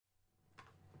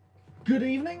Good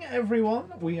evening,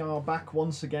 everyone. We are back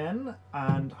once again,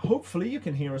 and hopefully you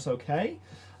can hear us okay.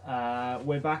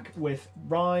 We're back with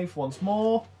Rive once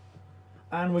more,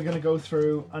 and we're going to go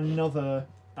through another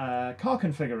car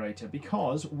configurator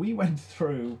because we went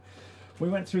through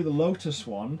the Lotus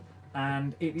one,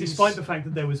 and despite the fact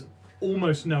that there was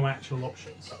almost no actual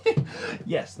options.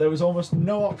 Yes, there was almost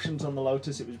no options on the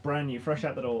Lotus. It was brand new, fresh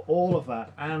out the door, all of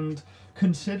that. And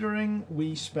considering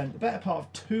we spent the better part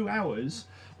of 2 hours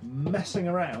messing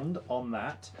around on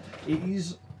that, it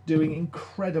is doing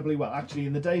incredibly well. Actually,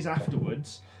 in the days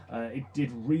afterwards, it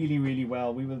did really, really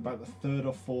well. We were about the 3rd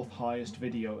or 4th highest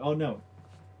video. Oh no,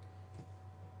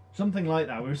 something like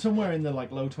that. We were somewhere in the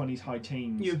low 20s, high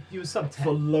teens. You were sub 10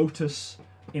 for Lotus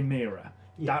Emira.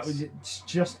 Yes. It's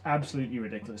just absolutely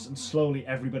ridiculous, and slowly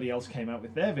everybody else came out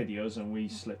with their videos, and we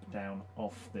slipped down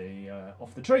off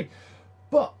the tree.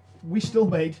 But we still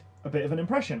made a bit of an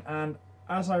impression, and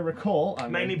as I recall,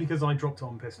 mainly because I dropped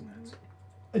on piston heads.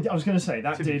 I was going to say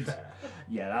that to did. Be fair.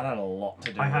 Yeah, that had a lot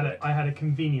to do. I with had a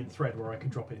convenient thread where I could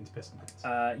drop it into piston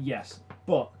heads. Yes,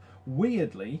 but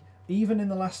weirdly, even in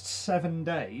the last 7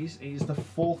 days, it is the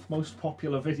 4th most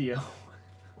popular video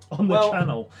on the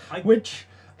channel, which.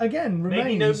 Again,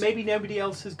 remains... Maybe nobody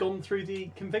else has gone through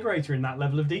the configurator in that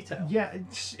level of detail. Yeah,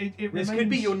 it remains... This could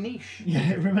be your niche.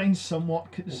 Yeah, it remains somewhat...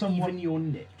 Even your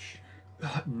niche.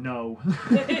 No.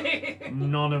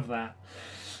 None of that.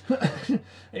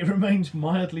 It remains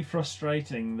mildly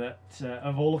frustrating that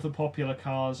of all of the popular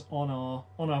cars on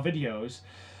our videos,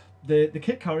 the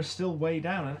kit car is still way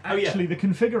down, and actually the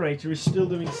configurator is still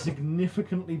doing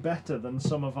significantly better than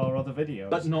some of our other videos.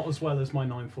 But not as well as my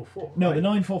 944. No, right? the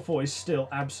 944 is still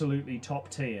absolutely top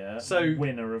tier,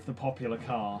 winner of the popular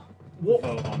car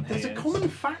vote on There's here. a common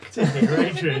factor here,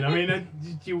 Adrian. I mean,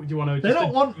 do you want to... They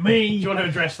don't want me! Do you want to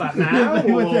address that now,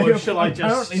 or shall I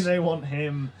just... Apparently they want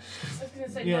him. I was going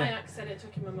to say, Nyack said it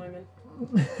took him a moment.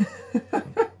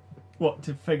 What,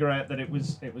 to figure out that it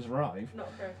was Rive? Not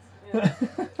correct.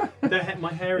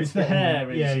 My hair is... It's the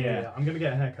hair. Yeah. I'm going to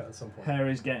get a haircut at some point. Hair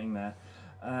is getting there.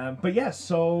 But yes,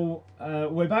 so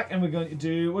we're back, and we're going to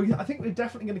do... I think we're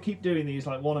definitely going to keep doing these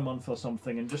one a month or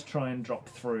something, and just try and drop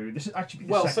through. This is actually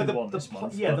the second one this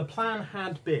month. Yeah, the plan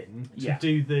had been to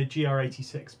do the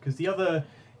GR86, because the other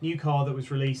new car that was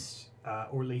released,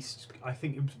 or at least I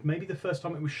think it was maybe the first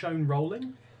time it was shown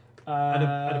rolling, at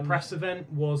a press event,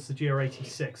 was the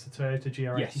GR86, the Toyota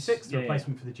GR86, the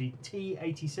replacement for the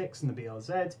GT86 and the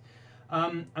BRZ.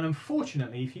 And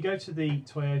unfortunately, if you go to the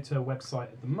Toyota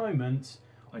website at the moment,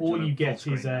 all you get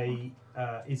is a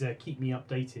keep me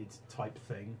updated type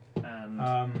thing,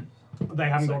 and they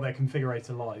haven't got their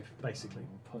configurator live, basically.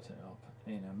 We'll put it up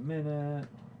in a minute.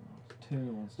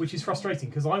 Which is frustrating,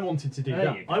 because I wanted to do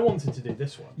that. I wanted to do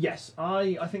this one. Yes,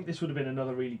 I think this would have been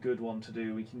another really good one to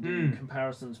do. We can do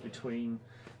comparisons between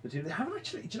the two. They haven't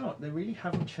actually, do you know what? They really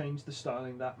haven't changed the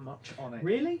styling that much on it.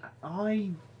 Really?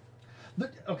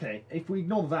 Okay, if we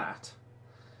ignore that,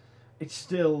 it's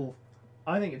still...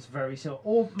 I think it's very similar.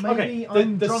 Or maybe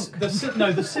I'm drunk. The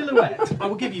silhouette, I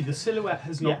will give you, the silhouette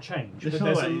has not changed. But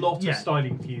there's a lot of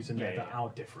styling views in there that are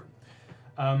different.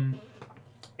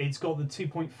 It's got the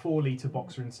 2.4 litre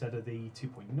boxer instead of the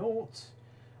 2.0.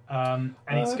 And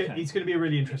it's going to be a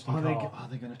really interesting car. Are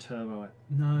they going to turbo it?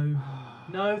 No.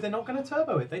 No, they're not going to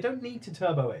turbo it. They don't need to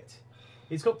turbo it.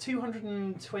 It's got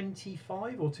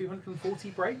 225 or 240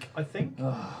 brake, I think.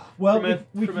 Well, from a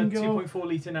 2.4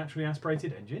 litre naturally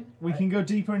aspirated engine. We can go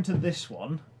deeper into this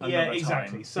one. Yeah,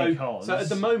 exactly. So at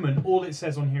the moment, all it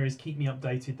says on here is keep me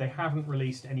updated. They haven't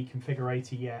released any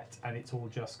configurator yet, and it's all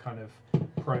just kind of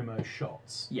promo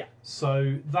shots. Yeah.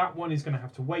 So that one is going to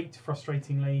have to wait,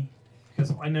 frustratingly,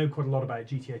 because I know quite a lot about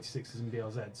GT86s and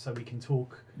BRZ, so we can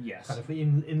talk kind of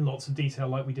in lots of detail,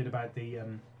 like we did about the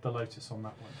Lotus on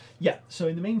that one. Yeah. So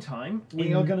in the meantime,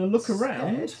 we are going to look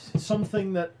around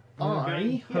something that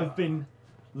I have been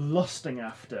lusting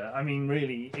after. I mean,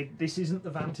 really, this isn't the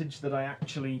Vantage that I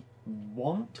actually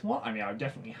want one. I mean, I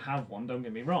definitely have one, don't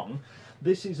get me wrong.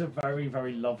 This is a very,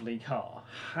 very lovely car.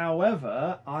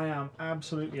 However, I am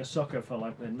absolutely a sucker for the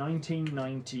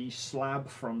 1990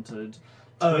 slab-fronted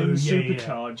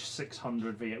supercharged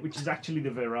 600 V8, which is actually the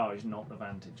Virage, not the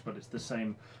Vantage, but it's the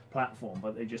same platform,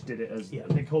 but they just did it as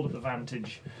they called it the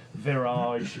Vantage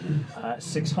Virage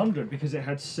 600 because it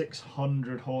had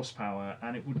 600 horsepower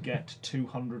and it would get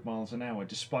 200 miles an hour,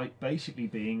 despite basically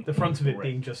being the front of it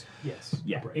being just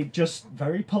it just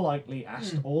very politely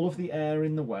asked all of the air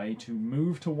in the way to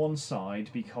move to one side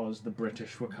because the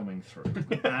British were coming through,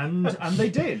 and they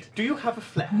did. Do you have a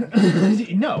flag?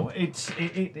 No,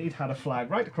 it had a flag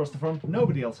right across the front.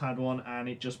 Nobody else had one, and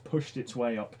it just pushed its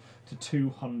way up to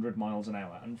 200 miles an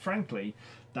hour. And frankly,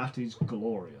 that is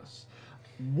glorious.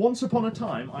 Once upon a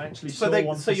time, I actually saw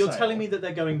one for So you're sale. telling me that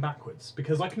they're going backwards?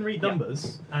 Because I can read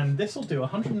numbers, and this will do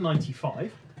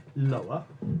 195, lower,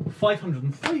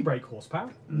 503 brake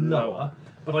horsepower, lower,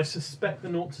 but I suspect the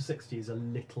 0 to 60 is a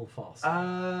little faster.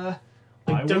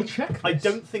 I will check this. I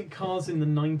don't think cars in the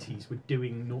 90s were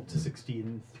doing 0 to 60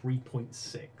 in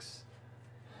 3.6.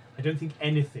 I don't think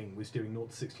anything was doing 0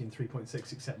 to 60 in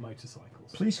 3.6 except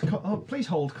motorcycles. Please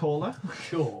hold, caller.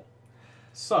 Sure.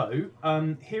 So,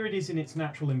 here it is in its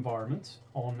natural environment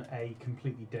on a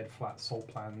completely dead flat salt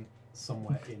plan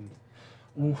somewhere in...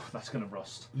 Oof, that's going to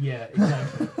rust. Yeah,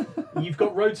 exactly. You've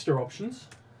got roadster options,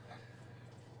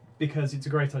 because it's a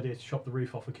great idea to chop the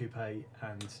roof off a coupe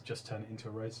and just turn it into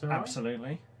a roadster. Right?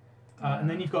 Absolutely. And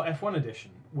then you've got F1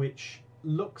 Edition, which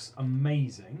looks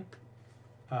amazing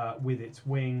with its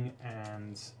wing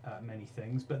and many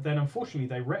things, but then unfortunately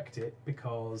they wrecked it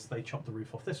because they chopped the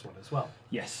roof off this one as well.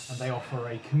 Yes. And they offer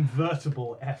a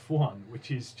convertible F1, which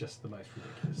is just the most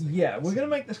ridiculous thing. Yeah, we're going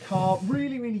to make this car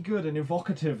really, really good and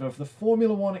evocative of the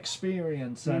Formula One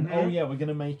experience. And oh yeah, we're going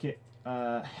to make it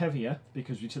heavier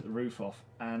because we took the roof off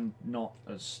and not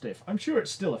as stiff. I'm sure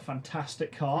it's still a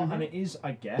fantastic car, and it is,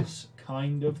 I guess,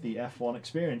 kind of the F1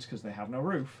 experience because they have no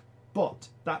roof. But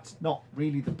that's not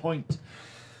really the point.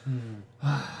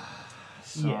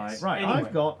 So, Yes. Right, Anyway.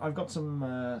 I've got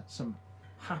some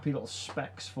happy little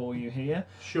specs for you here.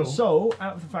 Sure. So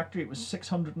out of the factory, it was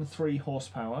 603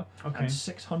 horsepower Okay. and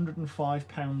 605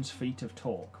 pounds-feet of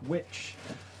torque, which,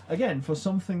 again, for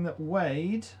something that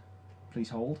weighed, please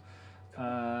hold.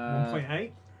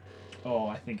 1.8? Oh,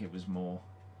 I think it was more.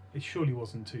 It surely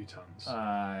wasn't 2 tons.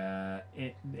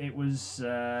 It was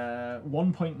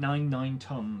 1.99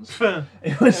 tons.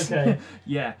 It was, Okay.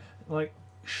 yeah, like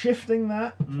shifting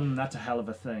that. That's a hell of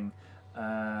a thing.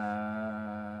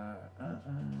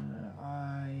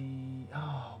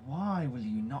 Why will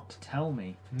you not tell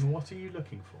me? What are you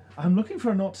looking for? I'm looking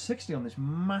for a 0 to 60 on this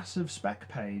massive spec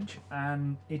page,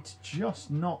 and it's just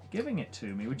not giving it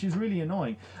to me, which is really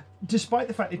annoying. Despite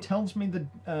the fact it tells me the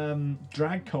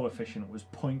drag coefficient was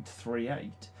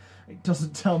 0.38, it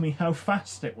doesn't tell me how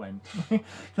fast it went.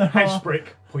 House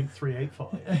brick,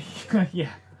 0.385.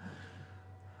 Yeah.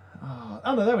 Oh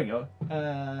no, there we go.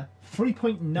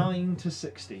 3.9 to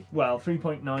 60. Well,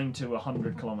 3.9 to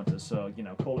 100 kilometers. So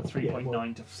call it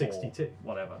 3.9 to 4, 62,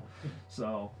 whatever.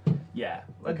 So, yeah.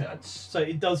 Okay. So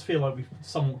it does feel like we've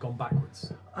somewhat gone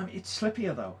backwards. I mean, it's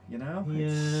slippier though. Yeah,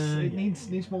 It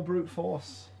needs more brute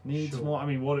force. Needs Sure. more. I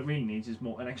mean, what it really needs is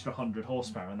an extra 100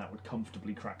 horsepower, and that would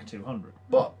comfortably crack 200.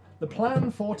 But the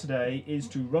plan for today is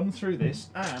to run through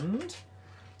this, and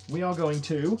we are going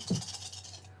to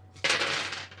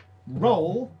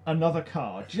roll another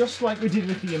car, just like we did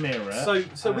with the Emira.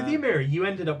 So with the Emira, you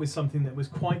ended up with something that was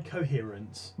quite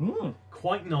coherent,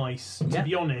 quite nice. To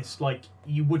be honest, like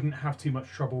you wouldn't have too much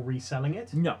trouble reselling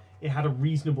it. No. It had a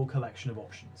reasonable collection of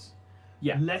options.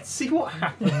 Yeah. Let's see what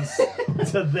happens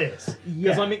to this,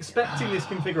 because I'm expecting this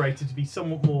configurator to be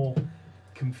somewhat more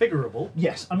configurable.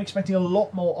 Yes, I'm expecting a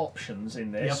lot more options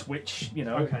in this, Yep. which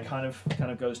Okay. kind of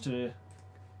goes to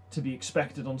be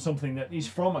expected on something that is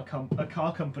from a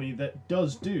car company that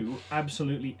does do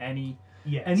absolutely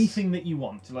anything that you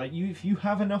want. Like if you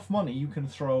have enough money, you can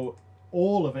throw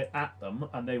all of it at them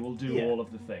and they will do all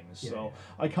of the things. So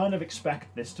I kind of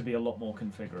expect this to be a lot more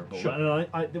configurable. Sure.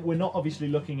 And we're not obviously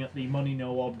looking at the money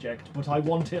no object, but I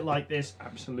want it like this.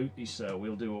 Absolutely, sir.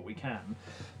 We'll do what we can.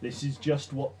 This is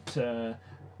just what.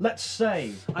 Let's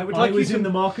say I was in the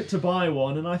market to buy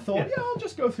one, and I thought, I'll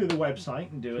just go through the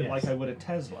website and do it like I would a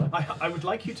Tesla. I would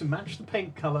like you to match the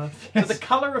paint colour to the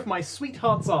colour of my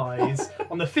sweetheart's eyes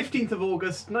on the 15th of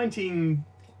August,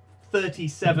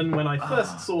 1937, when I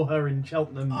first saw her in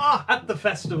Cheltenham at the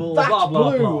festival. That's blah blah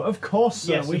blue, blah. of course,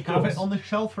 sir. Yes, we of have course. it on the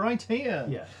shelf right here.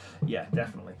 Yeah,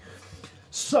 definitely.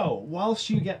 So, whilst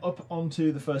you get up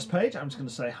onto the first page, I'm just going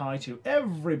to say hi to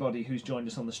everybody who's joined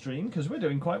us on the stream, because we're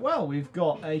doing quite well. We've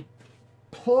got a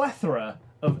plethora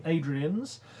of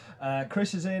Adrians.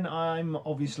 Chris is in. I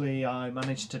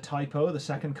managed to typo the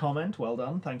second comment. Well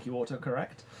done. Thank you,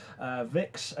 autocorrect.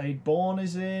 Vix, Aid Bourne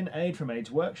is in. Aid from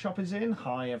Aid's Workshop is in.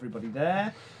 Hi, everybody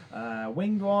there.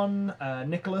 Winged One,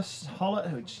 Nicholas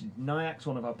Hollett, which is Nyax,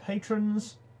 one of our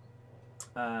patrons.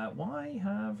 There we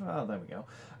go.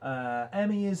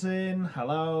 Emmy is in.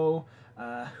 Hello.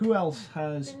 Who else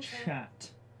has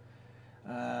chat?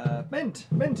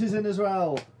 Mint is in as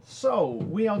well. So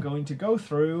we are going to go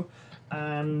through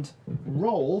and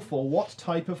roll for what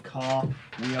type of car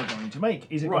we are going to make.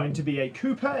 Is it going to be a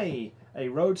coupe, a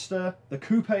roadster, the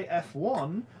coupe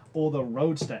F1, or the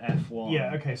Roadster F1.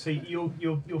 Yeah. Okay. So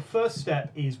your first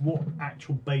step is what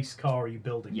actual base car are you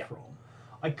building from?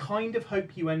 I kind of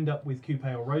hope you end up with Coupe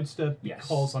or Roadster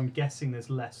because I'm guessing there's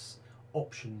less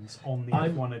options on the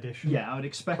F1 edition. Yeah, I would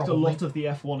expect a lot of the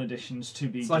F1 editions to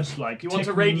be just like you want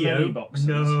a radio? Boxes.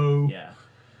 No. Yeah.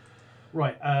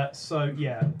 Right. So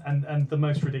yeah, and the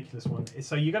most ridiculous one is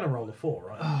so you're going to roll a 4,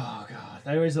 right? Oh god,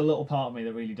 there is a little part of me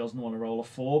that really doesn't want to roll a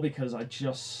 4 because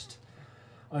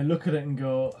I look at it and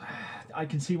go, I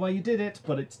can see why you did it,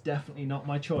 but it's definitely not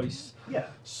my choice. Yeah.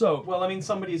 So, well, I mean,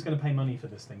 somebody is going to pay money for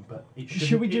this thing, but it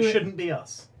shouldn't be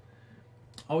us.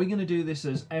 Are we going to do this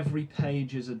as every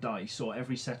page is a dice or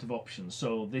every set of options?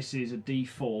 So this is a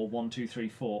D4, 1, 2, 3,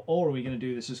 4, or are we going to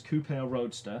do this as Coupe or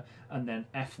Roadster and then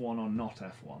F1 or not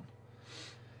F1?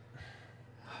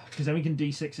 Because then we can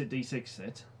D6 it, D6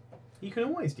 it. You can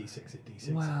always D6 it,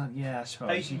 D6. Well, yeah, I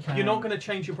suppose you can. You're not going to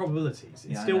change your probabilities.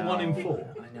 It's still 1 in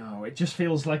 4. I know. It just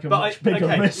feels like a much bigger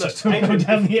risk to go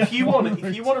down the if you want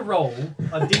to roll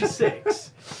a D6,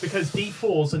 because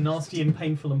D4s are nasty and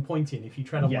painful and pointy, and if you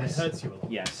tread on one, it hurts you a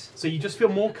lot. Yes. So you just feel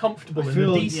more comfortable in the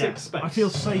D6 space. I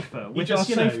feel safer. With our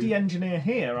safety engineer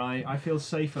here, I feel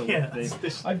safer with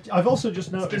this. I've also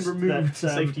just noticed it's been removed for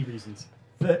safety reasons.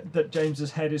 That James's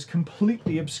head is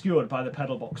completely obscured by the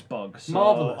PedalBox bug. So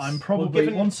marvellous. I'm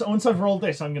probably once I've rolled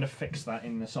this, I'm going to fix that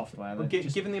in the software. Well,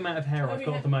 given the amount of hair I've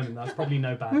got at the moment, that's probably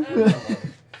no bad.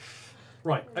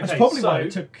 Right. Okay. That's probably why it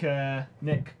took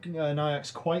Nick and Ajax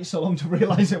quite so long to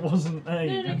realise it wasn't a.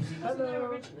 No, because it wasn't there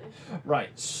originally. Right.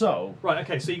 So. Right.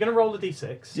 Okay. So you're going to roll a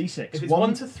D6. D6. If it's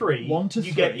 1 to 3,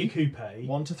 you get your coupe.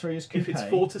 1 to 3 is coupe. If it's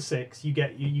 4 to 6, you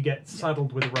get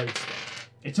saddled with a Roadster.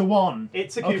 It's a 1.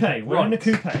 It's a coupe. Okay, we're in a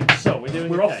coupe. So we're doing.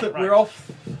 We're off the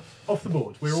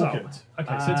board. We're all good.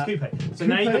 Okay, so it's coupe. So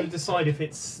now you've got to decide if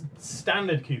it's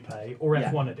standard coupe or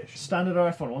F1 edition. Standard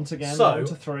or F1 once again. So 1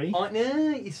 to 3.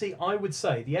 You see, I would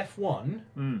say the F1.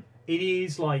 It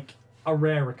is like a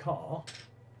rarer car.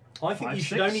 I think you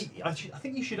should only. I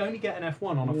think you should only get an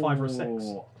F1 on a 5 or a 6.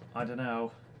 I don't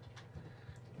know.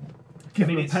 Give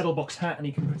him a PedalBox hat and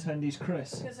he can pretend he's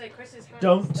Chris. I was going to say, Chris's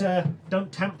hat. Don't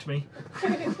tempt me.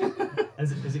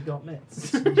 Has it got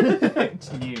mitts?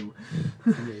 It's new.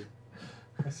 It's new.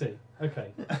 I see.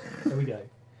 Okay. There we go.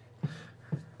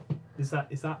 Is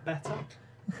that better?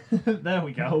 There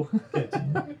we go. Good.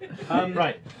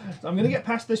 Right. So I'm going to get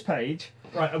past this page.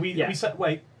 Right. Are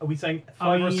we saying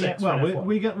 5 or 6? Well,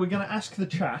 we're going to ask the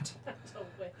chat.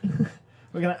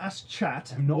 We're going to ask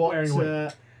chat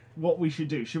what we should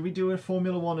do. Should we do a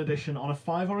Formula 1 edition on a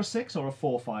 5 or a 6 or a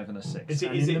 4, 5 and a 6?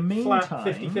 Is it flat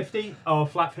 50-50? Oh,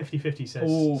 flat 50-50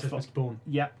 says Mr. Bourne.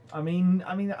 Yeah. I mean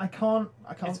I can't.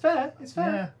 It's fair.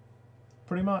 Yeah.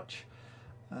 Pretty much.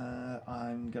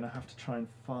 I'm going to have to try and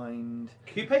find...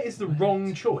 Coupe is the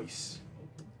wrong choice.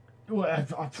 Well,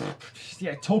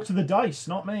 yeah, talk to the dice,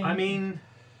 not me. I mean,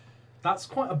 that's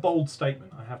quite a bold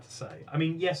statement, I have to say. I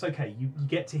mean, yes, okay, you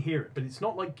get to hear it, but it's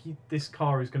not like this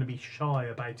car is going to be shy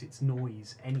about its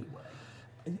noise anyway.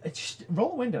 It's just, roll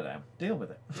the window down. Deal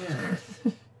with it. Yeah.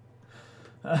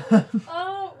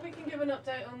 Oh, we can give an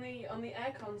update on the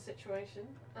aircon situation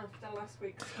after last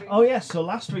week's stream. Oh yes, so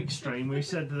last week's stream we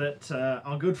said that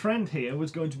our good friend here was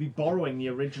going to be borrowing the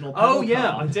original pedal Oh yeah,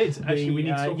 car. I did. Actually, we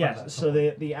need to talk about that. So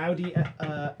the Audi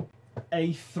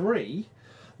A3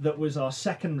 that was our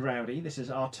second Rowdy, this is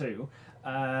R2,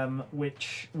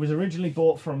 which was originally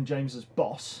bought from James's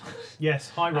boss.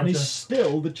 Yes, hi Roger. And is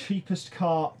still the cheapest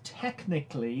car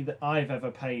technically that I've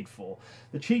ever paid for.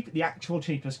 The actual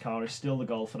cheapest car is still the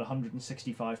Golf at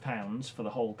 £165 for the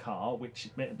whole car, which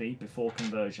admittedly before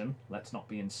conversion, let's not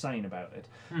be insane about it.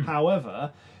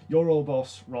 However, your old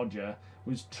boss Roger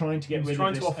was trying to get rid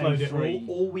of this offload A3. it.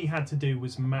 All we had to do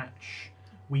was match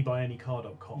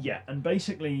WeBuyAnyCar.com. Yeah, and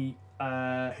basically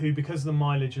who, because of the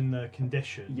mileage and the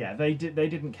condition, they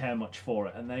didn't care much for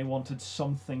it, and they wanted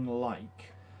something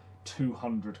like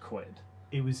 200 quid.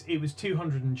 It was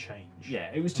 200 and change.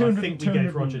 Yeah, it was 200. I think we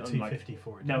gave Roger 250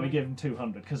 for it. No, we gave him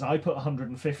 200 because I put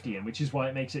 150 in, which is why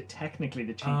it makes it technically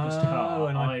the cheapest car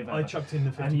and I've I ever. chucked in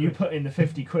the 50 and you put in the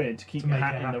 50 quid to keep your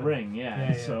hat in the ring,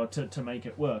 yeah. So to make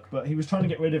it work. But he was trying to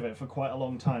get rid of it for quite a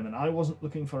long time, and I wasn't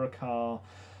looking for a car.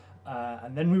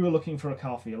 And then we were looking for a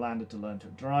car for Yolanda to learn to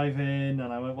drive in,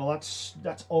 and I went, well, that's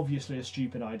obviously a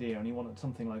stupid idea. And he wanted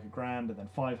something like £1,000 and then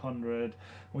 500. And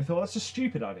we thought, that's a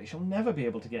stupid idea. She'll never be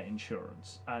able to get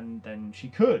insurance, and then she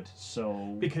could.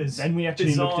 So then we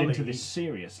actually looked into this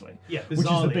seriously. Yeah, which is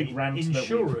the big rant.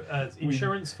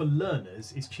 Insurance for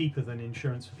learners is cheaper than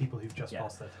insurance for people w'ho've just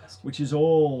passed their test, which is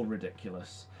all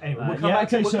ridiculous. Anyway, we'll come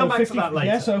back to that later.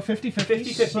 Yeah, so 50-50.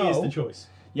 50-50 is the choice.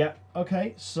 Yeah,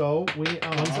 okay, so we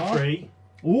are... 1 to 3.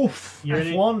 Oof!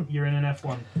 F1. You're in an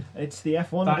F1. It's the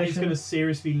F1 That edition. is going to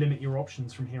seriously limit your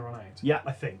options from here on out. Yeah.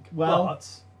 I think. Well, but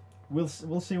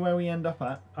we'll see where we end up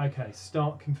at. okay,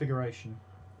 start configuration.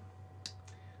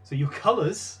 So your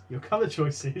colour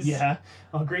choices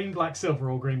are green, black,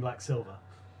 silver or green, black, silver.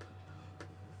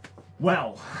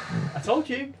 Well, I told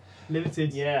you.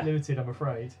 Limited, limited, I'm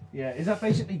afraid. Yeah, is that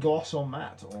basically gloss or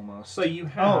matte almost? So you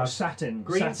have satin.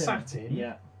 Green satin.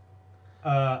 Yeah.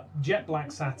 Jet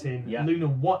black satin, Yeah. Lunar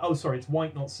white. Oh, sorry, it's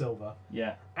white, not silver.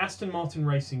 Yeah. Aston Martin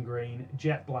Racing Green,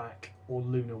 Jet Black, or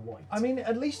Lunar White. I mean,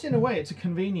 at least in a way, it's a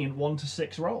convenient 1 to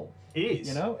 6 roll. It is.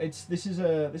 You know, this is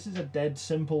a dead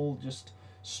simple, just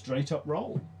straight up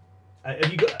roll. Have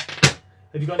you got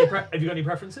any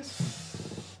preferences?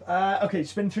 Okay,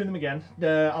 spin through them again.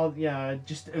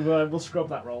 We'll scrub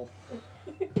that roll.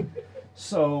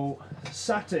 So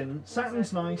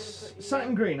satin's nice.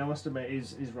 Satin green, I must admit,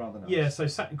 is rather nice. Yeah, so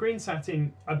green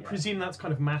satin. I presume that's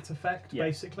kind of matte effect,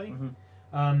 basically.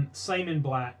 Mm-hmm. Same in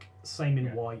black, same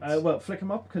in white. Well, flick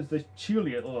them up because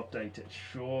surely it'll update it.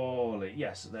 Surely,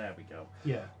 yes. There we go.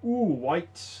 Yeah. Ooh,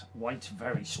 white,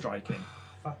 very striking.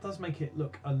 That does make it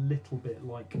look a little bit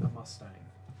like a Mustang.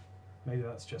 Maybe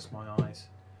that's just my eyes.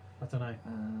 I don't know.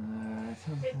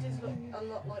 It does look a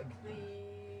lot like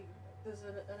there's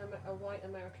a white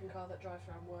American car that drives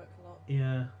around work a lot.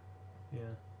 Yeah,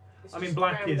 yeah. It's I mean,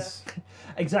 black is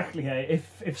exactly. Hey,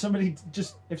 if somebody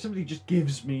just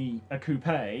gives me a coupe,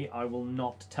 I will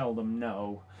not tell them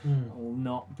no. I will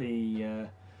not be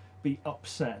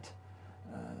upset.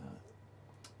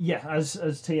 Yeah, as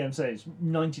TM says,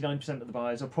 99% of the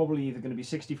buyers are probably either going to be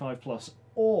 65 plus,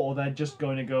 or they're just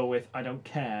going to go with I don't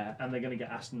care, and they're going to get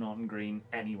Aston Martin green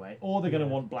anyway, or they're going to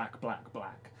want black.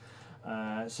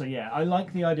 So yeah, I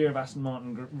like the idea of Aston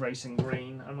Martin Racing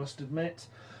green. I must admit,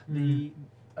 it's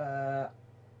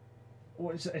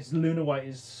Lunar White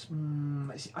is.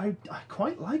 I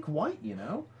quite like white. You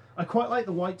know, I quite like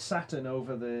the white satin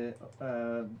over the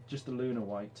just the Lunar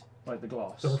White, like the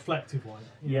gloss. The reflective white.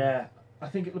 Yeah. I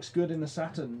think it looks good in the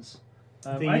satins.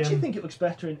 I actually think it looks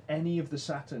better in any of the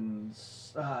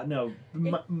satins.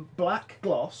 Black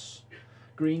gloss,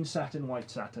 green satin,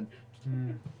 white satin.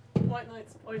 White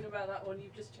Knight's point about that one,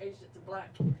 you've just changed it to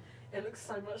black. It looks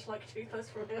so much like Toothless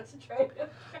from House of Dragon.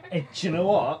 Do you know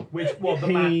what?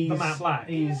 The matte black?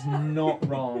 He's not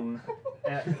wrong.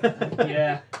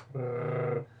 Yeah.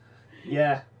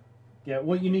 Yeah,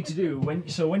 what you need to do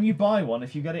when you buy one,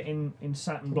 if you get it in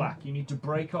satin black, you need to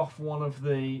break off one of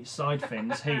the side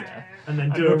fins here and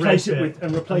then replace it with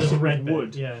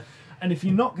wood. Yeah. And if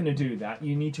you're not going to do that,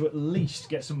 you need to at least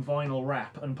get some vinyl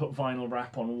wrap and put vinyl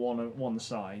wrap on one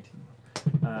side.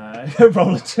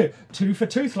 Roll it two for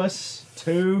Toothless.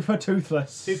 Two for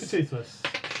Toothless.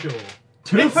 Sure.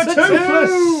 Two for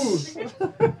Toothless.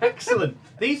 Excellent.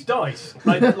 These dice,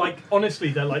 like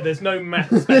honestly, they're like there's no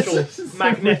special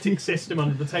magnetic system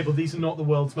under the table. These are not the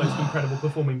world's most incredible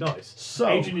performing dice. So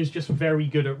Adrian is just very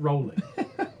good at rolling.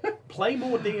 Play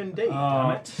more D&D.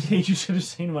 Damn it. You should have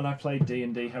seen when I played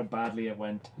D&D how badly it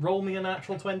went. Roll me a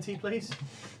natural 20, please.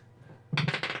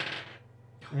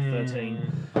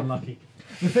 13. Unlucky.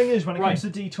 The thing is, when it comes to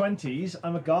D20s,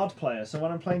 I'm a guard player, so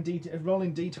when I'm playing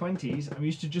rolling D20s, I'm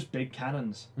used to just big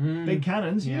cannons. Big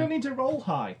cannons, you don't need to roll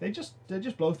high. They just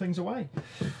blow things away.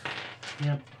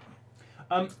 Yeah.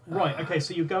 Right. Okay.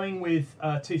 So you're going with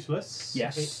Toothless.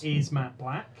 Yes. It is matte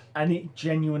black. And it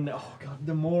genuinely, oh god,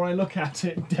 the more I look at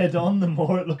it dead on, the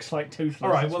more it looks like Toothless. All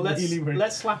right. Well, let's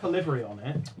let's slap a livery on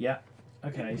it. Yeah.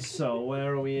 Okay. So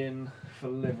where are we in for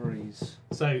liveries?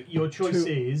 So your choice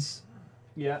is.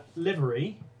 Yeah.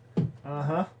 Livery.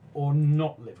 Or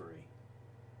not livery.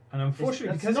 And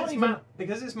unfortunately, because it's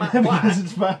matte black. Because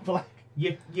it's matte black.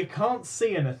 You can't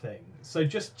see anything. So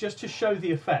just to show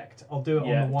the effect, I'll do it on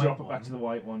the white drop one. it back to the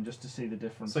white one just to see the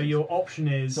difference. So your option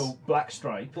is black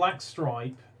stripe. Black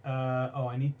stripe.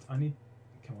 I need.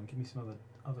 Come on, give me some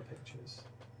other pictures.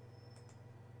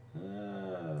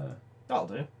 That'll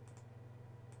do.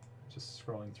 Just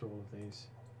scrolling through all of these.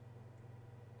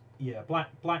 Yeah,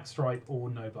 black stripe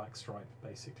or no black stripe,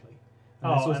 basically.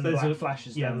 And there's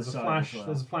flashes down the side. Flash. Well.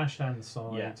 There's a flash down the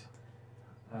side.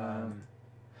 Yeah.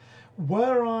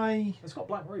 It's got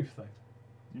black roof though.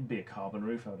 It'd be a carbon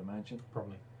roof, I would imagine.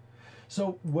 Probably.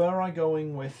 So, were I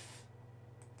going with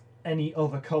any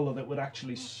other colour that would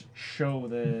actually show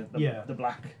the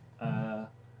black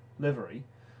livery,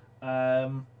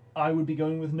 I would be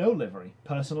going with no livery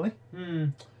personally.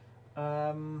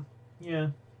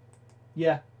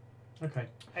 Yeah. Okay.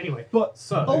 Anyway, but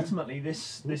ultimately,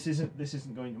 this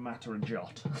isn't going to matter a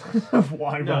jot of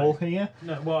what I roll here.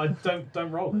 No, well,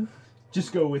 don't roll it.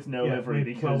 Just go with no livery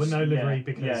because... Well, with no livery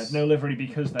because... Yeah, no livery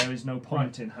because there is no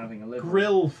point in having a livery.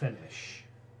 Grill finish.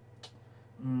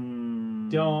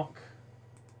 Dark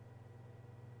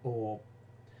or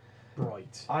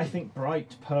bright? I think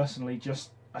bright, personally,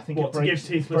 just... I think what, it breaks,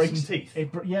 to give teethless some teeth?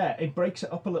 It breaks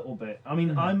it up a little bit. I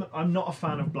mean, I'm not a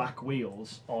fan of black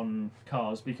wheels on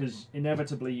cars because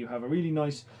inevitably you have a really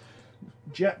nice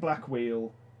jet black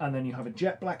wheel and then you have a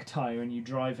jet black tyre and you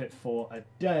drive it for a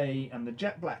day and the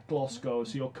jet black gloss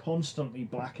goes, so you're constantly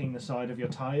blacking the side of your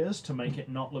tyres to make it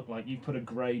not look like you put a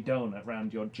grey donut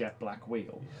around your jet black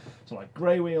wheel. So like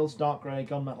grey wheels, dark grey,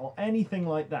 gunmetal, anything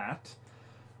like that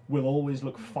will always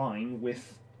look fine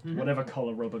with whatever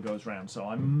colour rubber goes round. So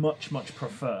I much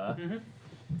prefer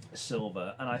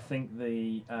silver, and I think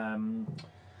the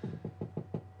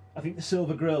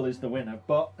silver grille is the winner.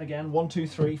 But again, 1, 2,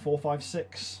 3, 4, 5,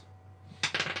 6.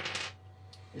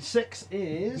 6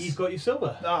 is. You've got your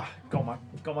silver.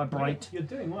 Got my bright. You're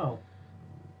doing well.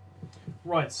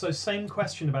 Right. So same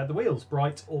question about the wheels: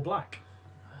 bright or black?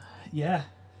 Yeah.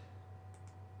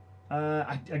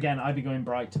 Again, I'd be going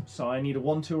bright, so I need a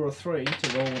 1, 2, or a 3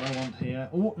 to roll what I want here.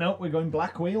 Oh, no, we're going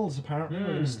black wheels, apparently. We're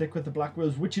going to stick with the black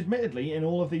wheels, which admittedly, in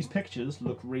all of these pictures,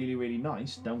 look really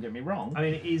nice, don't get me wrong. I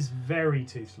mean, it is very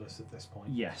toothless at this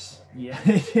point. Yes. Yeah,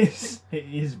 it is. It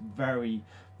is very,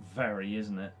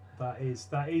 isn't it? That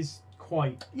is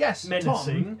quite menacing.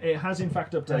 Tom, it has, in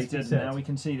fact, updated, and now we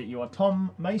can see that you are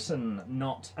Tom Mason,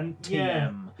 not TM.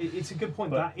 Yeah, it's a good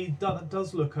point. But that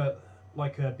does look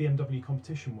like a BMW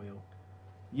competition wheel.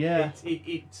 Yeah.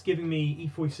 It's giving me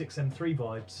E46 M3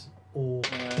 vibes, or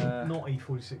not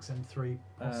E46 M3,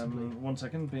 possibly. 1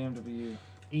 second, BMW.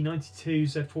 E92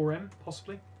 Z4M,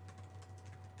 possibly.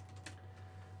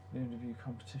 BMW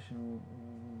competition.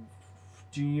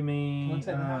 Do you mean... Can I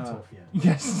take the hat off yet?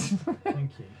 Yes.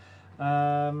 Thank you.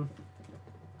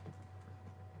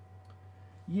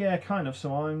 Yeah, kind of,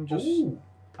 so I'm just... Ooh,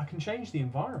 I can change the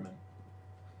environment.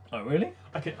 Oh, really?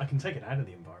 I can take it out of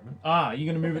the environment. Ah, you're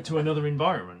going to move it to another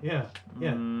environment? Yeah.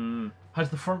 Has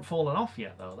the front fallen off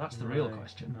yet, though? That's the real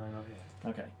question. No, not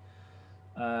Okay.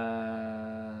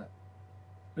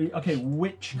 yet. Okay,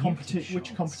 which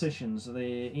competitions?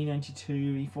 The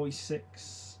E92,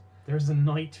 E46? There is a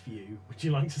night view. Would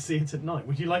you like to see it at night?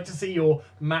 Would you like to see your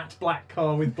matte black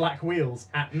car with black wheels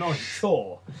at night?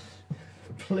 Sure.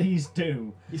 Please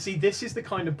do. You see, this is the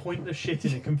kind of pointless shit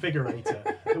in a configurator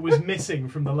that was missing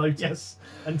from the Lotus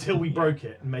until we broke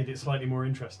it and made it slightly more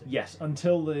interesting. Yes,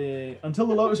 until the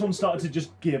Lotus one started to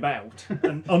just give out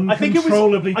and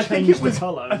uncontrollably change the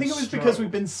colour. I think it was because we've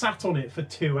been sat on it for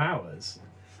 2 hours.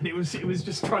 And it was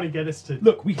just trying to get us to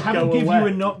look. We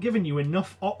haven't given you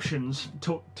enough options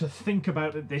to think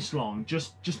about it this long.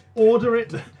 Just order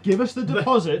it. Give us the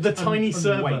deposit. The tiny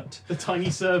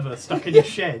server stuck in a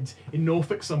shed in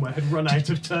Norfolk somewhere had run out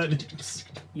of turnips.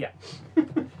 Yeah.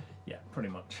 Yeah, pretty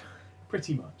much.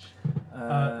 Pretty much.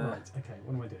 Right. Okay.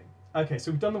 What am I doing? Okay.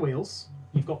 So we've done the wheels.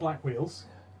 You've got black wheels.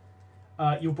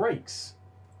 Your brakes.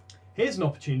 Here's an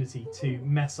opportunity to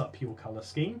mess up your colour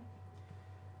scheme.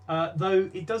 Though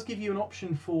it does give you an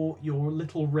option for your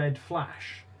little red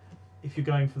flash if you're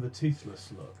going for the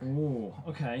toothless look. Oh,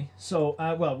 okay. So,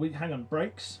 hang on.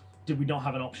 Brakes? Did we not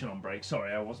have an option on brakes?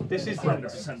 Sorry, I wasn't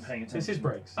 100% paying attention. This is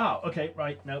brakes. Oh, okay,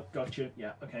 right. No, gotcha.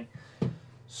 Yeah, okay.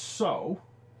 So,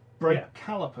 brake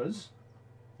calipers.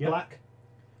 Yep.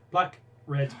 Black,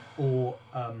 red, or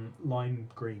lime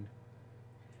green.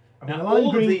 Now,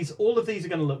 all of these are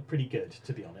going to look pretty good,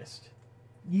 to be honest.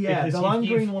 Yeah, because the lime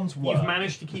green ones work. You've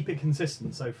managed to keep it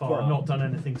consistent so far and not done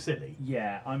anything silly.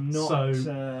 Yeah, I'm not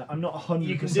 100%.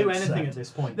 You can do anything at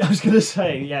this point. I was going to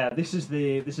say, yeah, this is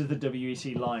the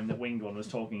WEC lime that Winged One was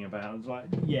talking about. It's like,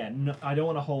 yeah, no, I don't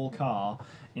want a whole car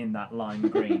in that lime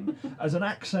green. As an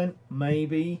accent,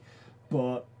 maybe,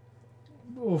 but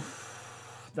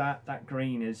oof, that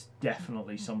green is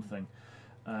definitely something.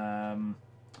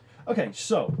 Okay,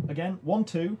 so again, 1,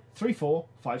 2, 3, 4,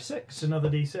 5, 6. It's another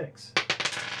D6.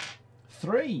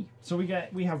 3. So we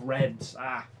have reds.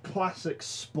 Classic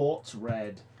sports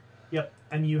red. Yep,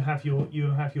 and you have your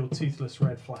toothless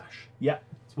red flash. Yep,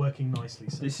 it's working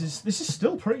nicely. So this is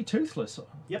still pretty toothless.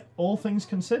 Yep, all things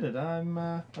considered, I'm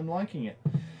liking it.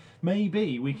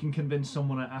 Maybe we can convince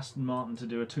someone at Aston Martin to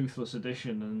do a toothless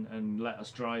edition and let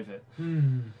us drive it.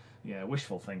 Yeah,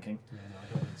 wishful thinking. Yeah, no, I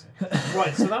don't think so.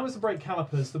 Right, so that was the brake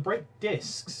calipers. The brake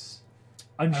discs.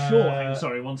 I'm sure.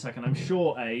 Sorry, 1 second. I'm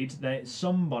sure, Aid, that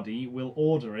somebody will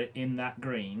order it in that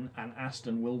green, and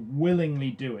Aston will willingly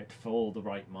do it for all the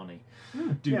right money.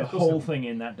 Do the whole thing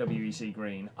in that WEC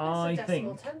green. I think.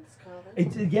 Decimal tenths car,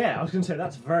 then. Yeah, I was going to say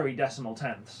that's very decimal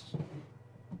tenths.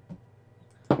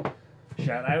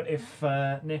 shout out if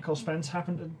Nick or Spence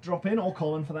happen to drop in, or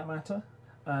Colin for that matter.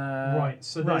 Right,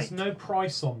 so there's no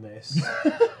price on this,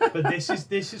 but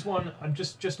this is one. I'm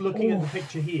just looking at the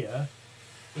picture here.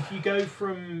 If you go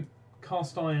from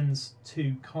cast irons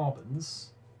to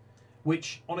carbons,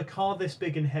 which on a car this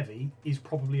big and heavy is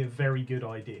probably a very good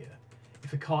idea.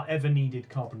 If a car ever needed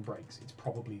carbon brakes, it's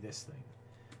probably this thing.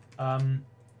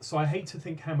 So I hate to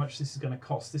think how much this is going to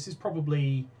cost. This is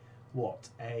probably, what,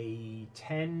 a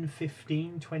 10,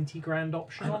 15, 20 grand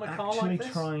option on a car like this? I'm actually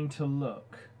trying to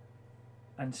look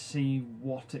and see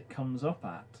what it comes up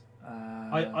at.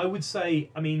 I would say,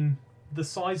 I mean, the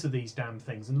size of these damn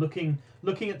things, and looking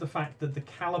at the fact that the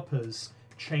calipers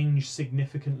change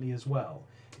significantly as well.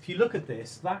 If you look at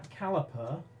this, that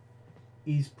caliper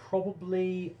is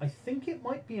probably, I think it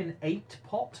might be an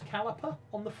 8-pot caliper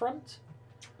on the front.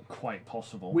 Quite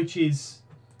possible. Which is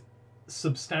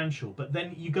substantial. But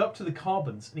then you go up to the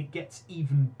carbons and it gets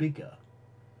even bigger.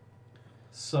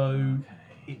 So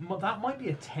that might be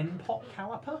a 10-pot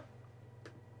caliper.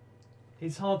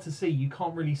 It's hard to see. You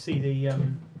can't really see the...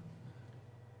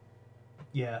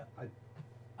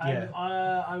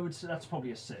 I would say that's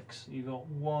probably a 6. You got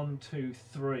 1, 2,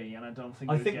 3, and I don't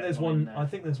think. I think there's one. I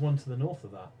think there's one to the north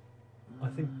of that. I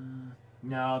think.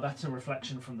 No, that's a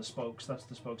reflection from the spokes. That's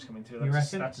the spokes coming through. You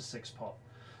reckon? That's a 6-pot.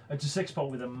 It's a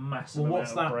 6-pot with a massive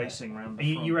what's amount of that bracing around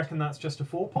the front. You reckon that's just a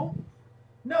 4-pot?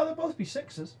 No, they'll both be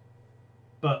 6s.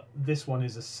 But this one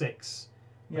is a 6.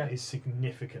 Yeah, is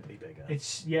significantly bigger.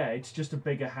 It's just a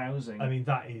bigger housing. I mean,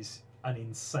 that is an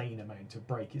insane amount of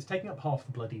brake. It's taking up half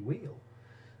the bloody wheel.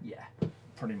 Yeah,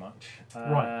 pretty much.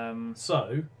 Right,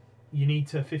 so you need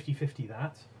to 50-50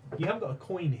 that. You haven't got a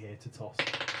coin here to toss.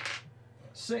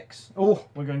 6. Oh,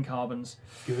 we're going carbons.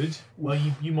 Good. Well,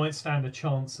 you might stand a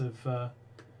chance of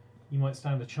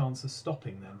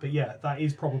stopping them. But yeah, that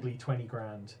is probably 20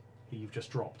 grand that you've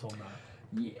just dropped on that.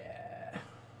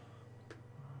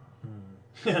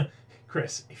 Yeah.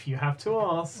 Chris, if you have to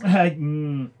ask.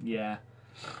 Yeah.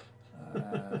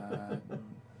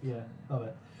 Yeah, love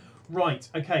it. Right,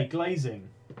 okay, glazing.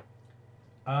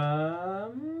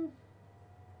 Wow,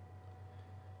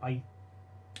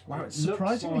 it's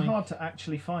surprisingly hard to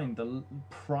actually find the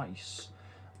price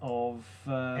of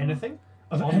anything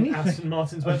on anything? Aston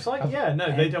Martin's website. Yeah,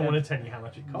 no, they don't want to tell you how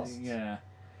much it costs. Yeah.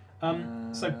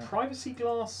 So privacy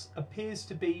glass appears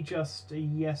to be just a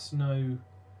yes/no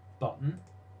button,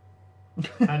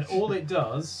 and all it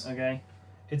does. Okay.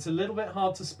 It's a little bit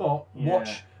hard to spot. Yeah.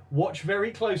 Watch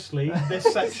very closely this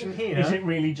section here. Is it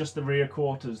really just the rear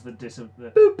quarters that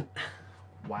Boop!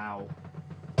 Wow.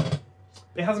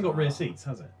 It hasn't got rear seats,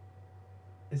 has it?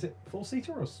 Is it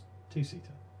 4-seater or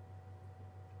 2-seater?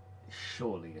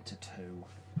 Surely it's a 2.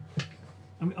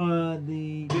 I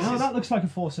mean, that looks like a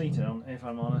 4-seater, if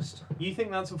I'm honest. You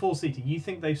think that's a 4-seater? You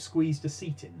think they've squeezed a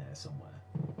seat in there somewhere?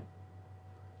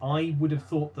 I would have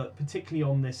thought that, particularly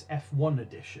on this F1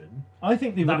 edition, I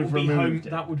think they would have removed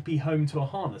that would be home to a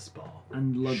harness bar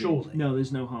and luggage. Surely. No,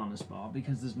 there's no harness bar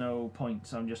because there's no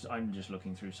points. I'm just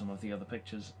looking through some of the other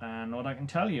pictures, and what I can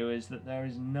tell you is that there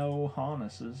is no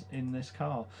harnesses in this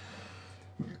car.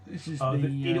 This is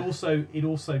it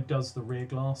also does the rear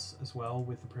glass as well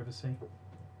with the privacy.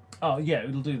 Oh yeah,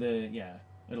 it'll do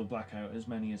it'll black out as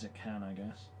many as it can, I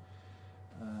guess.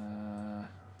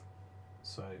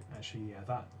 So actually,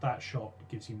 yeah, that shot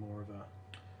gives you more of a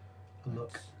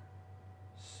look.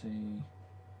 See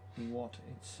what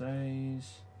it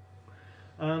says.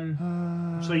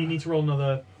 So you need to roll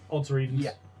another odds or evens.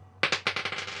 Yeah.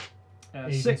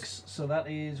 6. So that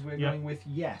is we're going with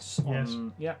yes. Yes.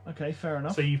 Yeah. Okay. Fair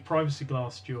enough. So you've privacy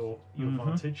glassed your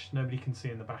Vantage. Nobody can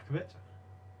see in the back of it.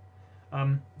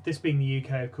 This being the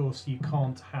UK, of course, you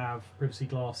can't have privacy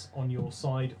glass on your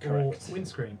side or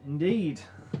windscreen. Indeed.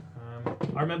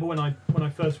 I remember when I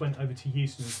first went over to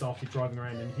Houston and started driving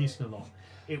around in Houston a lot.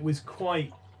 It was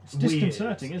quite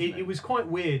disconcerting, isn't it? It was quite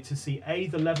weird to see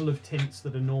the level of tints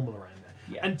that are normal around there.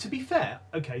 Yeah. And to be fair,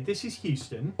 okay, this is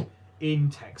Houston in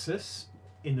Texas,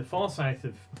 in the far south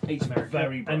of America.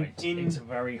 Very bright. And it's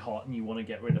very hot, and you want to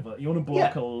get rid of it. You want to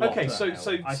block a lot. Okay, so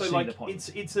like the point.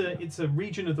 it's a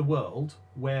region of the world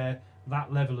where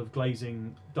that level of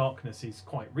glazing darkness is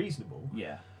quite reasonable.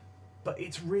 Yeah. But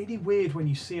it's really weird when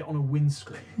you see it on a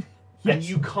windscreen. Yes. And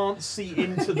you can't see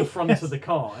into the front of the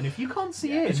car. And if you can't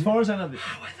see in, as far as I know,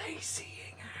 how are they seeing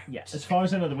out? Yeah, as far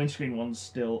as I know, the windscreen ones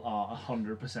still are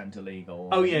 100% illegal.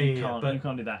 Oh yeah, you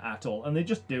can't do that at all, and they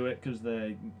just do it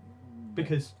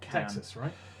because Texas,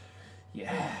 right?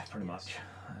 Yeah, pretty much.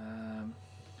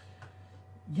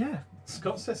 Yeah.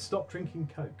 Scott says stop drinking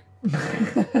Coke.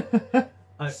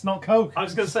 It's not Coke. I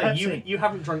was going to say you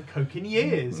haven't drunk Coke in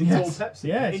years. It's all Pepsi.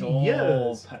 Yeah, it's all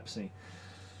years. Pepsi.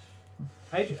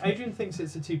 Adrian thinks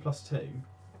it's a 2+2.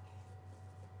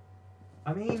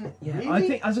 I mean, yeah, really? I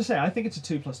think, as I say, I think it's a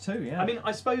 2+2. Yeah. I mean,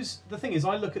 I suppose the thing is,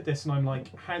 I look at this and I'm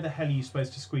like, how the hell are you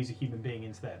supposed to squeeze a human being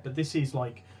into there? But this is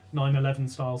like 9/11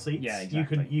 style seats. Yeah,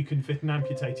 exactly. You can fit an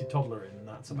amputated toddler in, and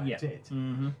that's about it.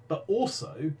 Mm-hmm. But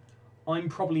also, I'm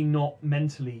probably not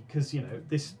mentally, because you know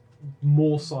this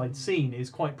moorside scene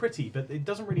is quite pretty, but it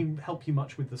doesn't really help you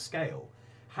much with the scale.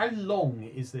 How long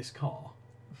is this car?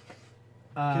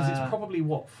 Because it's probably,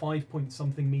 what,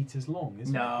 5-point-something meters long,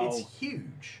 isn't it? It's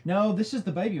huge. No, this is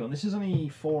the baby one. This is only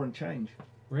 4 and change.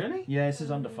 Really? Yeah, this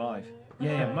is under 5.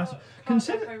 Yeah, massive.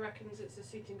 Consider. I reckons it's a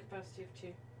seating capacity of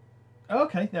 2.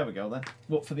 Okay, there we go then.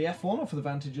 What, for the F1 or for the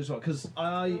Vantage as well? Because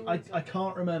I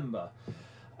can't remember.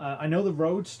 I know the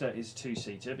Roadster is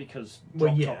 2-seater because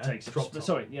drop top takes up space.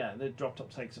 Sorry, yeah, the drop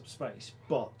top takes up space.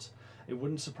 But it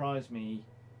wouldn't surprise me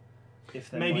if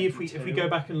there maybe if we go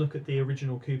back and look at the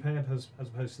original coupe as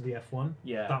opposed to the F1,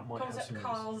 that might have some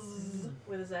Cars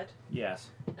with a Z. Yes.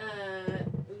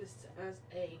 Listed as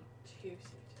a 2-seater.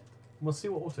 We'll see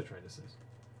what Auto Trader says.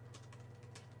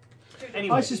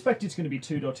 Anyway, I suspect it's going to be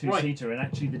 2.2-seater, and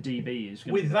actually the DB is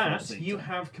going to be the 4-seater. You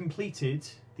have completed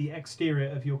the exterior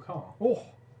of your car. Oh,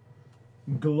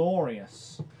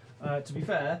 glorious. To be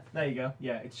fair, there you go.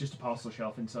 Yeah, it's just a parcel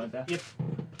shelf inside there. Yep.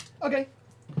 Okay.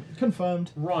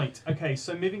 Confirmed. Right, okay,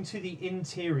 so moving to the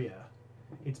interior.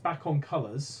 It's back on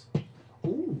colours.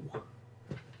 Ooh.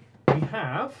 We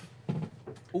have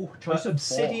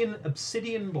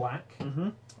obsidian black. Mm-hmm.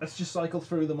 Let's just cycle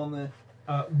through them on the...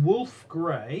 wolf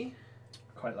grey.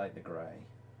 Quite like the grey.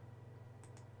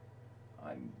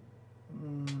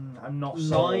 I'm not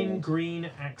sold. Lime green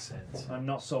accent. I'm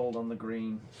not sold on the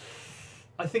green.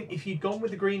 I think if you'd gone with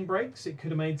the green brakes, it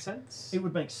could have made sense. It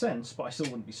would make sense, but I still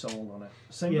wouldn't be sold on it.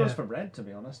 Same goes for red, to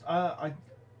be honest. I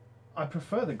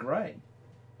prefer the grey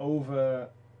over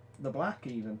the black,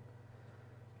 even.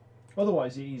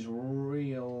 Otherwise, it is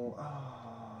real.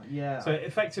 Yeah. So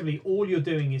effectively, all you're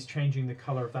doing is changing the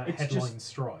colour of that headline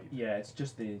stripe. Yeah, it's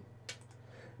just the.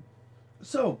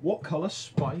 So, what colour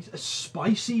spice? A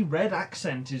spicy red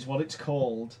accent is what it's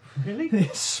called. Really?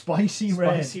 Spicy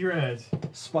red. Spicy red.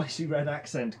 Spicy red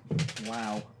accent.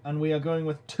 Wow. And we are going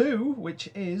with 2,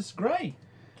 which is grey.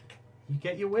 You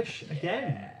get your wish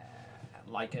again. Yeah,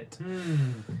 like it.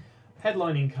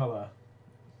 Headlining colour.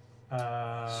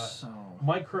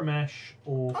 Micro mesh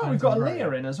or. Oh, we've got a Leah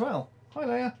in as well. Hi,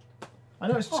 Leah. I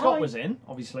know Scott was in,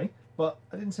 obviously, but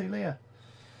I didn't see Leah.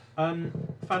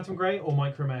 Phantom grey or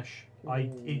micro mesh?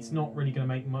 It's not really going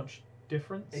to make much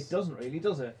difference. It doesn't really,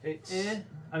 does it? It's.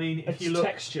 I mean, if you look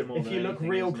texture more if than you look anything,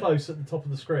 real close at the top of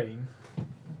the screen.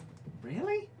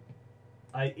 Really?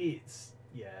 It's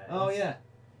Oh yeah.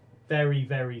 Very,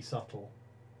 very subtle.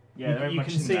 Yeah, you can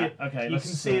see it. Okay, you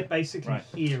can see it basically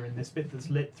here in this bit that's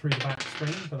lit through the back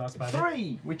screen, but that's about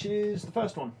 3, which is the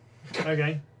first one.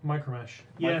 Okay, micro mesh.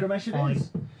 Yeah, micro mesh it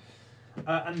is.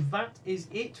 And that is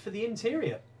it for the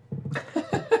interior.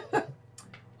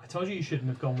 I told you shouldn't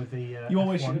have gone with the. You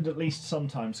always should at least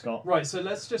sometime, Scott. Right, so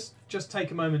let's just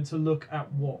take a moment to look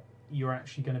at what you're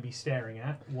actually going to be staring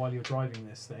at while you're driving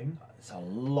this thing. It's a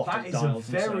lot of dials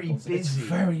and circles. It's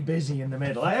very busy in the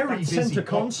middle. Very that busy centre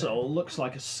console looks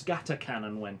like a scatter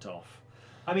cannon went off.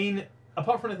 I mean,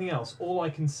 apart from anything else, all I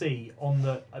can see on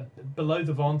the below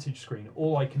the Vantage screen,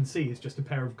 all I can see is just a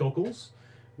pair of goggles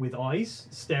with eyes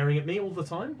staring at me all the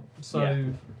time. So,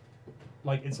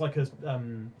 like, it's like a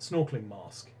snorkeling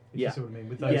mask. If you see what I mean,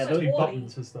 with those 2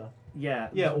 buttons as the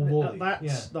or Wall-E.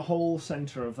 That's the whole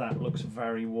centre of that looks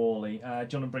very Wall-E. Do you want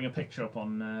to bring a picture up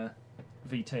on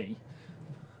VT,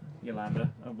 Yolanda?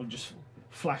 We'll just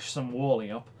flash some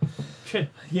Wall-E up.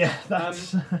 Yeah,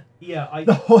 that's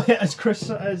as Chris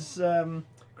says,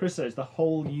 the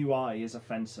whole UI is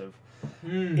offensive.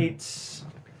 It's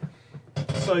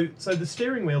so the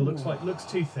steering wheel looks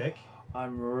too thick.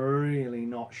 I'm really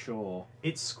not sure.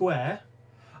 It's square.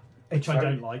 Which I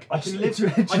don't like. I can live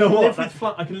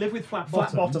with flat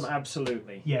bottoms. Flat bottom,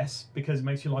 absolutely. Yes, because it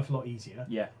makes your life a lot easier.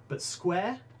 Yeah. But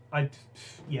square, okay.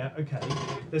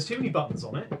 There's too many buttons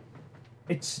on it.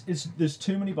 There's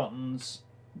too many buttons.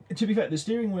 To be fair, the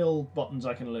steering wheel buttons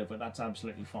I can live with. That's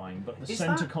absolutely fine. But the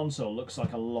centre console looks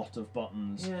like a lot of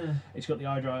buttons. Yeah. It's got the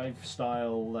iDrive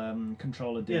style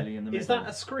controller dealy in the middle. Is that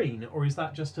a screen or is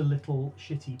that just a little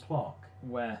shitty plaque?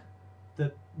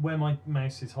 Where my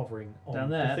mouse is hovering on down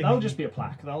there, that'll just be a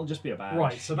plaque. That'll just be a badge.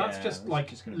 Right, so that's just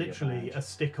like literally a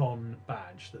stick-on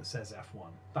badge that says F1.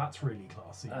 That's really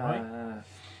classy, right?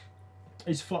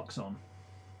 Is Flux on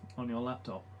your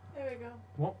laptop? There we go.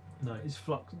 What? No. Is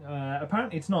Flux?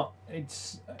 Apparently it's not.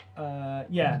 It's there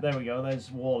we go.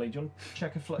 There's Wall-E. Do you want to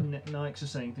check if Nikes are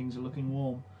saying things are looking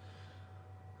warm?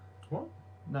 What?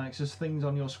 No, it's just things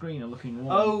on your screen are looking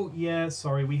warm. Oh, yeah,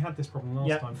 sorry, we had this problem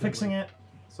last time. Fixing it.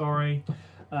 Sorry.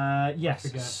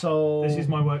 Yes, so... This is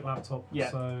my work laptop, yeah,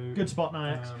 so... good spot,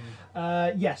 Nyax.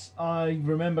 Yes, I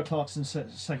remember Clarkson's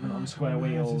segment on square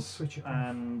wheels, switch it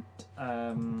and...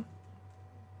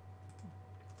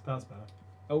 That's better.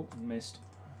 Oh, missed.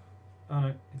 Oh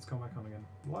no, it's gone back on again.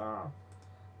 Wow.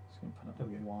 Just going to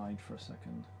put it wide for a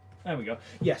second. There we go.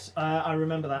 Yes, I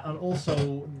remember that. And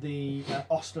also, the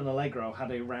Aston Allegro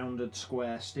had a rounded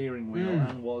square steering wheel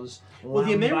and was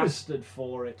lambasted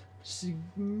for it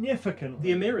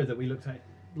significantly. The Emira that we looked at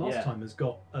last time has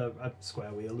got a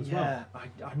square wheel as well. Yeah,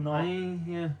 I'm not...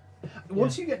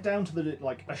 Once you get down to the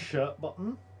like a shirt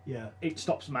button, it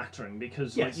stops mattering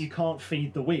because like, you can't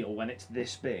feed the wheel when it's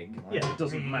this big. Like, it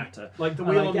doesn't matter. Like the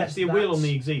wheel, wheel on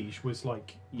the Exige was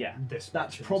like this.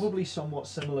 That's probably somewhat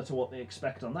similar to what they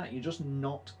expect on that. You're just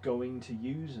not going to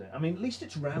use it. I mean, at least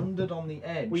it's rounded on the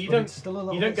edge. Well, you but don't. It's still a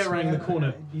little you don't bit go around the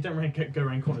corner. square. You don't go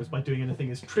around corners by doing anything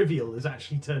as trivial as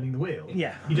actually turning the wheel.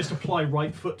 Yeah. You just apply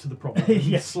right foot to the problem. And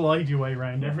you slide your way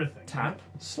around everything. Tap,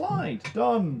 slide,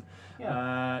 done.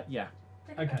 Yeah.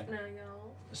 Okay.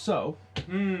 So.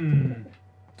 Where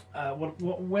are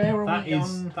we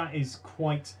on? That is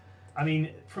quite. I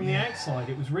mean, from the outside,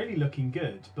 it was really looking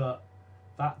good, but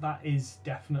that is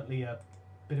definitely a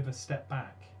bit of a step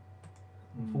back.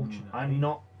 Unfortunately, I'm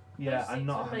not. Yeah, I'm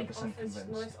not 100% convinced.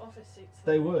 Nice office seats.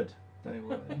 They would.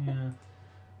 Yeah.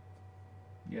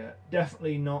 Yeah,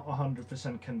 definitely not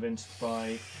 100% convinced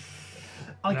by.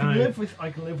 I can live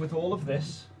with all of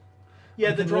this.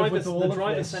 Yeah, the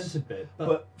driver-centered bit,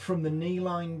 but from the knee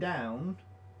line down.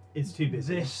 It's too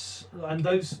busy. This like, and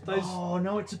those. Oh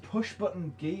no! It's a push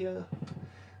button gear.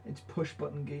 It's push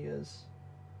button gears.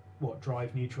 What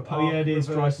drive neutral? Park, oh yeah, it is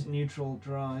drive neutral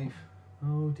drive.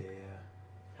 Oh dear.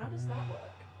 How does that work?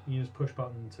 You just push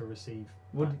button to receive.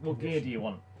 What gear do you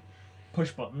want?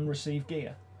 Push button, receive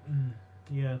gear.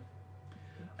 Yeah.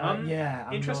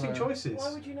 Interesting choices.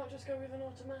 Why would you not just go with an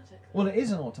automatic? Well, it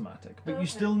is an automatic, but you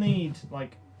still need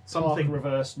like. Something park,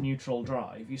 reverse, neutral,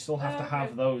 drive. You still have to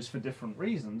have those for different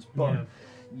reasons. But no.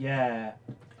 Yeah,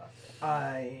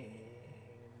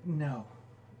 we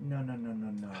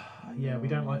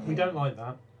don't like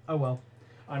that. Oh well.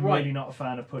 I'm really not a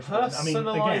fan of push buttons. I mean,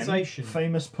 again,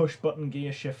 famous push button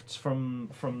gear shifts from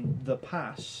the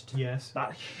past. Yes.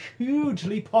 That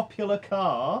hugely popular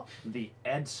car, the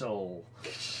Edsel.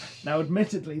 Now,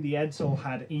 admittedly, the Edsel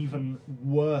had even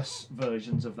worse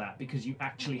versions of that because you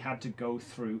actually had to go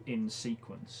through in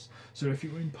sequence. So if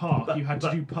you were in park, you had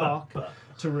to do park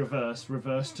to reverse,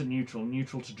 reverse to neutral,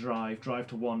 neutral to drive, drive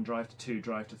to 1, drive to 2,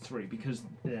 drive to 3, because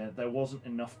there wasn't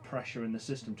enough pressure in the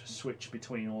system to switch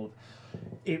between all of.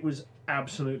 It was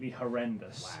absolutely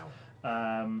horrendous.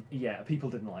 Wow. Yeah, people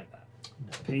didn't like that.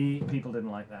 No. People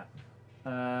didn't like that.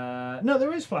 No,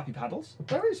 there is flappy paddles.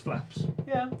 There is flaps.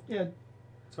 Yeah.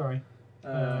 Sorry.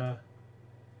 Flaps.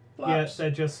 Yeah,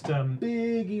 they're just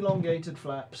big elongated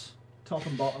flaps, top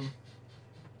and bottom.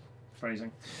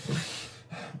 Phrasing.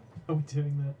 Are we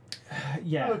doing that?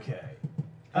 Yeah. Okay.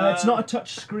 It's not a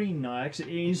touch screen, Nyax. It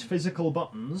is physical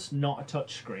buttons, not a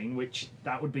touch screen, which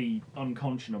that would be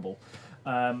unconscionable.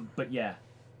 But yeah,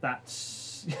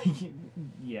 that's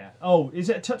yeah. Oh, is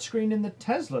it a touch screen in the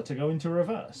Tesla to go into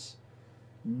reverse?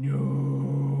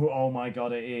 No. Oh my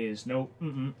God, it is. Nope.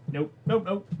 Nope.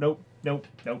 Nope.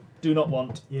 Do not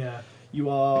want. Yeah. You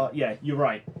are. Yeah, you're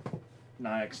right.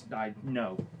 Nyax.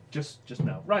 No. Just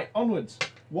no. Right. Onwards.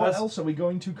 What else are we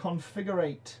going to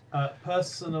configurate?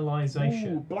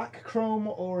 Personalization. Ooh, black chrome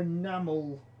or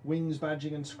enamel wings,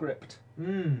 badging, and script.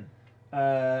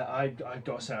 I'd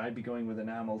got to say I'd be going with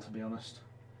enamel, to be honest.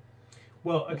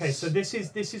 Well, okay. So this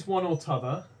is one or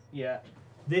t'other. Yeah.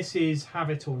 This is have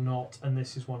it or not, and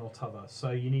this is one or t'other. So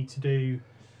you need to do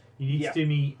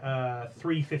me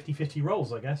 3 50-50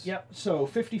 rolls, I guess. Yep. So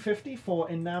 50-50 for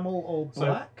enamel or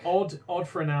black. So odd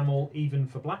for enamel, even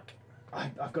for black.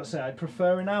 I've got to say I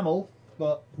prefer enamel,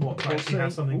 but what to actually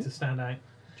have something to stand out.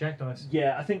 Jack dice.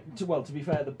 Yeah, I think. To be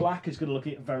fair, the black is going to look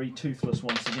very toothless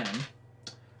once again.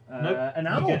 Nope.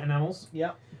 Enamel. You get enamels.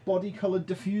 Yeah. Body coloured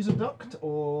diffuser duct,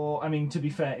 or I mean, to be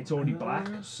fair, it's already black,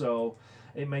 so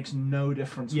it makes no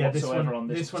difference whatsoever on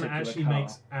this particular car. This one actually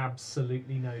makes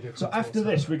absolutely no difference. So after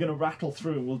this, we're going to rattle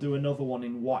through. We'll do another one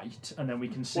in white, and then we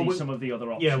can see some of the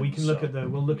other options. Yeah, we can look at the.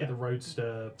 We'll look at the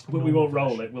Roadster. But we won't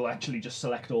roll it. We'll actually just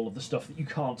select all of the stuff that you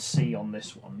can't see on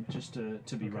this one, just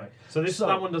to be right. So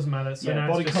that one doesn't matter. So yeah,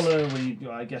 body colour.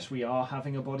 I guess we are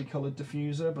having a body coloured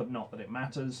diffuser, but not that it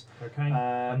matters. Okay.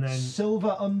 And then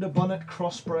silver under bonnet,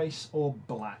 cross brace, or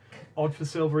black. Odd for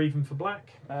silver, even for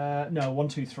black. No, 1,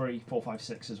 2, 3, 4, 5,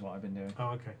 6 is what I've been doing.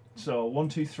 Oh, okay. So 1,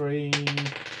 2, 3,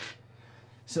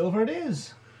 silver it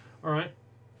is. All right.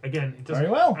 Again, it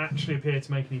doesn't actually appear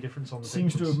to make any difference on the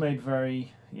Seems to have made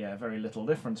very little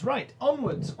difference. Right,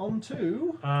 onwards,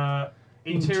 onto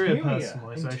interior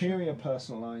personalisation. Interior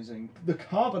personalising. The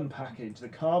carbon package, the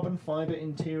carbon fibre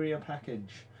interior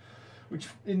package, which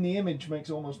in the image makes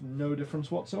almost no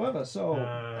difference whatsoever.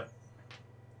 So,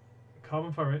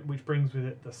 carbon fibre, which brings with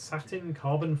it the satin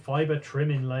carbon fibre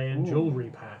trim inlay and jewellery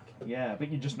pack. Yeah,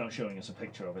 but you're just not showing us a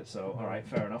picture of it, so all right,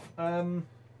 fair enough.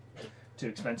 Too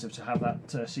expensive to have that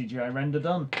CGI render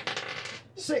done.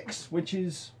 6, which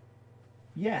is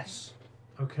yes.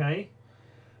 Okay.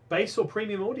 Bass or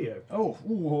premium audio?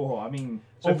 I mean...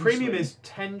 So premium is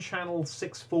 10-channel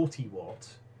 640 watt,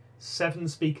 7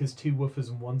 speakers, 2 woofers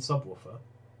and 1 subwoofer.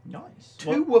 Nice.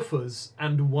 2 woofers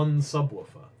and 1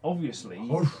 subwoofer. Obviously.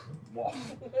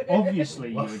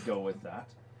 Obviously you would go with that.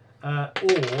 Or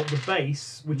the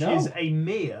bass, which is a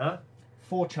mere...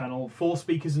 4-channel... 4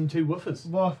 speakers and 2 woofers.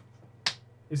 Well,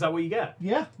 is that what you get?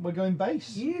 Yeah, we're going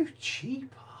bass. You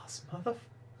cheap ass mother...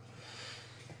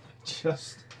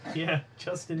 Just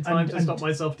in time to stop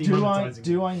myself demonetizing.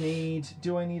 Do I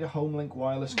need a HomeLink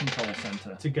wireless control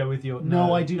center to go with your?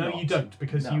 No, I do not. No, you don't,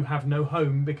 because you have no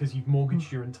home because you've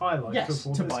mortgaged your entire life to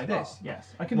afford buy this. Yes,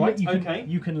 I can. Right,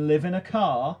 you can live in a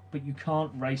car, but you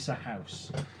can't race a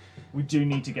house. We do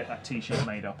need to get that T-shirt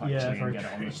made up actually and get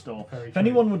it on the store. If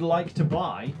anyone would like to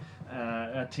buy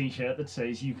a T-shirt that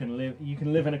says you can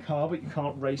live in a car, but you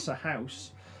can't race a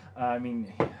house. I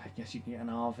mean, I guess you can get an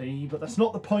RV, but that's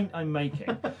not the point I'm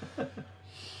making.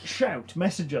 Shout,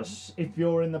 message us if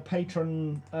you're in the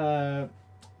Patreon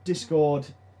Discord.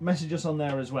 Message us on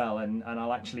there as well, and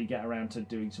I'll actually get around to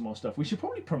doing some more stuff. We should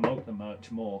probably promote the merch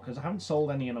more because I haven't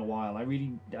sold any in a while. I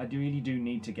really do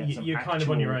need to get some. You're kind of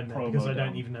on your own there because I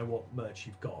don't even know what merch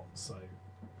you've got. So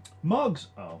mugs.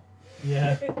 Oh.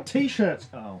 Yeah. T-shirts.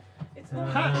 Oh. It's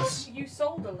not hats. You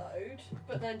sold a load,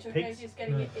 but then took ages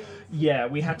getting it in. Yeah,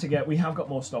 we have got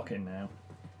more stock in now.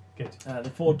 Good. The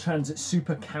Ford Transit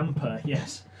Super Camper,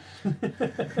 yes.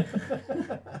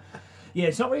 Yeah,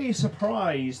 it's not really a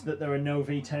surprise that there are no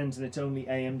V10s and it's only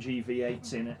AMG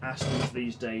V8s in Astons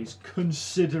these days,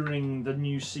 considering the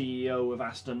new CEO of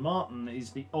Aston Martin is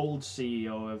the old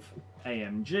CEO of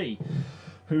AMG,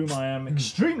 whom I am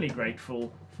extremely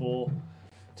grateful for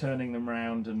turning them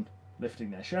round and lifting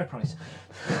their share price.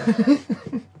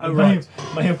 Right.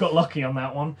 May have got lucky on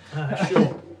that one.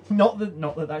 Sure. Not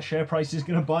that share price is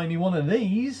going to buy me one of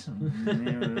these.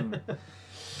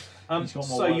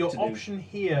 So your option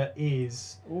here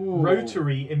is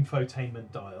rotary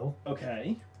infotainment dial.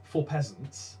 Okay. For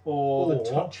peasants. Or the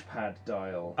touchpad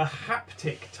dial. A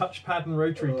haptic touchpad and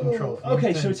rotary control.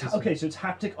 Okay, so it's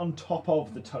haptic on top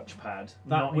of the touchpad,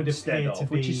 not instead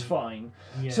of, which is fine.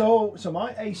 Yeah. So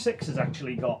my A6 has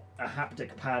actually got a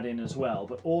haptic pad in as well,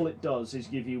 but all it does is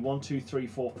give you 1, 2, 3,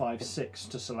 4, 5, 6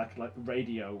 to select like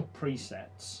radio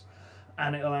presets,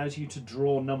 and it allows you to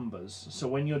draw numbers. So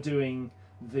when you're doing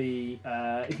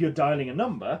if you're dialing a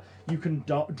number, you can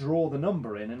draw the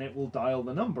number in and it will dial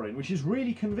the number in, which is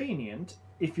really convenient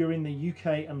if you're in the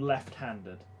UK and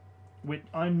left-handed.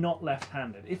 I'm not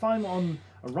left-handed. If I'm on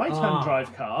a right-hand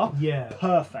drive car,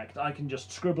 perfect. I can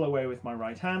just scribble away with my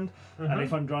right hand, and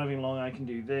if I'm driving along, I can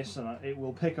do this, and it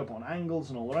will pick up on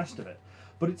angles and all the rest of it.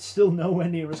 But it's still nowhere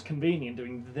near as convenient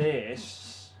doing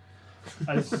this.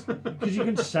 Because you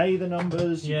can say the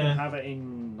numbers, you can have it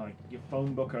in like your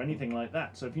phone book or anything like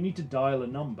that. So if you need to dial a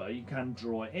number, you can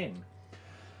draw it in.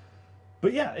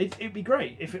 But yeah, it'd be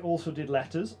great if it also did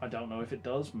letters. I don't know if it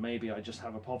does. Maybe I just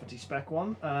have a poverty spec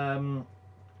one.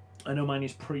 I know mine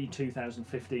is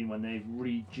pre-2015 when they've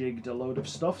rejigged a load of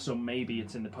stuff, so maybe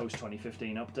it's in the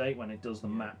post-2015 update when it does the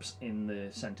maps in the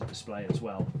center display as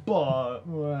well. But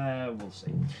we'll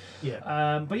see.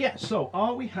 Yeah. But yeah, so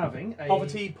are we having a...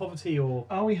 Poverty or...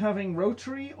 Are we having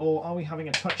rotary or are we having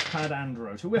a touchpad and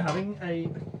rotary? We're having a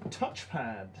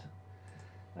touchpad.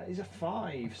 That is a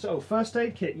 5. So, first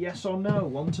aid kit, yes or no?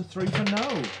 1 to 3 for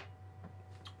no.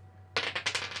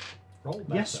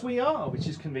 Yes, we are, which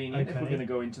is convenient if we're going to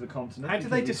go into the continent. How do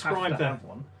they describe that?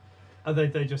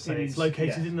 They just say it's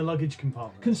located in the luggage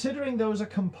compartment. Considering those are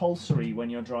compulsory when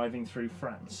you're driving through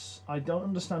France, I don't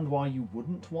understand why you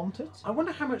wouldn't want it. I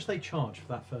wonder how much they charge for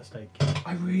that first aid kit.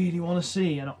 I really want to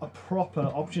see a proper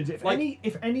option.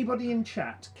 If anybody in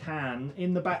chat can,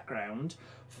 in the background,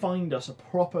 find us a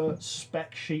proper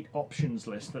spec sheet options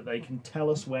list that they can tell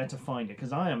us where to find it,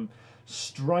 because I am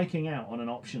striking out on an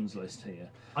options list here.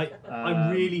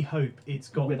 I really hope it's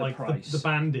got with like a price. The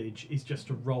bandage is just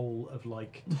a roll of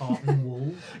like tartan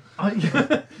wool.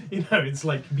 It's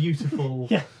like beautiful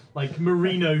like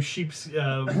merino sheep's in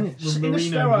a merino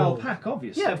sterile wool. pack,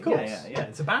 obviously. Yeah, of course. Yeah.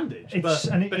 It's a bandage, It's-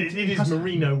 but and it it is has-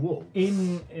 merino wool.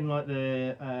 In like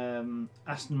the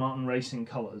Aston Martin racing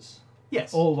colours,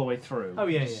 Yes. all the way through. Oh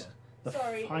yeah, It's yeah. The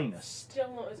Sorry, finest. it's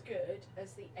still not as good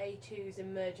as the A2's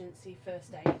emergency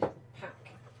first aid pack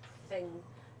thing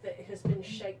that has been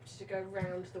shaped to go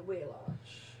round the wheel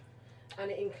arch. And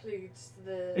it includes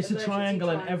the It's a emergency triangle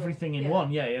and triangle. everything in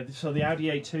one, yeah. So the Audi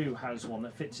A2 has one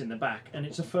that fits in the back, and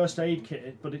it's a first aid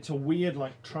kit, but it's a weird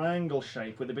like triangle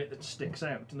shape with a bit that sticks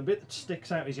out. And the bit that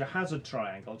sticks out is your hazard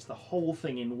triangle. It's the whole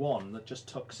thing in one that just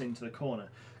tucks into the corner.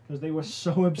 Because they were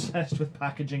so obsessed with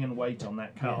packaging and weight on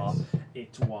that car, Yes.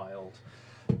 it's wild.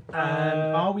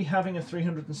 And are we having a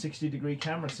 360-degree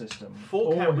camera system?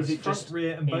 4 Or cameras, is it front, just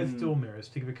rear, and both in- door mirrors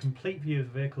to give a complete view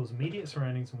of the vehicle's immediate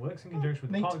surroundings and works in conjunction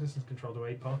with Neat. park distance control to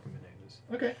aid parking maneuvers.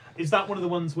 Okay. Is that one of the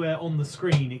ones where on the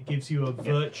screen it gives you a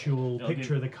virtual It'll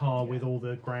picture give- of the car with all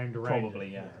the ground around Probably,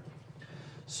 it? yeah.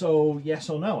 So yes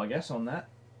or no, I guess, on that.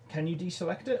 Can you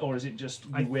deselect it, or is it just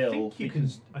you will? Think you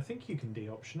because... can. I think you can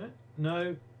de-option it.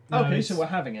 No. Okay, it's- so we're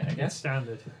having it, I it's guess.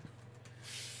 standard.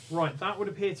 Right, that would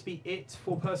appear to be it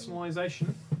for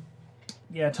personalisation.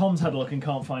 Yeah, Tom's had a look and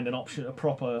can't find an option, a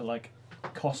proper like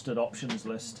costed options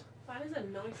list. That is a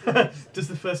nice list. Does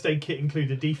the first aid kit include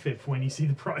a defib when you see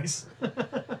the price?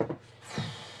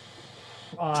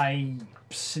 I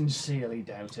sincerely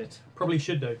doubt it. Probably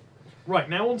should do. Right,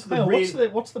 now onto the Hang on, rear...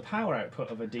 what's the power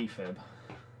output of a defib?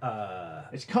 Uh,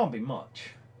 It can't be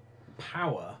much.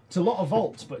 power. It's a lot of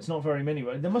volts, but it's not very many.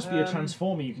 There must be a Um,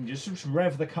 transformer you can just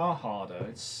rev the car harder.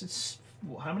 It's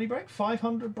how many brake?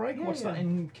 500 brake? Yeah, What's yeah. that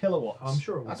in kilowatts? I'm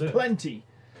sure it will That's do it. plenty.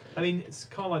 I mean, it's a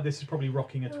car like this is probably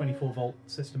rocking a 24 volt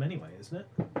system anyway, isn't it?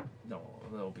 No,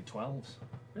 there'll be 12s.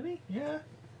 Really? Yeah.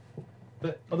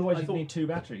 But Otherwise, I you thought- need 2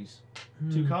 batteries.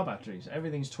 2 car batteries.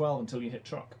 Everything's 12 until you hit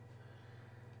truck.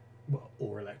 Well,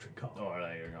 or electric car. Oh,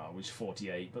 there you go. It was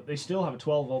 48, but they still have a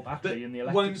 12-volt battery, But and the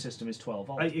electric won't- system is 12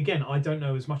 volt. Again, I don't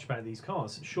know as much about these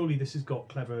cars. Surely this has got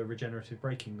clever regenerative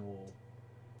braking, or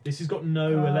this has got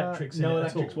no electrics in no it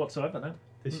electrics at all. whatsoever. No.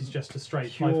 This is just a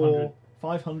straight Pure 500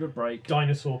 500 brake.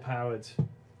 dinosaur powered.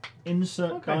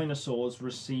 Insert Okay. dinosaurs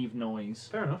receive noise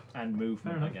Fair enough. and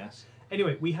movement, Fair I enough. guess.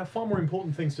 Anyway, we have far more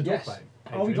important things to talk Yes. about.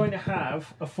 Are we Adrian. going to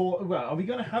have a Are we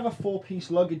going to have a 4-piece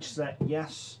luggage set?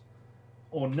 Yes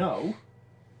or no?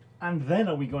 And then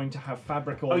are we going to have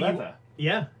fabric or leather?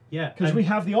 Yeah, yeah. Because and we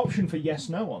have the option for yes,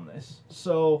 no on this.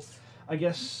 So, I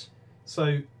guess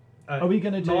So, are we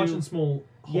going to do large and small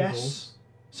holdalls? yes?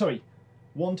 Sorry,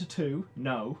 1 to 2,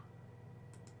 no,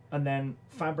 and then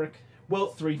fabric. Well,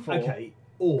 3, 4. Okay.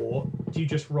 Or do you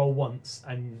just roll once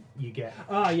and you get?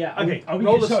 Ah, yeah. Okay. Are we,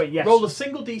 roll, sorry, yes. roll a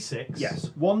single d6.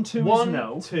 Yes. 1, 2 One, is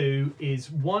no. 2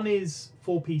 is 1 is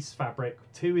 4-piece fabric,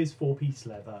 2 is 4-piece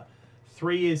leather,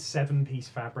 3 is 7-piece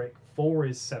fabric, 4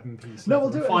 is 7-piece No, leather,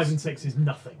 we'll do it 5 as- and 6 is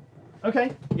nothing.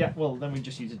 Okay. Yeah. Well, then we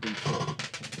just use a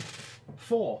D4.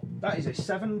 4. That is a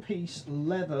 7-piece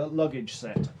leather luggage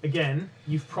set. Again,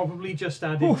 you've probably just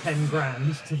added Oof. 10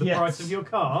 grand to the Yes. price of your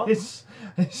car, It's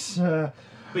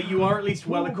but you are at least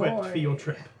well Oh, equipped boy. for your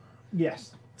trip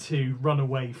yes. to run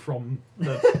away from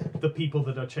the the people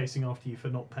that are chasing after you for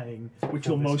not paying. Which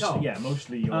for will this car.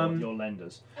 mostly your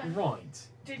lenders. Right.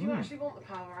 Did you actually want the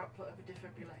power output of a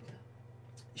defibrillator?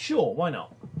 Sure. Why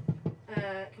not?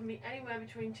 It can be anywhere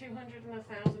between 200 and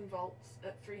 1,000 volts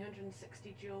at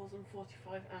 360 joules and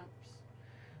 45 amps.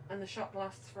 And the shock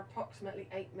lasts for approximately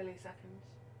 8 milliseconds.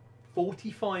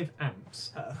 45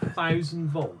 amps at 1,000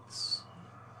 volts,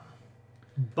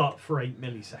 but for 8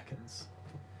 milliseconds.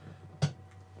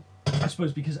 I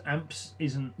suppose because amps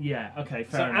isn't. Yeah. Okay.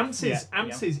 Fair So enough.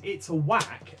 amps is it's a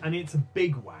whack and it's a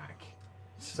big whack.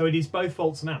 So it is both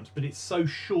volts and amps, but it's so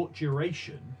short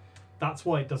duration. That's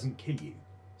why it doesn't kill you.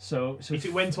 So If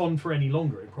it went on for any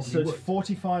longer, it probably so it's would.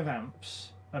 45 amps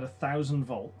at 1,000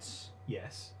 volts,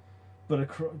 Yes. but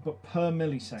per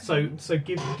millisecond. So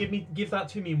give that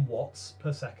to me in watts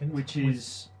per second, which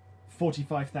is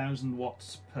 45,000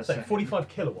 watts per so second. 45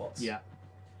 kilowatts. Yeah.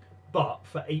 But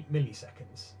for 8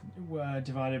 milliseconds.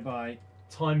 Divided by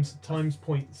Times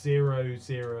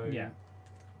 0.0008, yeah.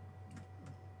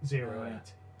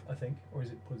 I think, or is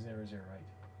it 0.008?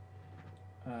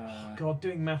 Uh, God,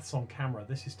 doing maths on camera,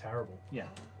 this is terrible. yeah.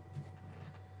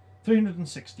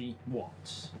 360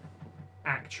 watts.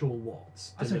 Actual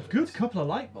watts. That's a delivered. good couple of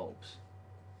light bulbs.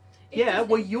 Yeah,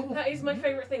 well, you're. That is my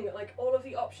favourite thing, that like all of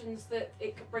the options that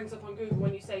it brings up on Google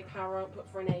when you say power output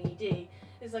for an AED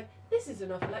is like, this is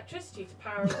enough electricity to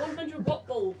power a 100 watt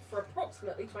bulb for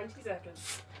approximately 20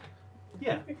 seconds.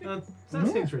 Yeah, that Yeah.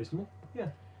 seems reasonable. Yeah.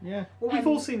 Yeah. Well, we've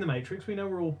all seen The Matrix. We know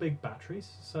we're all big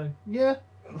batteries, so. Yeah.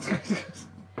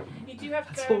 do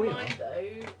have to bear in mind though,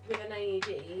 with an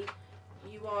AED,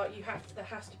 there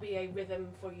has to be a rhythm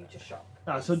for you to shock.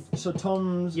 So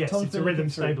Tom's it's a rhythm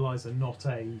stabilizer, not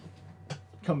a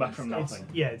come back from nothing.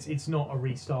 It's not a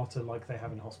restarter like they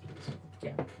have in hospitals.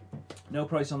 Yeah. No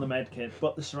price on the med kit,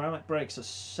 but the ceramic brakes are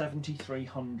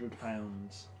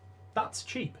 £7,300. That's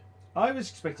cheap. I was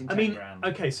expecting 10 grand.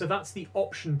 Okay, so that's the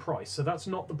option price. So that's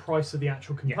not the price of the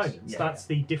actual components. Yes. That's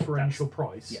the differential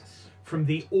price. Yes. From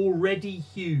the already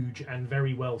huge and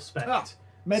very well spec'd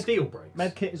steel brakes.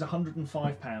 Med kit is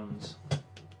 £105.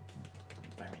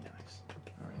 Very nice.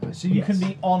 So you can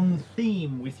be on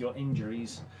theme with your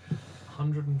injuries.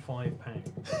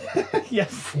 £105.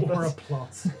 Yes. For a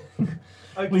plus.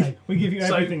 Okay. We give you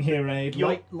everything here, Aid.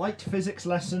 Light physics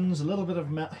lessons, a little bit of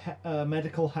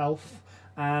medical health,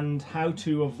 and how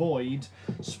to avoid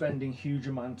spending huge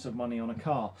amounts of money on a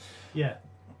car. Yeah.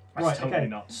 That's totally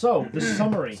not. So, the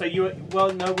summary. So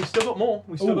we've still got more.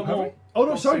 We've still got more. Oh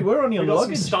no, sorry, we're only on the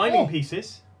luggage. Some styling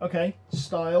pieces. Okay,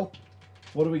 style.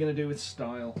 What are we going to do with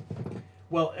style?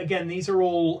 Well, again, these are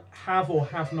all have or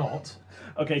have not.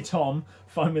 Okay, Tom,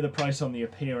 find me the price on the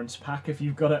appearance pack if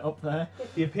you've got it up there.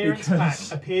 The appearance pack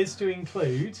appears to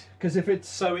include... Because if it's...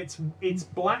 So it's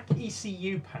black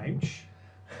ECU pouch.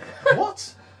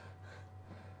 What?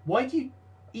 Why do you...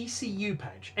 ECU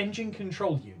pouch, engine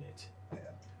control unit.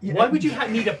 Yeah. Why would you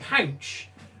need a pouch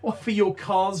for your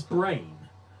car's brain?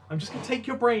 I'm just going to take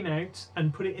your brain out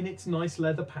and put it in its nice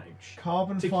leather pouch.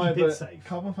 Carbon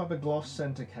fiber gloss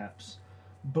center caps.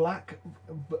 Black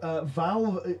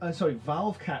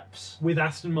valve caps with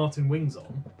Aston Martin wings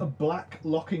on. A black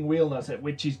locking wheel nut,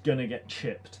 which is going to get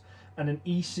chipped. And an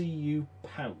ECU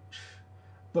pouch.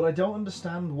 But I don't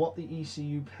understand what the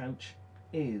ECU pouch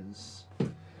is.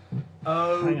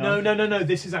 Oh, no.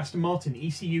 This is Aston Martin.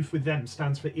 ECU with them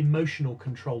stands for Emotional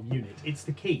Control Unit. It's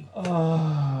the key.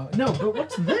 No, but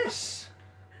what's this?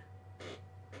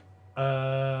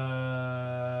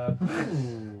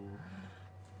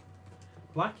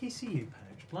 Black ECU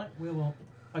pouch, black wheel on...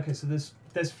 Okay, so there's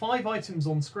 5 items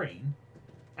on screen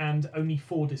and only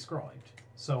 4 described.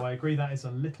 So I agree that is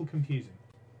a little confusing.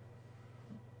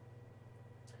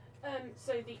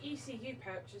 So the ECU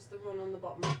pouch is the one on the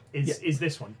bottom. Is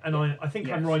this one? And I think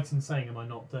I'm right in saying, am I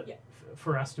not, that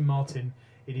for Aston Martin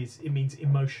it means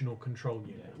emotional control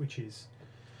unit, which is...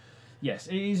 Yes,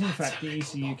 it is in fact the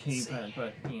ECU key,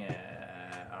 but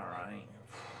yeah, alright.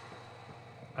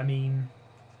 I mean...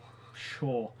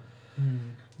 Sure.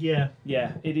 Yeah.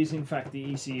 Yeah, it is in fact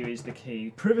the ECU is the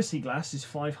key. Privacy glass is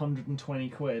 520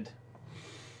 quid.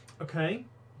 Okay.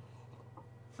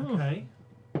 Okay.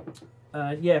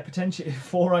 Yeah, potentially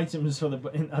 4 items for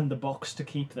and the box to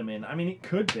keep them in. I mean, it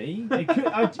could be. It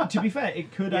could. To be fair,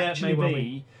 it could actually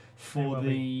be for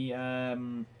the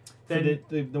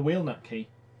wheel nut key.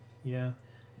 Yeah.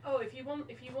 Oh, if you want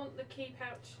the key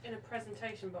pouch in a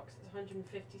presentation box, it's £156.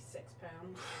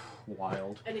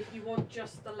 Wild. And if you want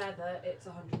just the leather, it's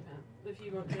 £100. If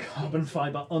you want the carbon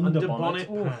fibre under bonnet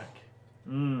pack.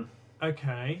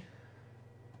 Okay.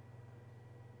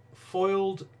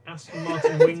 Foiled Aston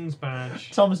Martin wings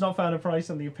badge. Tom's not found a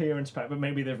price on the appearance pack, but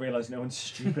maybe they've realised no one's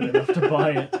stupid enough to buy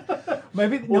it.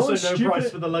 Maybe no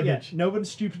price for the luggage. Yeah, no one's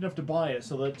stupid enough to buy it,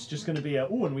 so that it's just going to be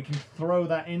and we can throw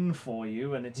that in for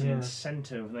you, and it's an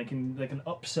incentive, and they can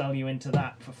upsell you into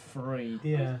that for free.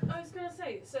 Yeah. I was going to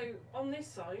say, so on this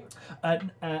site,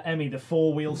 Emmy, the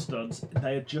 4 wheel studs,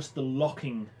 they are just the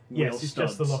locking wheel studs. Yes, it's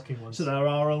just the locking ones. So there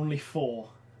are only 4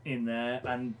 in there,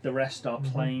 and the rest are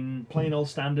plain old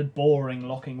standard boring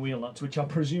locking wheel nuts, which are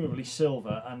presumably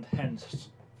silver and hence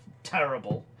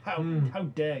terrible. How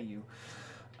dare you?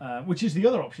 Which is the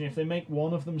other option if they make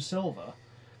one of them silver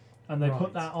and they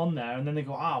put that on there, and then they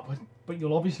go, but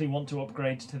you'll obviously want to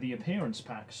upgrade to the appearance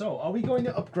pack. So are we going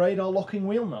to upgrade our locking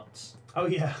wheel nuts? Oh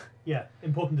yeah,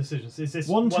 important decisions. Is this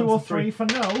 1, 2 or 3 for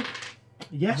no?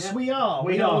 Yes, we are.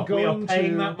 We are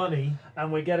paying that money,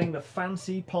 and we're getting the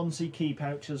fancy Ponzi key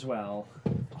pouch as well.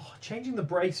 Oh, changing the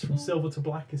brace from silver to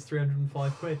black is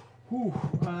 305 quid. Ooh,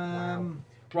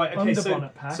 right. Okay.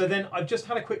 So then I've just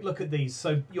had a quick look at these.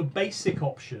 So your basic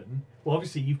option, well,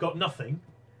 obviously you've got nothing,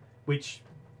 which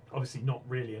obviously not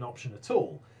really an option at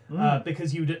all,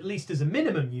 because you'd at least as a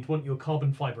minimum you'd want your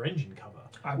carbon fibre engine cover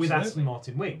with Aston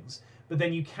Martin wings. But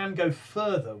then you can go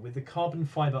further with the carbon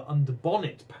fibre under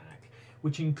bonnet pack,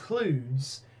 which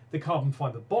includes the carbon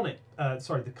fibre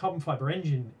the carbon fibre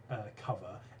engine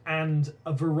cover and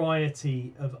a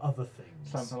variety of other things.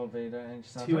 Slam panel,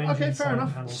 V-duct, 2 engine fair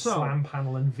enough. Panel, slam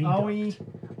panel, and V-duct.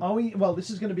 Are we? Well,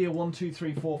 this is going to be a 1, 2,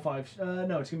 3, 4, 5. No, it's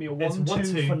going to be a 1,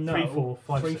 2 for no. 3, 4,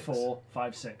 5, 3, 6. 4,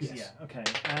 5, 6. Yes. Yeah. Okay.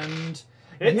 And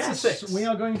it's a 6. We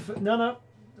are going for no.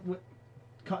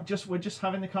 we're just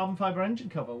having the carbon fibre engine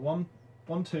cover. 1,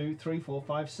 2, 3, 4,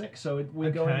 5, 6. So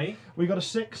we're going. We got a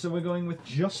 6, so we're going with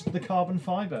just the carbon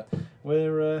fibre.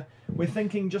 We're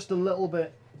thinking just a little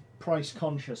bit price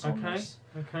conscious on this.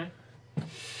 Okay.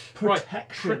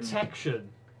 Protection. Right. Protection.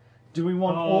 Do we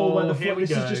want all weather?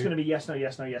 This is just going to be yes, no,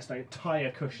 yes, no, yes, no.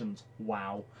 Tyre cushions.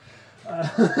 Wow.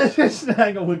 Just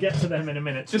hang on, we'll get to them in a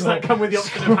minute. Does that come with the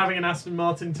option of having an Aston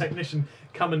Martin technician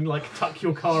come and like tuck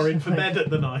your car in for bed at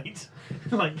the night?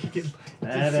 Like, does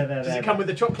it come with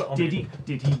the chocolate on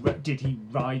it? Did he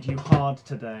ride you hard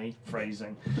today?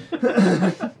 Phrasing.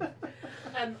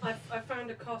 I found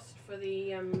a cost for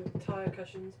the tyre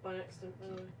cushions by accident.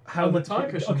 How the tyre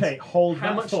cushions? Okay, hold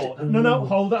that thought. No,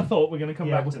 hold that thought. We're going to come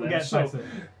back to them. So,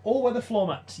 all-weather floor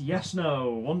mats, yes,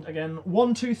 no.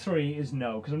 1, 2, 3 is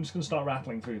no, because I'm just going to start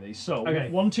rattling through these. So,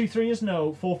 1, 2, 3 is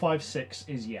no. 4, 5, 6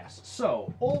 is yes.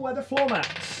 So, all-weather floor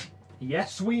mats.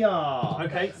 Yes, we are.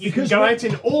 Okay, you can go out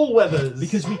in all weathers.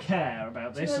 Because we care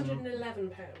about this.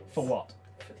 £211. For what?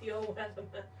 For the all-weather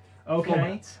mat.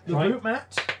 Okay, the boot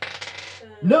mat.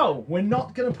 No, we're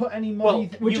not going to put any muddy. Well,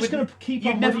 we're just going to keep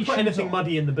our muddy shoes on. You'd never put anything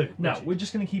muddy in the boot. No, we're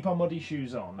just going to keep our muddy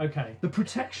shoes on. Okay. The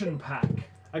protection pack.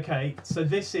 Okay, so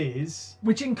this is...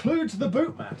 Which includes the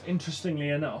boot mat, interestingly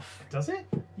enough. Does it?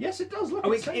 Yes, it does. Look,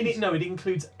 it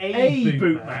includes a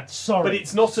boot mat. Sorry. But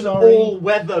it's not an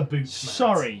all-weather boot mat.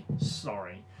 Sorry.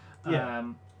 Yeah.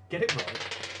 Get it right.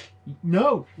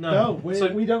 No,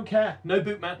 we don't care. No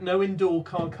boot mat, no indoor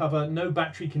car cover, no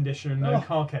battery conditioner, no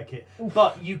car care kit.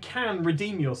 But you can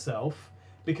redeem yourself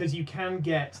because you can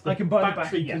get the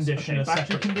battery conditioner. Yes.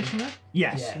 Battery conditioner?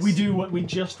 Yes. We do. We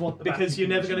just want the because you're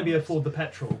never going to afford the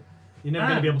petrol. You're never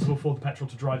going to be able to afford the petrol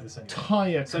to drive this anymore.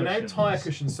 Tyre cushions. So now tyre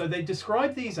cushions. So they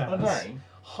describe these as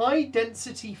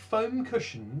high-density foam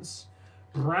cushions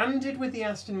branded with the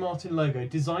Aston Martin logo,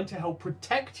 designed to help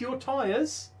protect your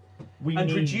tyres.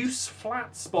 Reduce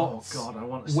flat spots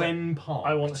when parked.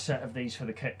 I want a set of these for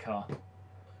the kit car.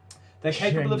 They're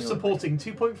capable of supporting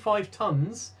 2.5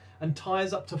 tons and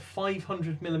tyres up to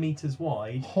 500mm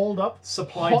wide. Hold up.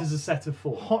 Supplied as a set of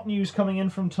 4. Hot news coming in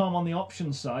from Tom on the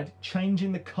options side.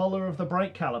 Changing the colour of the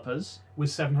brake calipers.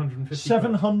 Was £750.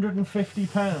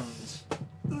 £750.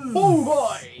 Oh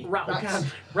boy! Rattle can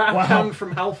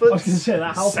from Halfords. I was going to say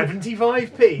that Halford,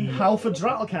 75p. Halford's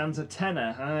rattle cans are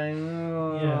tenner.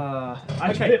 A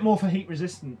bit more for heat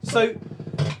resistance. So,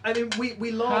 I mean,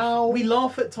 we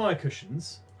laugh at tyre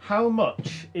cushions. How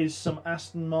much is some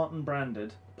Aston Martin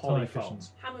branded polyfoam?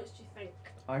 How much do you think?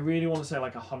 I really want to say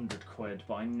like £100,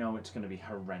 but I know it's going to be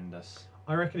horrendous.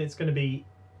 I reckon it's going to be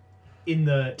Taking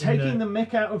the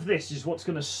mick out of this is what's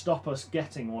going to stop us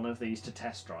getting one of these to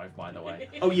test drive, by the way.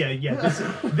 Oh yeah.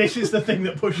 This is the thing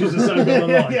that pushes us over the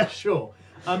line. Yeah, sure.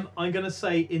 I'm going to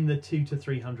say in the £200 to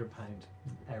 £300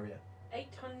 area.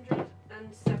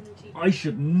 870. I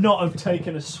should not have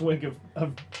taken a swig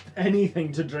of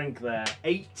anything to drink there.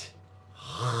 £800.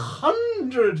 So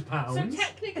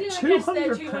technically, I guess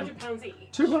they're £200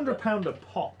 each. £200 a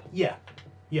pop. Yeah.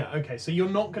 Yeah, okay, so you're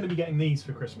not going to be getting these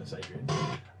for Christmas, Adrian.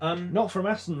 Not from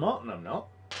Aston Martin, I'm not.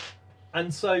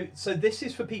 And so this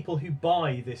is for people who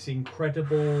buy this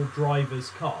incredible driver's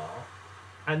car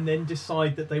and then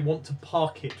decide that they want to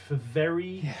park it for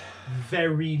very,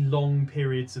 very long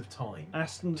periods of time.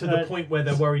 To the point where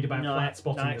they're worried about flat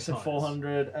spotting the tyres. Said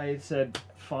 400, Aid said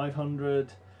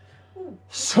 500. Ooh.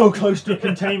 So close to a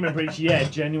containment breach,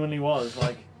 genuinely was.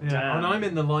 Like, damn. And I'm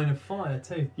in the line of fire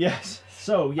too. Yes.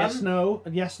 So, yes, no.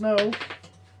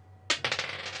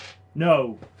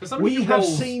 No. We have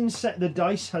seen the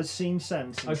dice has seen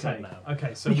sense. Okay.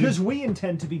 Okay. So because we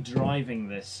intend to be driving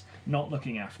this, not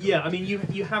looking after. Yeah. I mean,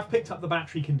 you have picked up the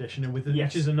battery conditioner with it,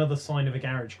 which is another sign of a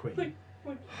garage queen.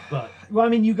 But well, I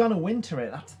mean, you're gonna winter it.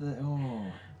 That's the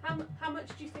How much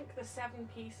do you think the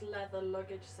 7-piece leather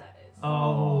luggage set is?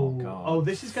 Oh god. Oh,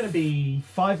 this is going to be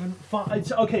 5 and 5.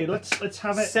 It's, okay, let's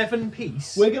have it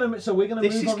 7-piece. We're gonna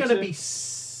This is going to be.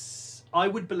 I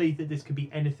would believe that this could be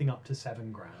anything up to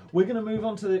 £7,000. We're going to move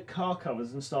on to the car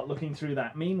covers and start looking through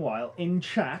that. Meanwhile, in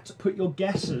chat, put your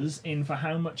guesses in for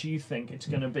how much you think it's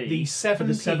going to be. The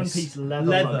 7-piece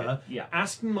leather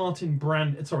Aston Martin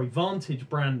Vantage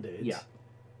branded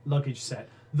luggage set.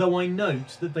 Though I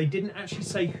note that they didn't actually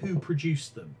say who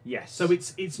produced them. Yes. So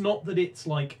it's not that it's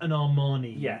like an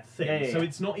Armani thing. So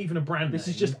it's not even a brand This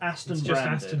name. is just Aston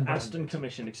branded. Just Aston Aston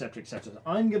commissioned, etc., etc.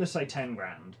 I'm going to say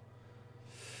 £10,000.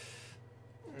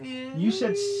 You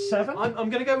said 7? I'm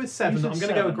going to go with 7. I'm going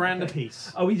to go a grand a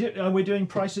piece. Are we doing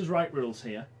Price's Right rules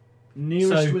here?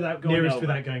 Nearest without going over.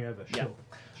 Without going over.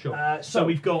 Sure. So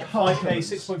we've got 5K,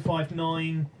 6.5,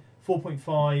 9,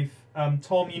 4.5.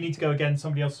 Tom, you need to go again.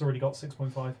 Somebody else has already got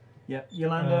 6.5. Yeah,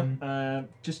 Yolanda,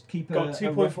 just keep got a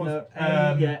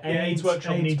 2.4. AIDS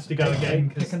Workshop needs to go again.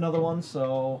 Pick another one,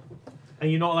 so... And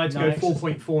you're not allowed to go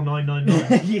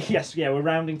 4.4999. Yes, yeah, we're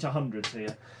rounding to hundreds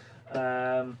here.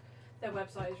 Their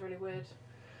website is really weird.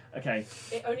 Okay.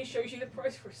 It only shows you the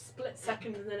price for a split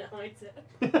second and then it hides it.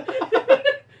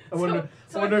 I wonder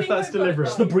if that's deliberate.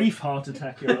 It's the brief heart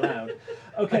attack you're allowed.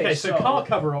 Okay, so car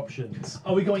cover options.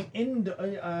 Are we going indoor?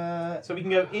 So we can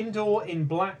go indoor in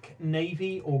black,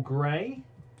 navy, or grey.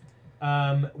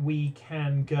 We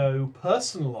can go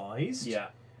personalised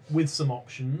with some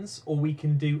options, or we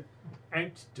can do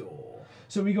outdoor.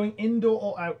 So are we going indoor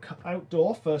or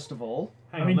outdoor, first of all?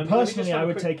 Hang on, personally, I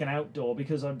would take an outdoor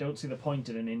because I don't see the point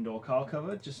in an indoor car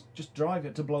cover. Just drive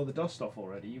it to blow the dust off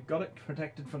already. You've got it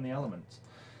protected from the elements.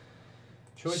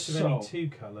 Choice of any two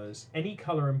colours. Any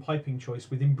colour and piping choice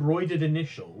with embroidered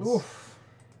initials.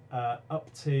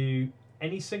 Up to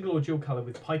any single or dual colour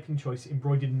with piping choice,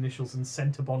 embroidered initials and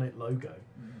centre bonnet logo.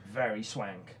 Very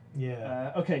swank.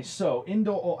 Yeah. Okay, so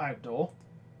indoor or outdoor?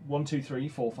 1, 2, 3,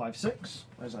 4, 5, 6.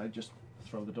 As I just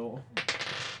throw the door.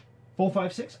 4,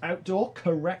 5, 6. Outdoor.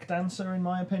 Correct answer, in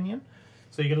my opinion.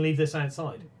 So you're going to leave this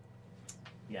outside?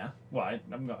 Yeah. Well,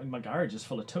 my garage is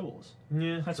full of tools.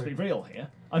 Yeah. Let's be real here.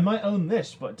 I might own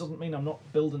this, but it doesn't mean I'm not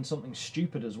building something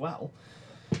stupid as well.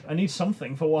 I need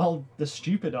something for while the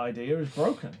stupid idea is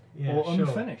broken or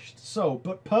unfinished. So,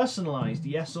 but personalised,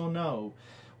 yes or no?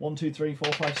 1, 2, 3,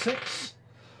 4, 5, 6.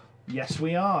 Yes,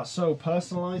 we are. So,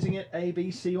 personalising it, A,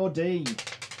 B, C, or D.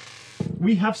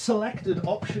 We have selected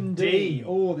option D.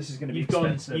 Oh, this is going to be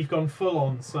expensive. You've gone full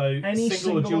on. So, any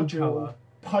single or dual colour.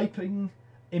 piping,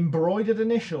 embroidered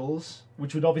initials,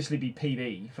 which would obviously be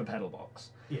PB for PedalBox.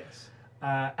 Yes.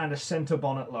 And a centre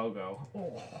bonnet logo.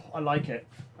 Oh, I like it.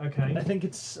 Okay. I think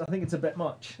it's a bit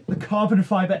much. The carbon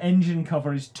fibre engine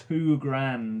cover is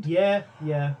 $2,000. Yeah.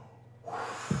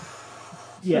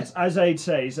 Yes, as Aid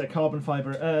says, a carbon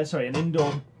fibre. An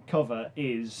indoor cover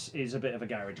is a bit of a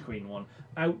garage queen one.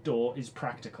 Outdoor is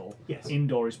practical. Yes.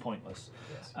 Indoor is pointless.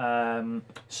 Yes.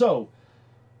 So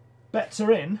bets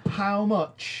are in. How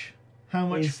much? How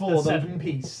much is for the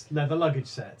 7-piece leather luggage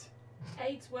set?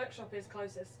 Aid's Workshop is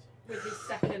closest with his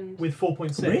second. With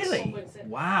 4.6. Really? 4.6.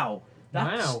 Wow.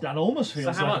 That almost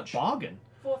feels how like much? a bargain.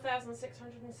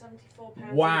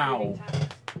 £4,674. Wow. including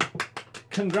tax.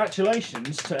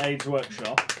 Congratulations to Aid's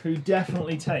Workshop, who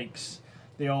definitely takes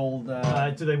the old.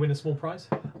 Do they win a small prize?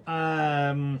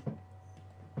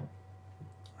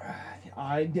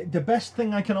 The best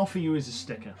thing I can offer you is a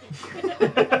sticker.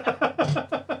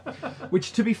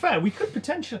 Which, to be fair, we could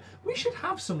potentially. We should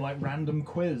have some like random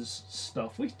quiz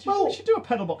stuff. We should do a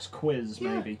PedalBox quiz,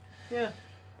 maybe. Yeah.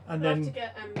 And We'll then have to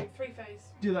get 3-phase.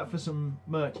 do that for some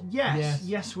merch.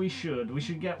 Yes, we should. We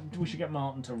should get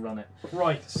Martin to run it.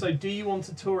 Right. So, do you want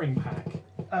a touring pack?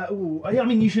 I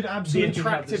mean, you should absolutely. The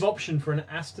attractive option for an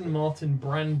Aston Martin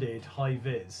branded high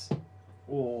vis.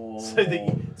 Oh. So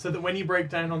that when you break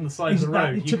down on the side of the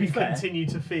road, you can continue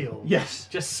to feel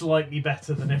just slightly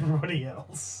better than everybody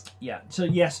else. Yeah, so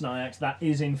yes, Nyax, that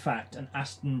is in fact an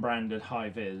Aston branded high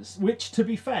vis, which, to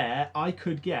be fair, I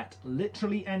could get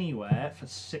literally anywhere for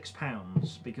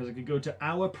 £6 because I could go to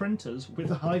our printers with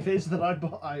the high vis that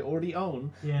I already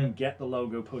own and get the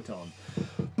logo put on.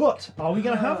 But are we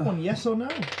going to have one? Yes or no?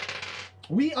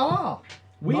 We are.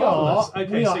 We are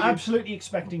absolutely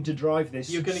expecting to drive this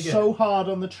so hard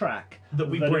on the track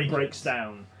that it breaks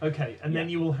down. Okay, and then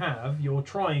you will have your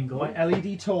triangle. My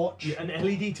LED torch. An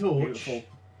LED torch. Beautiful.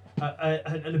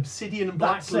 An obsidian and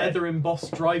black leather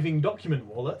embossed driving document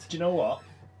wallet. Do you know what?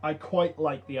 I quite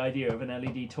like the idea of an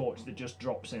LED torch that just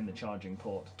drops in the charging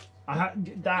port.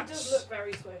 It does look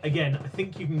very swift. Again, I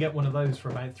think you can get one of those for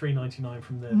about $3.99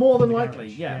 from the. More than likely,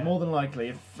 yeah, more than likely.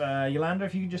 If Yolanda,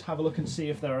 if you could just have a look and see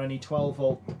if there are any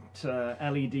 12-volt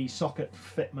LED socket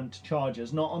fitment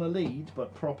chargers, not on a lead,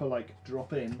 but proper like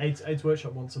drop in. Aid's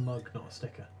Workshop wants a mug, not a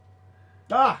sticker.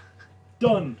 Ah,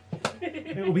 done.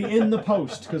 It will be in the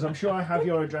post because I'm sure I have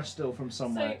your address still from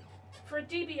somewhere. So, for a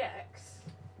DBX,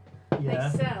 they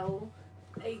sell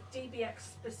a DBX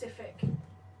specific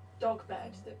dog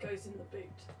bed that goes in the boot.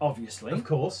 Obviously. Of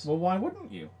course. Well, why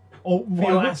wouldn't you? Or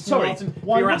for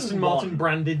your Aston Martin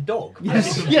branded dog.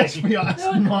 Yes, for your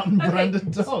Aston Martin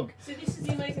branded dog. So this is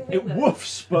the amazing thing. It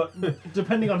woofs, but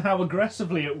depending on how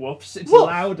aggressively it woofs, it's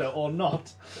louder or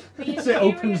not. It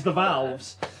opens the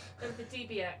valves. Of the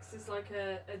DBX is like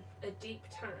a deep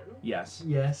tan. Yes.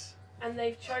 Yes. And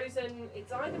they've chosen,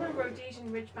 it's either a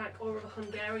Rhodesian Ridgeback or a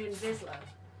Hungarian Vizsla,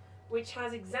 which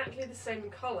has exactly the same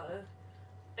colour.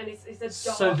 And it's a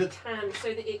dark tan,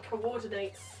 so that it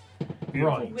coordinates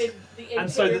beautiful. Right. With the And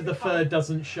so that interior the fur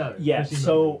doesn't show. Yeah,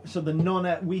 presumably. so the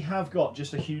non we have got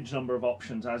just a huge number of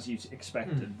options as you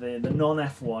expected. The non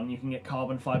F1 you can get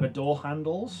carbon fibre door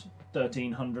handles,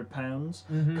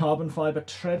 £1,300. Carbon fibre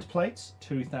tread plates,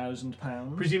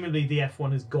 £2,000. Presumably the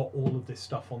F1 has got all of this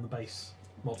stuff on the base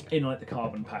model. In like the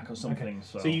carbon pack or something. Okay.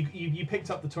 So, So you picked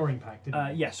up the touring pack, didn't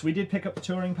you? yes, we did pick up the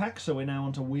touring pack, so we're now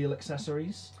onto wheel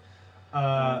accessories.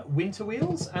 Winter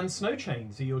wheels and snow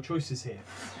chains are your choices here.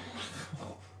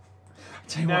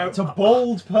 Now, it's a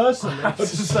bold person. I have to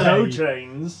Snow say,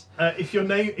 chains. If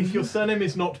your surname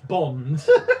is not Bond,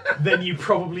 then you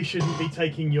probably shouldn't be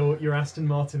taking your Aston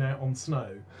Martin out on snow.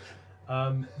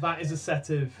 That is a set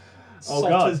of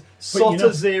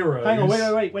Sota zeros. Hang on,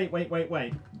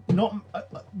 wait. Not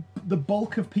the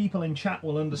bulk of people in chat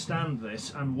will understand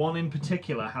this, and one in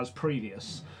particular has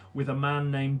previous with a man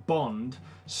named Bond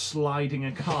sliding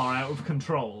a car out of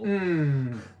control.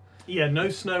 Yeah, no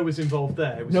snow was involved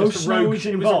there. It was No just snow was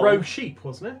It was involved. a rogue sheep,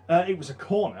 wasn't it? It was a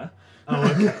corner. Oh,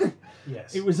 okay.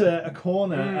 Yes. It was a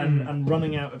corner and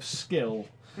running out of skill.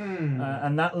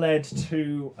 And that led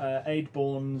to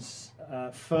Aidborn's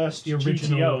first The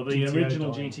original GTO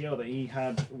dying. GTO that he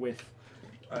had with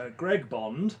Greg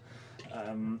Bond.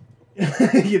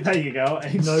 There you go.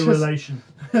 It's No just relation.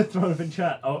 thrown up in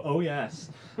chat. Oh yes.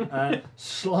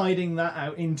 Sliding that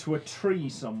out into a tree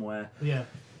somewhere. Yeah.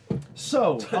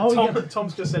 So,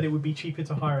 Tom's just said it would be cheaper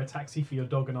to hire a taxi for your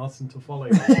dog and ask them to follow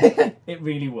you. it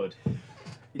really would.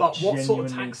 But what sort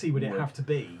of Genuinely taxi would it have to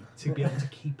be able to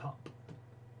keep up?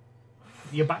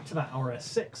 You're back to that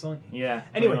RS6, aren't you? Yeah.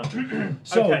 Anyway,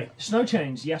 So, okay. snow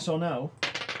chains, yes or no?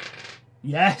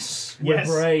 Yes, we're Yes,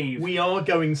 brave. we are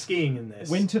going skiing in this.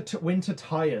 Winter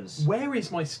tires. Where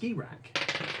is my ski rack?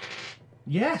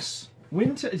 Yes.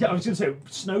 Winter. Yeah, I was going to say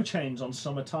snow chains on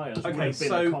summer tires. would Okay, have been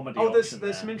so a comedy there's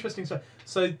option some there. interesting stuff.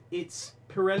 So it's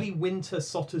Pirelli Winter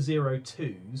Sota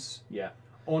 02s Yeah.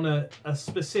 on a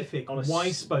specific On a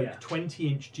Y-spoke yeah.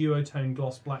 20-inch duotone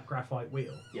gloss black graphite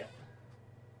wheel. Yeah.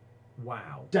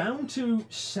 Wow. Down to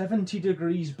 70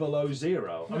 degrees below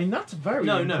zero. I mean, that's very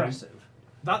No. impressive.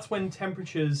 That's when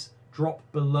temperatures drop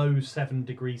below 7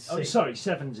 degrees C. Oh, sorry,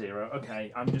 70.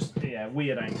 Okay, I'm just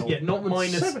weird angle. Yeah, not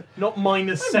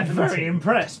minus 70. I'm very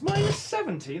impressed. Minus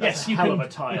 70. That's Yes, a you hell can. of a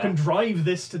tire. You can drive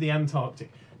this to the Antarctic.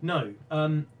 No,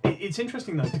 it's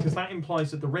interesting though because that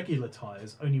implies that the regular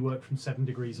tyres only work from 7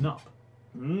 degrees and up.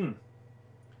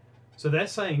 So they're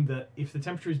saying that if the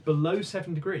temperature is below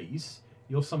 7 degrees,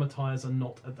 your summer tyres are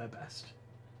not at their best.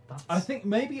 I think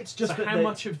maybe it's just so that how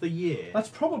much of the year? That's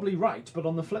probably right, but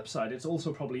on the flip side, it's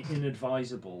also probably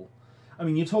inadvisable. I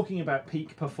mean, you're talking about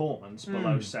peak performance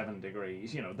below 7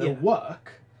 degrees. You know, they'll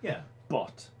work,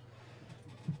 but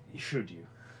should you?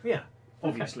 Yeah.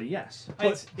 Obviously, yes.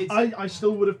 It's- But I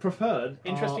still would have preferred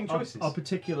Interesting choices. our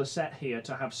particular set here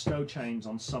to have snow chains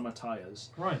on summer tyres.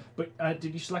 Right. But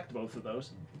did you select both of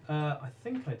those? I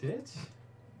think I did.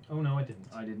 Oh no, I didn't.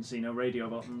 I didn't see no radio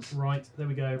buttons. Right, there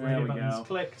we go. Radio we buttons go.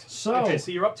 clicked. So- okay, so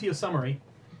you're up to your summary.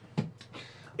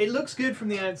 It looks good from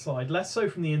the outside, less so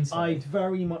from the I inside.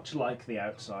 very much like the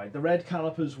outside. The red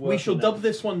calipers work. We shall enough. dub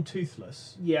this one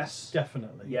toothless. Yes.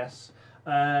 Definitely. Yes.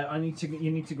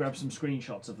 You need to grab some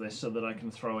screenshots of this so that I can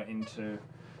throw it into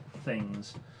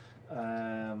things.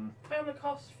 Found the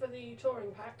cost for the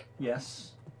touring pack.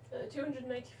 Yes.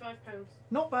 £285.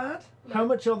 Not bad. No. How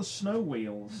much are the snow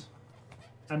wheels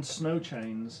and snow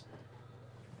chains?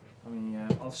 I mean, yeah,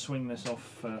 I'll swing this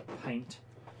off paint.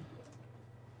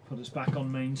 Put us back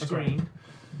on main screen.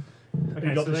 Okay,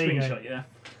 You got so the there you go. screenshot, yeah.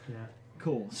 Yeah.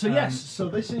 Cool. So yes, so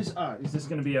this is this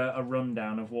going to be a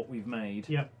rundown of what we've made?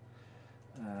 Yep.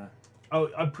 Oh,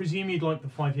 I presume you'd like the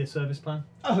 5-year service plan.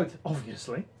 Oh,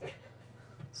 obviously.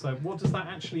 So what does that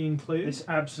actually include? This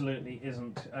absolutely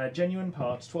isn't. Genuine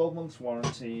parts, 12 months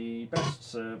warranty, best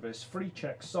service, free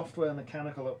checks, software,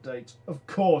 mechanical updates, of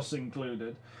course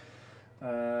included.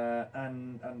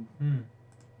 And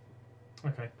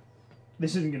Okay.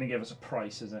 this isn't going to give us a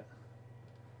price, is it?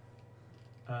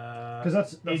 Because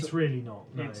that's it's really not.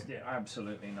 No. It's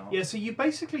absolutely not. Yeah, so you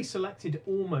basically selected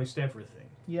almost everything.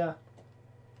 Yeah.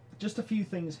 Just a few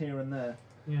things here and there.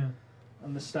 Yeah.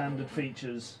 And the standard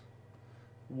features.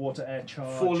 Water air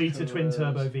charge. 4-litre twin colours.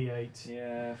 turbo V8.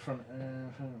 Yeah, front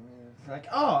like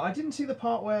I didn't see the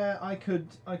part where I could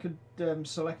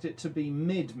select it to be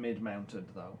mid mounted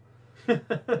though.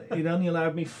 It only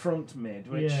allowed me front mid,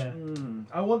 which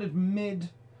I wanted mid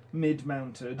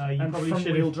mounted You and probably front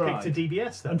should wheel have drive picked a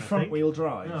DBS then. and I front think. wheel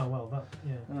drive. Oh well, that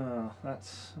yeah. Oh,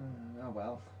 that's oh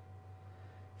well.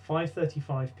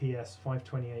 535 PS,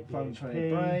 528 520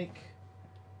 bhp. brake.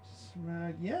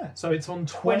 Yeah. So it's on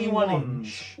 21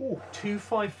 inch, Ooh.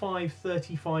 255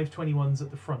 35 21s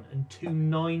at the front and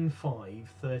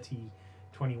 295 30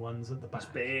 21s at the back. That's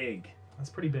big. That's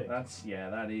pretty big.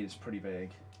 That is pretty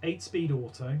big. 8-speed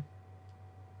auto.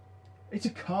 It's a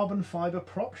carbon fibre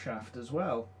prop shaft as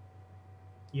well.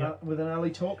 Yeah. With an alley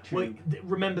torque tube. Well,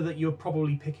 remember that you're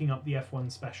probably picking up the F1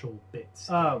 special bits.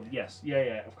 Oh, yes.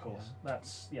 Yeah, of course. Yeah.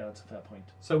 That's a fair point.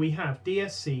 So we have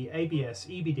DSC, ABS,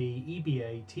 EBD,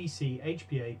 EBA, TC,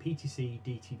 HPA, PTC,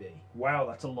 DTV. Wow,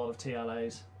 that's a lot of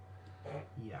TLAs.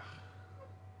 Yeah.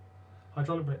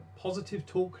 Hydraulic brake. Positive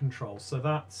torque control. So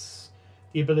that's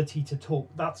the ability to torque.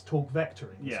 That's torque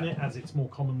vectoring, isn't it? As it's more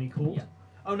commonly called. Yeah.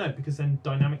 Oh no, because then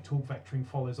dynamic torque vectoring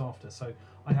follows after. So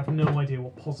I have no idea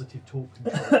what positive torque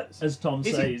control is. As Tom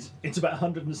says, it's about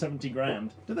 170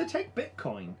 grand. Do they take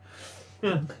Bitcoin?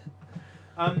 Yeah.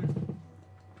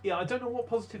 Yeah, I don't know what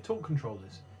positive torque control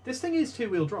is. This thing is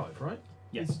two-wheel drive, right?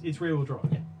 Yes. It's rear-wheel drive.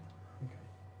 Yeah.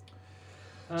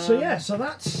 Okay. So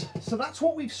that's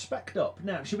what we've spec'd up.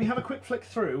 Now, should we have a quick flick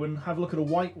through and have a look at a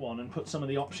white one and put some of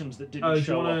the options that didn't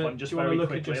show up on just very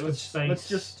quickly? Let's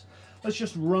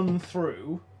just run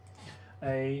through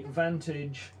a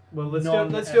Vantage. Well, let's do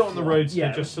it on the road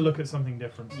just to look at something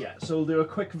different. Yeah, so we'll do a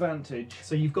quick Vantage.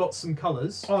 So you've got some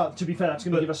colours. To be fair, that's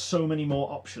going to give us so many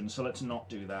more options, so let's not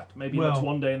do that. Maybe let's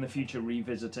one day in the future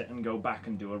revisit it and go back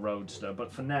and do a Roadster.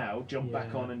 But for now, jump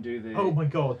back on and do the... Oh my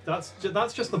god, that's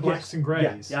just the blacks and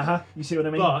greys. Yeah, you see what I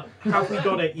mean? But have we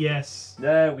got it? Yes.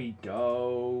 There we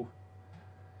go.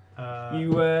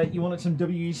 You wanted some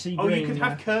WEC green? Oh, you could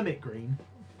have Kermit green.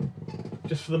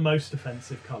 Just for the most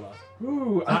offensive colour.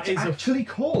 Ooh, that is actually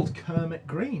called Kermit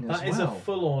Green as well. That is a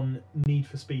full-on Need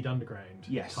for Speed Underground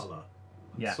colour.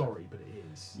 I'm sorry, but it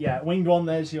is. Yeah, winged one.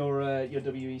 There's your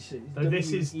WEC. So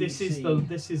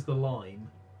this is the line.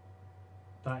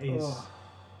 That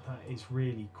is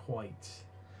really quite.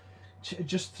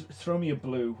 Just throw me a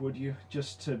blue, would you?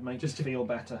 Just to make it feel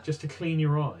better. Just to clean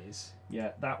your eyes.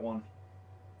 Yeah, that one.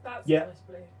 That's a nice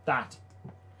blue.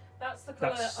 That's the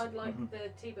colour I'd like the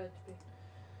T-Bird to be.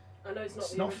 I know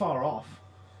it's not far off.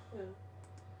 Yeah.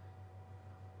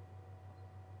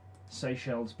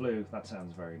 Seychelles blue. That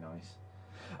sounds very nice.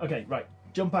 Okay, right.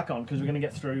 Jump back on because we're going to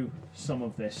get through some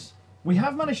of this. We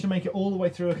have managed to make it all the way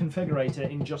through a configurator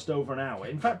in just over an hour.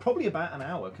 In fact, probably about an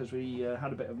hour because we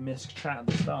had a bit of misc chat at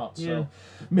the start. So,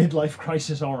 midlife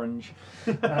crisis orange.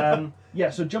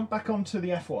 So jump back onto the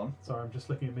F1. Sorry, I'm just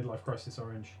looking at midlife crisis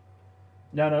orange.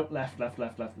 No, left.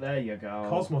 There you go.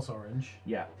 Cosmos orange.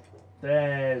 Yeah.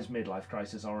 There's midlife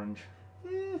crisis orange.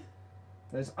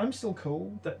 There's I'm still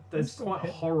cool. There's quite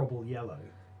a horrible yellow.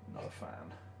 Not a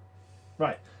fan.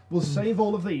 Right. We'll save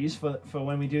all of these for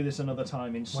when we do this another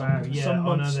time in some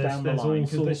months down the line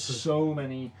because there's so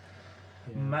many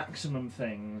maximum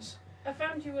things. I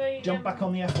found you a... Jump back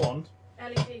on the F1.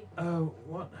 LED. Oh,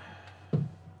 what?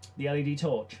 The LED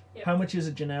torch. Yep. How much is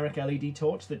a generic LED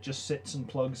torch that just sits and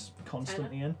plugs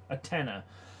constantly in? A tenner.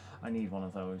 I need one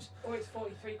of those. Or it's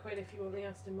 43 quid if you want the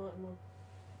Aston Martin one.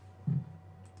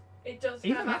 It does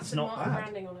Even have that's Aston not Martin bad.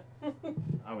 branding on it.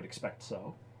 I would expect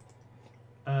so.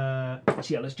 So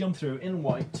let's jump through in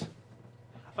white.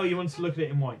 Oh, you wanted to look at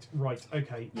it in white, right?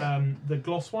 Okay. Yeah. The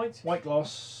gloss white. White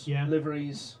gloss. Yeah.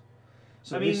 Liveries.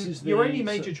 So I mean, your only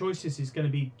major choices is going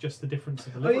to be just the difference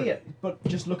of the livery. Oh yeah, but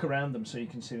just look around them so you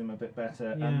can see them a bit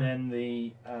better. Yeah. And then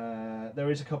there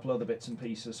is a couple other bits and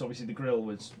pieces. So obviously the grille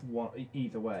was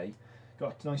either way.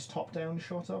 Got a nice top-down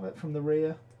shot of it from the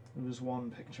rear. There was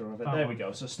one picture of it. There we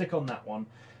go. So stick on that one,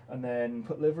 and then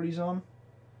put liveries on.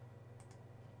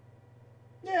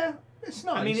 Yeah, it's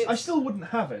nice. I mean, I still wouldn't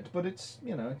have it, but it's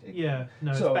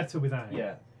it's better without.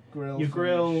 Yeah, grill. Your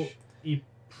grill, you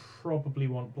probably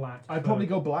want black. I'd probably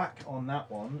go black on that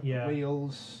one. Yeah.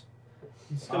 Wheels.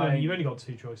 You've only got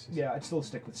two choices. Yeah, I'd still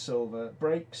stick with silver.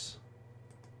 Brakes.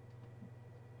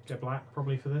 Go black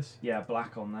probably for this. Yeah,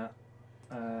 black on that.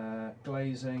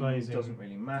 Glazing doesn't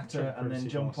really matter, and then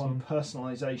jump on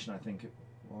personalisation. I think it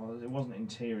wasn't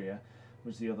interior,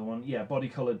 was the other one. Yeah, body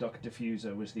colour duct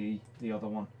diffuser was the other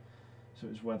one. So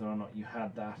it was whether or not you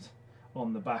had that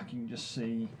on the back. You can just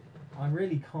see. I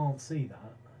really can't see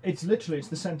that. It's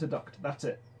the centre duct. That's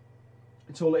it.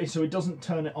 It's all. So it doesn't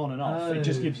turn it on and off. It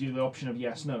just gives you the option of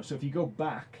yes, no. So if you go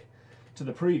back to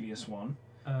the previous one,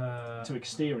 to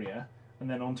exterior, and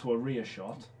then onto a rear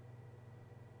shot.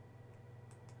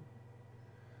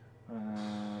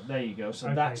 There you go.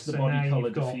 So that's the body colour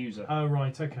diffuser. Oh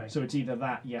right, okay. So it's either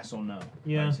that, yes or no.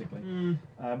 Yeah. Basically.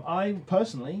 I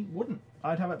personally wouldn't.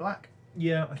 I'd have it black.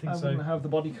 Yeah, I think so. I wouldn't have the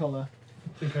body colour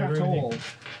at all.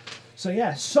 So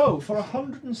yeah, so for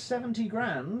 170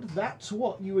 grand, that's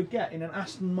what you would get in an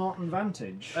Aston Martin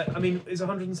Vantage. I mean, is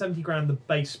 170 grand the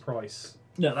base price?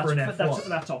 No, for an F1?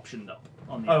 that's optioned up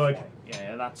on the Oh, F1. okay.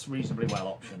 Yeah, that's reasonably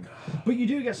well optioned. But you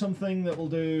do get something that will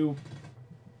do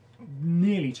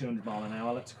nearly 200 mile an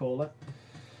hour, let's call it.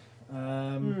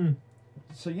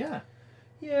 So yeah.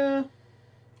 Yeah.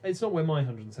 It's not where my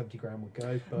 170 grand would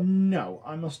go, but No,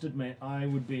 I must admit,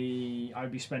 I'd be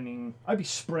spreading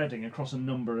across a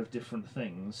number of different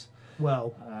things.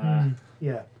 well,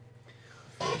 yeah.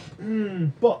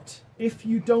 But if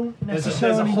you don't There's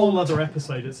necessarily a whole want... other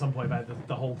episode at some point about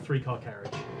the whole three-car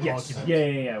carriage argument.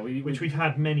 Yeah. Which we've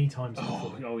had many times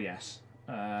before. Oh yes.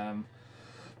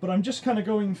 But I'm just kind of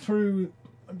going through.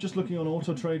 I'm just looking on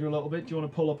Auto Trader a little bit. Do you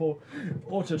want to pull up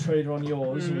Auto Trader on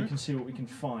yours and we can see what we can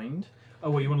find? Oh,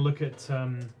 well, you want to look at...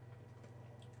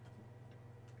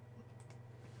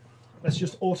 Let's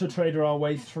just Auto Trader our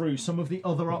way through some of the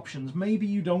other options. Maybe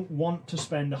you don't want to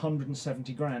spend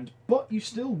 170 grand, but you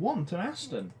still want an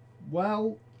Aston.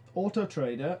 Well, Auto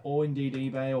Trader, or indeed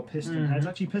eBay, or Piston Heads.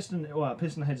 Actually, Piston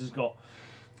Heads has got...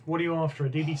 What are you after, a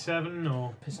DD7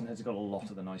 or... Piston Heads has got a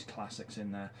lot of the nice classics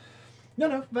in there.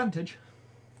 No, Vantage.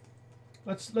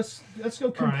 Let's go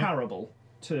comparable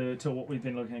to what we've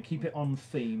been looking at. Keep it on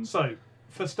theme. So,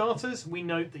 for starters, we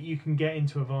note that you can get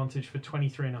into a Vantage for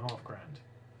 23.5 grand.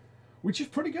 Which is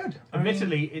pretty good.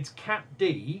 Admittedly, it's Cap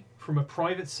D from a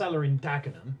private seller in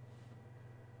Dagenham.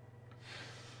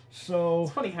 So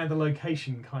It's funny how the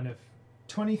location kind of...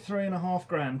 23.5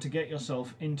 grand to get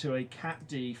yourself into a Cat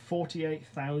D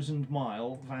 48,000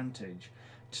 mile Vantage.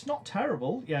 It's not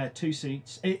terrible. Yeah, 2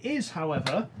 seats. It is,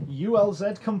 however,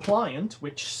 ULZ compliant,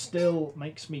 which still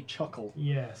makes me chuckle.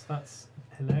 Yes, that's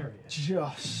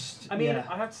hilarious. I mean,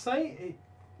 I have to say, it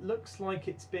looks like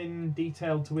it's been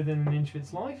detailed to within an inch of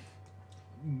its life.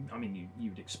 I mean,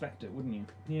 you'd expect it, wouldn't you?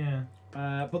 Yeah.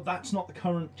 But that's not the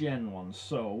current gen one.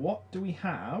 So what do we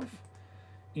have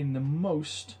in the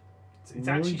most... It's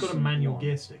actually got a manual one?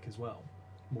 gear stick as well.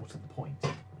 More to the point.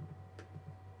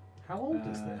 How old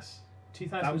is this?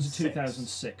 2006. That was a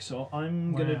 2006. So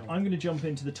I'm gonna jump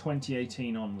into the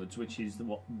 2018 onwards, which is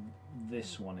what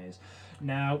this one is.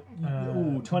 Now,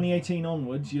 2018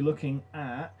 onwards, you're looking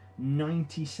at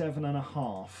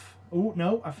 97.5. Oh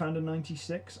no, I found a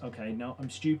 96. Okay, no, I'm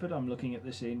stupid. I'm looking at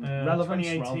this in relevance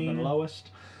rather than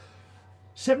lowest.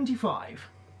 75.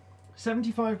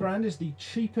 75 grand is the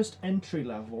cheapest entry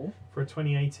level for a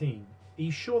 2018. Are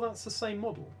you sure that's the same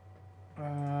model?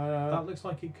 That looks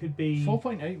like it could be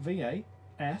 4.8 V8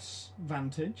 S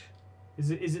Vantage. Is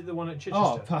it the one at Chichester?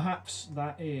 Oh, perhaps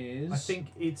that is. I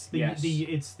think it's the Yes.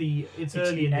 it's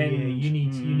early in the year. You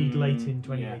need late in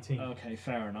 2018. Yeah. Okay,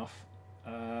 fair enough.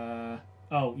 Oh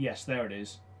yes, there it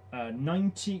is.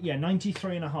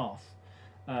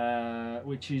 93.5,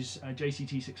 which is a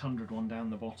JCT 600 one down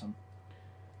the bottom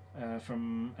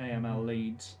from AML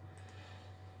Leeds.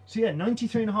 So yeah,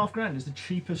 93.5 grand is the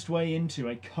cheapest way into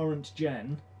a current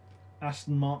gen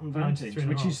Aston Martin Vantage,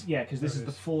 which is because this is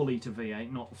the 4-litre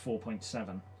V8, not the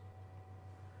 4.7.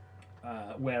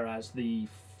 Whereas the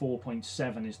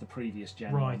 4.7 is the previous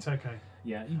gen. Right. one. Okay.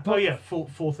 Yeah.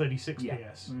 436 Yeah.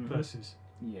 PS versus.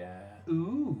 Yeah.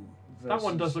 Ooh. That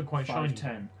one does look quite shiny.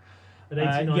 510. At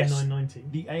 89,990.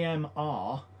 The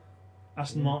AMR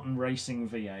Aston Martin Racing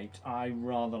V8, I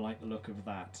rather like the look of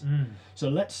that. So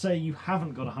let's say you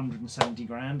haven't got 170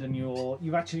 grand and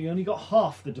you've actually only got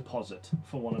half the deposit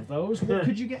for one of those. What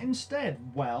could you get instead?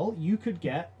 Well, you could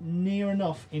get near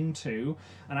enough into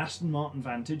an Aston Martin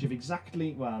Vantage of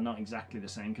not exactly the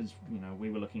same, because we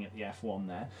were looking at the F1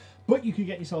 there, but you could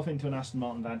get yourself into an Aston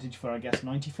Martin Vantage for, I guess,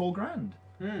 94 grand.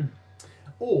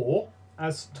 Or,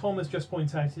 as Tom has just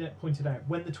pointed out,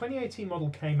 when the 2018 model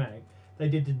came out, they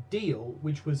did a deal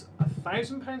which was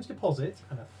 £1,000 deposit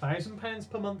and £1,000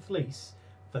 per month lease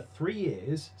for 3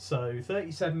 years, so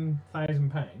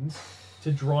 £37,000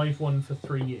 to drive one for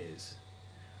 3 years.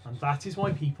 And that is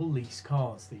why people lease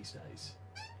cars these days.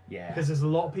 Yeah. Because there's a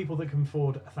lot of people that can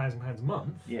afford £1,000 a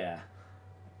month. Yeah.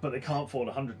 But they can't afford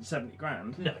 170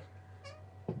 grand. No.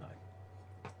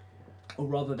 Or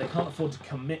rather, they can't afford to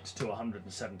commit to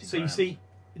 170 So grand. you see,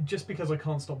 just because I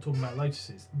can't stop talking about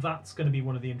Lotuses, that's going to be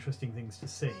one of the interesting things to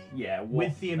see. Yeah,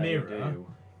 with the Emira,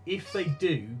 if they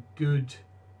do good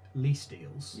lease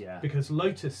deals, because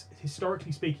Lotus,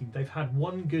 historically speaking, they've had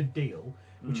one good deal,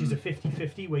 which is a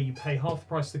 50-50, where you pay half the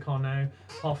price of the car now,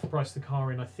 half the price of the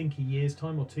car in, I think, a year's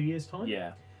time or 2 years' time.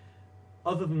 Yeah.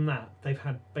 Other than that, they've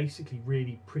had basically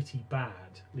really pretty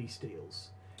bad lease deals.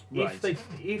 Right.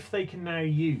 If they can now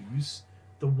use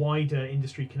the wider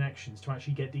industry connections to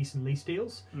actually get decent lease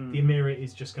deals, the Emira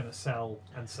is just going to sell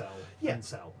and sell and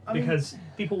sell. Because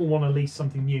people will want to lease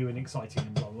something new and exciting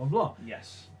and blah, blah, blah.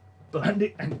 Yes.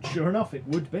 And sure enough, it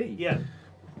would be. Yeah.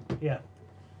 Yeah.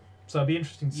 So it'd be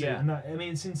interesting to see. Yeah. And that, I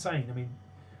mean, it's insane. I mean,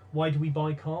 why do we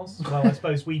buy cars? Well, I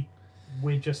suppose we're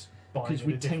just buying because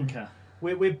we tinker.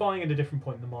 We're buying at a different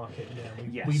point in the market.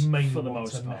 Yeah, we mainly for the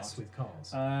most part mess with cars.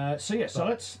 So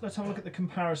let's have a look at the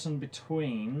comparison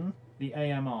between the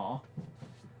AMR.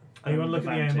 Oh, you want to look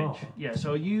at the AMR? Yeah.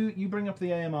 So you bring up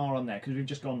the AMR on there because we've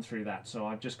just gone through that. So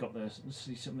I've just got to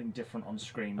see something different on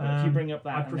screen. But if you bring up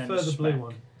that, I prefer the blue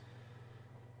one.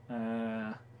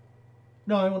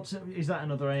 No, I want to. Is that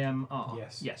another AMR?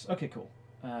 Yes. Yes. Okay. Cool.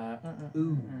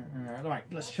 Right.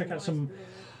 Let's check out some.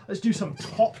 Let's do some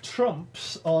top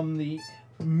trumps on the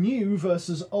new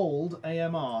versus old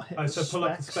AMR. So pull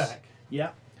up the spec.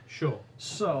 Yeah. Sure.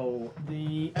 So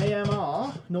the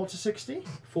AMR 0 to 60.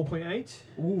 4.8.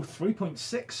 Ooh,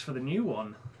 3.6 for the new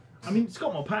one. I mean, it's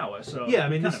got more power, so yeah. I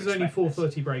mean, this is only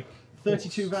 430 brake.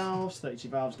 32 valves. 32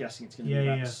 valves. Guessing it's going to be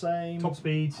about the same. Top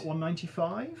speed.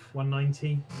 195.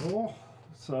 190. Oh.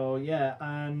 So yeah,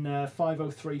 and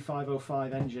 503,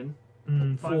 505 engine.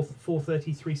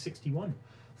 430, 361.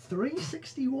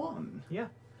 361. Yeah.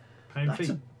 That's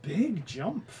a big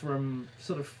jump from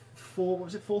sort of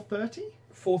 430?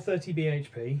 430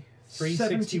 bhp,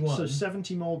 361. So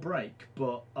 70 more brake,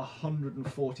 but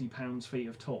 140 pounds-feet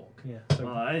of torque. Yeah. So,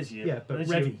 there's your, but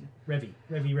revvy.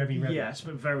 Yes,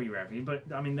 but very revvy. But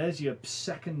I mean, there's your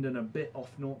second and a bit off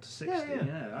 0 to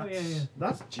 60.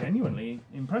 That's genuinely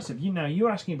impressive. You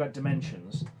were asking about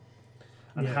dimensions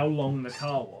and how long the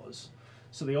car was.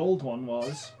 So the old one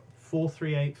was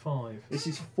 4385. This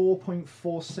is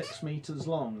 4.46 meters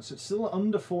long, so it's still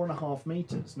under 4.5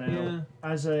 meters. Now,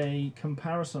 as a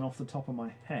comparison off the top of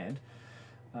my head,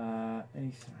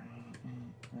 A3,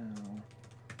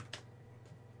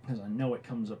 because I know it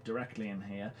comes up directly in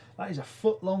here, that is a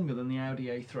foot longer than the Audi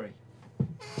A3.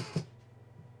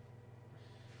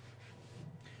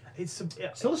 It's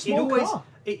still a small car.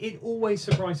 It always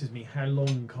surprises me how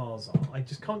long cars are. I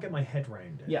just can't get my head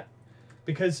around it. Yeah.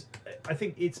 Because I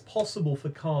think it's possible for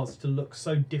cars to look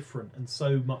so different and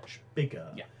so much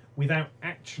bigger without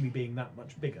actually being that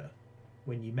much bigger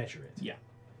when you measure it. Yeah.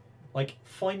 Like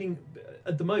finding,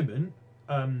 at the moment,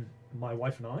 my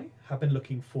wife and I have been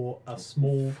looking for a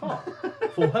small car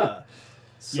for her.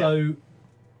 So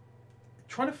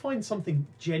trying to find something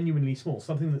genuinely small,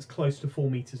 something that's close to 4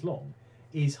 meters long,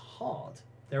 is hard.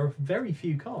 There are very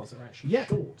few cars that are actually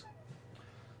short.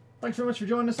 Thanks very much for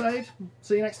joining us, Aid.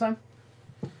 See you next time.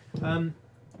 Okay,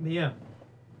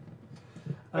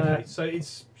 so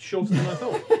it's shorter than I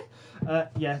thought.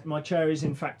 Yeah, my chair is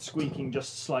in fact squeaking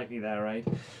just slightly there, Aid.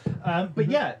 But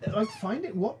yeah, like find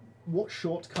it what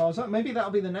short cars are. Maybe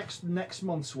that'll be the next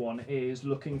month's one, is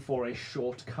looking for a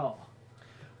short car.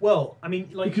 Well, I mean,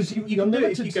 like, because you can do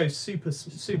it if you go super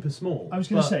small. I was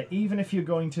going to say, even if you're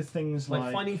going to things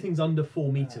like finding things under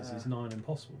 4 meters is nigh on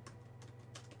impossible.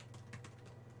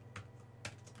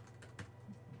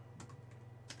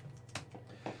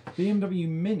 BMW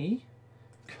Mini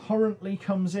currently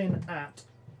comes in at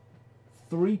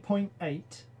 3.8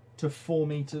 to 4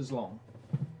 meters long.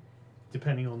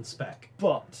 Depending on spec.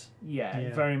 But,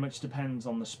 it very much depends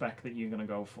on the spec that you're going to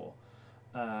go for.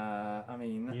 I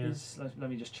mean, that is, let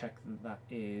me just check that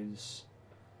is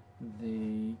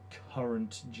the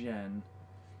current gen.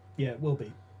 Yeah, it will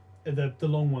be. The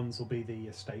long ones will be the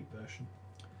estate version.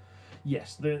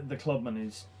 Yes, the Clubman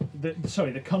is...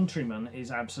 the Countryman is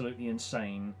absolutely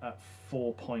insane at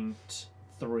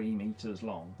 4.3 meters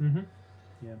long. Mm-hmm.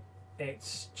 Yeah.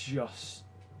 It's just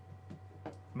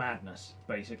madness,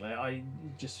 basically. I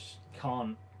just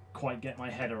can't quite get my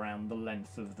head around the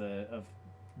length of the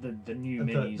new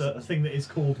Minis. The thing that is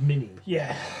called Mini.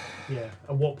 Yeah. Yeah.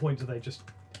 At what point do they just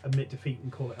admit defeat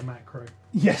and call it a macro?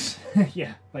 Yes.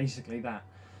 Yeah, basically that.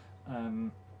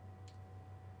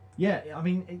 Yeah, I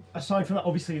mean, aside from that,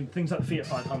 obviously things like the Fiat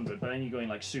 500, but then you're going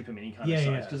like super mini kind of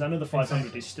size, because I know the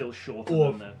 500 is still shorter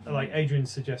than the like Adrian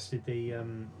suggested, the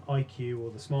IQ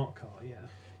or the smart car.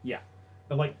 Yeah.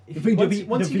 But like,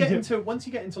 once you get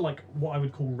into like what I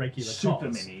would call regular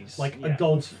super cars, minis, like a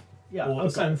Golf or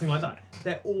something like that,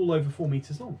 they're all over 4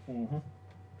 meters long. Mm-hmm.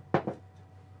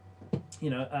 You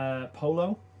know,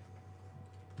 Polo.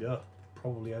 Yeah,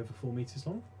 probably over 4 meters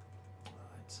long.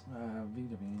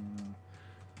 VW.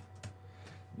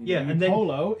 Yeah, and then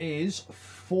Polo is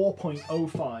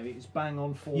 4.05. It's bang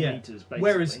on 4 meters, basically.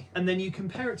 Whereas, and then you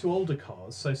compare it to older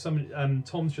cars. So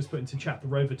Tom's just put into chat the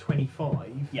Rover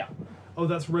 25. Yeah. Oh,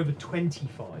 that's Rover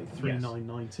 25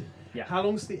 3990. Yeah. How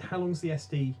long's the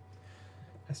SD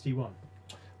one?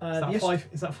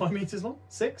 Is that 5 meters long?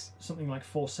 6? Something like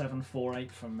 4.7,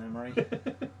 4.8 from memory.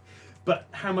 But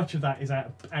how much of that is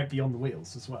out beyond the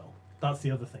wheels as well? That's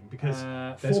the other thing, because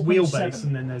there's 4.7. wheelbase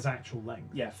and then there's actual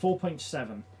length. Yeah,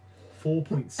 4.7.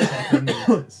 4.7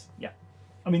 meters. Yeah.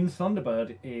 I mean, the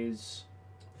Thunderbird is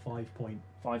 5.52,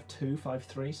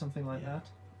 5.3, something like that.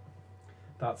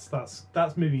 That's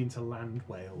moving into land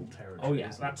whale territory. Oh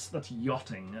yeah, that's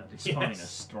yachting at its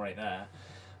finest right there.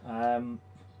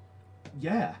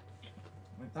 Yeah,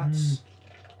 that's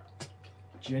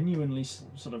genuinely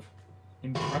sort of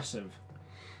impressive.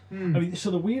 I mean, so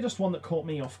the weirdest one that caught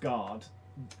me off guard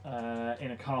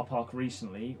in a car park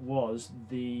recently was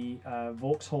the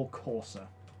Vauxhall Corsa.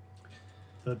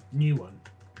 The new one.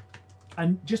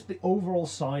 And just the overall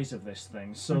size of this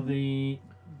thing. So the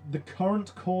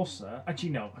current Corsa... Actually,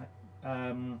 no.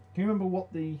 Can you remember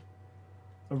what the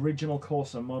original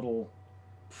Corsa model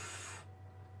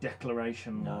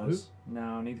declaration was?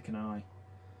 No, neither can I.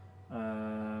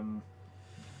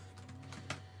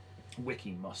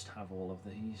 Wiki must have all of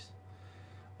these.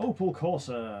 Opel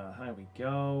Corsa. There we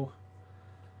go.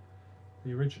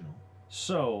 The original.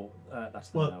 So that's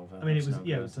the Nova. I mean, it was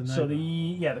the Nova. So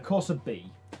the Corsa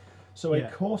B. So a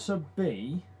Corsa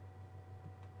B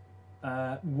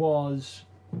was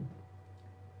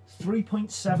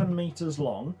 3.7 meters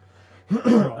long and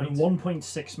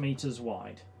 1.6 meters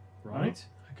wide. Right.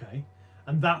 Okay.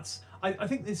 And that's. I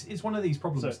think this is one of these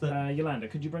problems that. Yolanda,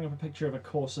 could you bring up a picture of a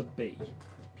Corsa B,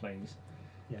 please?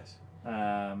 Yes.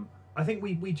 I think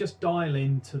we just dial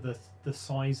into the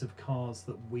size of cars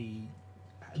that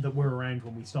were around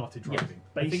when we started driving.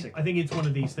 Yeah, I think it's one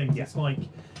of these things. Yeah. It's like,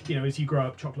 as you grow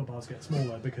up, chocolate bars get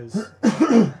smaller because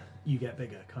you get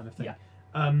bigger, kind of thing. Yeah.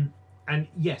 And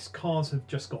yes, cars have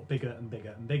just got bigger and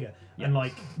bigger and bigger. Yeah. And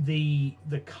like the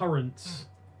current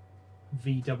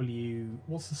VW,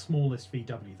 what's the smallest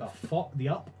VW? The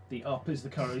Up. The Up is the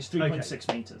car. It's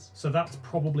 3.6 meters. So that's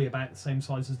probably about the same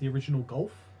size as the original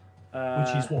Golf,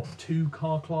 which is what, 2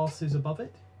 car classes above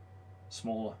it.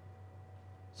 Smaller.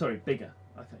 Sorry, bigger.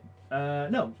 I think.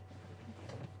 No.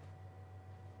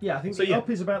 Yeah, I think the Up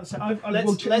is about the same.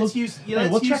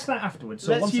 We'll check that afterwards.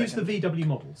 So let's use the VW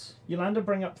models. Yolanda,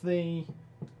 bring up the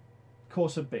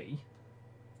Corsa B.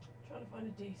 Trying to find a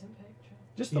decent picture.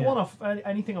 Just the one off.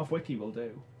 Anything off Wiki will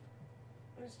do.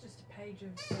 It's just a page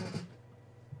of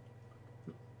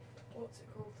what's it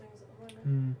called? Things at the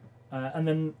moment. And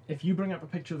then if you bring up a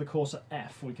picture of the Corsa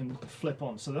F, we can flip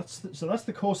on. So that's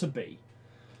the Corsa B.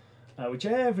 Which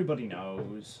everybody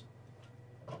knows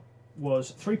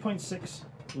was 3.6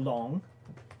 long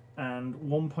and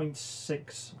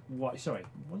 1.6 wide. Sorry,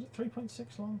 was it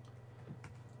 3.6 long?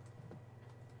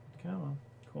 Come on,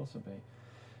 Corsa B.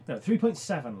 No,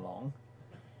 3.7 long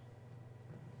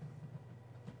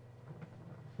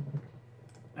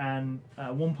and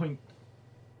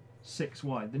 1.6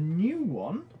 wide. The new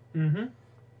one,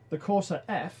 the Corsa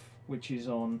F, which is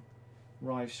on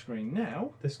Rive screen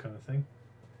now. This kind of thing.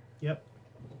 Yep.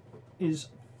 Is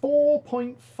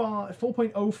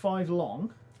 4.05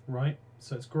 long. Right.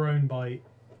 So it's grown by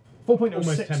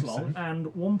 4.06 long and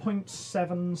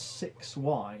 1.76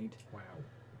 wide. Wow.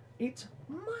 It's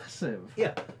massive.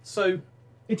 Yeah. So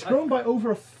it's grown by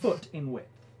over a foot in width.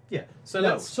 Yeah.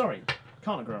 So sorry,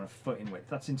 can't have grown a foot in width.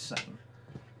 That's insane.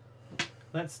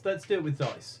 Let's do it with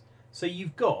dice. So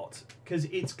you've got, because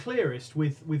it's clearest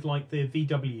with like the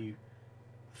VW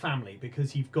family,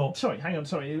 because you've got... Sorry, hang on,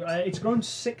 sorry. It's grown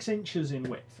 6 inches in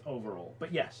width overall,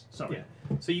 but yes, sorry. Yeah.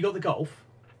 So you got the Golf,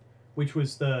 which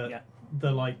was the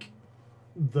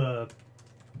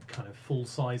kind of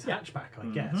full-size hatchback, I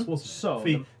guess, wasn't it? So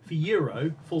for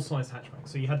Euro, full-size hatchback.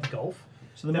 So you had the Golf.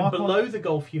 So the then below the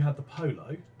Golf, you had the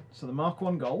Polo. So the Mark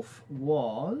 1 Golf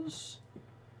was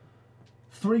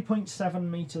 3.7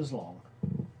 meters long.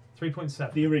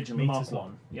 3.7. The original meters Mark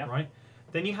 1. Yeah. Right.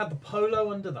 Then you had the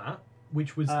Polo under that,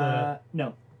 which was the...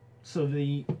 No. So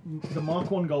the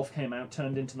Mark 1 Golf came out,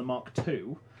 turned into the Mark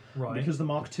 2. Right. Because the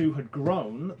Mark 2 had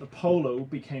grown, the Polo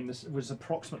was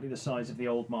approximately the size of the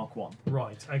old Mark 1.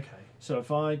 Right, okay. So if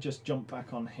I just jump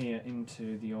back on here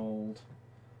into the old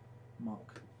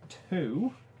Mark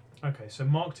 2... Okay, so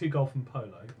Mark 2 Golf and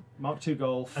Polo. Mark 2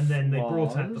 Golf. And then they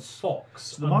brought out the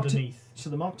Fox underneath.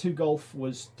 So the Mark 2 Golf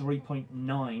was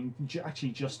 3.9, actually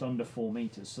just under 4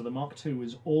 meters. So the Mark 2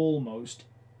 was almost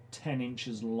 10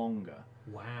 inches longer.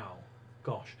 Wow.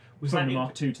 Gosh. Was from the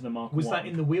Mark 2 to the Mark 1. Was that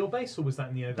in the wheelbase or was that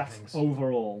in the overhangs? That's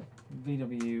overall.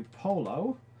 VW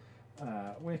Polo,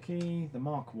 Wiki, the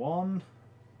Mark 1.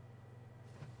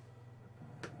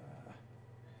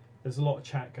 There's a lot of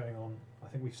chat going on. I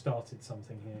think we've started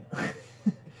something here.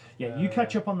 Yeah, you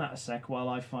catch up on that a sec while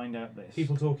I find out this.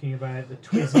 People talking about the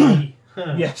Twizy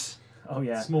Yes. Oh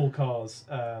yeah. Small cars.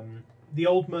 The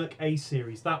old Merc A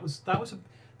series. That was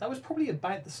probably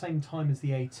about the same time as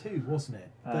the A2, wasn't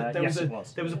it? It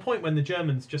was. There was a point when the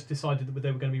Germans just decided that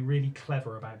they were going to be really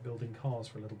clever about building cars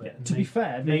for a little bit. Yeah, to be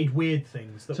fair, made weird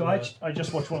things. I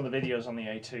just watched one of the videos on the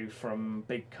A2 from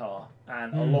Big Car,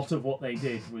 and a lot of what they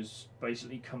did was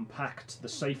basically compact the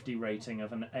safety rating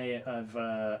of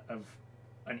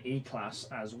an E-class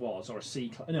as was, or a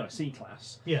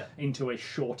C-class, into a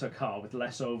shorter car with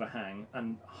less overhang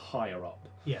and higher up.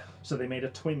 Yeah. So they made a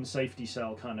twin safety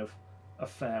cell kind of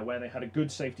affair where they had a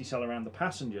good safety cell around the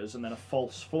passengers and then a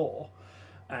false floor,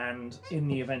 and in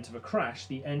the event of a crash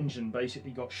the engine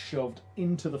basically got shoved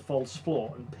into the false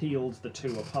floor and peeled the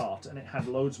two apart, and it had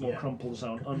loads more crumple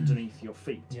zone underneath your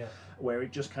feet, where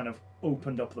it just kind of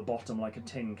opened up the bottom like a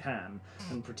tin can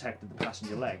and protected the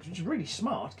passenger legs, which is really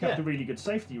smart, kept a really good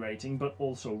safety rating, but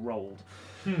also rolled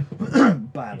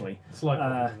badly. It's like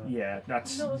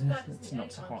that's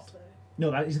not so hot. Though. No,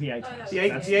 that is the A-class.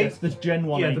 That's the Gen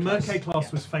 1 the A-class. Merc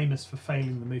A-class was famous for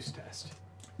failing the moose test.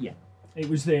 Yeah. It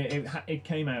was there. It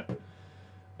came out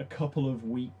a couple of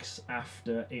weeks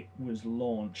after it was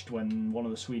launched, when one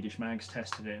of the Swedish mags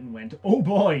tested it and went, "Oh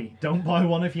boy, don't buy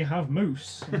one if you have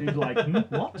moose." And you'd like,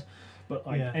 what? But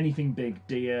anything big,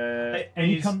 deer,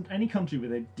 any country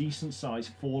with a decent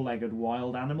sized four-legged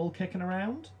wild animal kicking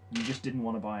around, you just didn't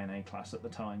want to buy an A-class at the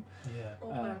time.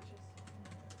 Yeah.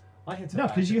 I hit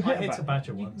a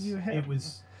badger once. It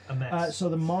was a mess. So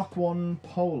the Mark 1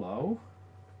 Polo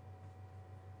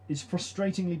is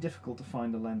frustratingly difficult to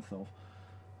find a length of.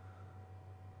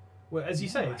 Well, as you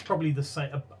say, it's probably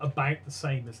about the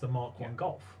same as the Mark 1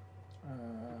 Golf.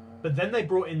 But then they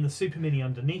brought in the Super Mini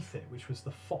underneath it, which was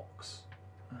the Fox.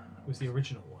 Was the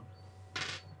original one.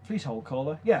 Please hold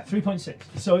caller. Yeah,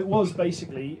 3.6. So it was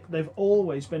basically, they've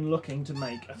always been looking to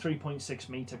make a 3.6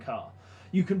 metre car.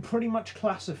 You can pretty much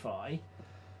classify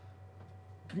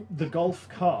the Golf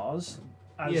cars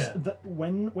as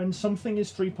when something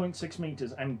is 3.6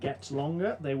 metres and gets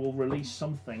longer, they will release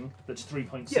something that's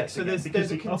 3.6. Yeah, so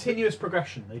there's a continuous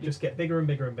progression. They just get bigger and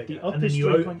bigger and bigger. The up is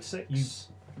 3.6.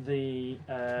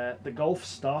 The Golf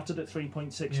started at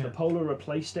 3.6. The Polo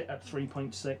replaced it at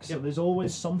 3.6. So there's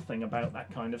always something about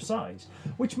that kind of size,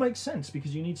 which makes sense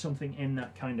because you need something in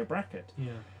that kind of bracket.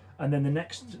 Yeah. And then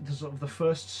the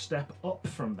first step up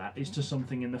from that is to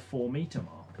something in the 4 metre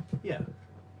mark. Yeah.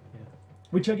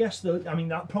 Which I guess,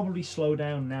 that probably slow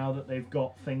down now that they've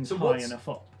got things high enough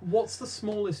up. What's the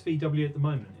smallest VW at the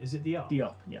moment? Is it the Up? The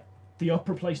Up, yeah. The Up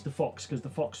replaced the Fox because the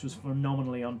Fox was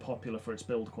phenomenally unpopular for its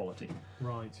build quality.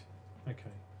 Right.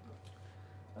 Okay.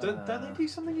 Don't they do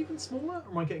something even smaller?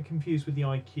 Or am I getting confused with the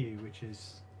IQ, which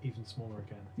is even smaller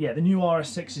again? Yeah, the new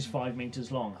RS6 is 5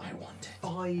 metres long. I want it.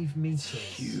 5 metres?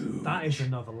 Huge. That is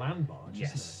another land barge,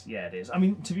 yes, isn't it? Yeah, it is.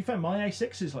 To be fair, my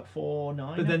A6 is like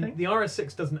 4.9, But then the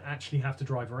RS6 doesn't actually have to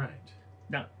drive around.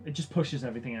 No, it just pushes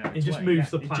everything out. It just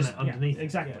moves the planet underneath. Yeah,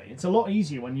 exactly. Yeah. It's a lot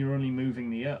easier when you're only moving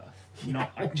the Earth,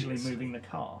 not actually moving the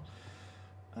car.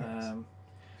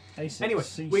 Anyway,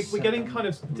 we're getting kind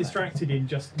of distracted in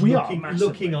just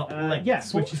looking up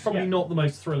lengths, which is probably not the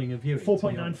most thrilling of viewing.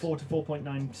 4.94 to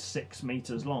 4.96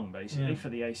 metres long, basically, for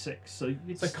the A6.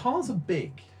 So cars are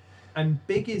big, and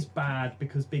big is bad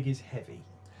because big is heavy.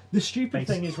 The stupid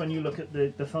thing is when you look at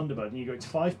the Thunderbird and you go, it's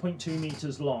 5.2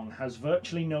 metres long, has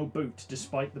virtually no boot,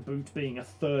 despite the boot being a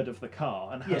third of the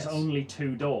car, and has only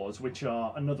 2 doors, which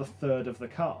are another third of the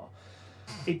car.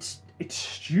 It's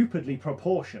stupidly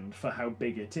proportioned for how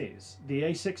big it is. The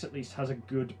A6 at least has a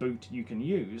good boot you can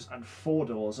use, and 4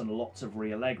 doors and lots of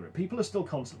rear legroom. People are still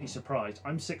constantly surprised.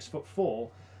 I'm 6'4".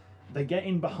 They get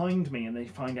in behind me and they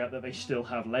find out that they still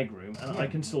have legroom, and I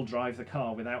can still drive the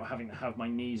car without having to have my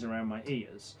knees around my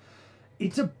ears.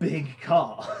 It's a big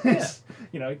car. It's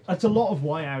a lot of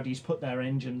why Audi's put their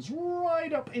engines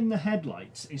right up in the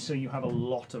headlights, is so you have a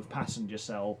lot of passenger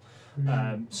cell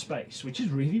space, which is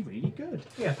really, really good.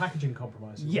 Yeah, packaging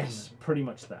compromises. Yes, pretty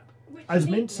much that. As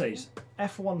Mint says,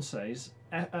 F1 says,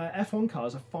 F1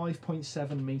 cars are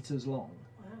 5.7 metres long.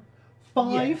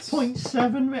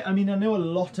 5.7. I know a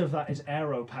lot of that is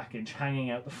aero package hanging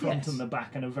out the front and the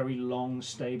back and a very long,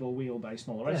 stable wheelbase and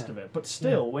all the rest of it. But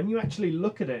still, when you actually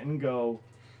look at it and go,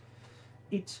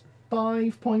 it's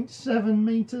 5.7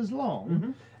 metres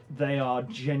long, they are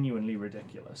genuinely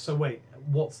ridiculous. So wait,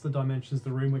 what's the dimensions of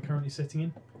the room we're currently sitting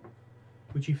in?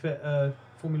 Would you fit a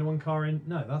Formula 1 car in?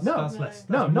 No, that's less.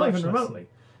 No, not even remotely.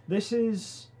 This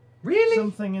is... Really?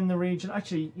 Something in the region.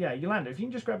 Actually, yeah, Yolanda, if you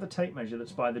can just grab the tape measure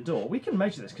that's by the door, we can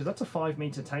measure this because that's a 5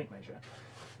 metre tape measure.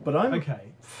 But I'm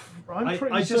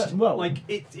pretty certain. Well,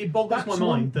 it boggles my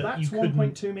mind that that's you couldn't.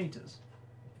 1.2 metres.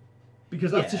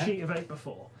 because that's a sheet of 8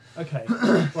 before. Okay,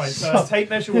 right, so a tape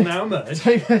measure will now emerge.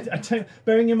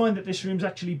 Bearing in mind that this room's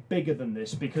actually bigger than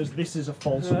this because this is a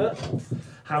false wall.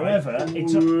 However,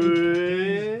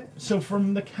 so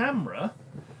from the camera,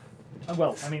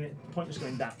 well, I mean, the point was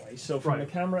going that way. So from the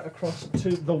camera across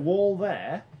to the wall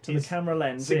there, to the camera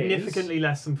lens significantly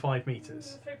less than 5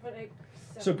 meters. 3.8.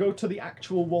 So go to the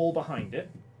actual wall behind it.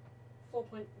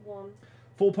 4.1.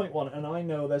 4.1, and I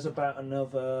know there's about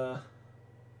another...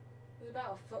 There's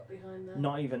about a foot behind there.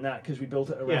 Not even that, because we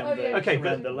built it around,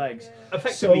 around the legs. Yeah.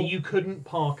 Effectively, you couldn't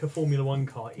park a Formula 1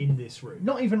 car in this room.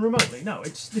 Not even remotely, no.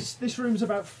 It's this room's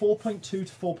about 4.2 to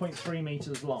 4.3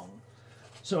 metres long.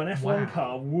 So an F1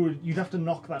 car, you'd have to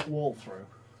knock that wall through.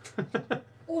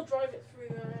 Or drive it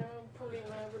through there. Probably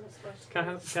I wouldn't splash.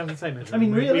 Can the tape measure? I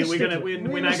mean, we're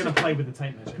now going to play with the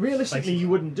tape measure. Realistically, you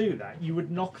wouldn't do that. You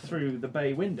would knock through the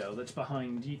bay window that's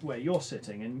behind where you're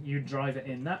sitting, and you'd drive it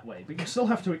in that way. But you still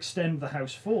have to extend the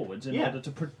house forwards in order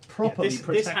to properly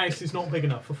protect this house is not big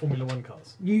enough for Formula 1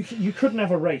 cars. You couldn't have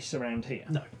a race around here.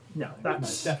 No,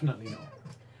 that's definitely not.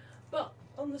 But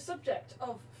on the subject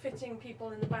of fitting people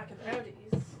in the back of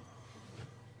Audis,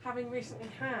 having recently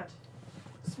had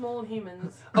small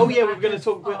humans. Oh yeah, we're going to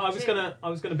talk. I was going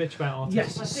to bitch about RT.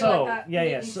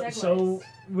 Yes.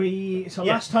 So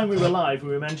last time we were live, we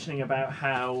were mentioning about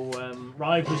how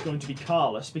Rive was going to be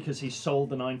carless because he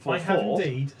sold the 944. I have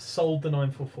indeed sold the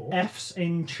 944. F's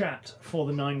in chat for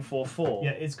the 944.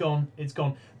 Yeah, it's gone. It's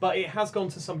gone. But it has gone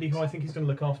to somebody who I think is going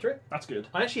to look after it. That's good.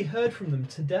 I actually heard from them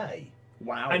today.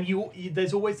 Wow. And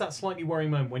there's always that slightly worrying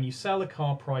moment when you sell a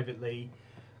car privately.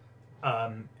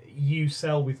 You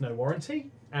sell with no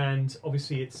warranty, and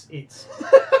obviously it's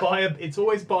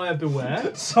always buyer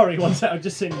beware. Sorry, one sec. I've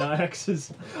just seen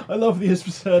Niax's. I love the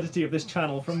absurdity of this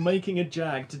channel, from making a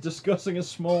Jag to discussing a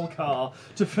small car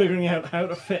to figuring out how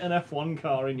to fit an F1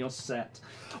 car in your set.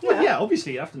 Well, yeah,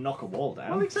 obviously you have to knock a wall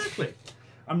down. Well, exactly.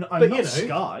 I'm not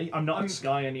Sky. I'm not at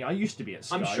Sky any. I used to be at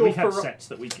Sky. I'm sure we had sets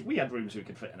that we had rooms we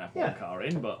could fit an F1 car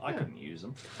in, but I couldn't use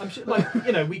them. I'm sure,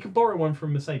 we could borrow one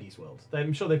from Mercedes World.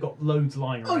 I'm sure they've got loads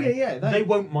lying around. Oh yeah. They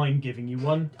won't mind giving you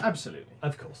one. Absolutely.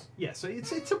 Of course. Yeah. So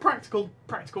it's a practical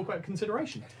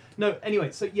consideration. No.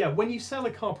 Anyway. So yeah, when you sell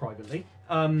a car privately,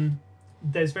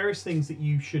 there's various things that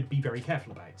you should be very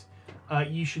careful about.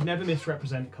 You should never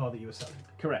misrepresent the car that you are selling.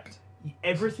 Correct.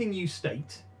 Everything you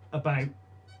state about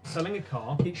selling a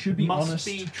car, it should be must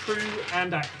be true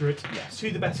and accurate to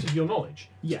the best of your knowledge.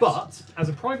 Yes. But as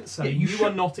a private seller, you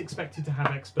are not expected to have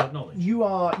expert knowledge.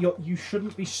 You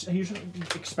shouldn't be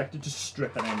expected to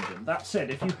strip an engine. That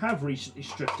said, if you have recently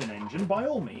stripped an engine, by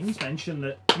all means mention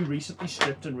that you recently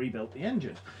stripped and rebuilt the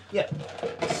engine. Yeah.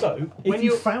 So if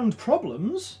you found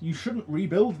problems, you shouldn't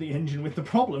rebuild the engine with the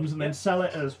problems and then sell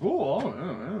it as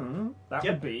that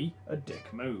would be a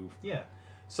dick move. Yeah.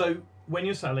 So when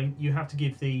you're selling, you have to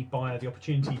give the buyer the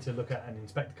opportunity to look at and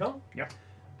inspect the car. Yep.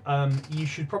 You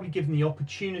should probably give them the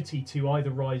opportunity to either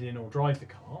ride in or drive the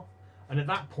car. And at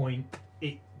that point,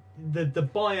 the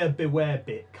buyer beware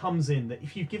bit comes in, that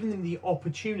if you've given them the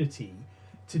opportunity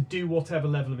to do whatever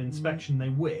level of inspection they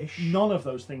wish. None of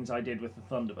those things I did with the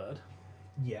Thunderbird.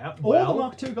 Yeah, or the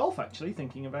Mark II Golf, actually,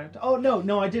 thinking about... Oh,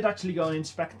 no, I did actually go and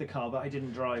inspect the car, but I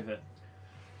didn't drive it.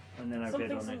 And then I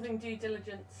bid on it. Something due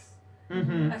diligence.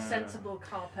 Mm-hmm. A sensible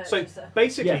car purchaser. So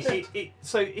basically,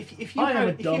 if you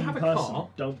have a car,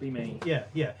 don't be me.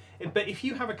 Yeah. But if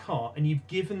you have a car and you've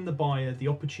given the buyer the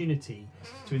opportunity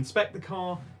to inspect the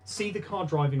car, see the car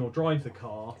driving or drive the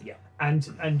car,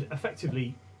 and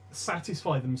effectively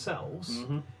satisfy themselves,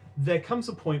 there comes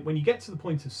a point when you get to the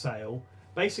point of sale.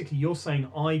 Basically, you're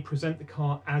saying, I present the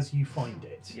car as you find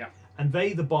it, and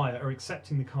they, the buyer, are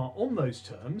accepting the car on those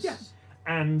terms. Yes.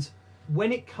 And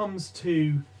when it comes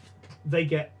to they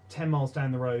get 10 miles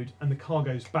down the road and the car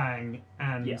goes bang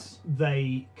and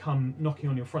they come knocking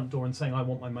on your front door and saying, I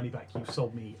want my money back, you've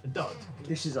sold me a dud.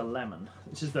 This is a lemon.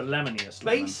 This is the lemoniest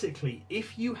Basically,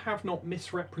 if you have not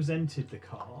misrepresented the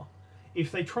car,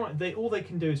 if all they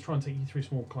can do is try and take you through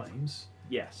small claims.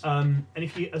 Yes. And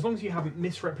as long as you haven't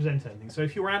misrepresented anything, so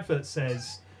if your advert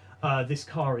says this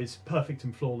car is perfect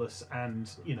and flawless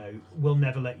and will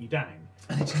never let you down,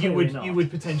 you would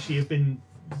potentially have been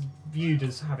viewed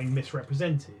as having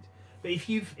misrepresented. But if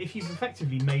you've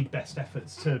effectively made best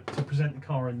efforts to present the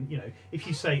car, and if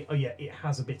you say, oh yeah, it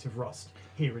has a bit of rust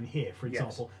here and here, for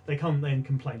example, they come then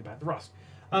complain about the rust.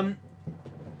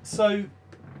 So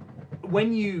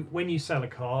when you sell a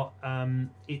car,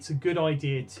 it's a good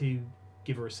idea to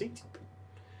give a receipt.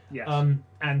 Yes.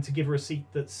 And to give a receipt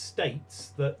that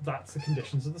states that that's the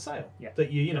conditions of the sale. Yeah.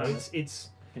 That it's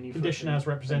condition as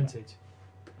represented.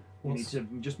 You need to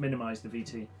just minimise the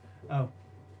VT. Oh.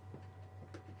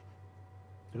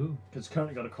 Ooh. Because it's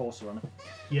currently got a Corsa on it.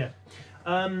 Yeah.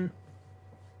 Oh,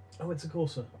 it's a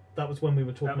Corsa. That was when we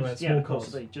were talking about small cars.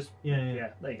 Corsa B. Just yeah.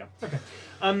 There you go. Okay.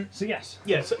 So yes.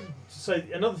 Yeah. So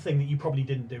another thing that you probably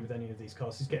didn't do with any of these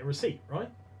cars is get a receipt, right?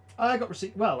 I got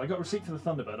receipt. Well, I got a receipt for the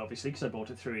Thunderbird, obviously, because I bought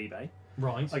it through eBay.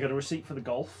 Right. I got a receipt for the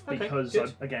Golf because,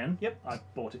 I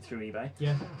bought it through eBay.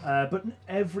 Yeah. But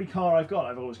every car I've got,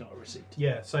 I've always got a receipt.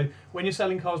 Yeah. So when you're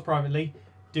selling cars privately,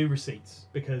 do receipts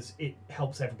because it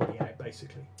helps everybody out.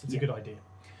 Basically, it's a good idea.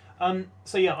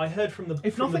 So yeah, I heard from the.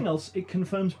 If nothing else, it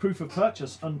confirms proof of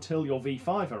purchase until your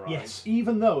V5 arrives. Yes.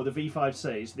 Even though the V5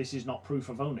 says this is not proof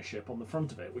of ownership on the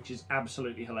front of it, which is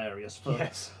absolutely hilarious. For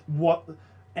what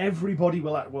everybody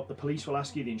will, what the police will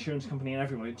ask you, the insurance company and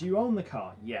everyone. Do you own the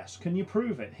car? Yes. Can you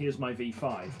prove it? Here's my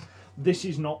V5. This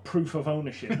is not proof of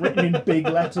ownership, written in big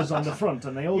letters on the front,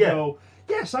 and they all go,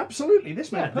 yes, absolutely.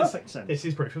 This makes perfect sense. This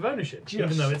is proof of ownership,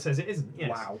 even though it says it isn't. Yes.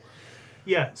 Wow.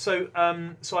 Yeah, so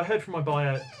so I heard from my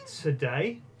buyer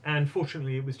today, and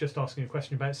fortunately it was just asking a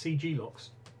question about CG locks.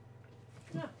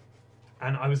 Yeah.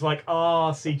 And I was like,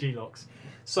 CG locks.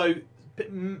 So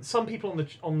some people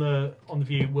on the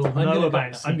view will know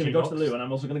about CG locks. I'm going to go to the loo, and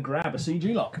I'm also going to grab a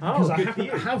CG lock because I happen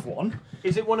to have one.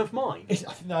 Is it one of mine? Because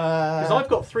I've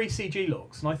got 3 CG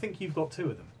locks, and I think you've got 2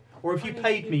 of them. Or have you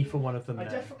paid me for one of them? I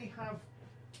definitely have.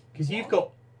 Because you've got.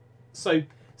 So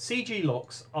CG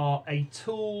locks are a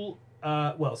tool.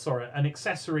 An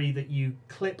accessory that you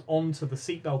clip onto the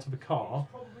seatbelt of a car.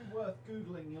 It's probably worth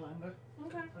Googling, Yolanda.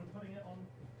 Okay. And putting it on.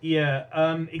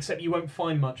 Yeah, except you won't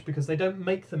find much because they don't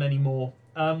make them anymore.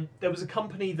 There was a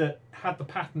company that had the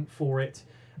patent for it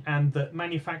and that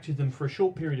manufactured them for a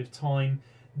short period of time.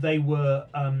 They were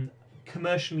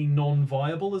commercially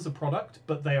non-viable as a product,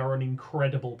 but they are an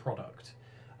incredible product.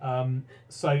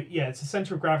 So yeah, it's a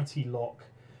centre of gravity lock.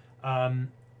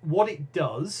 What it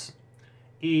does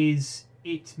is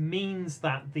it means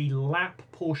that the lap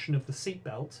portion of the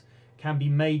seatbelt can be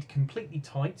made completely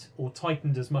tight or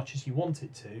tightened as much as you want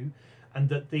it to, and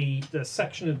that the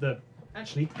section of the...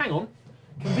 Actually, hang on.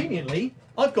 Conveniently,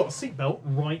 I've got a seatbelt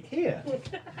right here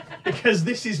because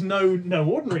this is no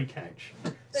ordinary couch.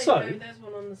 There's one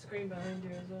on the screen behind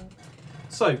you as well.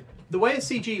 So the way a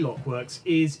CG lock works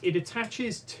is it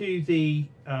attaches to the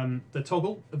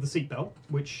toggle of the seatbelt,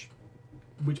 which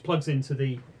plugs into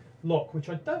the lock, which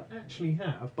I don't actually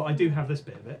have, but I do have this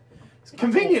bit of it.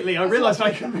 Conveniently, I realised I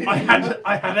had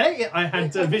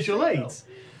visual aids.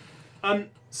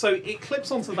 So it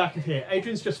clips onto the back of here.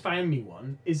 Adrian's just found me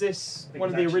one. Is this one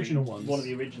of the original ones? One of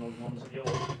the original ones of yours.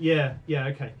 Yeah,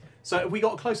 okay. So have we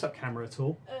got a close-up camera at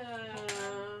all?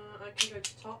 I can go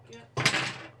to top, yeah.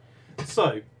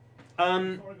 So, before I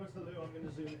go to the loo, I'm going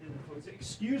to zoom in the focus.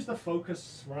 Excuse the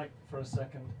focus right for a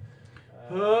second.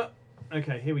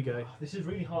 Okay, here we go. This is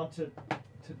really hard to do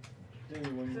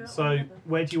when you... So,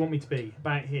 where do you want me to be?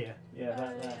 About here? Yeah,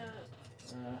 about that.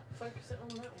 Focus it on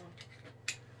that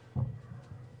one.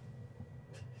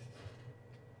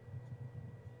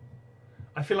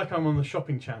 I feel like I'm on the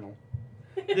shopping channel.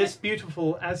 This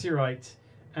beautiful azurite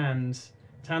and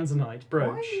tanzanite brooch.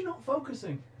 Why are you not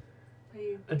focusing?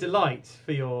 A delight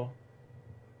for your...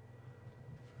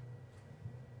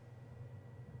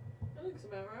 That looks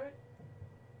about right.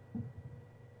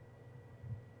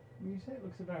 You say it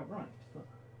looks about right, but...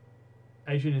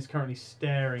 Adrian is currently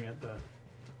staring at the...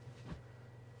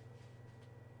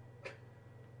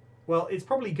 Well, it's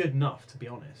probably good enough, to be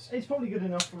honest. It's probably good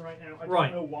enough for right now. I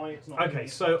don't know why it's not. Okay,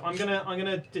 so I'm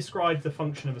gonna describe the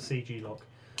function of a CG lock.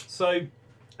 So,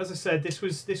 as I said, this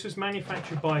was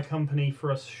manufactured by a company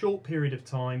for a short period of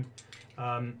time.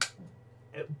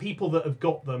 People that have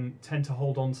got them tend to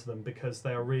hold on to them because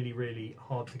they are really, really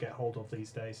hard to get hold of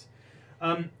these days.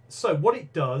 So what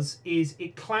it does is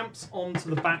it clamps onto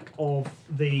the back of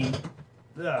the...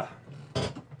 God,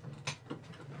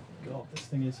 this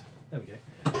thing is... There we go.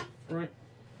 Right.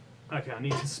 Okay, I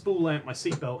need to spool out my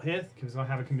seatbelt here because I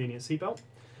have a convenient seatbelt.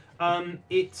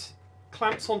 It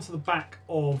clamps onto the back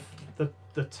of the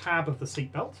tab of the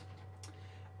seatbelt,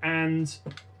 and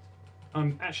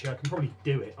actually I can probably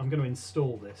do it. I'm going to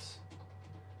install this.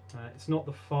 It's not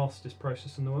the fastest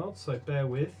process in the world, so bear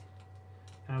with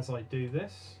as I do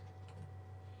this.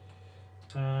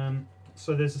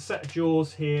 So there's a set of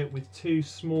jaws here with 2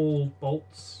 small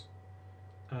bolts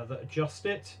that adjust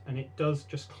it, and it does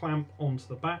just clamp onto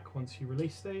the back once you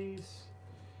release these,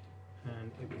 and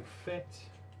it will fit.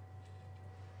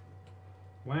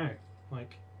 Wow,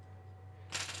 like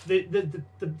the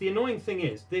annoying thing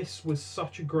is this was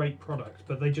such a great product,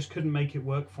 but they just couldn't make it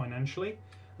work financially,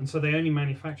 and so they only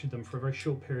manufactured them for a very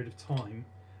short period of time,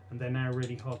 and they're now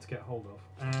really hard to get hold of.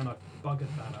 And I've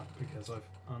buggered that up because I've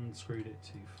unscrewed it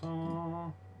too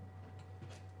far.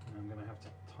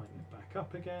 back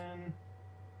up again.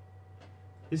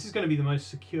 This is going to be the most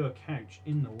secure couch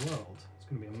in the world. It's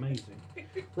going to be amazing.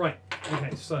 Right,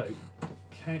 okay, so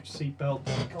couch, seat belt.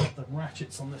 Oh God, the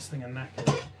ratchets on this thing are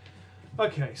knackered.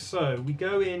 Okay, so we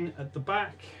go in at the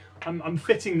back. I'm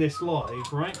fitting this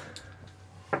live, right?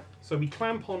 So we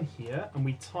clamp on here and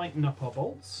we tighten up our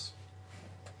bolts.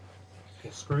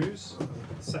 Or screws,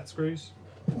 set screws.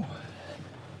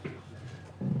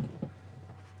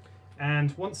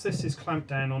 And once this is clamped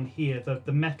down on here,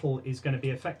 the metal is going to be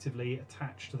effectively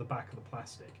attached to the back of the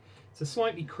plastic. It's a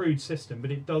slightly crude system, but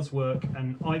it does work,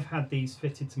 and I've had these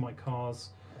fitted to my cars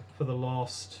for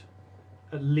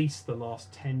at least the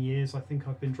last 10 years. I think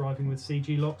I've been driving with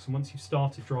CG locks, and once you've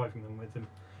started driving them with them,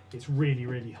 it's really,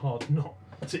 really hard not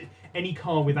to. Any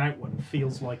car without one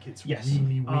feels like it's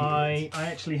really weird. I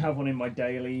actually have one in my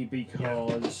daily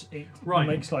because it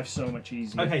makes life so much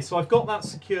easier. Okay, so I've got that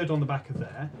secured on the back of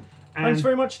there. And thanks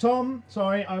very much, Tom.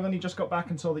 Sorry, I've only just got back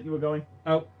and saw that you were going.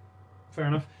 Oh, fair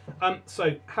enough.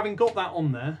 So having got that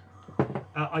on there,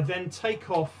 I then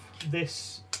take off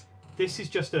this. This is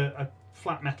just a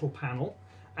flat metal panel,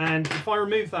 and if I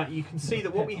remove that, you can see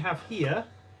that what we have here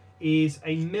is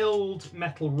a milled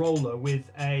metal roller with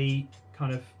a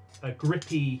kind of a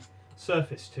grippy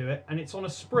surface to it, and it's on a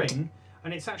spring,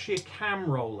 and it's actually a cam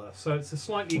roller, so it's a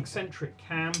slightly eccentric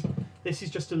cam. This is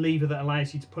just a lever that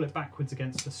allows you to pull it backwards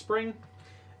against the spring,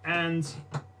 and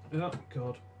oh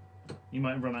God, you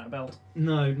might have run out of belt.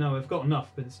 No, I've got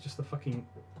enough, but it's just the God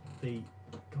damn it,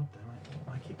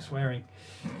 I keep swearing.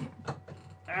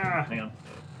 Hang on.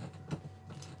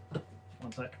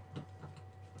 One sec.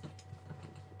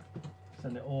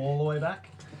 Send it all the way back.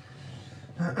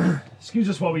 Excuse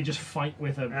us while we just fight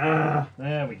with a...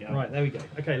 there we go. Right, there we go.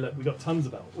 Okay, look, we've got tons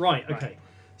of belt. Right, okay.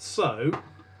 So,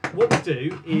 what we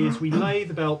do is we lay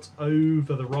the belt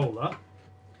over the roller,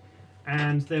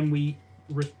 and then we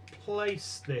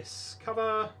replace this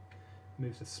cover,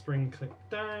 move the spring clip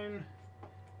down,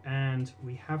 and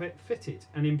we have it fitted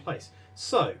and in place.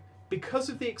 So, because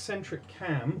of the eccentric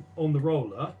cam on the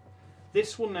roller,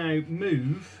 this will now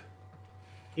move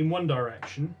in one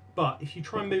direction, but if you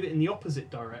try and move it in the opposite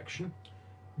direction,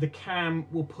 the cam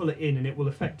will pull it in and it will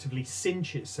effectively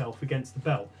cinch itself against the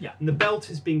belt. Yeah. And the belt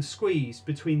is being squeezed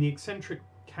between the eccentric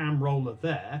cam roller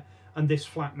there and this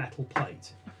flat metal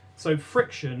plate. So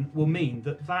friction will mean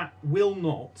that that will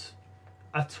not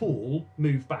at all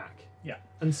move back. Yeah.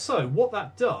 And so what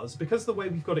that does, because of the way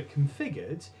we've got it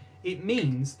configured, it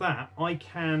means that I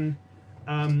can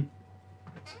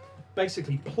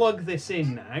basically plug this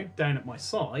in now down at my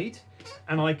side,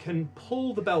 and I can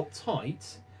pull the belt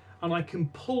tight, and I can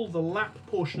pull the lap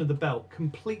portion of the belt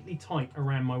completely tight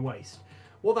around my waist.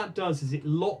 What that does is it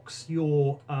locks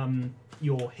your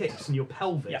hips and your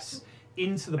pelvis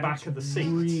into the back of the seat.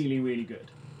 Really, really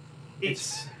good.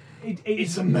 It's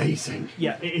amazing.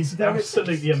 Yeah, it is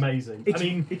absolutely amazing. I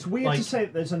mean, it's weird to say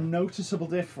that there's a noticeable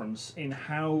difference in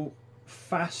how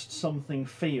fast something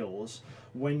feels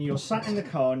when you're sat in the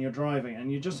car and you're driving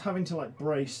and you're just having to like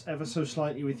brace ever so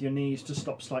slightly with your knees to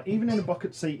stop slightly. Even in a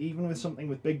bucket seat, even with something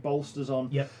with big bolsters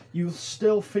on, you'll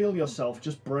still feel yourself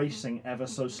just bracing ever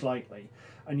so slightly,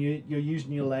 and you're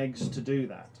using your legs to do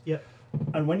that. Yep.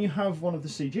 And when you have one of the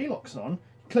CG locks on,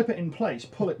 clip it in place,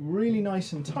 pull it really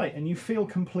nice and tight, and you feel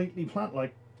completely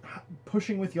like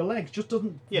pushing with your legs just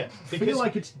doesn't feel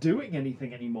like it's doing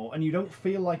anything anymore, and you don't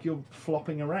feel like you're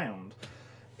flopping around.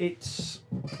 It's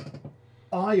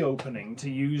eye-opening to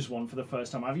use one for the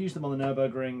first time. I've used them on the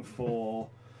Nürburgring for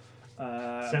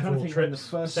several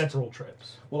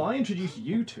trips. Well, I introduced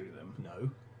you to them. No,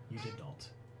 you did not.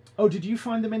 Oh, did you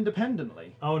find them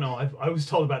independently? Oh no, I was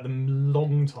told about them a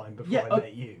long time before I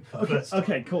met you.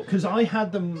 Okay, cool. Because I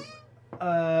had them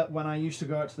when I used to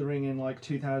go out to the ring in like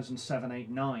 2007, 8,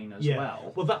 9 as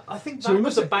well. Well, I think that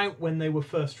was about when they were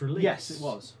first released. Yes, it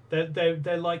was.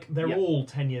 They're all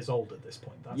 10 years old at this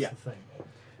point. That's the thing.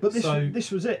 But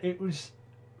this was it. It was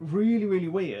really, really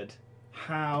weird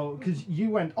how, because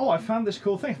you went, oh, I found this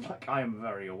cool thing. I'm like, I am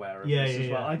very aware of this as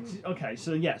well.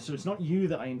 So it's not you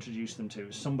that I introduced them to,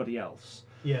 it's somebody else.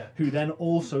 Yeah. Who then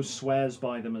also swears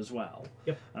by them as well.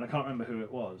 Yep. And I can't remember who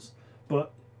it was.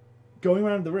 But going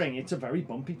around the ring, it's a very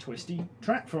bumpy, twisty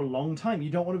track for a long time.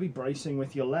 You don't want to be bracing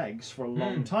with your legs for a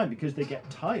long time because they get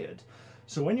tired.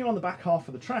 So when you're on the back half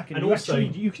of the track, and you also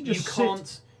you can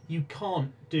just you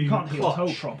can't do heel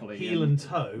toe properly. Heel and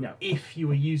toe if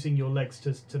you are using your legs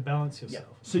to balance yourself.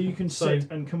 Yeah. So you can sit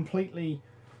and completely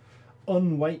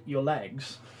unweight your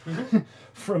legs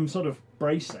from sort of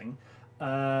bracing,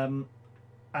 and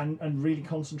really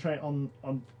concentrate on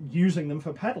using them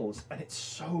for pedals, and it's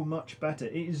so much better.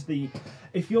 It is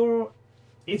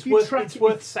it's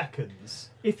worth seconds.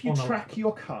 If you track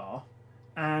your car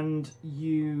and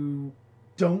you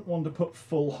don't want to put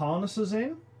full harnesses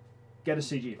in, get a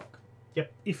CG lock.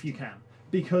 Yep. If you can,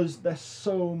 because they're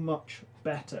so much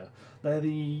better.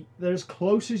 They're as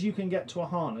close as you can get to a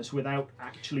harness without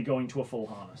actually going to a full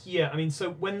harness. Yeah, I mean, so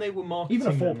when they were marketing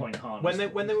even a 4-point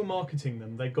harness, when they were marketing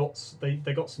them, they got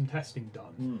some testing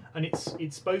done, and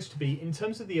it's supposed to be in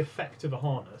terms of the effect of a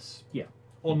harness. Yeah.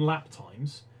 On lap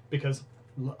times, because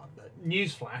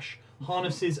newsflash,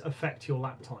 harnesses affect your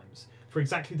lap times for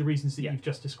exactly the reasons that you've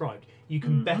just described. You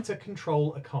can better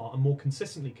control a car and more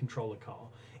consistently control a car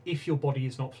if your body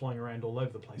is not flying around all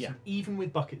over the place. And even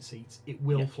with bucket seats, it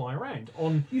will fly around.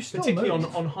 Particularly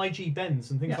on high G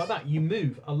bends and things like that, you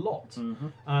move a lot. You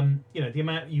know, the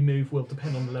amount you move will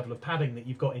depend on the level of padding that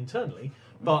you've got internally,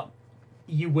 but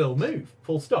you will move.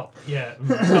 Full stop. Yeah,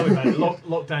 tell me about it.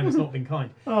 Lockdown has not been kind.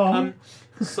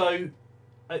 So,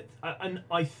 and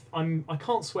I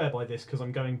can't swear by this because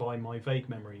I'm going by my vague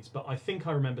memories, but I think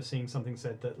I remember seeing something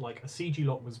said that like a CG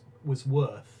lock was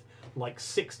worth like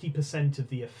 60% of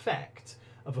the effect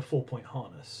of a 4-point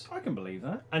harness. I can believe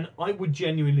that. And I would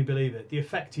genuinely believe it. The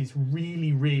effect is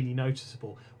really, really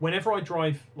noticeable. Whenever I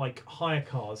drive like hire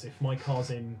cars, if my car's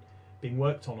being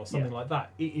worked on or something like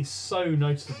that, it is so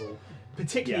noticeable.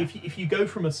 Particularly if you go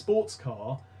from a sports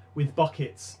car with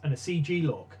buckets and a CG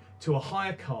lock to a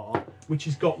hire car which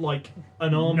has got like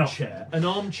an armchair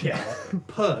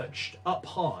perched up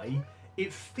high,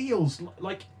 it feels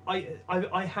like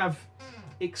I have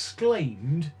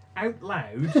exclaimed out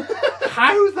loud,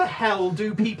 how the hell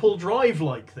do people drive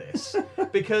like this?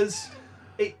 Because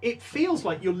it feels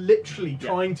like you're literally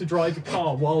trying to drive a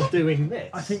car while doing this.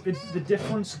 I think the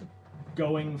difference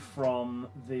going from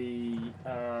the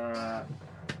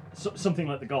something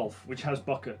like the Golf, which has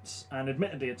buckets, and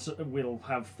admittedly it will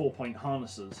have 4-point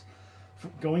harnesses,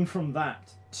 going from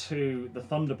that to the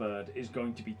Thunderbird is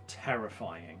going to be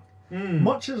terrifying.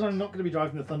 Much as I'm not going to be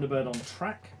driving the Thunderbird on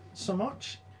track so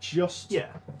much, just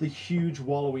the huge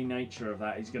wallowy nature of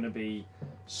that is going to be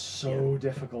so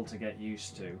difficult to get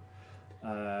used to.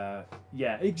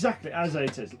 Yeah, exactly as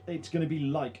it is. It's going to be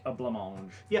like a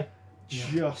blancmange. Yeah.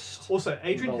 Just also,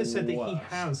 Adrian has said that he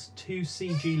has 2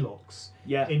 CG locks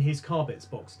in his car bits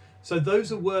box. So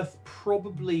those are worth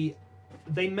probably,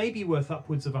 they may be worth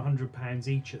upwards of £100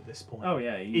 each at this point. Oh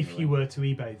yeah, easily. If you were to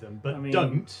eBay them, but I mean,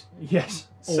 don't. Yes,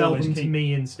 sell them to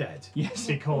me instead. Yes,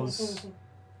 because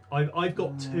I've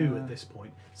got 2 at this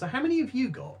point. So how many have you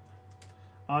got?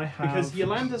 I have, because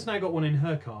Yolanda's now got one in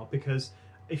her car because.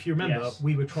 If you remember,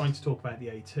 we were trying to talk about the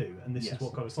A2, and this is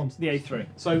what got us on to the A3.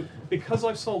 So, because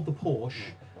I've sold the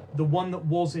Porsche, the one that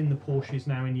was in the Porsche is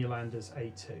now in Yolanda's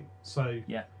A2. So,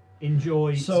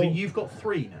 enjoy. So you've got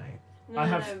 3 now.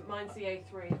 No, mine's the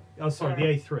A3. Oh, sorry,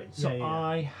 the A3. So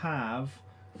I have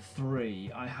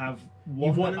 3. I have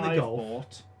one that I've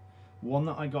bought. One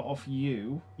that I got off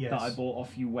you, that I bought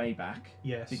off you way back.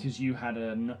 Yes. Because you had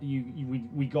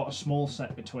we got a small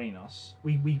set between us.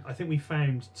 I think we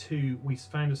found 2. We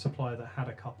found a supplier that had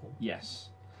a couple. Yes.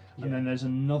 Yeah. And then there's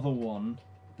another one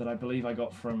that I believe I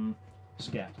got from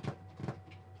Skep.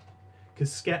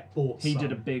 Because Skep bought. He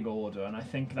did a big order, and I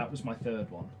think that was my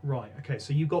 3rd one. Right. Okay.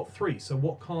 So you got 3. So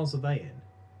what cars are they in?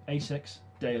 A6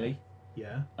 daily.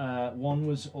 Yeah. One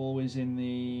was always in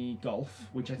the Golf,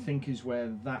 which I think is where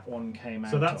that one came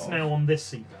out. So that's now on this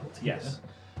seatbelt. Yes.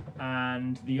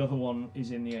 And the other one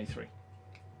is in the A3.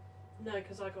 No,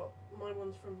 because my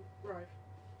one's from Rive.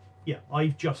 Yeah,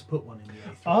 I've just put one in the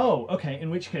A3. Oh, okay. In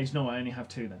which case, no, I only have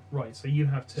 2 then. Right. So you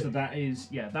have 2. So that is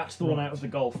that's the one out of the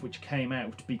Golf which came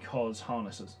out because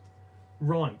harnesses.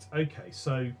 Right. Okay.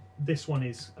 So this one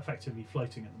is effectively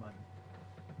floating at the moment.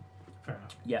 Fair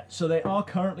enough. Yeah, so they are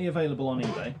currently available on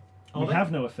eBay. We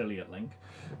have no affiliate link,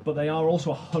 but they are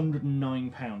also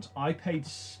 £109. I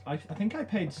think I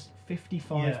paid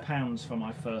 £55 for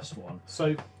my first one.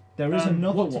 So there is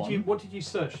another one. What did you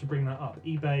search to bring that up?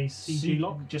 eBay CG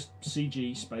lock? Just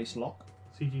CG space lock.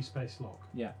 CG space lock.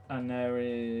 Yeah, and there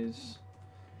is.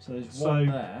 So there's one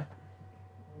there.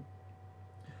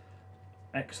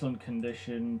 Excellent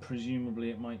condition.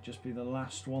 Presumably, it might just be the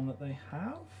last one that they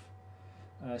have.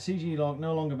 CG lock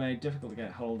no longer made, difficult to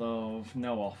get hold of,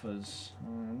 no offers.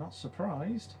 Not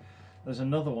surprised. There's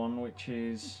another one which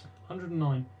is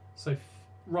 109. So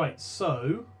right,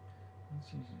 so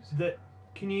that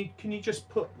can you just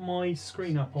put my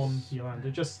screen up on Yolanda?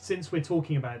 Just since we're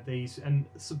talking about these, and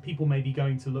some people may be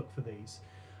going to look for these.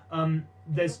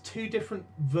 There's 2 different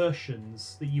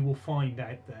versions that you will find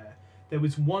out there. There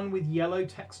was one with yellow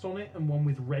text on it and one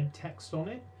with red text on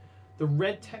it. The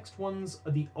red text ones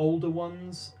are the older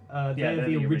ones. They're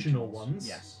the original ones.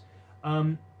 Yes.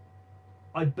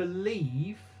 I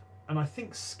believe, and I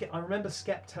think I remember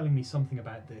Skep telling me something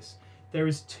about this. There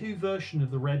is 2 versions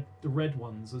of the red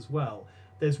ones as well.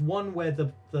 There's one where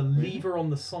the lever on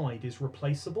the side is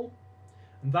replaceable,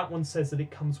 and that one says that it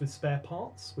comes with spare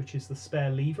parts, which is the spare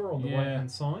lever on the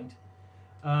right-hand side.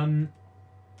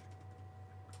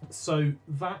 So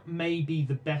that may be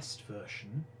the best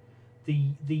version.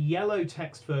 The yellow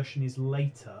text version is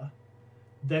later.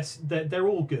 They're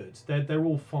all good. They're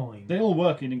all fine. They all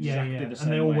work in exactly the same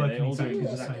way. And they all work they in all do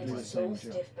exactly the same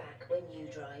job. Stiff back when you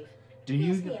drive. Do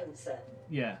you? The answer.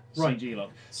 Yeah, Right. CG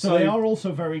lock. So they are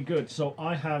also very good. So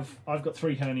I've got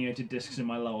 3 herniated discs in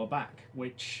my lower back,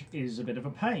 which is a bit of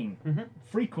a pain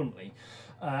frequently,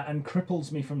 and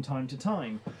cripples me from time to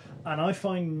time. And I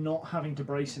find not having to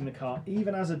brace in the car,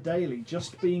 even as a daily,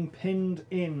 just being pinned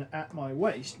in at my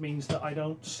waist means that I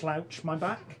don't slouch my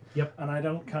back. Yep. And I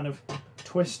don't kind of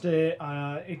twist it.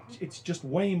 It's just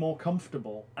way more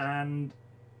comfortable. And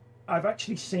I've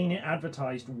actually seen it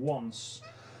advertised once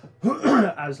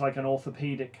as like an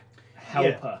orthopedic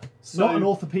helper, So, not an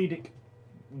orthopedic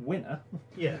winner.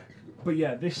 Yeah. But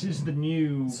yeah, this is the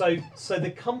new. So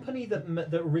the company that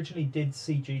originally did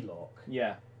CG Lock,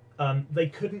 Yeah. they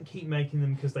couldn't keep making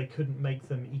them because they couldn't make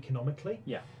them economically.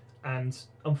 Yeah. And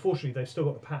unfortunately, they've still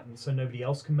got the patent, so nobody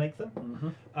else can make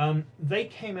them. They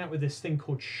came out with this thing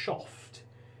called Shoft,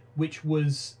 which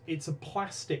it's a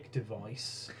plastic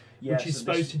device, which is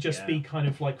supposed to just be kind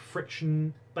of like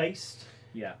friction based.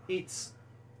 Yeah. It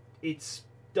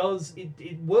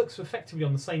works effectively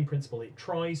on the same principle. It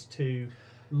tries to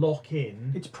lock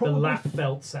in the lap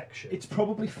belt section. It's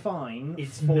probably fine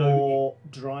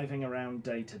driving around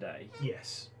day to day.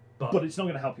 Yes. But it's not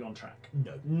going to help you on track.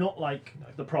 No. Not like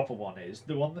the proper one is.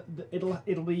 The one that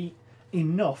it'll be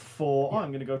enough for I'm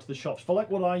going to go to the shops. For like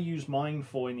what I use mine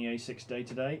for in the A6 day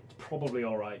to day, it's probably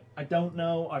all right. I don't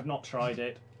know. I've not tried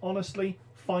it. Honestly,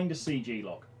 find a CG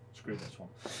lock. Screw this one.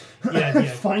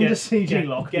 Find a CG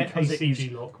lock because it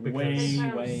is lock way they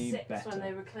found 6 better. when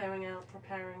they were clearing out,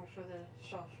 preparing for the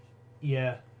shop.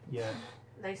 Yeah.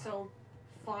 They sold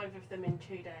 5 of them in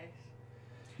 2 days.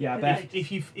 Yeah, I But bet.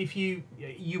 If you,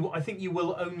 I think you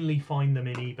will only find them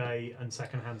in eBay and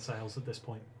second-hand sales at this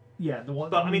point. Yeah, the one.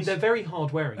 But I mean, they're very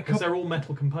hard wearing because they're all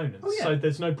metal components, so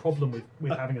there's no problem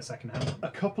with having a second-hand one. A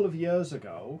couple of years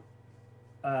ago,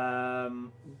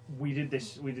 we did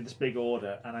this big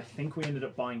order, and I think we ended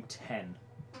up buying 10.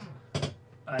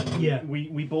 And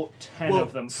we bought 10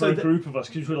 of them for a group of us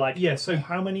because we were like, so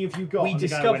how many have you got? We and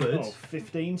discovered the guy went,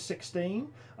 15, 16,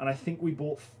 and I think we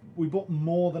bought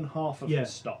more than half of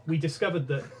his stock. We discovered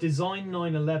that Design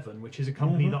 911, which is a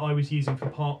company that I was using for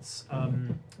parts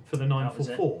for the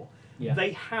 944,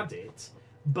 they had it,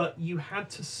 but you had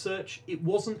to search. It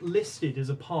wasn't listed as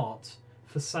a part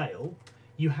for sale.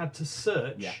 You had to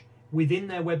search within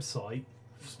their website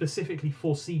specifically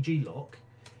for CG Lock,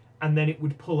 and then it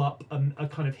would pull up a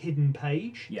kind of hidden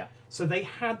page. Yeah. So they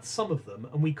had some of them,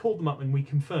 and we called them up and we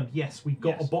confirmed, yes, we've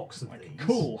got a box of these.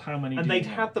 Cool. How many? And they'd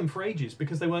had them for ages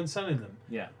because they weren't selling them.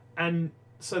 Yeah. And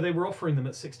so they were offering them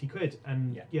at 60 quid.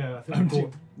 And I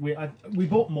think we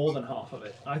bought more than half of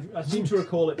it. I seem to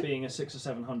recall it being a 600 or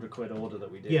 700 quid order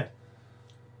that we did. Yeah.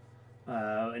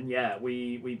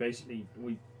 We basically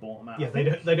bought them out. Yeah,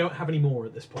 they don't have any more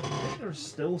at this point. I think there's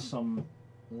still some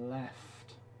left.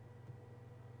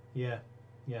 Yeah.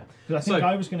 Because I think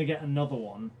I was going to get another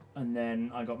one, and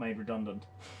then I got made redundant.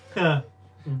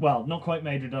 Well, not quite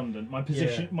made redundant. My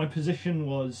position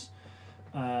was,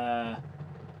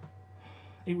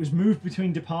 it was moved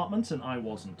between departments, and I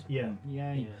wasn't. Yeah.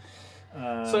 Yay.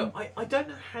 So I don't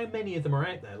know how many of them are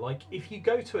out there. Like, if you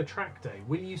go to a track day,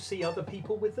 will you see other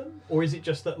people with them, or is it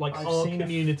just that like our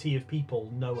community of people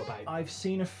know about them? I've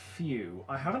seen a few.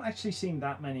 I haven't actually seen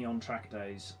that many on track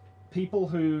days. People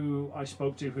who I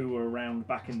spoke to who were around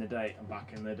back in the day,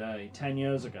 10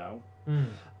 years ago,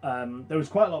 there was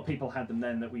quite a lot of people had them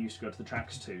then that we used to go to the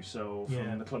tracks to. So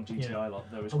from the Club GTI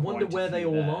lot, there was. I wonder quite a where they few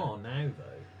all there. are now,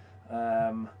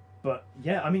 though. But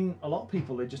yeah, I mean, a lot of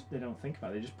people they don't think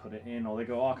about it. They just put it in, or they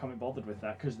go, "Oh, I can't be bothered with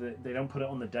that," because they don't put it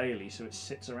on the daily, so it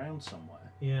sits around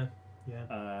somewhere. Yeah.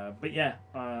 But yeah.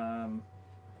 No,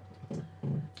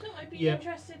 I'd be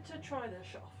interested to try the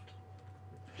Shoft.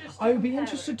 I would be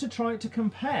interested to try to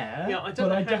compare. Yeah, I don't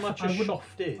know how much a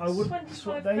Shoft is. I would.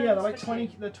 25 they're like pounds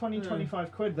 20. They're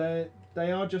 25 quid.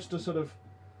 They are just a sort of.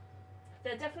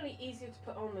 They're definitely easier to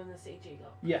put on than the CG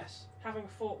Lock. Yes. Having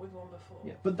fought with one before.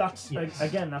 Yeah, but that's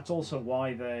again. That's also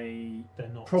why they're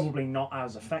not probably not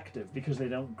as effective because they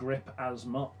don't grip as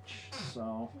much.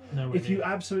 So if you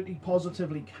absolutely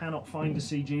positively cannot find a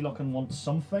CG lock and want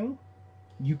something,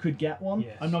 you could get one.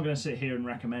 Yes. I'm not going to sit here and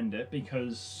recommend it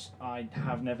because I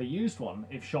have never used one.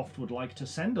 If Shoft would like to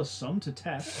send us some to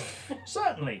test,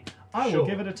 certainly I will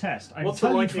give it a test. What's the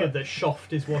likelihood that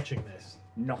Shoft is watching this?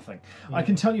 Nothing. Yeah. I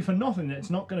can tell you for nothing that it's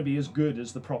not going to be as good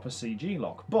as the proper CG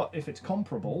lock, but if it's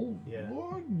comparable,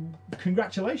 well,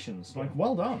 congratulations, like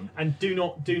well done. And do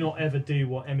not ever do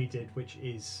what Emmy did, which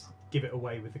is give it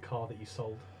away with the car that you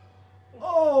sold.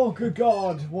 Oh, good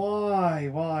God! Why?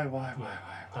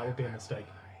 That would be a mistake.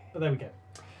 But there we go.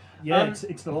 Yeah,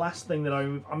 it's the last thing that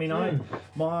I mean,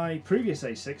 my previous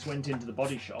A6 went into the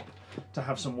body shop to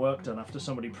have some work done after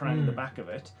somebody pranged the back of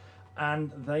it.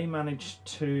 And they managed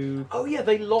to. Oh yeah,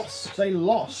 they lost. They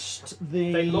lost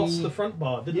the front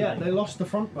bar, didn't they? Yeah, they lost the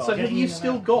front bar. So have you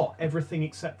still got everything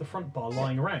except the front bar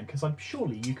lying around? Because I'm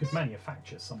surely you could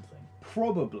manufacture something.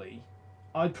 Probably,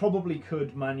 I probably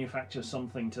could manufacture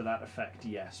something to that effect.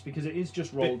 Yes, because it is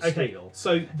just rolled steel.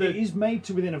 So it is made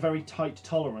to within a very tight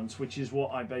tolerance, which is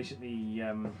what I basically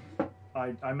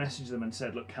I messaged them and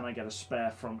said, look, can I get a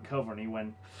spare front cover? And he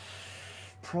went,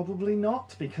 probably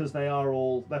not, because they're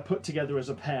put together as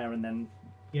a pair and then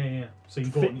So you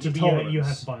had to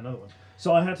buy another one.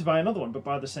 So I had to buy another one, but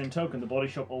by the same token, the body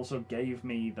shop also gave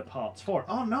me the parts for it.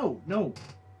 Oh no,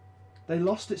 they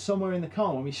lost it somewhere in the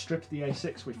car. When we stripped the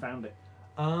A6, we found it.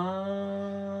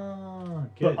 Ah,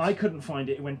 good. But I couldn't find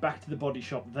it. It went back to the body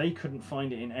shop. They couldn't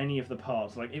find it in any of the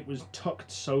parts. Like it was tucked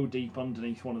so deep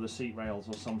underneath one of the seat rails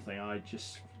or something.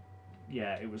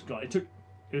 It was gone. It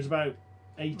was about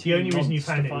 18 The only reason you months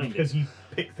found to it was find because you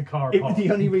picked the car apart.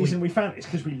 The only reason we found it is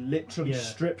because we literally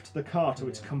stripped the car to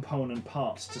its component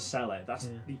parts to sell it. That's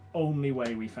the only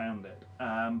way we found it.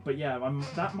 But yeah,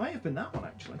 that might have been that one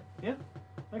actually. Yeah.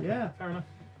 Okay, yeah. Fair enough.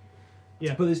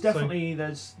 Yeah. But there's definitely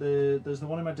there's the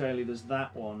one in my daily. There's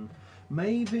that one.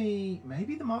 Maybe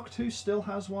the Mark II still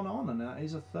has one on, and that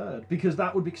is a third, because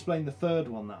that would explain the third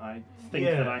one that I think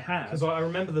that I have. Because I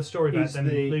remember the story about them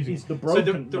losing. It's the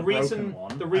broken, the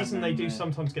reason they do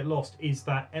sometimes get lost is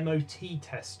that MOT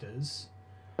testers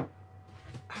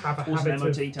have a habit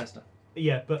of MOT tester.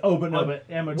 Yeah, but MOT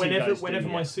whenever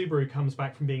my Subaru comes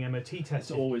back from being MOT tested,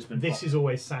 it's always been this is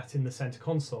always sat in the center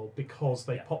console because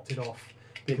they popped it off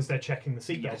because they're checking the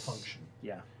seatbelt function.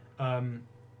 Yeah.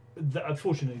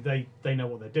 Unfortunately, they know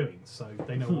what they're doing, so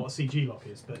they know what a CG lock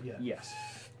is. But yeah. Yes.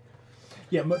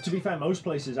 Yeah, but to be fair, most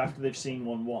places after they've seen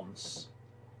one once,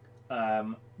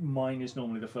 mine is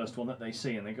normally the first one that they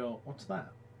see, and they go, "What's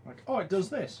that?" Like, "Oh, it does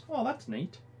this. Oh, that's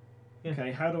neat." Yeah.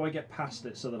 Okay, how do I get past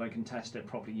it so that I can test it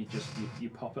properly? You just you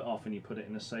pop it off and you put it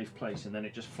in a safe place, and then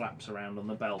it just flaps around on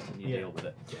the belt, and you deal with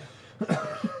it. Yeah.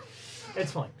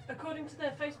 It's fine. According to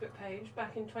their Facebook page,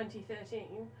 back in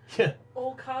 2013,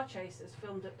 all car chasers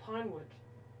filmed at Pinewood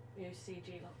use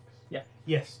CG locks. Yeah.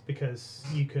 Yes, because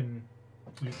you can,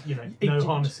 no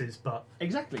harnesses, but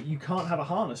exactly, you can't have a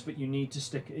harness, but you need to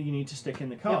stick in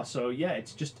the car. Yeah. So yeah,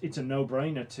 it's a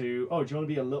no-brainer to. Oh, do you want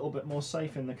to be a little bit more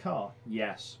safe in the car?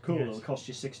 Yes. Cool. Yes. It'll cost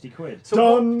you 60 quid. So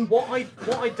done. What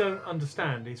I don't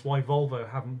understand is why Volvo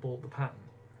haven't bought the patent.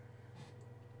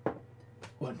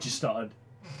 Well, just started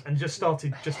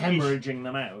hemorrhaging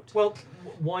them out. Well,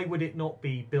 why would it not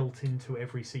be built into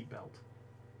every seatbelt?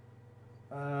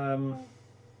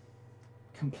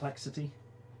 Complexity.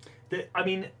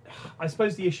 I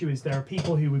suppose the issue is there are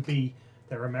people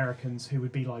there are Americans who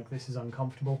would be like, this is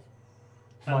uncomfortable.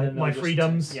 My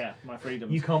freedoms. Yeah, my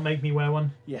freedoms. You can't make me wear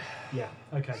one. Yeah. Yeah.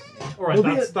 Okay. All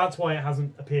right. That's why it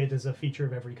hasn't appeared as a feature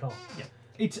of every car. Yeah.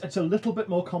 It's a little bit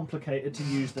more complicated to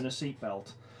use than a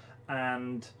seatbelt,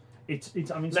 and let's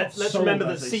remember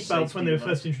that seatbelts, when they were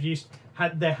first introduced,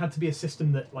 there had to be a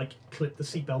system that clipped the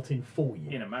seatbelt in for you.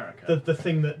 In America, the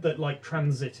thing that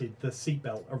transited the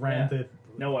seatbelt around the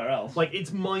nowhere else.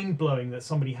 It's mind blowing that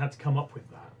somebody had to come up with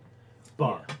that.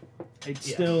 But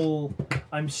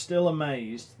I'm still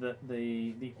amazed that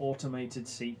the automated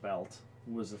seatbelt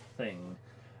was a thing,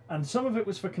 and some of it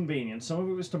was for convenience, some of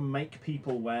it was to make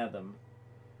people wear them.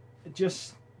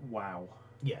 Just wow.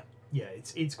 Yeah,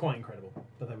 it's quite incredible.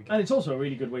 But there we go. And it's also a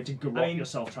really good way to garrote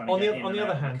yourself trying to get in. On the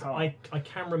other hand, I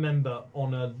can remember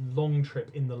on a long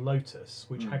trip in the Lotus,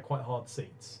 which had quite hard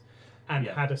seats, and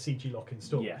had a CG lock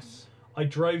installed. Yes. I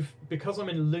drove, because I'm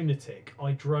in Lunatic,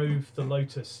 I drove the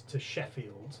Lotus to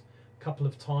Sheffield a couple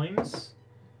of times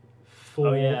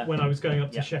when I was going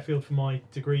up to Sheffield for my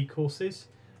degree courses.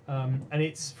 And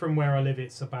it's from where I live,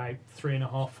 it's about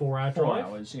 3.5, 4 hour drive. 4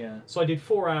 hours, yeah. So I did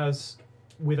 4 hours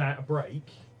without a break,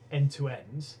 end to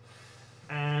end,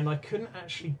 and I couldn't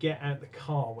actually get out the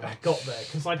car when I got there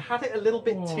because I'd had it a little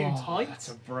bit too tight. That's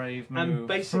a brave move. And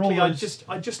basically, I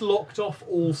just locked off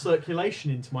all circulation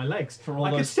into my legs.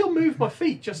 I could still move my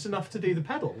feet just enough to do the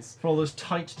pedals. For all those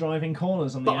tight driving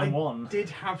corners on the M1. I did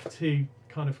have to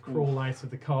kind of crawl out of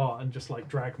the car and just like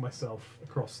drag myself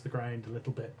across the ground a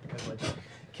little bit because I just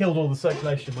killed all the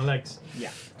circulation in my legs.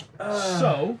 Yeah.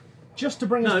 So, just to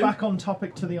bring us back on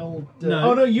topic to the old...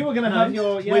 Oh no, you were going to have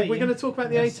your... Yeah, we're going to talk about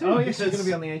the A2. Oh yes, you're going to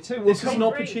be on the A2. This is an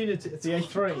opportunity. It's the A3.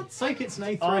 For God's sake, it's an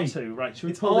A3. R2, right. Should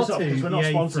we pull this up? Because we're not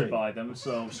sponsored by them,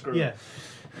 so screw it.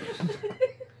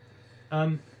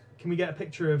 Can we get a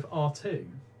picture of R2?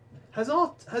 Has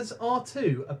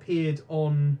R2 appeared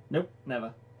on... Nope,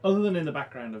 never. Other than in the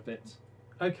background of bits.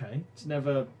 Okay. It's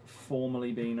never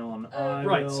formally been on.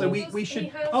 Right, so we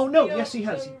should... Oh no, yes he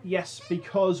has. Yes,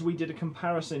 because we did a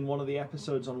comparison one of the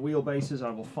episodes on wheelbases. I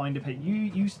will find a page.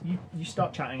 You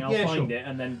start chatting, I'll find it,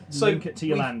 and then link it to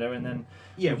Yolanda, and then...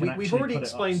 Yeah, we've already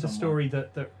explained the story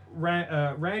that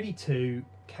Rowdy 2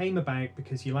 came about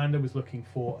because Yolanda was looking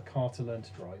for a car to learn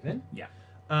to drive in. Yeah.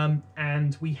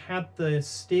 And we had the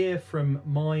steer from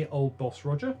my old boss,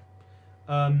 Roger,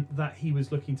 that he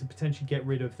was looking to potentially get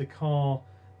rid of the car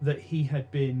that he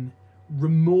had been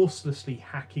remorselessly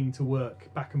hacking to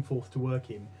work, back and forth to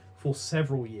work in for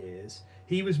several years.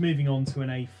 He was moving on to an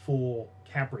A4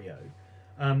 Cabrio.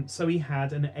 So he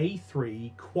had an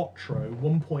A3 Quattro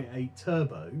 1.8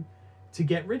 turbo to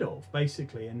get rid of,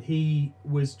 basically. And he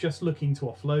was just looking to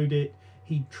offload it.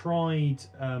 He tried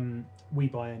We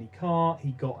Buy Any Car.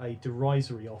 He got a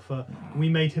derisory offer. We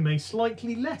made him a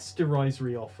slightly less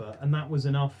derisory offer, and that was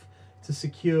enough to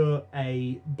secure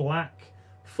a black,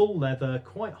 full leather,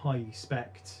 quite highly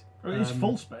spec'd. It's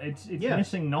full spec. It's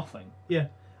missing nothing. Yeah,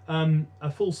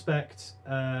 a full spec'd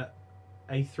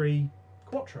A3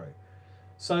 Quattro.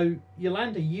 So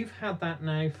Yolanda, you've had that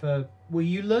now for... Well,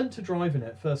 you learned to drive in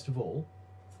it first of all.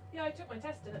 Yeah, I took my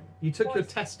test in it. You took your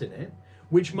test in it,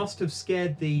 which must have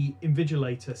scared the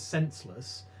invigilator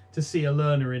senseless to see a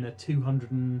learner in a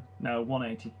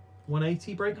 180.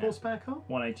 180 brake horsepower car?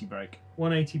 180 brake.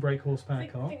 180 brake horsepower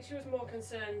car. I think she was more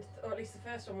concerned, or at least the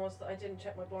first one was, that I didn't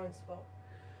check my blind spot.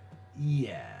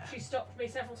 Yeah. She stopped me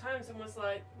several times and was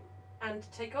like, and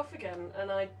take off again.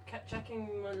 And I kept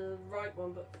checking my right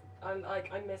one, but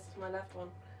I missed my left one.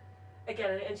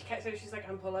 Again, and she kept saying, she's like,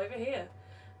 and pull over here.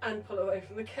 And pull away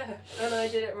from the curb. And I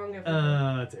did it wrong every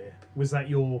time. Oh dear. Was that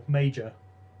your major?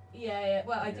 Yeah.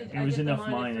 Well, I did. It was did enough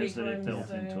the minors that it times, built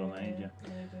into a major.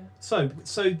 So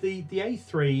the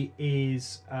A3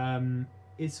 is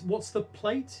it's what's the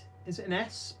plate? Is it an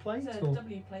S plate? It's a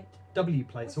W plate. W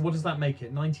plate. So what does that make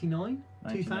it? 99?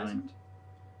 2000?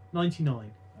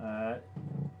 99. I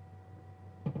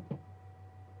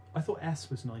thought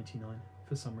S was 99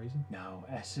 for some reason. No,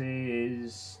 S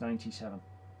is 97.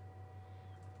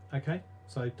 Okay,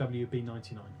 so WB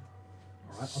 99. All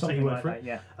right, I'll Something take your word like for that, it.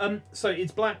 yeah. So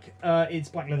it's black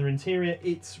leather interior.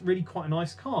 It's really quite a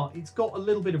nice car. It's got a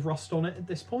little bit of rust on it at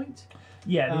this point.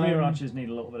 Yeah, the rear arches need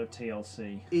a little bit of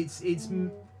TLC.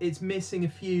 It's missing a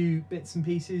few bits and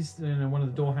pieces. You know, one of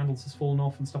the door handles has fallen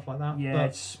off and stuff like that. Yeah, but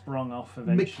it's sprung off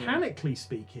eventually. Mechanically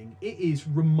speaking, it is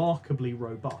remarkably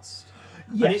robust.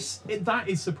 Yes, and that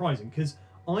is surprising because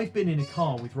I've been in a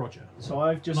car with Roger. So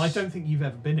I've just... And I don't think you've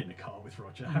ever been in a car with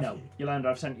Roger, have you? Yolanda,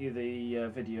 I've sent you the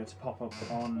video to pop up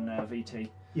on VT.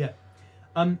 Yeah.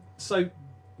 So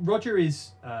Roger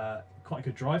is quite a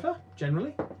good driver,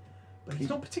 generally, but he's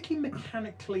not particularly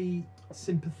mechanically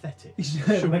sympathetic.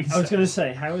 I was going to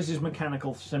say, how is his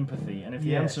mechanical sympathy? And if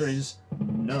the answer is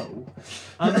no...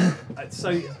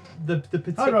 so the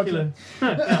particular...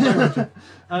 Hi, Roger.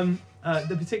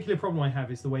 The particular problem I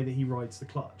have is the way that he rides the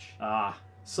clutch.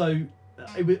 So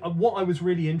what I was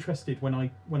really interested when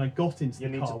I got into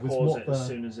the car was what as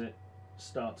soon as it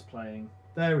starts playing.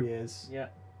 There he is. Yeah.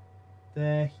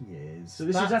 There he is. So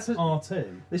this That's is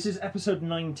R2. This is episode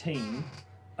 19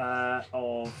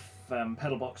 of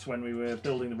PedalBox when we were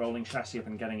building the rolling chassis up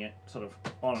and getting it sort of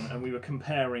on, and we were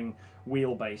comparing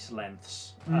wheelbase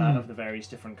lengths of the various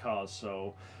different cars.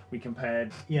 So we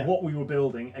compared what we were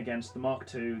building against the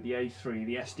Mark II, the A3,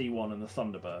 the SD1 and the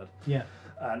Thunderbird. Yeah.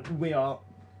 And we are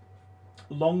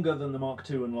longer than the Mark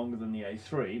II and longer than the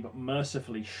A3, but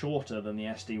mercifully shorter than the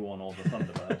SD1 or the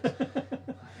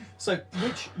Thunderbird. So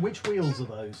which wheels are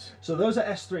those? So those are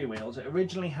S3 wheels. It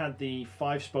originally had the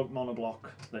 5-spoke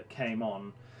monoblock that came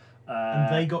on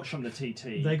and they got from the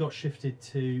TT. They got shifted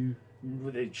to...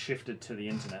 They shifted to the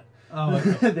internet. Oh,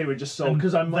 okay. They were just sold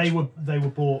because they were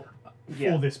bought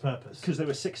for this purpose. Because they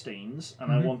were 16s,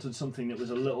 and I wanted something that was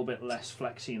a little bit less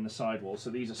flexy in the sidewall. So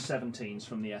these are 17s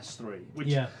from the S3,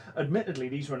 which, admittedly,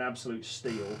 these were an absolute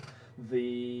steal.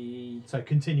 So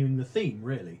continuing the theme,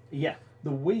 really. Yeah,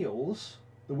 the wheels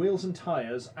and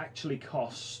tyres actually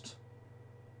cost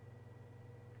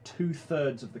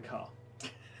 2/3 of the car.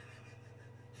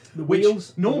 The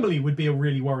wheels normally would be a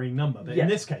really worrying number, but in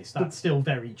this case, that's still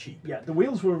very cheap. Yeah, the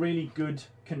wheels were a really good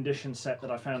condition set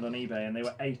that I found on eBay, and they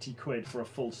were 80 quid for a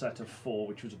full set of 4,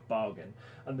 which was a bargain.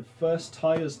 And the first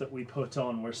tyres that we put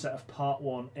on were a set of Part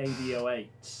 1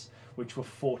 AD08s, which were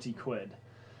 40 quid.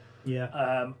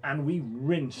 Yeah. And we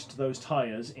rinsed those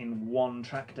tyres in one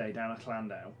track day down at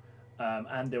Landau.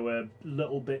 And there were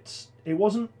little bits... It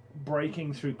wasn't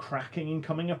breaking through cracking and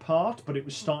coming apart, but it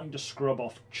was starting to scrub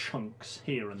off chunks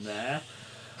here and there.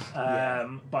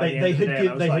 They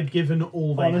had given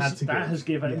all they had to that give. Has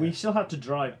given. We still had to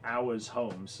drive hours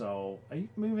home. So are you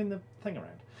moving the thing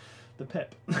around? The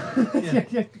pip.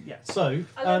 Yeah. So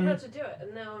I learned how to do it,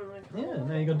 and now I'm like, yeah,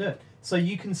 now you got to do it. So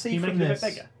you can see from this. It a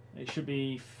bit bigger. It should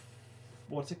be.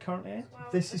 What's it currently at? Wow,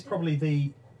 this is probably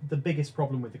the biggest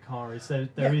problem with the car is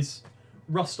there is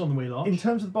rust on the wheel arch. In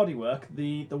terms of the bodywork,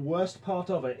 the worst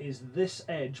part of it is this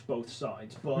edge both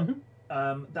sides, but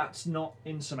that's not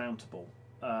insurmountable.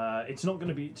 It's not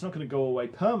going to go away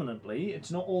permanently.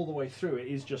 It's not all the way through. It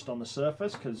is just on the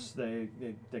surface because they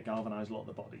galvanise a lot of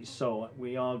the bodies. So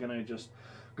we are going to just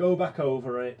go back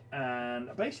over it,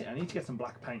 and basically I need to get some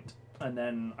black paint, and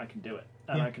then I can do it.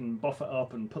 And I can buff it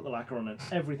up and put the lacquer on it,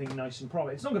 everything nice and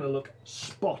proper. It's not going to look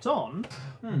spot on,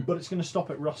 but it's going to stop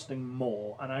it rusting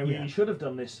more. And I really should have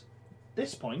done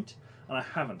this point, and I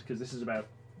haven't, because this is about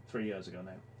 3 years ago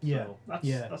now. Yeah, so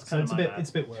that's so kind it's of it's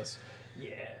a bit worse.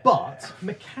 Yeah, but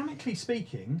mechanically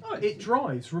speaking, it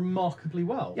drives remarkably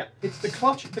well. Yeah, it's the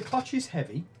clutch. The clutch is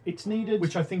heavy. It's needed,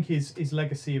 which I think is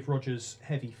legacy of Roger's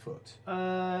heavy foot.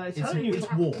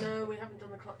 It's warm. No, we haven't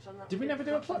done the clutch on that. Did we never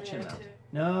do a clutch in that?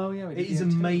 No, yeah, we did. It is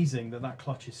amazing that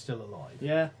clutch is still alive.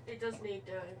 Yeah, it does need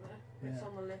doing though. It's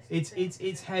on the list.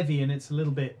 It's heavy and it's a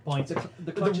little bit bitey.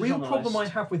 The real problem I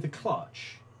have with the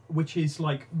clutch, which is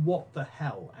like, what the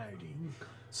hell, Audi?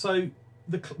 So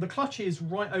the clutch is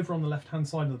right over on the left hand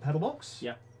side of the pedal box.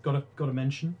 Yeah, got to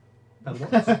mention pedal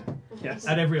box. Yes,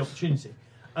 at every opportunity.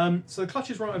 So the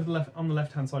clutch is right over on the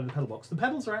left hand side of the pedal box. The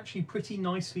pedals are actually pretty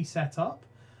nicely set up.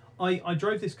 I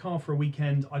drove this car for a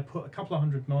weekend. I put a couple of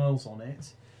 100 miles on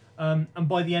it. And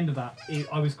by the end of that,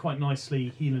 I was quite nicely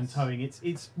heel and toeing.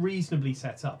 It's reasonably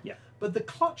set up. Yeah. But the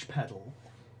clutch pedal,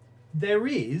 there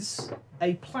is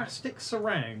a plastic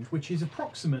surround which is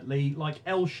approximately like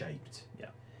L-shaped. Yeah.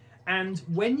 And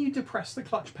when you depress the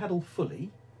clutch pedal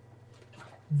fully,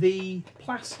 the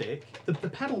plastic, the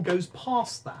pedal goes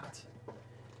past that.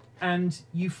 And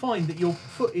you find that your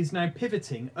foot is now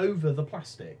pivoting over the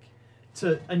plastic.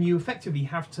 And you effectively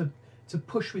have to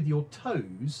push with your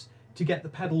toes to get the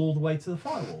pedal all the way to the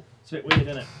firewall. It's a bit weird,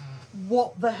 isn't it?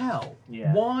 What the hell?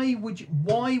 Yeah. Why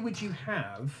would you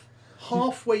have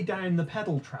halfway down the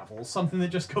pedal travel something that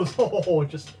just goes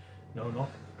not?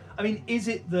 I mean, is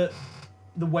it that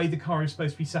the way the car is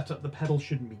supposed to be set up, the pedal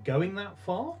shouldn't be going that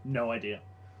far? No idea.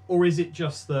 Or is it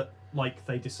just that like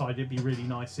they decided it'd be really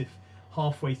nice if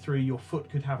halfway through your foot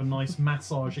could have a nice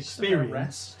massage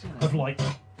experience of like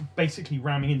basically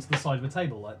ramming into the side of a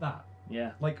table like that?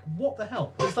 Yeah. Like, what the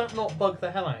hell? Does that not bug the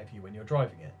hell out of you when you're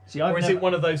driving it? See, or is it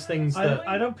one of those things that...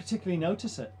 I don't particularly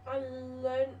notice it.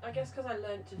 I guess because I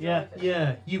learned to Yeah. drive it.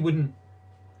 Yeah, you wouldn't...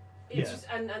 It's just,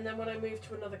 and then when I moved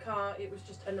to another car, it was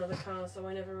just another car, so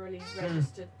I never really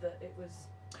registered that it was...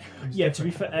 Yeah, to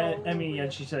be fair, Emmy,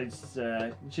 and she says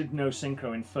she'd know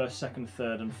synchro in first, second,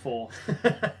 third, and fourth.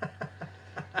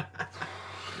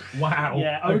 Wow.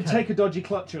 Yeah, I would take a dodgy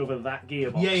clutch over that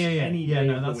gearbox. Yeah.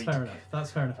 No, that's fair enough.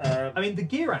 That's fair enough. I mean, the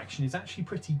gear action is actually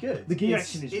pretty good. The gear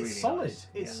action is really solid. nice.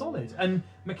 It's solid, and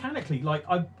mechanically, like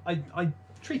I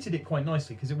treated it quite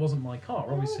nicely because it wasn't my car,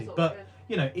 obviously. But good.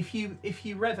 You know, if you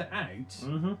rev it out,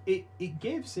 it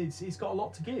gives. It's got a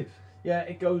lot to give. Yeah,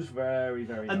 it goes very,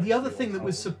 very. And the other thing that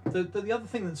was the other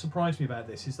thing that surprised me about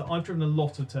this is that I've driven a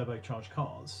lot of turbocharged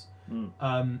cars.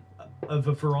 Of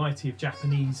a variety of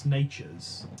Japanese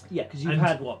natures. Yeah, because you've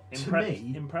had what?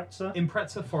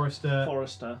 Impreza,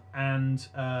 Forester, and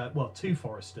two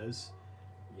Foresters,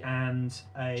 and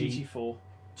a GT4,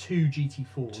 two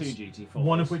GT4s,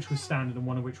 one of which was standard and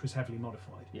one of which was heavily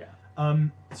modified. Yeah.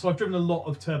 So I've driven a lot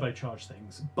of turbocharged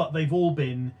things, but they've all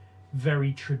been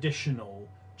very traditional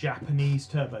Japanese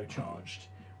turbocharged,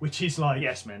 which is like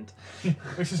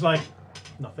which is like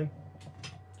nothing.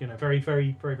 You know, very,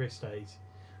 very, very, very staid.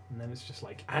 And then it's just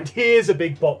like, and here's a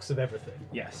big box of everything.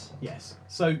 Yes.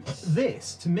 So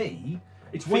this, to me,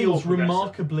 it feels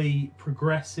remarkably,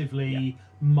 progressively,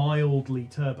 mildly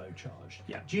turbocharged.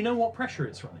 Yeah. Do you know what pressure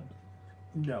it's running?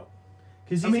 No.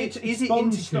 Because is it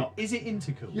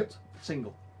intercooled? Yep,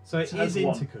 single. So it is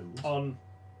intercooled. On.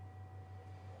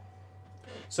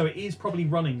 So it is probably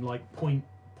running like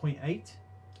 0.8.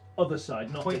 Other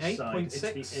side, not 0.8, this side.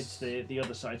 0.6? It's the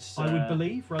other side. I would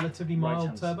believe relatively mild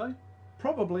right-hand turbo.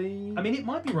 Probably. I mean, it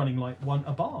might be running like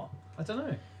a bar. I don't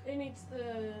know. It needs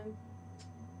the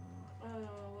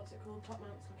what's it called? Top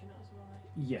mount's looking at as well.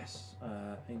 Like. Yes,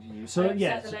 AGU. So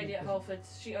yeah. The lady at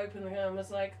Halfords, she opened the car and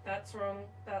was like, "That's wrong.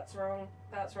 That's wrong.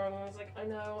 That's wrong." And I was like, "I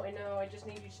know. I just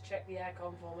need you to check the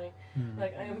aircon for me.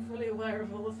 Like, I am fully aware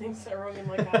of all the things that are wrong in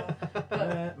my car,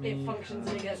 but it functions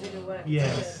and it gets me to work."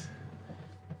 Yes.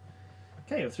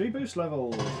 KO3 boost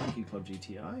level. Thank you, Club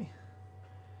GTI.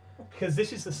 Because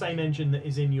this is the same engine that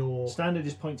is in your standard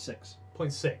is 0.6.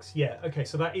 0.6. Yeah. Okay.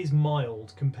 So that is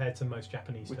mild compared to most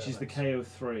Japanese. Which turbos. is the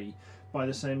KO3. By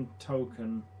the same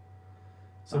token,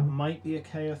 so that might be a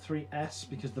KO3S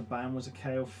because the BAM was a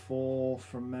KO4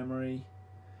 from memory.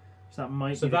 So that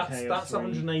might be the KO3. That's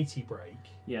 180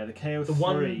 brake. Yeah, the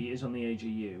KO3 is on the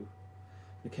AGU.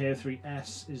 The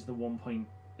KO3S is the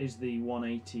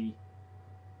 180.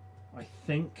 I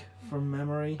think from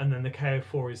memory. And then the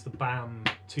KO4 is the BAM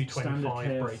 225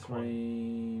 Standard brake one.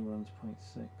 KO3 runs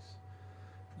 0.6.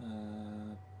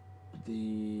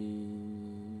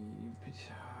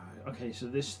 Okay, so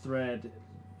this thread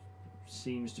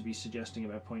seems to be suggesting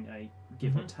about 0.8,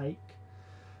 give or take.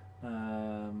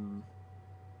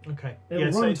 Okay.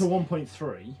 It'll run to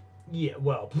 1.3. Yeah,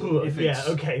 well,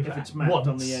 okay. If it's mapped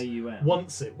on the AUM.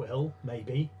 Once it will,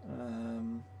 maybe.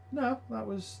 No, that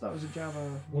was a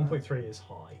Java. 1.3 is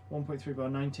high. 1.3 by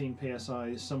 19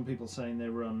 psi. Some people saying they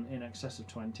run in excess of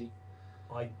 20.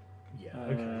 Okay,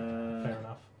 fair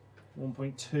enough.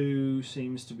 1.2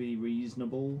 seems to be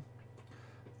reasonable.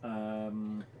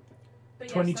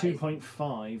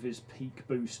 22.5 is peak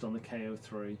boost on the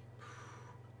KO3.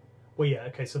 Well, yeah,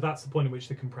 okay, so that's the point at which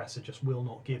the compressor just will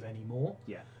not give any more.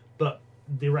 Yeah. But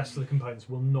the rest of the components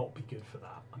will not be good for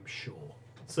that, I'm sure.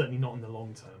 Certainly not in the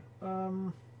long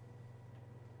term.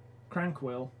 Crank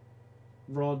wheel.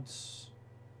 Rods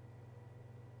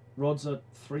are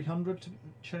 300 to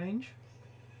change.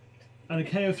 And a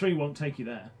KO3 won't take you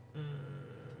there.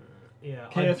 Yeah.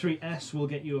 KO3S will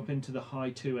get you up into the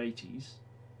high 280s.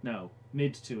 No,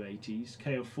 mid 280s.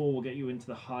 KO4 will get you into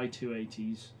the high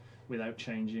 280s without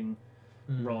changing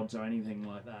rods or anything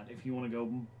like that. If you want to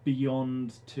go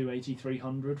beyond 280,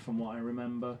 300, from what I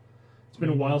remember. It's been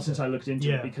a while since I looked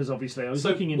into it because obviously I was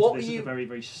looking into this at the very,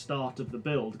 very start of the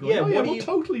build. Going, we'll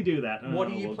totally do that. What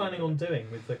are you planning on doing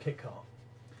with the kit car?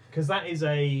 Because that is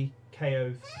a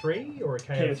KO3 or a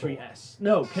KO4? KO3S.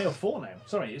 No, KO4 now.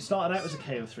 Sorry, it started out as a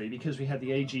KO3 because we had the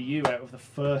AGU out of the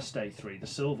first A3, the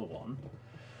silver one.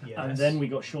 Yes. And then we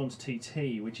got Sean's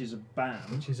TT, which is a BAM,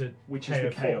 which is the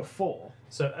KO4.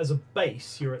 So as a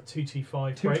base, you're at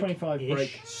 225 brake. 225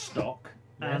 brake stock,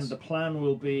 and the plan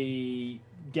will be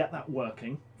get that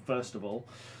working first of all.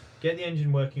 Get the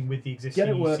engine working with the existing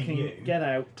ECU. Get it working, ECU, get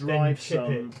out, drive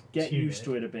some, get used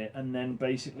to it a bit, and then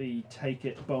basically take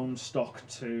it bone stock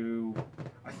to,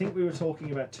 I think we were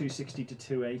talking about 260 to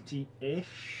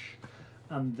 280-ish.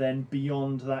 And then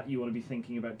beyond that, you want to be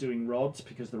thinking about doing rods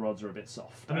because the rods are a bit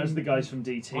soft. I mean, as the guys from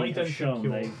DT have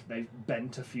shown, they've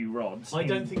bent a few rods. I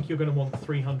don't think you're going to want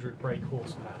 300 brake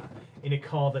horsepower in a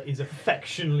car that is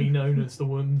affectionately known as the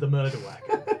murder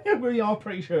wagon. We are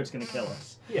pretty sure it's going to kill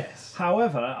us. Yes.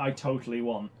 However, I totally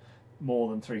want more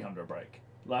than 300 brake.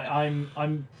 Like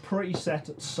I'm pretty set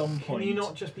at some point. Can you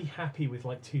not just be happy with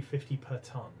like 250 per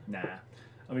ton? Nah.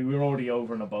 I mean, we're already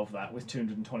over and above that with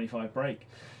 225 brake.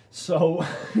 So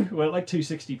we're like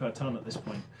 260 per ton at this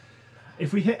point.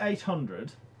 If we hit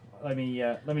 800, let me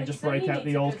just break out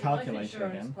the old calculator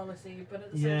again. Policy, but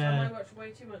at the same time, I watch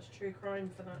way too much true crime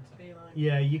for that to be like.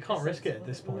 Yeah, you can't risk it at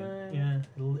this point. No. Yeah,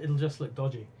 it'll just look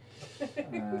dodgy.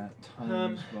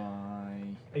 Times by.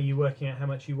 Are you working out how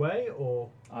much you weigh, or?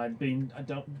 I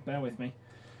don't bear with me.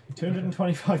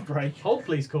 225 brake. Hold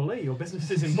please, Corley. Your business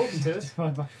is important to us.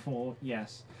 Divided by 4,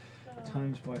 yes.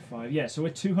 Times by 5. Yeah, so we're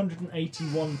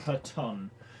 281 per ton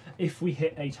if we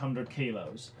hit 800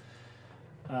 kilos.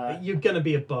 You're going to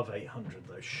be above 800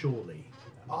 though, surely.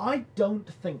 I don't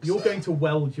think You're going to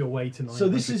weld your way to 900 So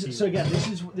this is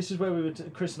where we were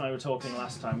Chris and I were talking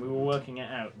last time. We were working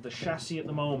it out. The chassis at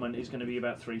the moment is going to be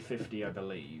about 350, I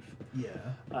believe.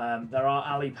 Yeah. There are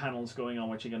alley panels going on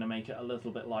which are going to make it a little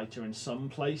bit lighter in some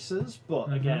places,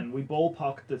 but again, we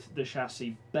ballparked the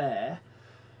chassis bare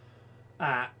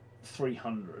at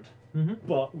 300.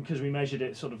 But because we measured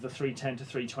it sort of the 310 to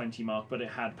 320 mark, but it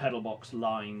had PedalBox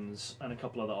lines and a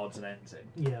couple of the odds and ends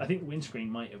in. Yeah. I think windscreen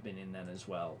might have been in then as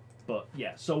well. But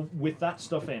yeah, so with that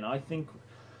stuff in, I think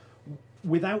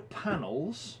without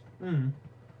panels,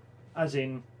 as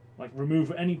in like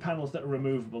remove any panels that are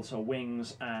removable, so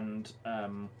wings and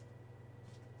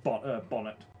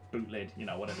bonnet, boot lid, you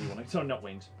know, whatever you want to. Sorry, not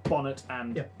wings, bonnet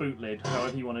and boot lid,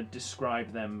 however you want to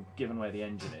describe them, given where the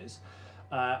engine is.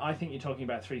 I think you're talking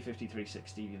about 350,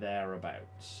 360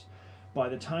 thereabouts. By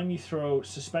the time you throw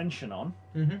suspension on,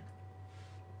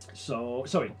 so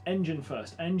sorry, engine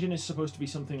first. Engine is supposed to be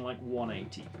something like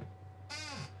 180.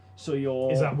 So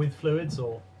is that with fluids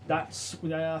or? That's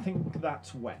I think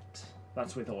that's wet.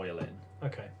 That's with oil in.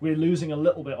 Okay. We're losing a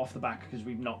little bit off the back because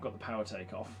we've not got the power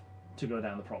takeoff to go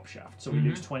down the prop shaft. So we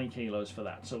lose 20 kilos for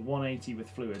that. So 180 with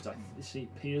fluids, I see,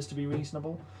 appears to be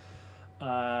reasonable.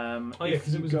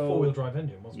 Because it was a four-wheel drive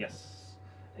engine, wasn't it? Yes.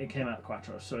 It came out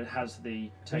Quattro, so it has the.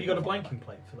 Have you got a blanking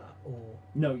plate for that, or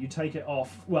no? You take it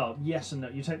off. Well, yes and no.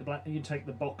 You take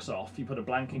the box off. You put a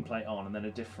blanking plate on, and then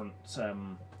a different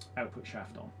output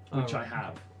shaft on, which I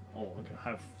have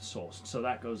have sourced. So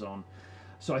that goes on.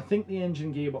 So I think the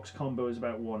engine gearbox combo is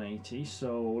about 180.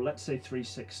 So let's say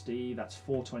 360. That's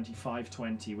 420,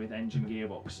 520 with engine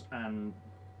gearbox and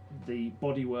the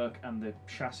bodywork and the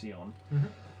chassis on.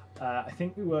 I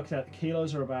think we worked out the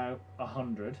kilos are about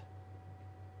 100.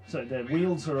 So the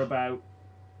wheels are about...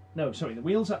 No, sorry, the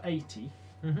wheels are 80,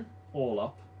 all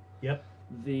up. Yep.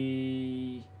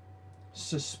 The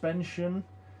suspension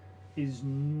is...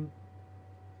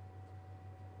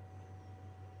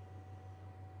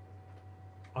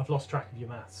 I've lost track of your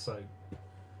maths, so...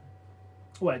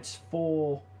 Well, it's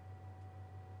 4...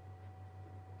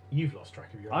 You've lost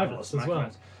track of your I've maths lost as well.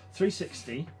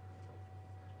 360,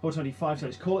 425, so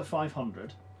let's call it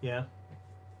 500. Yeah.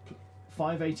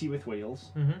 580 with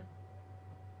wheels.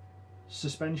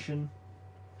 Suspension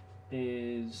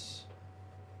is...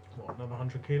 What, another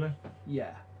 100 kilo?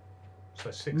 Yeah.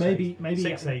 So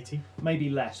 680. Maybe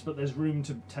less, but there's room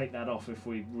to take that off if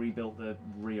we rebuilt the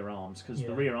rear arms, because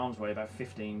the rear arms weigh about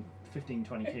 15,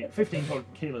 20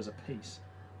 kilos a piece.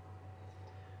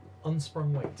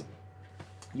 Unsprung weight.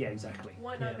 Yeah, exactly.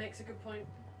 White Knight makes a good point.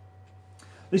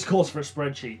 This calls for a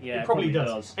spreadsheet. Yeah, it probably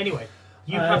does. Anyway,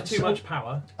 you have too much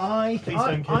power.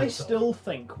 I still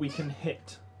think we can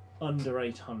hit under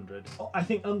 800. I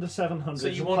think under 700 so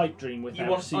is a pipe dream without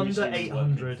you want seriously under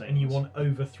 800 and you want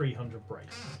over 300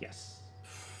 brakes. Yes.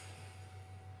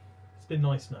 It's been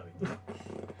nice knowing.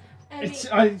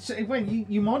 When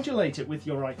you modulate it with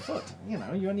your right foot, you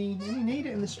know, you only need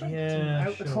it in the straight and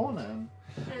out the corner.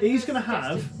 He's going to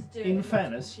have, in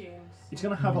fairness, it's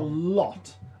going to have a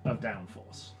lot of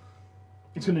downforce.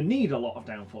 It's going to need a lot of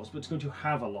downforce, but it's going to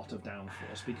have a lot of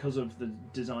downforce because of the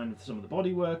design of some of the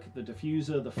bodywork, the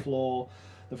diffuser, the floor,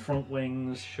 the front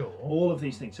wings, all of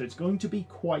these things. So it's going to be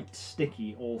quite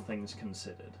sticky, all things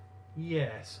considered.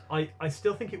 Yes, I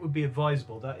still think it would be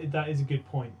advisable. That is a good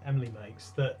point Emily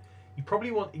makes, that you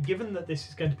probably want, given that this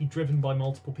is going to be driven by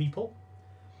multiple people,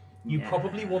 you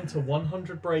probably want a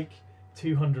 100 brake,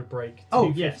 200 brake,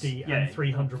 250 and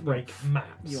 300 brake maps.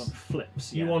 You want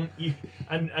flips.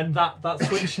 And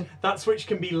that switch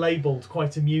can be labelled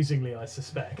quite amusingly, I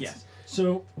suspect. Yes.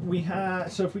 So we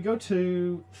have. So if we go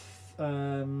to,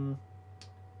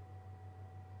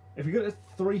 if we go to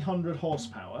 300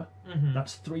 horsepower,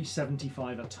 that's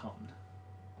 375 a ton.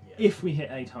 Yeah. If we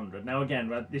hit 800. Now again,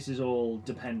 this is all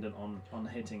dependent on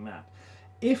hitting that.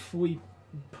 If we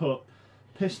put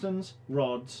pistons,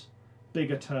 rods,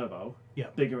 bigger turbo,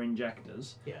 bigger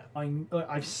injectors.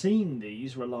 I've seen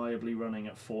these reliably running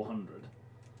at 400.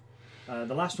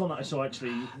 The last one that I saw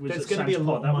actually was there's going to be a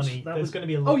lot of money. There's going to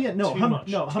be a lot. Oh yeah, no,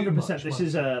 100%. This money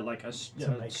is like a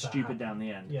stupid down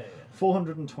the end.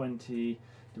 420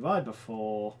 divided by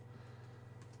 4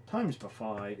 times by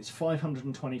 5 is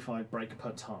 525 brake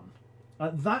per ton.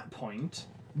 At that point,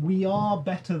 we are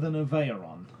better than a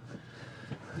Veyron.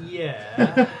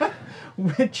 Yeah.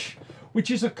 Which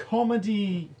is a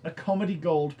comedy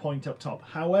gold point up top.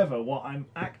 However, what I'm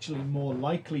actually more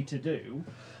likely to do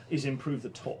is improve the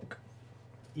torque.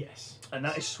 Yes. And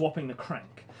that is swapping the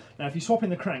crank. Now, if you're swapping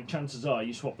the crank, chances are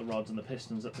you swap the rods and the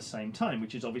pistons at the same time,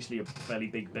 which is obviously a fairly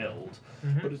big build.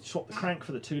 But to swap the crank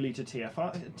for the 2-litre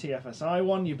TFSI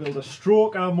one, you build a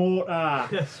stroker motor.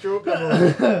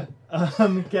 Stroker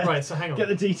motor. Right, so hang on. Get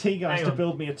the DT guys to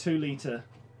build me a 2-litre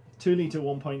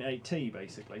 1.8T,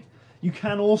 basically. You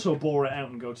can also bore it out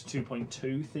and go to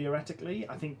 2.2 theoretically.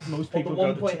 I think most people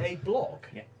go to 1.8 block.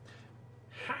 Yeah.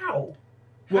 How?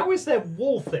 How is there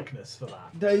wall thickness for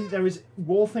that? There is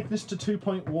wall thickness to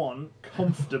 2.1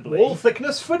 comfortably. Wall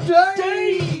thickness for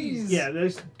days! Yeah,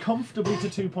 there's comfortably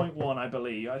to 2.1, I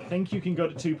believe. I think you can go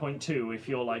to 2.2 if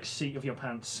you're like seat of your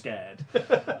pants scared.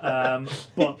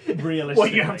 But realistically, well,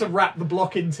 you have to wrap the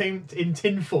block in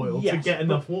tin foil to get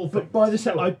enough wall thickness. But by the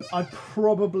same, I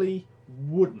probably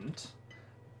wouldn't,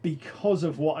 because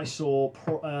of what I saw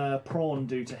Prawn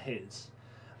do to his.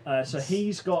 So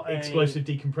he's got explosive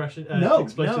decompression. No,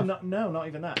 not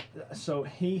even that. So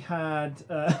he had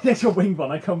it's a winged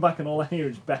one. I come back and all I hear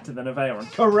is better than a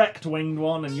Veyron. Correct, winged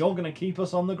one, and you're going to keep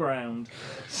us on the ground.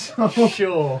 So,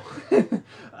 sure.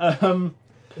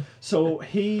 So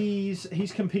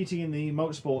he's competing in the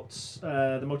motorsports,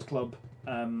 the motor club.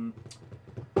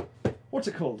 What's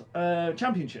it called?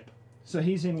 Championship. So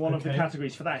he's in one of the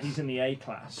categories for that. He's in the A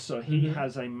class. So he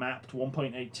has a mapped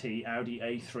 1.8T Audi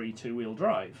A3 two-wheel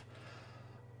drive.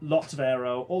 Lots of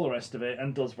aero, all the rest of it,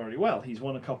 and does very well. He's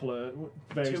won a couple of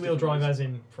various two-wheel drive as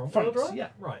in front-wheel drive? Yeah.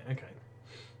 Right,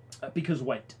 okay. Because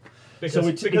weight.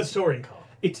 Because touring car.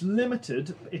 It's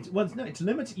limited. It's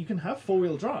limited. You can have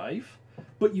four-wheel drive,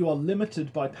 but you are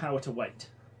limited by power to weight.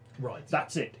 Right.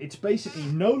 That's it. It's basically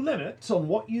no limits on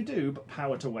what you do, but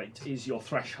power to weight is your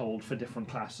threshold for different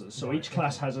classes. So each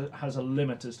class has a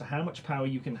limit as to how much power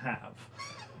you can have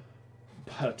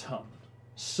per ton.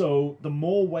 So the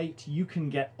more weight you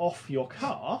can get off your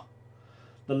car,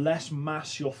 the less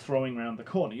mass you're throwing around the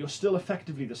corner. You're still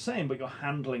effectively the same, but you're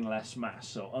handling less mass.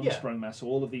 So unsprung mass, so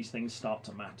all of these things start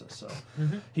to matter. So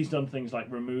he's done things like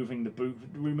removing the boot,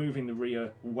 removing the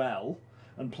rear well,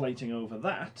 and plating over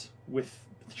that with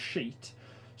sheet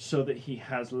so that he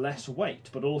has less weight,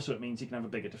 but also it means he can have a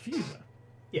bigger diffuser.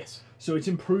 Yes. So it's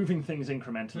improving things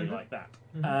incrementally like that.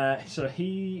 So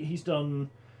he's done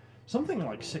something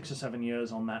like 6 or 7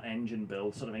 years on that engine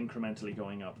build, sort of incrementally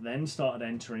going up, then started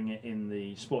entering it in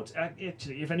the sports.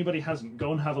 Actually, if anybody hasn't,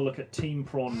 go and have a look at Team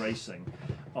Prawn Racing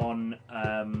on,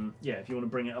 if you want to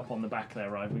bring it up on the back there,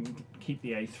 right, we can keep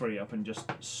the A3 up and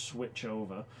just switch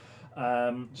over.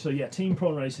 Team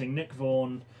Prawn Racing, Nick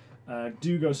Vaughan,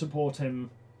 do go support him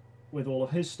with all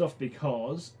of his stuff,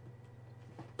 because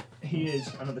he is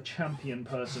another champion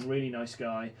person, really nice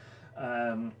guy,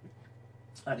 and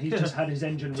he's just had his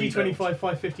engine G25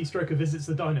 550 stroker visits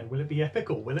the dyno. Will it be epic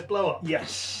or will it blow up?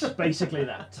 Yes, basically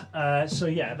that. So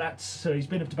he's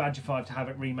been up to Badger 5 to have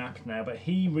it remapped now, but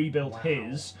he rebuilt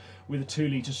his with a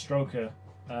 2-litre stroker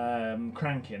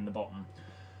crank in the bottom.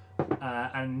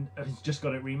 And he's just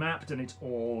got it remapped and it's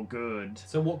all good.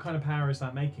 So what kind of power is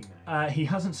that making now? He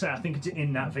hasn't said. I think it's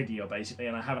in that video basically,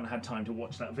 and I haven't had time to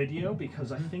watch that video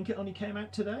because I think it only came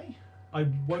out today. I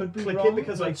won't click it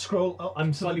because I scroll up.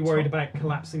 I'm slightly worried about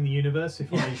collapsing the universe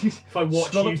if I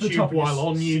watch YouTube while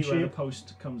on YouTube. See where the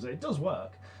post comes in. It does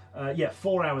work.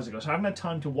 4 hours ago. So I haven't had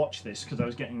time to watch this because I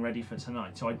was getting ready for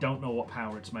tonight. So I don't know what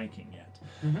power it's making yet.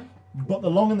 But the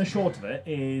long and the short of it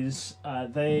is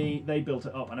they built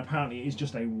it up, and apparently it is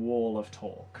just a wall of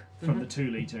torque from the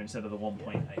 2-litre instead of the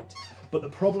 1.8. But the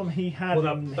problem he had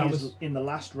in the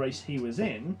last race he was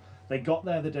in, they got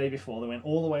there the day before, they went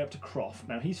all the way up to Croft.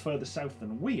 Now he's further south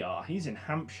than we are, he's in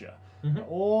Hampshire.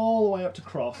 All the way up to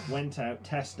Croft, went out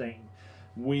testing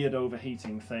weird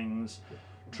overheating things,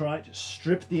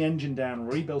 stripped the engine down,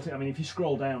 rebuilt it. I mean, if you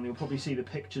scroll down, you'll probably see the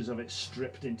pictures of it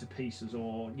stripped into pieces,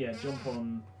 or jump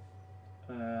on...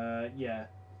 just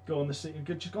go on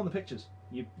the pictures.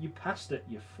 You passed it,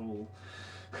 you fool.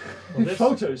 Well,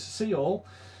 photos, see all.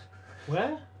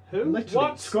 Where? Who? Literally,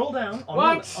 what? Scroll down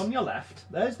on your left.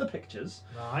 There's the pictures.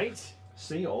 Right.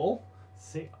 See all.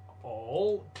 See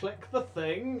all. Click the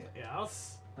thing.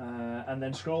 Yes. And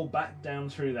then scroll back down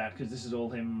through that, because this is all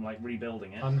him like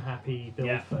rebuilding it. Unhappy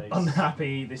build face.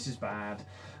 Unhappy. This is bad.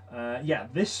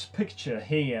 This picture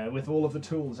here with all of the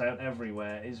tools out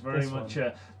everywhere is very much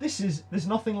there's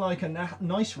nothing like a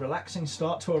nice relaxing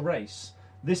start to a race.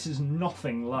 This is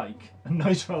nothing like a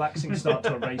nice relaxing start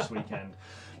to a race weekend.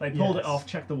 They pulled it off,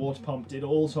 checked the water pump, did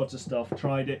all sorts of stuff,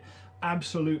 tried it,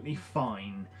 absolutely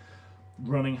fine,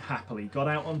 running happily. Got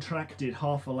out on track, did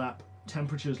half a lap,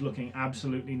 temperatures looking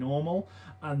absolutely normal,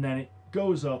 and then it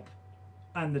goes up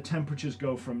and the temperatures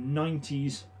go from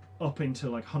 90s up into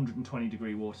like 120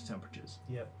 degree water temperatures.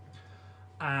 Yep.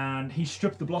 And he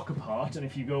stripped the block apart, and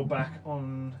if you go back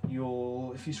on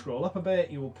if you scroll up a bit,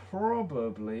 you'll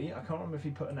probably, I can't remember if he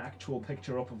put an actual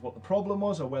picture up of what the problem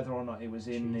was or whether or not it was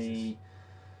in the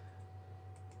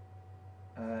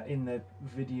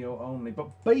video only.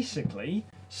 But basically,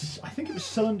 I think it was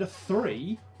cylinder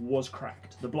 3 was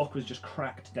cracked. The block was just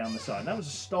cracked down the side. That was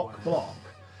a stock block.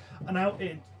 And now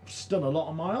it's done a lot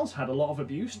of miles, had a lot of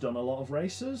abuse, done a lot of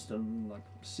races, done like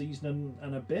season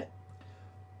and a bit.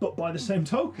 But by the same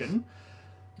token,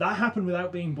 that happened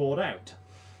without being bored out.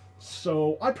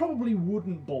 So I probably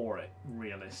wouldn't bore it,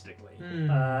 realistically.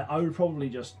 I would probably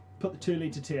just put the 2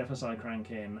 litre TFSI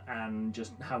crank in and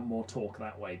just have more torque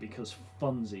that way, because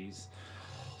funsies.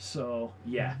 So,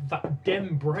 yeah. That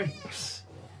dem brakes.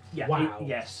 Yeah. Wow.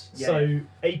 Yes. Yeah. So,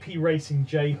 AP Racing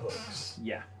J-hooks.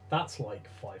 Yeah. That's like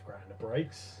 £5 of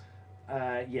brakes.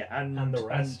 Yeah, and the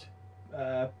rest.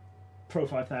 Pro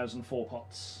 5000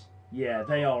 4-pots. Yeah,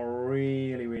 they are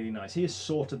really, really nice. He has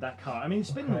sorted that car. I mean,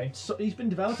 he's been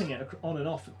developing it on and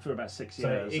off for about 6 years.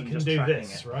 So it and can just do tracking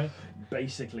this, it. right?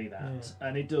 Basically that,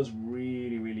 and it does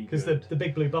really, really good. Because the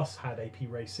Big Blue Bus had AP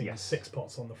Racing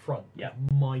 6-pots on the front. Yeah.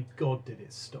 My God, did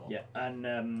it stop? Yeah,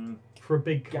 and for a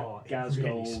big car, gas it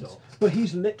really gold. stopped. But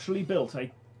he's literally built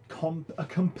a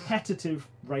competitive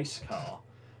race car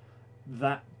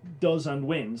that does and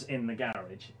wins in the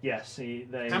garage. Yes,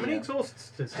 how many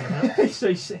exhausts does he have?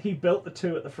 So he built the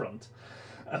 2 at the front,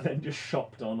 and then just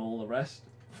shopped on all the rest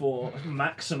for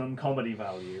maximum comedy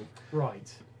value.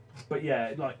 Right. But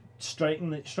yeah, like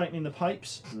straightening the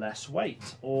pipes, less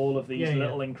weight, all of these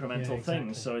little incremental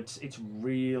things. So it's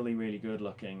really, really good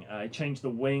looking. I changed the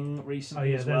wing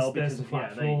recently as well, because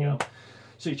there you go.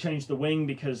 So you changed the wing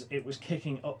because it was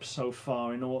kicking up so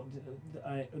far.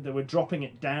 They were dropping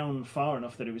it down far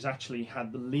enough that it was actually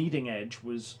the leading edge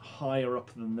was higher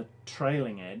up than the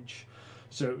trailing edge,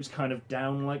 so it was kind of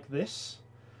down like this.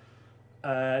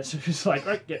 So it was like,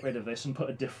 right, get rid of this and put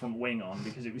a different wing on,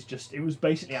 because it was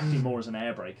basically acting more as an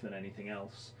air brake than anything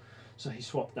else. So he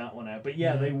swapped that one out. But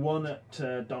yeah, they won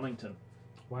at Donington.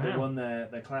 Wow. They won their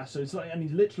class. So it's like, and he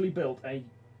literally built a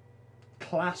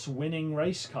class-winning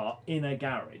race car in a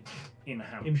garage in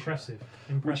Hampshire. Impressive.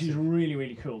 Which is really,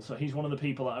 really cool. So he's one of the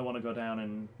people that I want to go down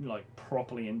and like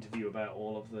properly interview about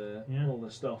all of the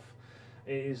stuff.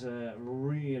 It is a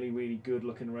really, really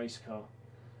good-looking race car.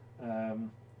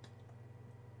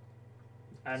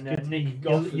 And Nick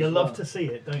Goff, you love to see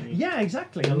it, don't you? Yeah,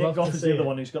 exactly. Nick Goff is the other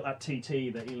one who's got that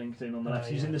TT that he linked in on the left.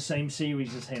 He's in the same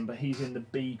series as him, but he's in the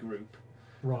B group.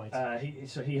 Right.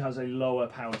 So he has a lower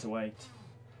power to weight.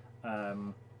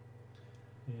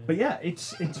 But yeah,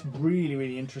 it's really,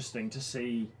 really interesting to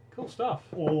see cool stuff.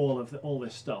 All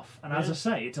this stuff, and as I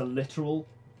say, it's a literal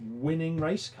winning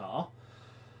race car,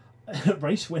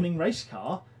 winning race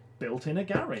car built in a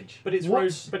garage. But it's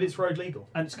road legal,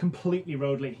 and it's completely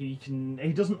road legal.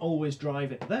 He doesn't always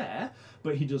drive it there,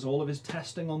 but he does all of his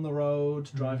testing on the road,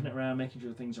 driving it around, making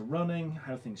sure things are running,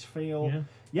 how things feel.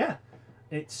 Yeah,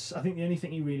 I think the only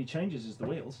thing he really changes is the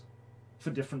wheels for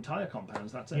different tyre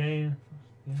compounds. That's it. Yeah.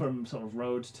 From sort of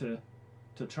road to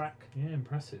track. Yeah,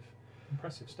 impressive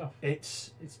stuff.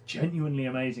 It's genuinely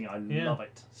amazing. I love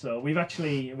it. So we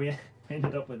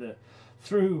ended up with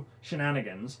through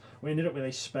shenanigans, we ended up with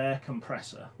a spare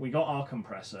compressor. We got our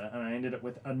compressor, and I ended up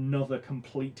with another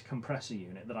complete compressor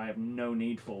unit that I have no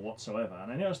need for whatsoever.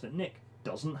 And I noticed that Nick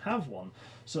doesn't have one.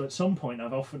 So at some point I'm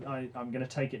going to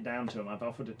take it down to him. I've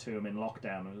offered it to him in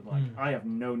lockdown. I was like, I have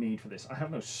no need for this. I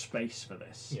have no space for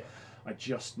this. Yeah. I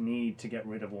just need to get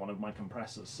rid of one of my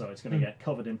compressors. So it's going to get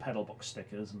covered in PedalBox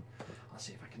stickers, and I'll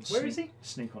see if I can Where is he?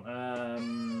 Sneak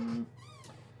on.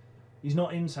 He's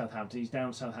not in Southampton. He's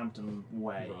down Southampton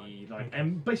way. Right.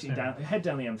 Like, basically head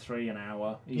down the M3 an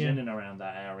hour. He's in and around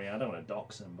that area. I don't want to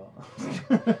dox him,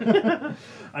 but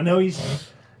I know he's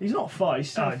not far.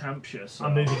 He's South Hampshire. So.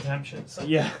 I'm moving to Hampshire. So.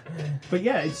 Yeah, but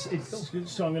yeah, it's cool.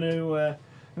 So I'm going to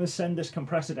send this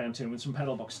compressor down to him with some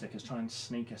PedalBox stickers. Try and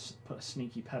put a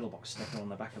sneaky PedalBox sticker on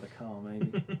the back of the car,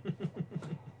 maybe.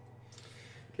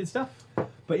 Good stuff.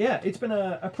 But yeah, it's been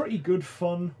a pretty good,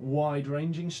 fun,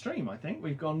 wide-ranging stream. I think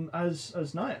we've gone as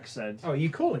Nyack said. Oh, are you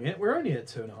calling it? We're only at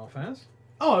 2.5 hours.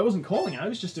 Oh, I wasn't calling it. I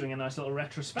was just doing a nice little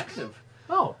retrospective.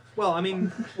 Oh, well, I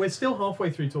mean, we're still halfway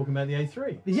through talking about the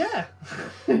A3. Yeah.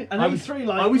 And A3,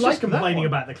 I was just complaining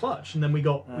about the clutch, and then we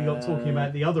got talking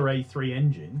about the other A3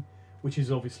 engine, which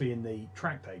is obviously in the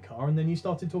track day car, and then you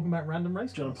started talking about random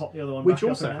race cars. Do you want to pop the other one which back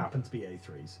also up happen to be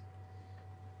A3s.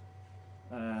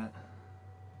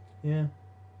 Yeah.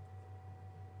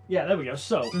 Yeah, there we go.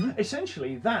 So,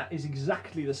 essentially, that is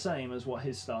exactly the same as what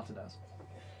his started as.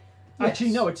 Yes.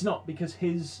 Actually, no, it's not, because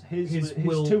his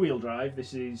two-wheel drive,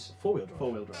 this is four-wheel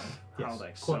drive. Yes.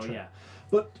 Haldex, so yeah.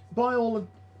 But by all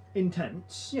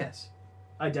intents, yes,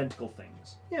 identical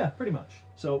things. Yeah, pretty much.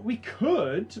 So we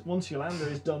could, once Yolanda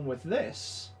is done with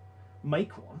this,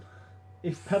 make one.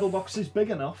 If PedalBox is big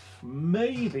enough,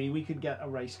 maybe we could get a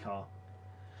race car.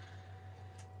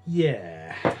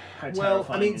 Yeah. Well,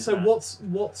 I mean, so what's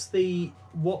the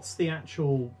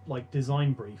actual like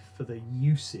design brief for the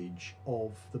usage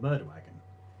of the Murder Wagon?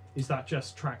 Is that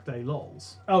just track day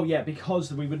lols? Oh yeah,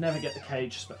 because we would never get the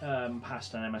cage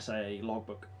past an MSA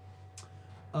logbook.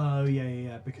 Oh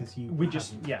yeah, because we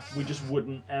just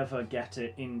wouldn't ever get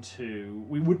it into.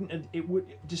 We wouldn't. It would,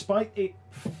 despite it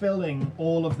filling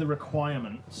all of the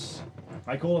requirements,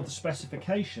 like all of the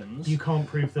specifications. You can't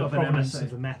prove the provenance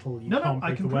of the metal. You can't prove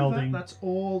I can the prove welding. that.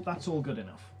 That's all good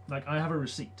enough. Like I have a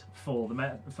receipt for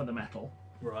the metal,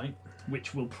 right,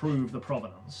 which will prove the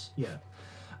provenance. Yeah.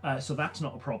 So that's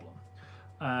not a problem.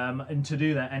 And to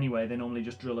do that anyway, they normally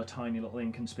just drill a tiny little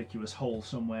inconspicuous hole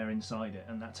somewhere inside it,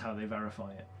 and that's how they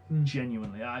verify it.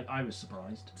 Genuinely, I was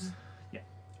surprised. Yeah.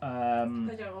 They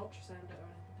don't ultrasound it or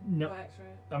anything? No. Or X-ray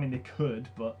it? I mean, they could,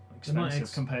 but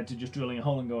expensive compared to just drilling a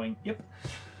hole and going, yep.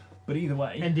 But either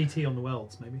way... NDT on the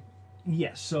welds, maybe?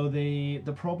 Yes, so the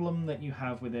problem that you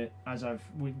have with it, as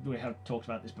we have talked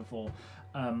about this before,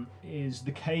 is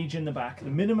the cage in the back. The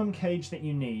minimum cage that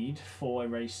you need for a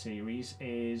race series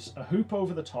is a hoop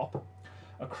over the top,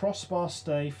 a crossbar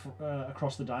stay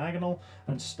across the diagonal,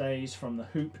 and stays from the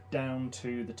hoop down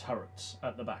to the turrets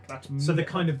at the back. That's so the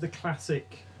kind of the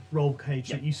classic roll cage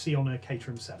that you see on a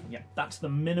Caterham 7. Yeah, that's the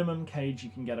minimum cage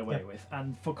you can get away with.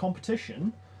 And for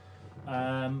competition,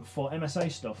 for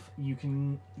MSA stuff, you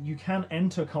can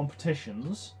enter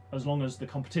competitions as long as the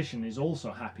competition is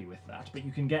also happy with that. But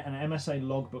you can get an MSA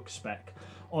logbook spec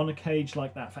on a cage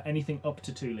like that for anything up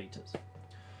to 2 litres.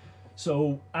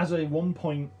 So as a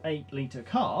 1.8 litre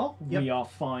car, we are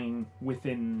fine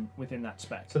within that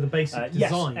spec. So the basic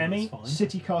design yes, Emmy, is fine.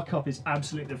 City Car Cup is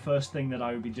absolutely the first thing that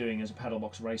I would be doing as a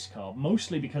PedalBox race car,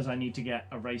 mostly because I need to get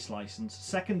a race licence.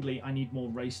 Secondly, I need more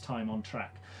race time on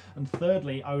track. And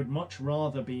thirdly, I would much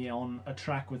rather be on a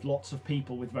track with lots of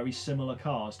people with very similar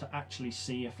cars to actually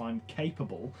see if I'm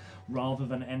capable, rather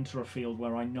than enter a field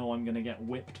where I know I'm going to get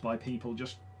whipped by people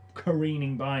just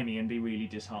careening by me and be really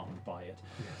disheartened by it.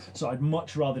 Yes. So I'd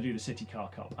much rather do the City Car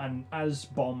Cup, and as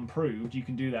Bomb proved, you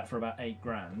can do that for about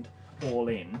 $8,000 all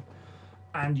in,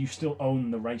 and you still own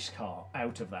the race car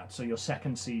out of that, so your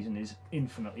second season is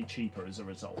infinitely cheaper as a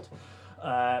result.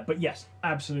 But yes,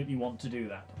 absolutely want to do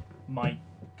that. Might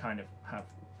kind of have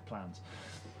plans.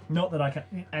 Not that I can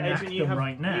enact them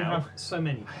right now. You have so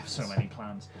many. I have so many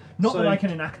plans. Not that I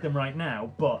can enact them right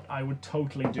now, but I would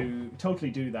totally do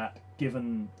that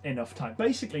given enough time.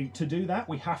 Basically, to do that,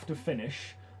 we have to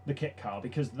finish the kit car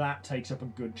because that takes up a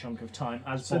good chunk of time.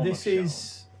 As so this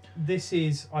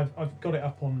is I've got it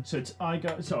up on. So it's wait,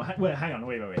 hang on,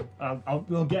 wait.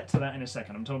 We'll get to that in a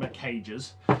second. I'm talking about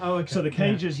cages. Oh, okay. So the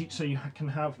cages, so you can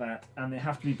have that, and they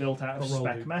have to be built out of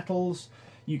spec metals.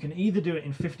 You can either do it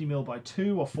in 50mm by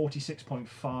 2 or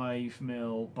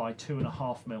 46.5mm by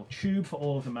 2.5mm tube for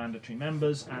all of the mandatory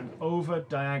members, and over,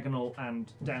 diagonal,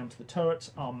 and down to the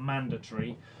turrets are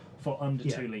mandatory for under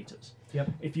 2 litres. Yep.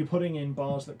 If you're putting in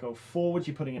bars that go forward,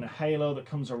 you're putting in a halo that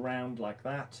comes around like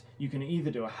that. You can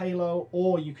either do a halo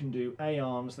or you can do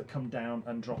A-arms that come down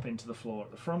and drop into the floor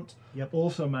at the front. Yep.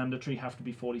 Also mandatory, have to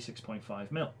be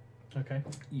 46.5mm. Okay.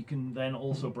 You can then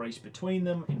also brace between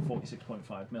them in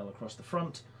 46.5mm across the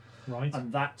front. Right.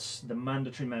 And that's the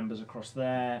mandatory members across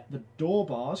there. The door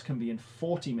bars can be in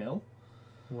 40mm.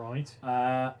 Right.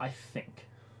 I think.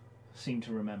 Seem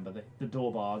to remember that the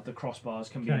the crossbars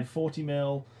can be in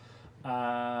 40mm.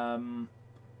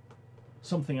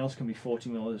 Something else can be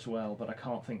 40mm as well, but I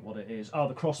can't think what it is. Oh,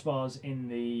 the crossbars in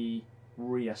the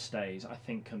rear stays, I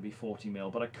think, can be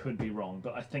 40mm, but I could be wrong.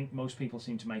 But I think most people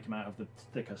seem to make them out of the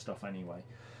thicker stuff anyway.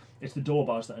 It's the door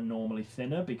bars that are normally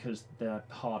thinner because they're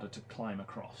harder to climb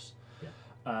across.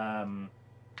 Yeah.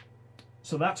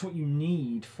 So that's what you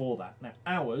need for that. Now,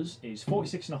 ours is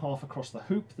 46.5 across the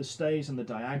hoop, the stays, and the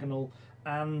diagonal,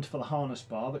 and for the harness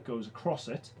bar that goes across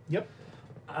it. Yep.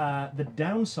 The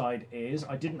downside is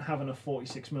I didn't have enough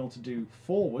 46mm to do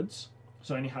forwards,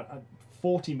 so I only had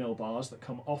 40mm bars that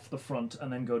come off the front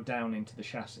and then go down into the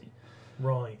chassis.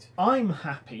 Right. I'm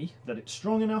happy that it's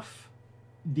strong enough.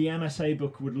 The MSA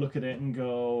book would look at it and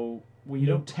go, well, you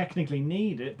don't technically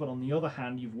need it, but on the other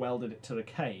hand, you've welded it to the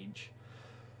cage.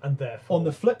 And therefore... On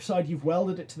the flip side, you've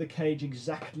welded it to the cage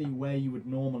exactly where you would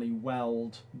normally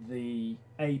weld the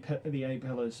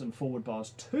A-pillars and forward bars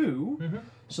to. Mm-hmm.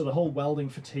 So the whole welding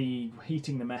fatigue,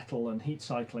 heating the metal and heat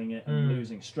cycling it and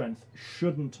losing strength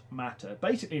shouldn't matter.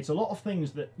 Basically, it's a lot of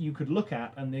things that you could look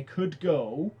at and they could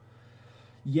go,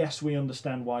 yes, we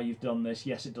understand why you've done this.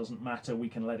 Yes, it doesn't matter. We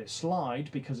can let it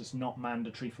slide because it's not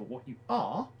mandatory for what you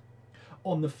are.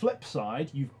 On the flip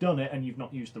side, you've done it and you've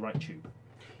not used the right tube.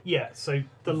 Yeah, so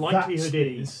the likelihood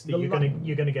is that you're going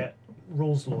to get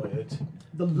rules lawyered.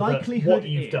 The likelihood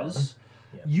is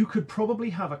you could probably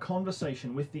have a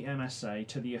conversation with the MSA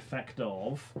to the effect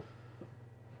of,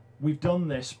 we've done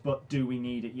this, but do we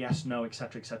need it? Yes, no,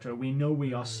 etc., etc. We know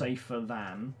we are safer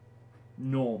than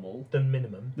normal. Than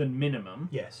minimum.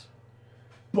 Yes.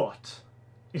 But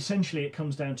essentially it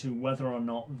comes down to whether or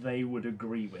not they would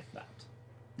agree with that.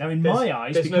 Now, in my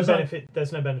eyes...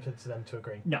 There's no benefit to them to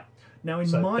agree. No. Now, in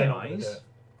my eyes,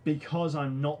 because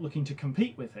I'm not looking to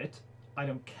compete with it, I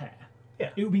don't care. Yeah.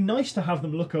 It would be nice to have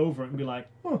them look over it and be like,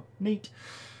 oh, neat.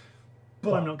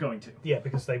 But I'm not going to. Yeah,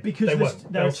 because they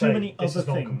won't. There are too many other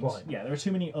things. Yeah, there are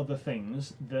too many other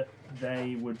things that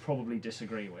they would probably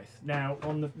disagree with. Now,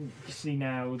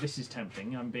 now this is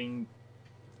tempting. I'm being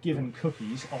given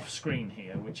cookies off screen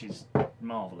here, which is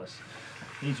marvellous.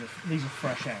 These are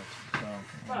fresh out, so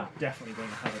I'm definitely going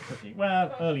to have a cookie.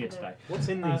 Well, earlier today. What's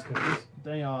in these cookies?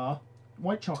 They are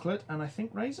white chocolate and I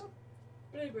think raisin.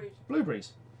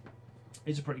 Blueberries.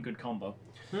 It's a pretty good combo.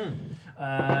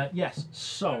 Yes,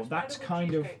 so that's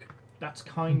kind of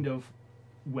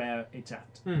where it's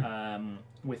at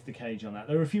with the cage on that.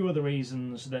 There are a few other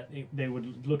reasons that they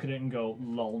would look at it and go,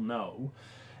 lol, no,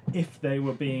 if they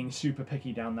were being super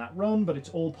picky down that run, but it's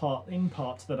all in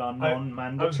parts that are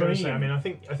non-mandatory. I was going to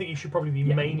say, I think you should probably be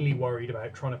mainly worried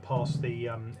about trying to pass the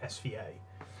SVA.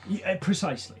 Yeah,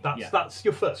 precisely. That's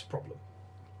your first problem.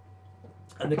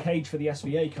 And the cage for the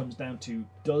SVA comes down to,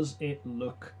 does it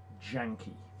look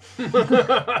janky?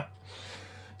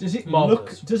 Does it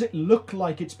look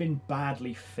like it's been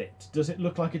badly fit? Does it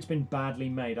look like it's been badly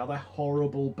made? Are there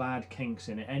horrible bad kinks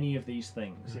in it? Any of these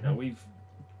things? You know, we've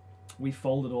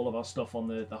folded all of our stuff on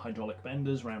the hydraulic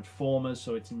benders around formers,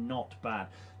 so it's not bad.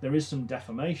 There is some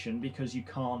deformation because you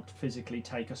can't physically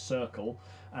take a circle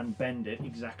and bend it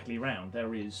exactly round.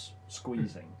 There is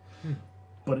squeezing.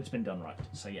 But it's been done right.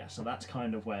 So yeah, so that's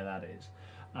kind of where that is.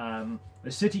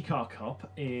 The City Car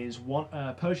Cup is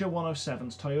Peugeot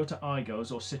 107s, Toyota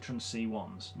Aigos, or Citroen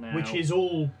C1s. Now, which is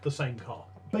all the same car.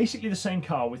 Basically the same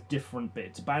car with different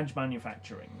bits. Badge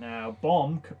manufacturing. Now,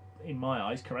 Bomb, in my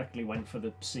eyes, correctly went for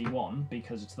the C1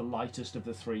 because it's the lightest of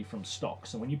the three from stock.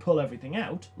 So when you pull everything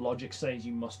out, logic says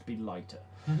you must be lighter.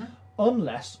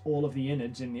 Unless all of the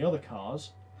innards in the other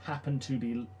cars happen to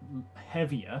be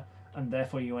heavier, and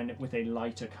therefore you end up with a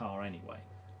lighter car anyway.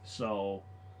 So,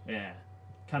 yeah,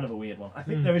 kind of a weird one. I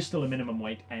think there is still a minimum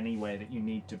weight anyway that you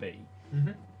need to be,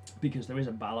 because there is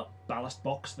a ballast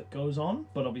box that goes on,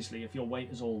 but obviously if your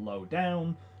weight is all low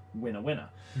down, winner.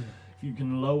 If you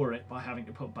can lower it by having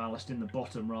to put ballast in the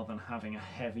bottom rather than having a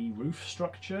heavy roof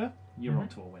structure, you're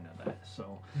onto a winner there.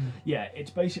 So, yeah,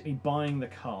 it's basically buying the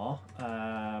car,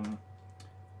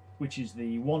 which is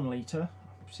the 1 litre,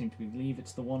 I seem to believe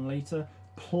it's the 1 litre,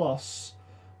 plus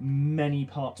many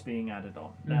parts being added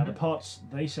on. Now the parts,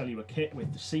 they sell you a kit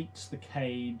with the seats, the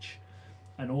cage,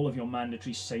 and all of your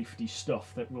mandatory safety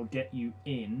stuff that will get you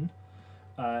in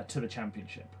to the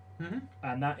championship.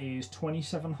 And that is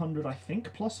 2,700, I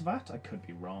think, plus VAT. I could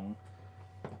be wrong.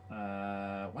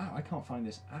 Wow, I can't find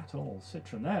this at all.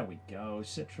 Citroen, there we go.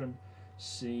 Citroen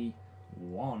C1.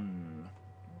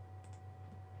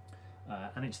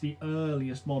 And it's the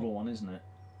earliest model one, isn't it?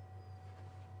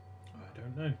 I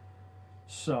don't know.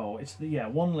 So it's the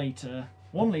 1 litre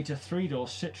 3-door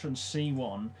Citroen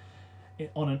C1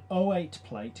 on an 08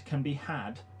 plate can be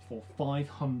had for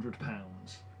 £500.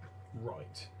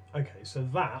 Right. Okay, so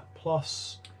that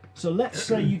plus. So let's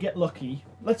say you get lucky.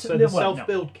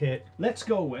 Self-build kit. Let's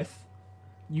go with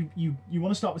you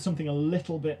want to start with something a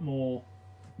little bit more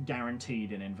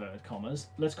guaranteed in inverted commas.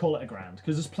 Let's call it £1,000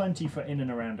 because there's plenty for in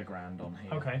and around £1,000 on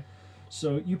here. Okay.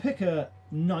 So you pick a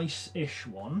nice-ish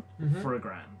one for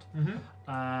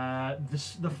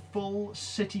 £1,000. The full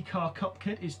City Car Cup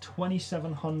kit is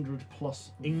 2,700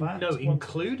 plus VAT. No,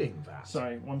 including VAT.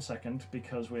 Sorry, 1 second,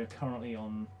 because we're currently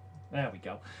on. There we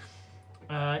go.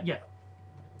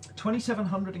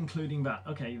 2,700 including VAT.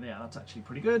 Okay, yeah, that's actually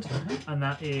pretty good. And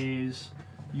that is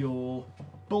your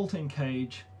bolt-in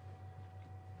cage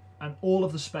and all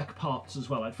of the spec parts as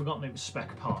well. I'd forgotten it was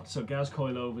spec parts. So gas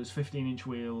coilovers, 15-inch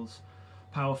wheels,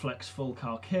 Powerflex full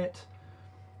car kit,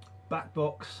 back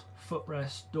box,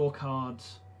 footrest, door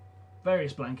cards,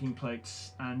 various blanking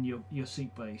plates, and your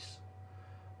seat base.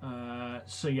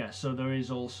 So there is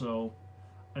also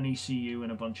an ECU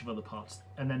and a bunch of other parts.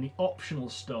 And then the optional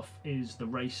stuff is the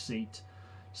race seat,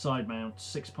 side mount,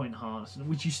 6-point harness,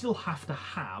 which you still have to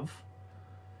have.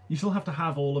 You still have to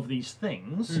have all of these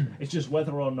things. It's just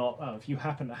whether or not, if you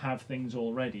happen to have things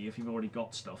already, if you've already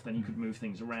got stuff, then you could move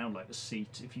things around, like the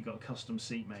seat, if you've got a custom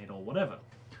seat made or whatever.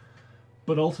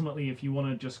 But ultimately, if you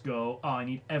want to just go, I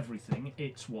need everything,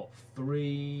 it's what,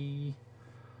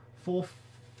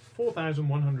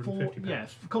 £4,150. Yeah,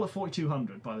 call it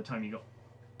 4,200 by the time you got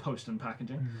post and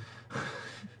packaging.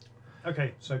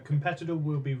 Okay, so competitor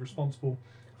will be responsible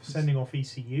sending off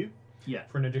ECU. Yeah.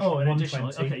 For an additional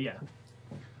 120. Okay, yeah.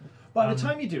 By the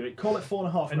time you do it, call it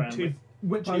 $4.5 grand.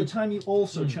 By the time you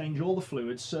also change all the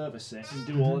fluids, service it, and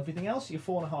do everything else, you're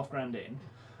 $4.5 grand in.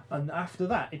 And after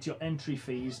that, it's your entry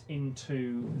fees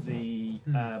into the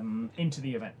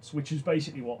events, which is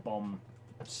basically what Bomb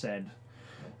said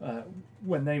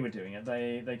when they were doing it.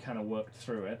 They kind of worked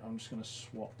through it. I'm just going to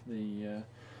swap the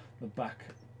back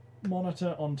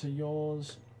monitor onto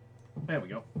yours. There we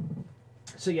go.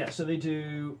 So yeah, so they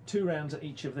do 2 rounds at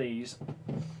each of these.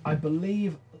 I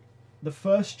believe the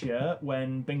first year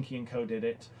when Binky and Co did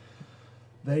it,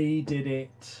 they did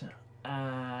it,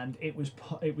 and it was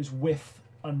with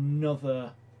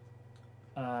another.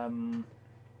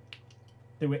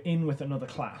 They were in with another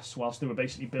class whilst they were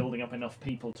basically building up enough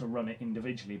people to run it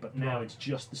individually. But now it's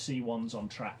just the C1s on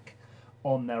track,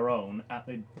 on their own at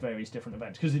the various different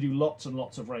events, because they do lots and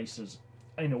lots of races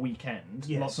in a weekend,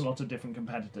 lots and lots of different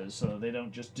competitors, so they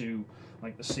don't just do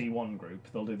like the C1 group,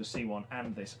 they'll do the C1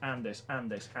 and this and this and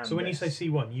this and so when you say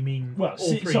C1 you mean all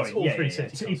three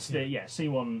city it's the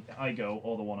C1 IGO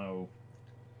or the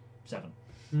 107.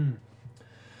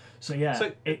 So yeah,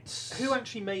 so it's who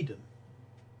actually made them?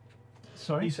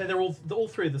 Sorry, you say they're all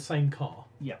 3 of the same car?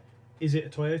 Yeah. Is it a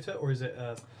Toyota or is it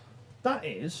a... That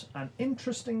is an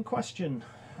interesting question.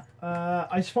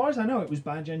 As far as I know, it was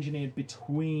badge engineered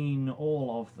between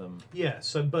all of them. Yeah,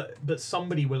 so but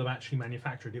somebody will have actually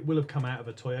manufactured it. Will have come out of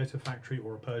a Toyota factory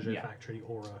or a Peugeot factory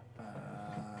or a...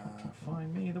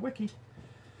 Find me the wiki.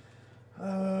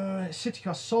 City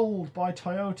car sold by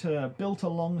Toyota, built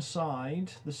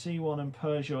alongside the C1 and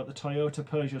Peugeot at the Toyota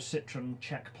Peugeot Citroën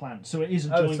Czech plant. So it is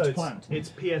a joint plant. It's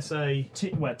PSA...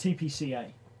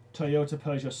 TPCA. Toyota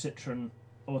Peugeot Citroën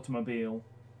Automobile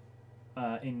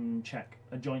in Czech.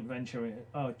 A joint venture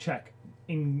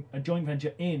in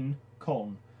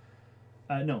Koln.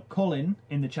 Kolin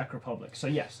in the Czech Republic. So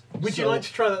yes. Would you like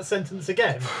to try that sentence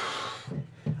again?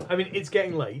 I mean, it's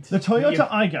getting late. The Toyota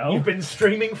Aygo. You've been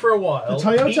streaming for a while. The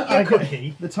Toyota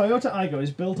Aygo. The Toyota Aygo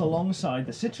is built alongside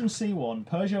the Citroën C1,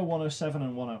 Peugeot 107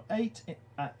 and 108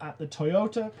 at the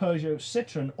Toyota Peugeot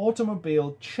Citroën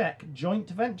Automobile Czech joint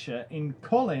venture in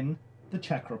Kolin, the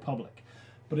Czech Republic.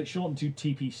 But it's shortened to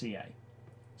TPCA.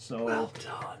 So well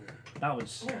done. That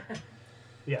was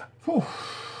yeah. Whew.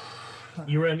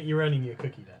 You're earning your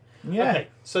cookie there. Yeah. Okay,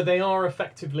 so they are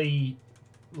effectively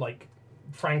like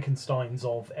Frankensteins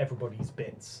of everybody's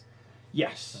bits.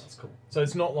 Yes. That's cool. So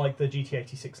it's not like the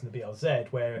GT86 and the BRZ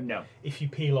where if you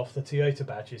peel off the Toyota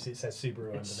badges it says Subaru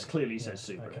underneath. It clearly says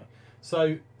Subaru. Okay.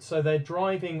 So they're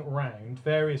driving around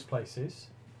various places.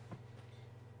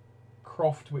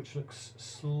 Croft, which looks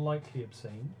slightly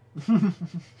obscene.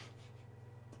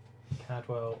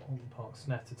 Cadwell, Alton Park,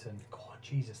 Snetterton. God,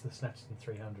 Jesus, the Snetterton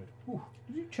 300. Ooh,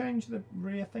 did you change the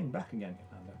rear thing back again,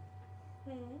 Amanda?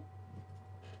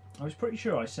 I was pretty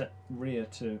sure I set rear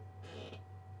to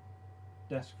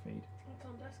desk feed. It's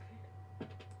on desk feed.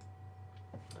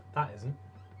 That isn't.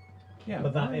 Yeah,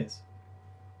 but that is.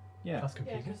 Yeah. That's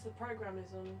confusing. Yeah, because the program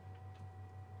is on. Do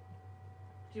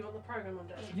you want the program on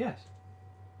desk? Yes.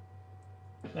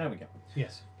 There we go.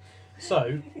 Yes.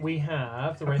 So we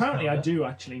have the race. Apparently, I do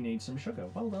actually need some sugar.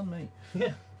 Well done, me.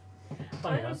 Yeah.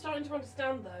 I'm starting to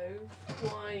understand though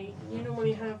why you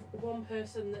normally have one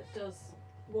person that does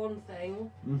one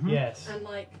thing. Yes. And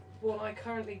like what I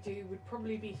currently do would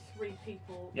probably be 3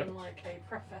 people in like a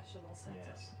professional setup.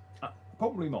 Yes.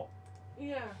 Probably more.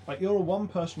 Yeah. Like you're a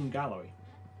one-person gallery.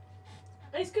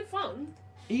 And it's good fun.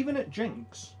 Even at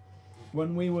Jinx,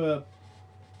 when we were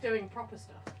doing proper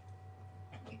stuff.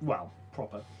 Well,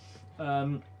 proper.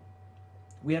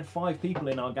 We had 5 people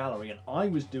in our gallery, and I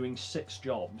was doing 6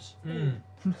 jobs, and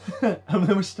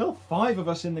there were still 5 of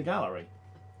us in the gallery.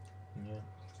 Yeah.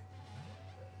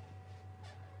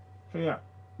 So yeah,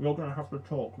 you're gonna have to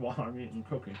talk while I'm eating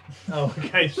cookie. Oh,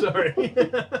 okay, sorry.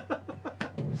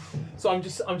 So I'm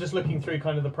just looking through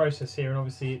kind of the process here, and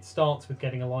obviously it starts with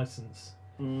getting a license,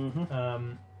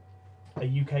 a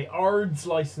UK ARDS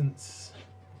license.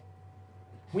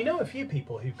 We know a few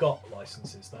people who've got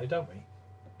licenses, though, don't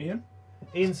we? Ian?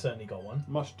 Ian certainly got one.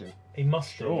 Must do. He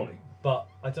must Surely. do, but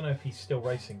I don't know if he's still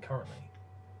racing currently.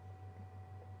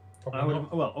 Probably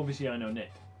not. Well, obviously I know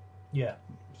Nick. Yeah.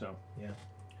 So. Yeah.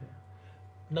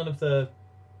 None of the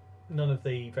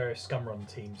various scumrun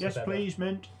teams. Yes, please,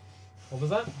 Mint. What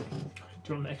was that?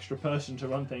 Do you want an extra person to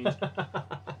run things?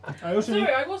 I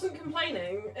wasn't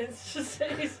complaining. It's just no,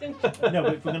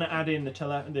 but if we're going to add in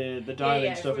the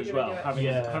dialing stuff as well,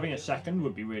 having a second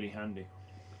would be really handy.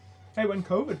 Hey, when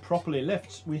COVID properly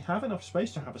lifts, we have enough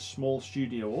space to have a small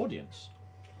studio audience.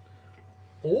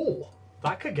 Oh,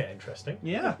 that could get interesting.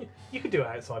 Yeah. You could do it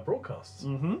outside broadcasts.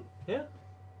 Mm-hmm. Yeah.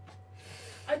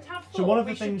 I'd have thought So one of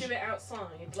the we things- should do it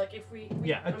outside. Like if we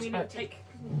Yeah, I mean, it'd take,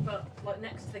 but like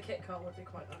next to the kit car would be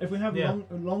quite nice. If we have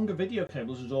longer video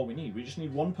cables is all we need. We just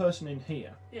need one person in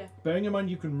here. Yeah. Bearing in mind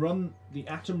you can run the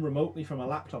Atom remotely from a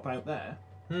laptop out there,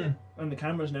 and the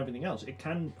cameras and everything else.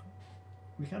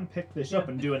 We can pick this up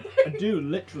and do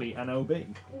literally an OB.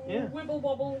 Yeah. Wibble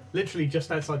wobble. Literally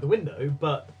just outside the window,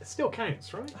 but it still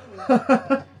counts, right?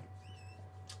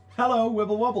 Hello,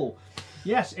 Wibble Wobble.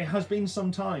 Yes, it has been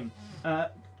some time.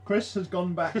 Chris has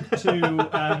gone back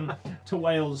to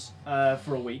Wales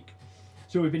for a week,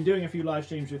 so we've been doing a few live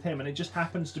streams with him, and it just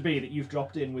happens to be that you've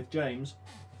dropped in with James,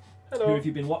 who, if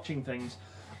you've been watching things,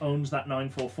 owns that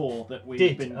 944 that we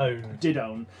did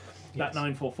own. That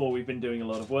 944 we've been doing a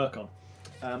lot of work on.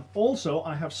 Also,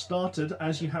 I have started,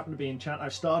 as you happen to be in chat,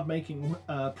 I've started making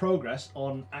progress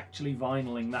on actually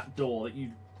vinyling that door that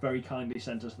you very kindly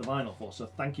sent us the vinyl for, so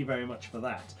thank you very much for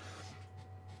that.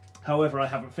 However, I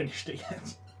haven't finished it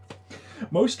yet.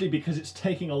 Mostly because it's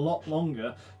taking a lot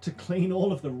longer to clean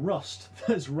all of the rust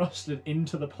that's rusted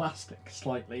into the plastic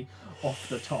slightly off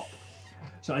the top.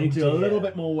 So I need to do a little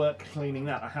bit more work cleaning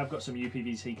that. I have got some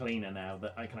UPVC cleaner now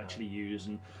that I can actually use.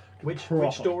 And which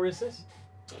door is this?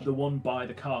 The one by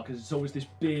the car, because it's always this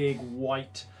big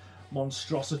white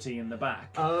monstrosity in the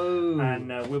back. Oh. And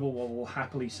Wibble Wobble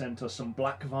happily sent us some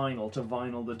black vinyl to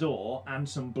vinyl the door, and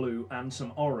some blue and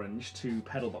some orange to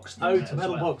PedalBox. Oh, to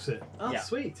PedalBox it. Oh, yeah.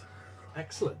 Sweet.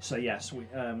 Excellent. So yes, we.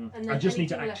 And then I just need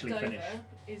to anything actually left finish. over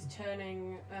is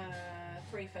turning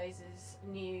 3 Phases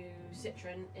new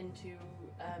Citroen into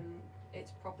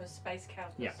its proper space cow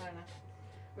persona.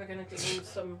 We're going to do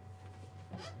some.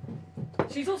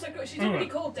 She's already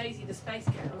called Daisy the Space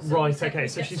Cow. So right. Okay.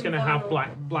 So she's going to have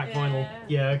black vinyl.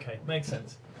 Yeah. Okay. Makes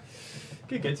sense.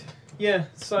 Good. Yeah.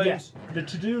 So yes, the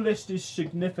to-do list is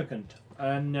significant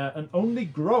and only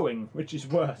growing, which is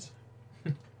worse.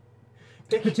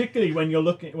 Particularly when you're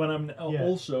looking. When I'm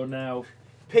also now.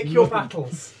 Pick your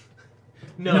battles.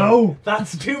 No,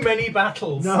 that's too many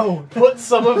battles. No, put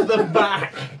some of them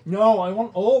back. No, I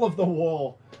want all of the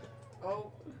war.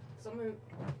 Oh, someone.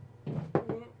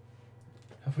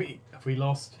 Have we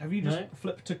lost? Have you just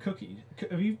flipped to cookie?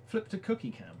 Have you flipped to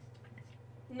cookie cam?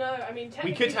 No, I mean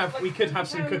we could have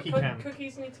some cookie cam.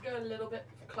 Cookies need to go a little bit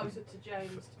closer to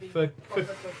James to be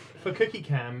for cookie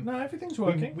cam. No, everything's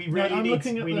working. We really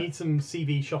need some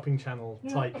CV shopping channel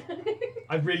type.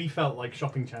 I really felt like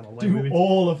shopping channel. Do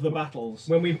all of the battles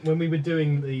when we were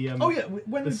doing the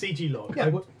the CG log.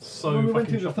 Yeah, so when we went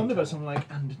through the Thunderbirds, I'm like,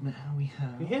 and now we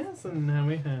have. Yes, and now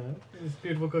we have these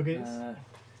beautiful cookies.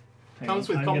 Comes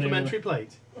with complimentary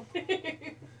plate.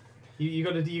 You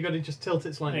got to just tilt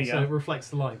it slightly so it reflects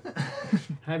the light.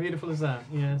 How beautiful is that?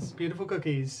 Yes, beautiful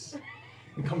cookies,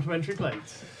 and complimentary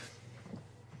plates.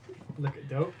 Look at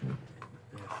dope.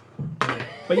 Yeah.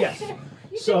 But yes, you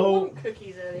didn't want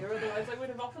cookies earlier, otherwise I would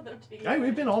have offered them to you. Hey,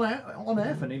 we've been on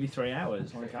air for nearly 3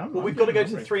 hours. Like, we've got to go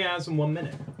to 3 hours and 1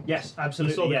 minute. Yes,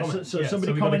 absolutely. Yes. So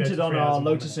somebody commented on our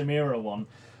Lotus Emira one.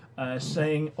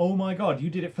 Saying, "Oh my God,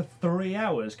 you did it for 3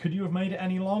 hours. Could you have made it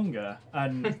any longer?"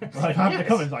 And I've had the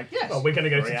comments like, "Yes." Well, we're going to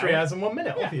go to 3 hours and 1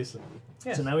 minute, obviously.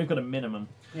 Yes. So now we've got a minimum.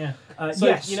 Yeah. So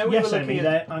yes, Amy,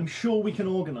 I'm sure we can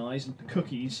organise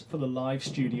cookies for the live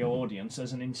studio audience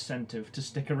as an incentive to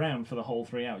stick around for the whole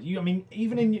 3 hours. I mean,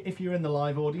 even if you're in the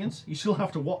live audience, you still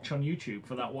have to watch on YouTube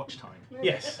for that watch time.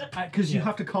 Yes. Because you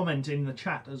have to comment in the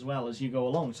chat as well as you go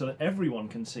along, so that everyone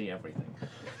can see everything.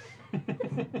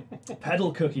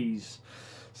 Pedal cookies.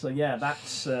 So yeah,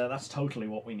 that's totally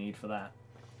what we need for that.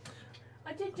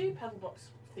 I did do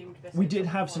PedalBox themed biscuits. We did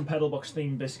have some PedalBox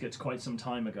themed biscuits quite some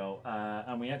time ago,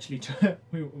 and we actually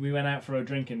we went out for a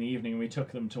drink in the evening and we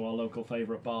took them to our local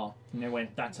favourite bar, and they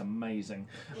went, "That's amazing,"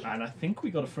 and I think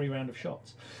we got a free round of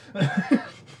shots.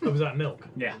 Was that milk?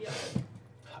 Yeah.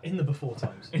 In the before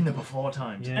times. In the before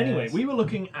times. Yes. Anyway, we were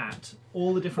looking at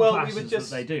all the different classes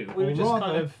that they do. We were just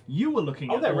kind of. You were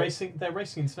looking at. They're racing. They're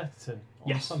racing in Snetterton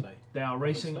on Sunday. They are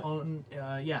racing on.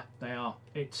 Yeah, they are.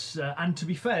 It's and to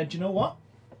be fair, do you know what?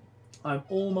 I'm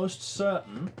almost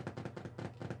certain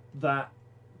that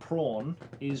Prawn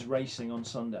is racing on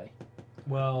Sunday.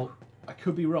 Well, I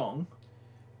could be wrong.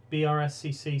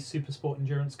 BRSCC Super Sport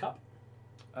Endurance Cup.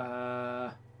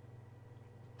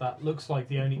 That looks like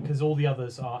the only, because all the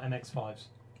others are MX5s.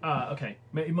 Okay.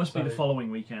 It must be the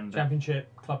following weekend.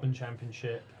 Championship, Clubman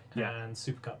Championship, and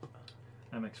Super Cup.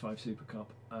 MX5 Super Cup.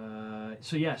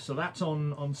 So that's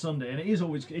on Sunday, and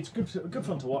it's good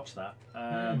fun to watch that.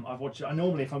 I've watched. I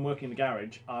normally, if I'm working in the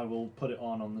garage, I will put it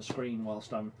on the screen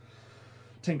whilst I'm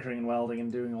tinkering and welding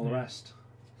and doing all the rest.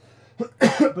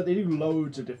 But they do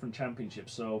loads of different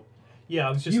championships, so. Yeah,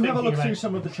 I was just. You have a look through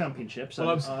some of the championships. Well,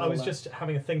 I was just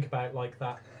having a think about like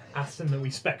that Aston that we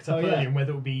spec'd up earlier, and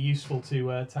whether it would be useful to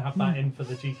have that in for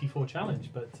the GT4 challenge.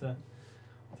 But I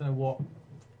don't know what.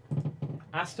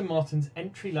 Aston Martin's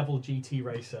entry-level GT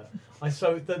racer.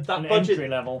 So that budget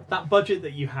level. That budget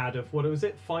that you had of what was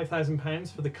it,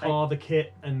 £5,000 for the car, the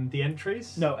kit, and the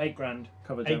entries? No, £8,000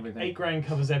 covers everything. £8,000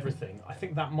 covers everything. I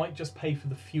think that might just pay for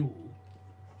the fuel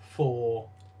for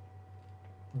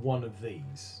one of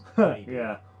these. Maybe.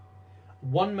 Yeah.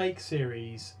 One make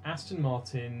series, Aston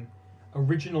Martin,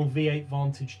 original V8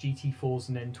 Vantage GT4s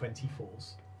and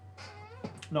N24s.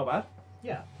 Not bad.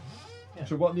 Yeah. Yeah.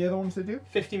 So what are the other ones they do?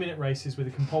 50-minute races with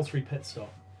a compulsory pit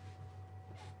stop.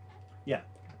 Yeah.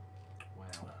 Wow.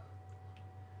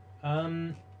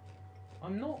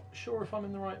 I'm not sure if I'm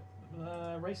in the right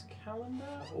race calendar,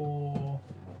 or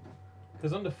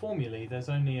because under Formulae there's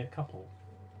only a couple.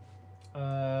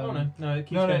 Oh no, it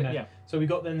keeps going now. Yeah. So we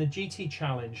got then the GT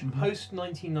Challenge, post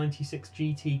 1996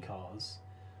 GT cars.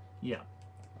 Yeah.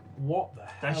 What the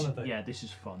hell are they? Yeah, this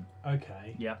is fun.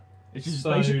 Okay. Yeah. This is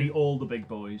basically all the big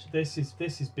boys. This is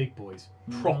big boys,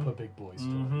 proper big boy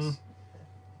stories.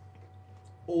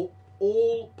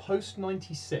 All post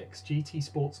 96 GT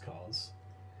sports cars,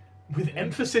 with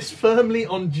emphasis firmly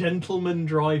on gentleman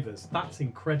drivers. That's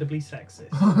incredibly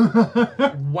sexist.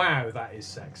 Wow, that is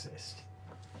sexist.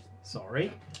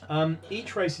 Sorry.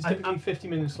 Each race is typically 50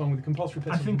 minutes long with a compulsory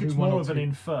pit stop. I think it's more of an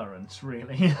inference,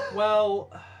 really. Well,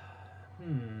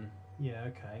 yeah,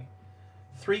 okay.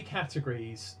 3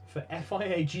 categories for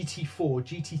FIA GT4,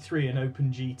 GT3 and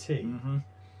Open GT.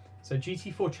 So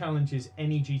GT4 challenges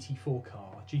any GT4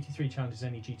 car, GT3 challenges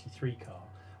any GT3 car,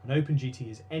 and Open GT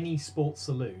is any sports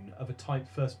saloon of a type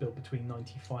first built between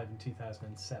 1995 and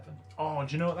 2007. Oh,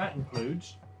 do you know what that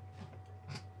includes?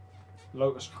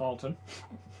 Lotus Carlton.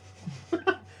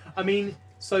 I mean,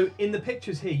 so in the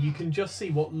pictures here you can just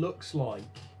see what looks like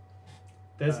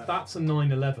that's a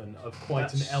 911 of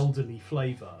quite an elderly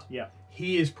flavour. Yeah.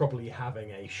 He is probably having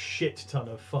a shit ton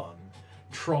of fun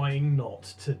trying not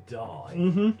to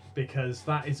die, because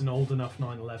that is an old enough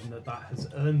 911 that has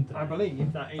earned the name. I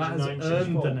believe that has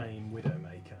earned the name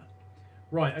Widowmaker.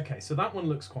 Right, okay, so that one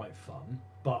looks quite fun,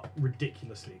 but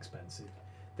ridiculously expensive.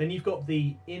 Then you've got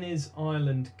the Innes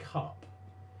Ireland Cup.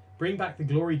 Bring back the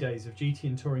glory days of GT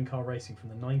and touring car racing from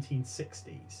the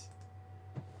 1960s.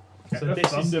 So this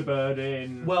Thunderbird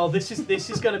in. Well, this is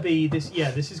going to be this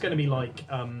is going to be like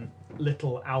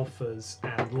little Alphas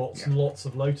and lots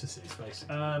of Lotuses,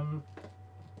 basically.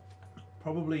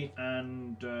 Probably,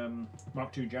 and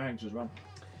Mark II Jags as well.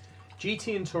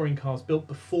 GT and touring cars built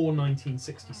before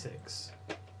 1966.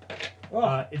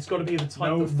 It's got to be of a type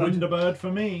no Thunderbird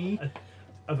for me.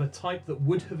 Of a type that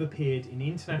would have appeared in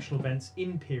international events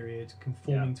in period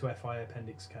conforming to FIA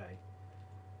Appendix K.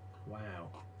 Wow.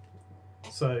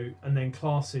 So, and then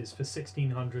classes for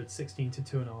 1600, 16 to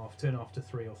 2.5, 2.5 to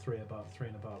 3, or 3 above, 3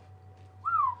 and above.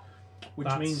 Which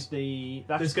means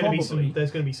there's going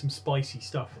to be some spicy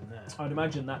stuff in there. I'd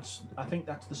imagine I think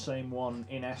that's the same one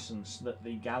in essence that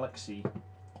the Galaxy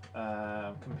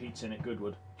competes in at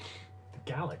Goodwood.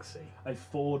 The Galaxy? A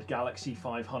Ford Galaxy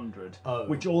 500,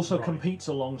 which also competes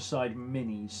alongside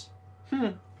Minis.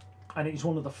 And it's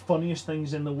one of the funniest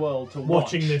things in the world to watch.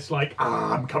 Watching this, like,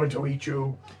 I'm coming to eat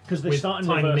you. Because they start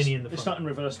in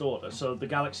reversed order. So the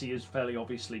Galaxy is fairly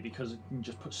obviously, because it can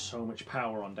just put so much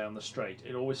power on down the straight.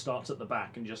 It always starts at the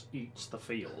back and just eats the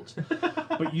field.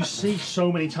 But you see so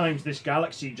many times this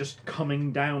Galaxy just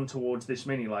coming down towards this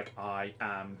Mini, like, I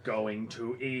am going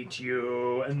to eat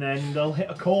you. And then they'll hit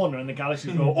a corner and the Galaxy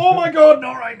will go, oh my god,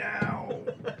 not right now!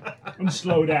 And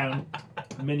slow down.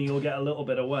 Mini will get a little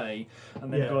bit away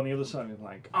and then go on the other side and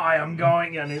like, I am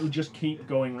going, and it'll just keep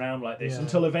going round like this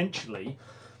until eventually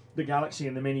the Galaxy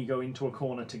and the Mini go into a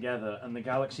corner together and the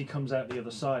Galaxy comes out the other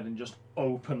side and just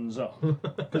opens up.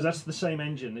 Because that's the same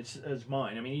engine as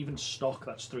mine. I mean, even stock,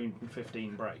 that's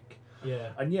 315 brake. Yeah.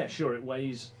 And yeah, sure, it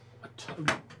weighs a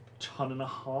ton and a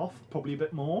half, probably a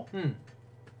bit more.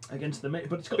 Against the Mini,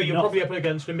 but it's got you're probably up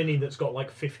against a Mini that's got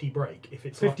like 50 brake. If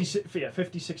it's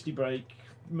 50, 60 brake,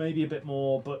 maybe a bit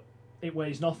more, but it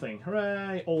weighs nothing.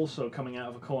 Hooray! Also, coming out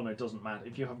of a corner, it doesn't matter.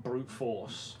 If you have brute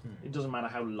force, it doesn't matter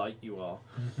how light you are.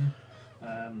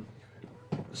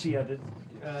 So yeah, the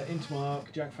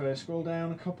Intermark, Jack Fair, scroll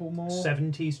down a couple more.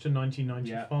 70s to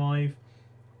 1995.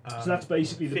 So that's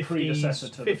basically the predecessor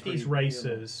to 50s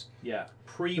racers. Yeah.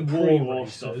 Pre-war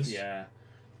racers. Stuff, yeah.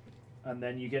 And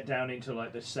then you get down into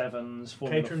like the 7s,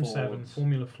 Formula Caterham 7,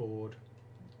 Formula Ford.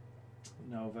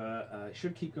 Nova. It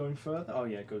should keep going further. Oh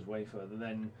yeah, it goes way further.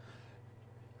 Then,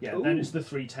 then it's the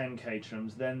 310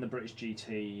 Caterhams. Then the British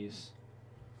GTs.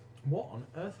 What on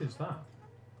earth is that?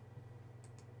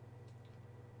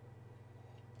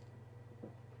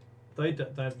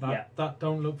 That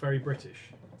don't look very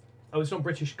British. Oh, it's not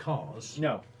British cars.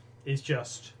 No. It's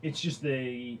just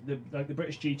the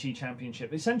British GT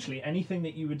Championship. Essentially, anything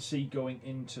that you would see going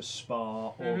into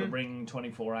Spa or the Ring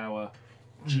 24-hour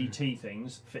GT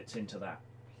things fits into that,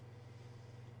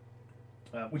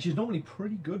 which is normally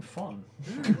pretty good fun.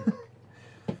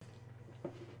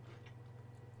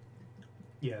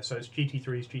 Yeah, so it's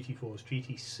GT3s, GT4s,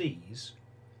 GTCs,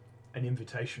 and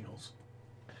Invitationals.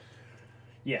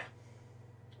 Yeah.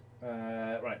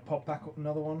 Right, pop back up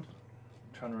another one.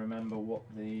 I'm trying to remember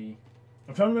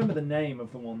the name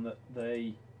of the one that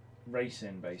they race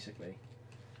in, basically.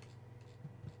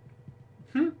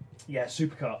 Yeah,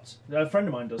 supercarts. A friend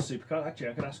of mine does supercart. Actually,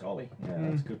 I could ask Ollie. Yeah,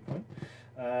 that's a good point.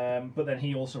 But then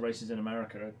he also races in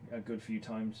America a good few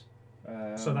times.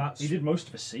 So he did most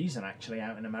of a season actually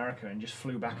out in America and just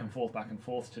flew back and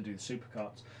forth to do the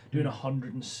supercarts, doing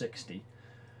 160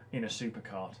 in a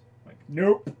supercart. Like,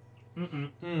 nope.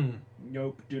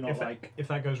 Nope, do not if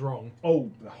that goes wrong. Oh,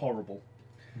 horrible.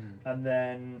 And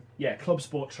then, Club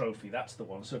Sport Trophy, that's the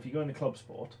one. So if you go in the Club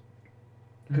Sport,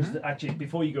 because actually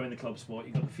before you go in the Club Sport,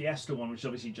 you've got the Fiesta one, which is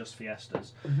obviously just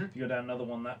Fiestas. If you go down another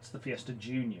one, that's the Fiesta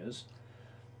Juniors,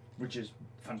 which is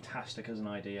fantastic as an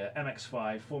idea.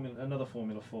 MX-5, another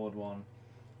Formula Ford one,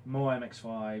 more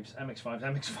MX-5s,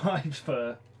 MX-5s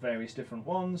for various different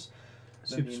ones.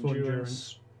 Super Sport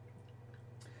Endurance.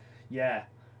 Yeah.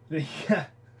 A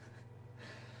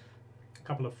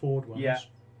couple of Ford ones. Yeah.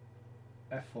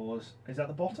 F4s. Is that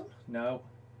the bottom? No.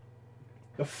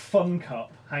 The Fun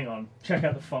Cup. Hang on. Check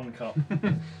out the Fun Cup.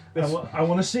 I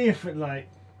want to see if it,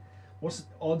 what's the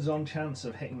odds-on chance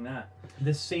of hitting that?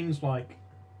 This seems like...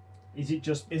 Is it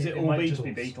all might Beatles? Just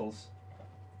be Beatles.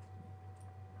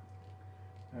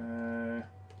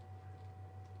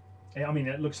 I mean,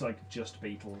 it looks like just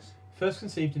Beatles. First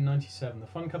conceived in '97, the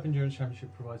Fun Cup Endurance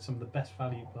Championship provides some of the best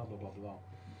value, blah, blah, blah, blah.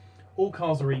 All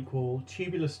cars are equal,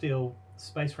 tubular steel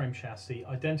space frame chassis,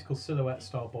 identical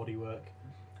silhouette-style bodywork,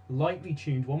 lightly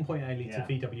tuned 1.8 litre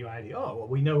VW Audi. Oh, well,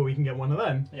 we know we can get one of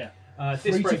them. Yeah.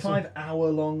 3 to 5 hour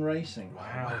long racing.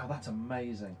 Wow, that's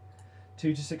amazing.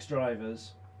 2 to 6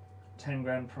 drivers, 10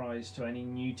 grand prize to any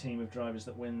new team of drivers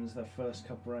that wins their first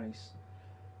Cup race.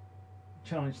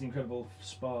 Challenge the incredible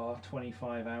Spa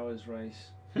 25 hours race.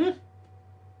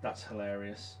 That's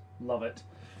hilarious. Love it.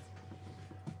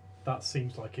 That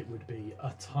seems like it would be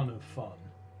a ton of fun.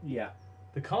 Yeah.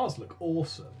 The cars look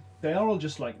awesome. They are all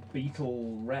just like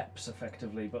Beetle reps,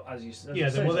 effectively, but as you said,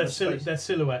 they're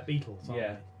silhouette Beetles, aren't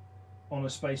they? On a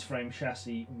space frame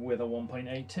chassis with a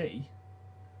 1.8T.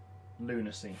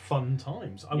 Lunacy. Fun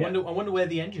times. I wonder where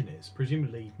the engine is.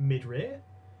 Presumably mid-rear?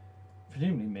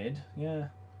 Presumably mid, yeah.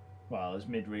 Well, as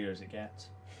mid-rear as it gets.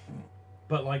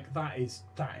 But like that is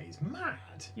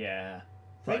mad. Yeah.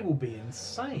 They will be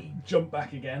insane. Jump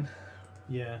back again.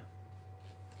 Yeah.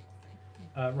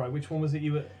 Right, which one was it?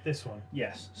 You were this one?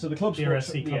 Yes. So the Club Sport,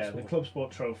 the Club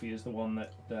Sport Trophy is the one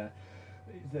that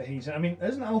he's. I mean,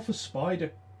 there's an Alpha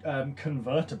Spider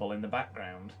convertible in the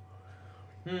background.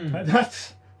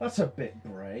 That's a bit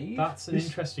brave. That's an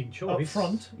interesting choice. Up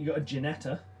front, you got a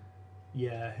Ginetta.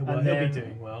 Yeah, well, he'll be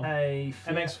doing well. A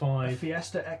MX-5, a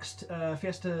Fiesta X,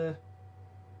 Fiesta.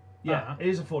 Yeah, it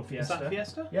is a Ford Fiesta. Is that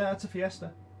Fiesta? Yeah, that's a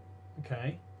Fiesta.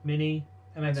 Okay, Mini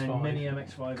MX-5. And then Mini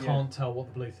MX-5. Can't tell what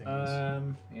the blue thing is.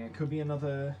 Yeah, it could be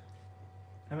another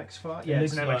MX-5. Yeah,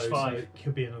 it's an MX-5. So it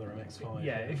could be another MX-5.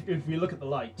 Yeah, if you look at the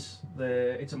lights,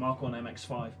 it's a Mark 1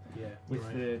 MX-5. Yeah,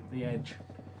 with the edge.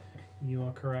 You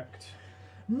are correct.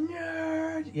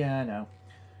 Nerd. Yeah, I know.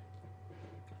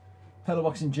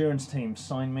 PedalBox Endurance Team,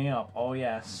 sign me up. Oh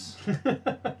yes.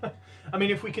 I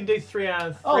mean, if we can do 3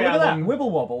 hours. Oh, look at that!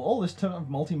 Wibble wobble. All this turn of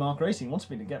multi-mark racing wants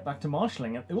me to get back to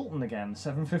marshalling at Ilton again.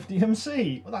 750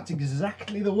 MC. Well, that's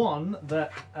exactly the one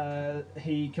that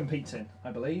he competes in,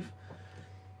 I believe.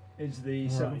 Is the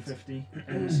 750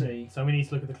 MC. So we need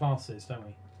to look at the classes, don't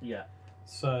we? Yeah.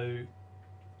 So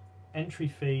entry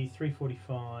fee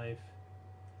 345.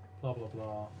 Blah blah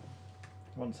blah.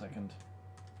 1 second.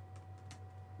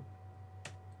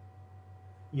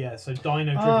 Yeah, so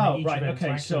dyno driven at each event.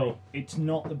 Okay, so it's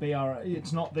not the BR,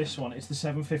 it's not this one, it's the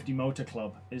 750 Motor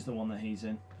Club is the one that he's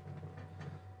in.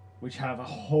 Which have a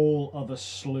whole other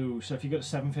slew. So if you go to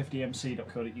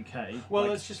 750mc.co.uk... Well,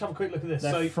 let's just have a quick look at this.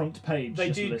 Their front page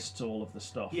lists all of the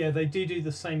stuff. Yeah, they do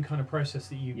the same kind of process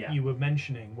that you were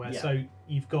mentioning, where so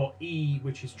you've got E,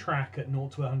 which is track at 0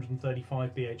 to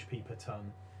 135 bhp per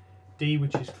tonne. D,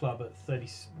 which is club at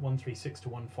 136 to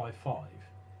 155.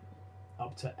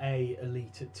 Up to A,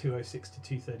 elite at 206 to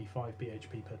 235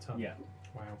 bhp per tonne. Yeah.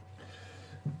 Wow.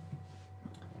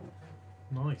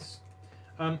 Nice.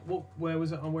 Where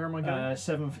was it? Where am I going?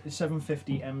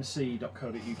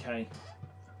 750mc.co.uk.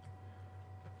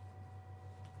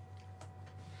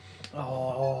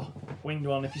 Oh, Winged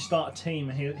One, if you start a team,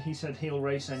 he said he'll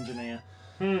race engineer.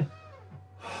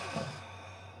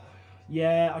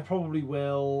 Yeah, I probably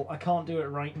will. I can't do it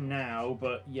right now,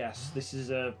 but yes, this is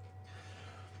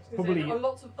probably there are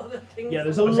lots of other things. Yeah,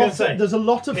 there's a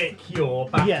lot of pick your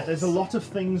battles. Yeah, there's a lot of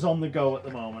things on the go at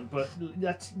the moment, but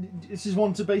this is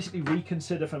one to basically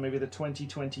reconsider for maybe the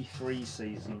 2023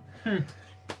 season.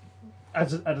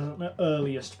 As an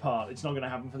earliest part. It's not going to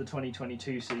happen for the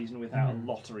 2022 season without a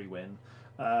lottery win.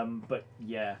 But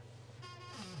yeah.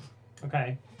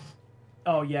 Okay.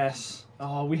 Oh yes.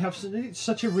 Oh, we have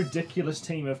such a ridiculous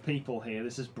team of people here.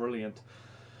 This is brilliant.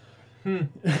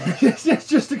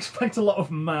 Just expect a lot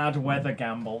of mad weather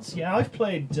gambles. Yeah, I've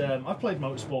played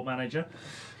Motorsport Manager.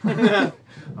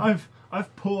 I've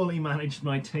poorly managed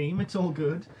my team. It's all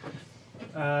good.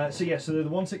 So the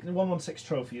 116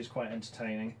 trophy is quite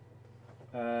entertaining.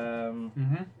 So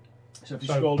if you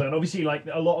scroll down, obviously, like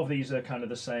a lot of these are kind of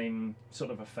the same sort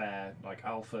of affair, like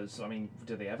alphas. I mean,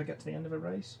 do they ever get to the end of a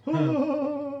race?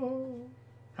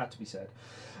 Had to be said.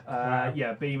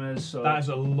 Yeah, Beamers. So that is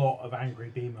a lot of angry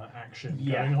Beamer action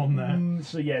going on there.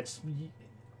 So yeah, it's.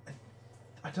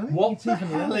 I don't think what it's the even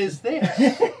hell is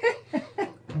this?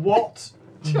 What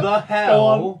the Go hell?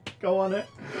 on, go on it.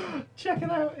 Check it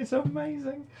out. It's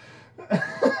amazing.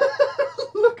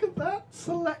 Look at that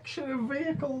selection of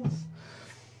vehicles.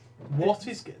 What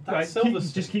is that? Right,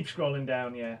 Silverstone. Just keep scrolling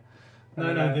down, yeah.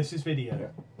 No, this is video.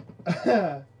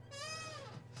 So,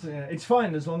 yeah, it's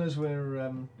fine as long as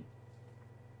we're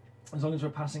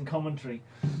passing commentary.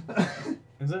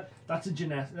 Is it? That's a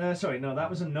Jeanette. Sorry, no, that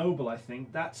was a Noble, I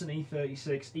think. That's an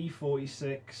E36,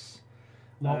 E46.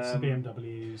 Lots of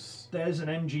BMWs. There's an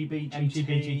MGB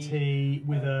GT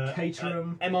with a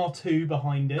Caterham MR2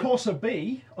 behind it. Corsa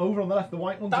B over on the left. The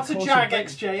white one's That's a Corsa Jag B.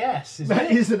 XJS, isn't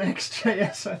That it? is an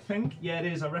XJS, I think. Yeah, it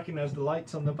is. I recognise the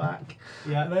lights on the back.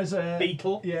 Yeah. And there's a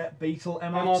Beetle. Yeah, Beetle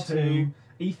MR2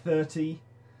 E30.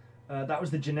 That was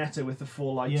the Ginetta with the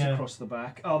 4 lights across the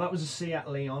back. Oh, that was a Seat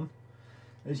Leon.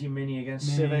 There's your Mini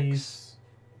against Civics.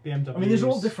 BMWs. I mean, there's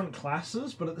all different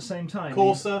classes, but at the same time,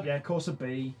 Corsa. Yeah, Corsa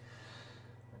B.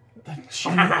 The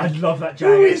Jag. I love that Jag.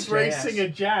 Who is XJS. racing a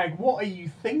Jag? What are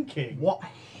you thinking? What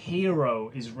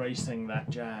hero is racing that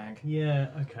Jag? Yeah.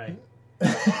 Okay.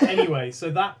 Anyway,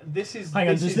 so this is. Hang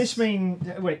on. Does this mean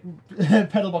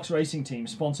PedalBox Racing Team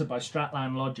sponsored by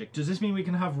Stratlan Logic? Does this mean we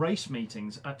can have race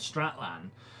meetings at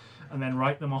Stratlan and then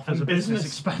write them off as a business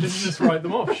expense? Business write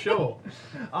them off, sure.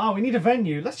 We need a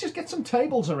venue. Let's just get some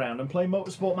tables around and play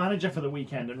Motorsport Manager for the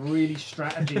weekend and really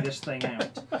strategy this thing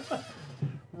out.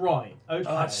 Right. Okay.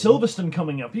 Silverstone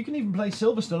coming up. You can even play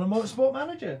Silverstone on Motorsport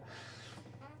Manager.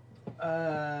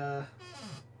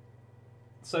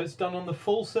 So it's done on the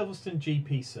full Silverstone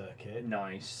GP circuit.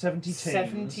 Nice. 70 teams.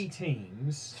 70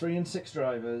 teams. 3 and 6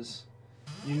 drivers.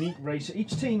 Unique racer.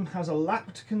 Each team has a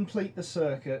lap to complete the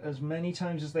circuit as many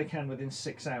times as they can within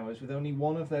 6 hours, with only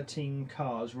one of their team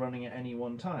cars running at any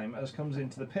one time. As comes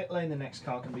into the pit lane, the next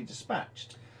car can be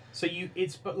dispatched. So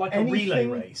it's like a relay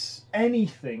race.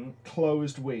 Anything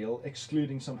closed wheel,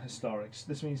 excluding some historics.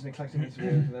 This means an eclectic mix of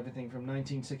vehicles with everything from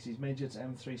 1960s Midgets,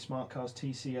 M3 smart cars,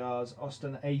 TCRs,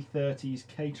 Austin A30s,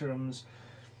 Caterhams.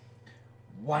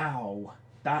 Wow,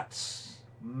 that's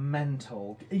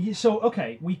mental. So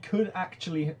okay, we could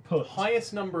actually put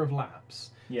highest number of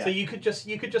laps. Yeah. So you could just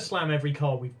slam every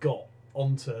car we've got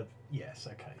onto. Yes.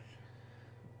 Okay.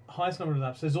 Highest number of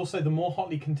laps. There's also the more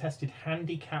hotly contested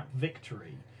handicap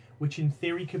victory, which in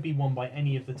theory could be won by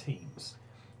any of the teams.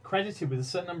 Credited with a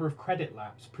certain number of credit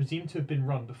laps presumed to have been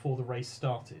run before the race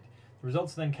started. The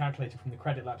results are then calculated from the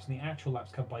credit laps and the actual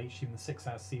laps covered by each team, the 6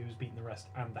 hours to see who's beaten the rest,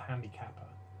 and the handicapper.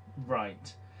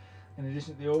 Right. In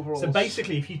addition to the overall... So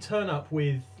basically, if you turn up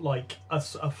with like a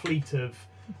fleet of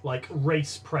like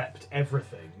race prepped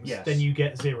everything, then you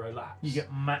get 0 laps. You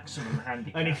get maximum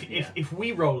handicap. And if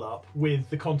we roll up with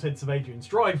the contents of Adrian's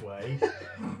driveway,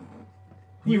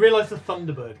 you realise the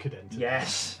Thunderbird could enter.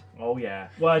 Yes. Oh yeah.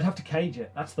 Well, I'd have to cage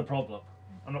it. That's the problem.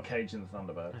 I'm not caging the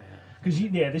Thunderbird. Because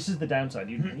this is the downside.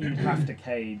 You'd have to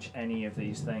cage any of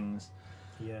these things.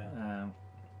 Yeah.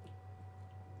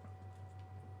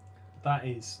 That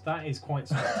is quite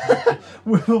spectacular.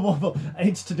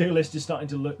 Its to-do list is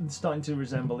starting to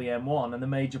resemble the M1, and the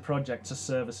major projects are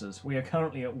services. We are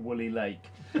currently at Woolly Lake.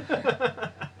 Yeah,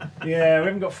 we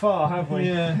haven't got far, have we?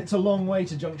 Yeah. It's a long way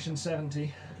to Junction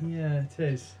 70. Yeah, it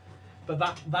is. But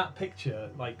that picture,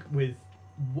 like with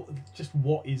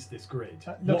what is this grid?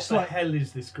 What the hell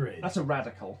is this grid? That's a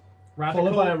radical. Radical.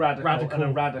 Followed by a radical. Radical. And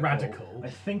a radical. Radical. I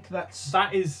think that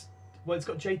is Well, it's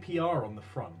got JPR on the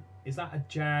front. Is that a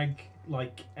Jag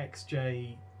like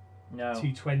XJ? No.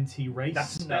 220 race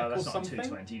spec that's or not something?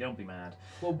 220. Don't be mad.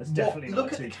 Well, that's definitely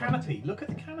look not at the 220. canopy. Look at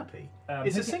the canopy. I'm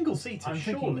it's thinking, a single seater. I'm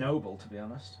surely. thinking Noble, to be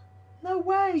honest. No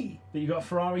way. But you've got a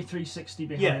Ferrari 360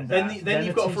 behind Yeah. that. Then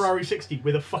you've got a Ferrari 60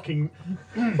 with a fucking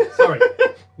sorry,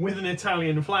 with an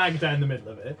Italian flag down the middle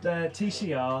of it.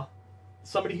 TCR.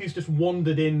 Somebody who's just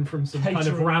wandered in from some kind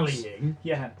of rallying.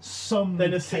 Yeah. Some.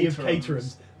 Then a sea of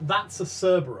caterers. That's a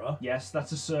Cerberus. Yes,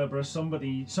 that's a Cerberus.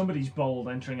 Somebody's bold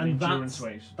entering an endurance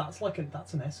race. That's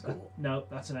an Escort. No,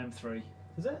 that's an M3.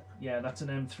 Is it? Yeah, that's an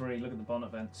M3. Look at the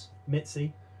bonnet vents.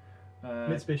 Mitsubishi.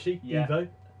 Yeah. Evo.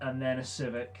 And then a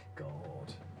Civic.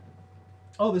 God.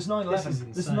 Oh, there's 911. This is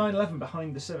There's insane. 911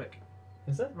 behind the Civic.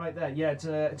 Is it? Right there. Yeah, it's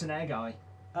an egg eye.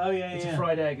 Oh yeah, It's a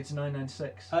fried egg. It's a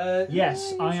 996.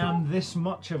 Yes, yeah, I sure. am this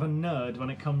much of a nerd when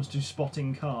it comes to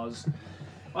spotting cars.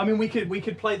 I mean, we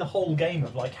could play the whole game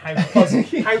of like how fuzzy,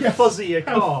 fuzzy a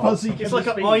car. Fuzzy It's like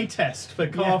can an it be? eye test for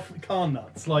car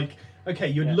nuts. Like, okay,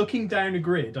 you're looking down a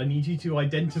grid. I need you to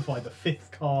identify the 5th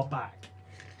car back.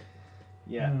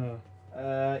 Yeah.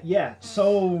 Yeah.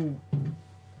 So.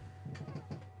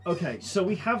 Okay, so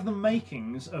we have the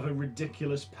makings of a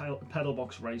ridiculous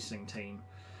PedalBox racing team,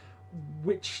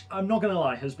 which I'm not going to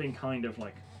lie has been kind of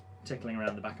like tickling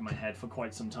around the back of my head for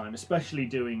quite some time, especially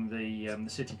doing the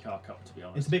City Car Cup. To be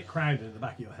honest, It's a bit crowded at the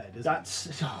back of your head, isn't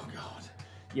it? oh god,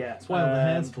 yeah. That's why all the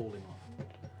hair's falling off.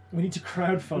 We need to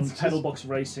crowdfund PedalBox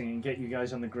Racing and get you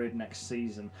guys on the grid next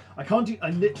season. I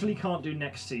literally can't do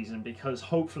next season because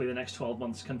hopefully the next 12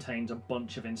 months contains a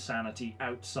bunch of insanity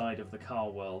outside of the car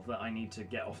world that I need to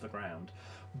get off the ground.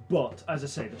 But as I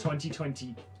say, the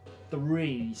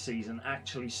 2023 season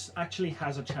actually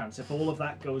has a chance, if all of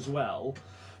that goes well,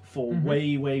 for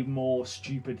way more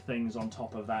stupid things on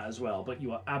top of that as well. But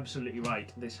you are absolutely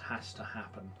right. This has to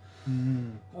happen.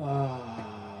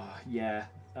 Yeah.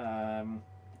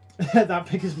 That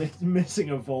pic is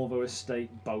missing a Volvo estate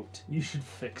boat. You should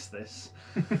fix this.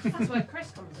 That's where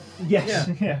Chris comes in. Yes,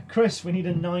 yeah. Chris, we need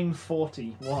a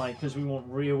 940. Why? Because we want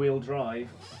rear-wheel drive,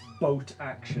 boat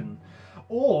action.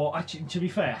 Or, actually, to be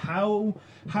fair, how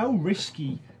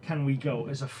risky can we go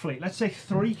as a fleet? Let's say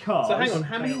 3 cars. So hang on,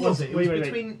 how many was it? It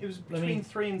was between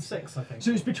 3 and 6, I think.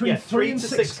 So it was between 3 and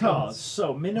 6 cars.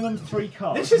 So minimum 3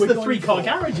 cars. This is the 3-car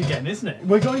garage again, isn't it?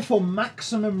 We're going for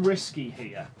maximum risky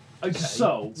here. Okay.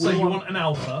 So you want an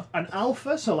Alpha? An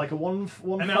Alpha, so like a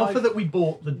 1.5. An Alpha that we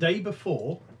bought the day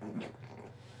before.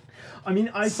 I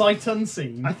mean, sight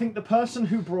unseen. I think the person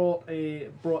who brought a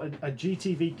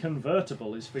GTV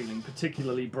convertible is feeling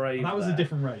particularly brave. That was a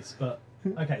different race, but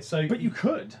okay. So, but you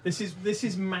could. This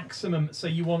is maximum. So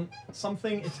you want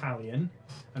something Italian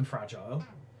and fragile.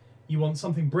 You want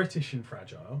something British and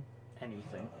fragile.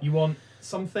 Anything. You want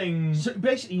something. So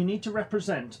basically, you need to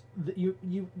represent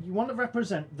you want to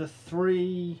represent the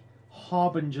 3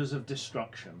 harbingers of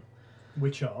destruction,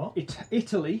 which are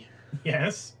Italy.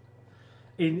 Yes.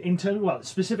 In terms, well,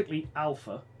 specifically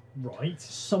Alpha. Right.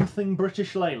 Something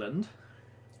British Leyland.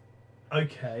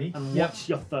 Okay. And what's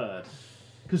your third?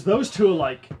 Because those 2 are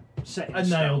like set in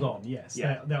stone. Nailed on. Yes.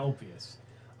 Yeah. They're obvious.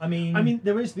 I mean,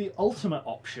 there is the ultimate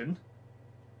option,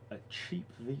 a cheap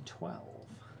V12.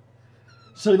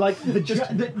 So like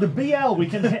the BL, we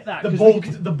can hit that. the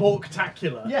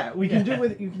Borktacular. Yeah, we can do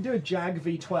you can do a Jag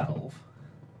V12.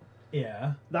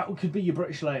 Yeah. That could be your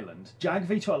British Leyland. Jag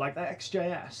V12, like that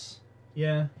XJS.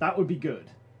 Yeah. That would be good.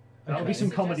 That would be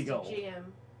some comedy gold.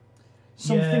 GM.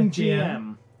 Something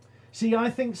GM. See, I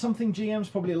think something GM's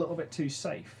probably a little bit too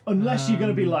safe. Unless you're going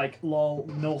to be like, lol,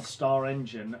 North Star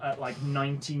engine at like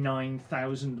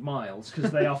 99,000 miles,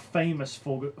 because they are famous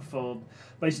for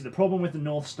basically the problem with the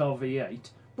North Star V8.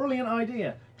 Brilliant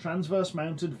idea. Transverse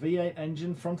mounted V8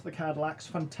 engine, front of the Cadillacs,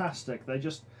 fantastic. They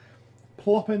just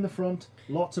plop in the front,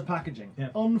 lots of packaging. Yeah.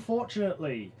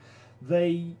 Unfortunately,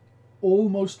 they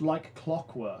almost like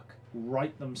clockwork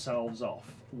write themselves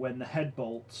off when the head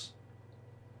bolts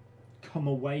come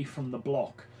away from the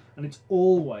block, and it's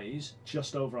always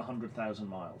just over 100,000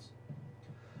 miles.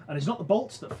 And it's not the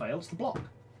bolts that fail, it's the block.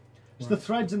 It's the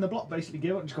threads in the block basically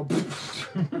give up and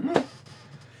just go.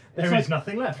 There is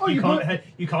nothing left. Oh, you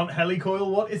can't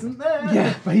helicoil what isn't there.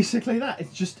 Yeah, basically that.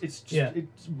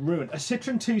 It's ruined. A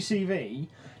Citroen 2CV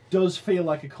does feel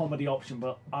like a comedy option,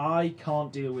 but I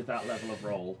can't deal with that level of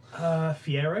roll.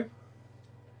 Fiero.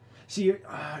 See,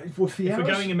 if we're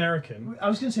going American, I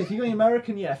was going to say if you're going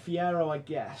American, yeah, Fiero, I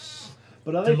guess.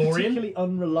 But are they particularly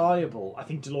unreliable? I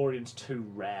think DeLorean's too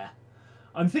rare.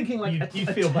 I'm thinking like you'd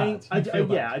feel bad.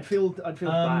 Yeah, I'd feel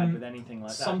bad with anything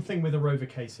like that. Something with a Rover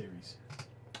K series.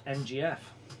 MGF.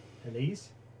 Elise.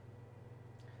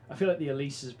 I feel like the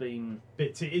Elise has been...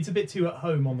 It's a bit too at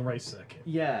home on the race circuit.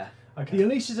 Yeah. Okay. The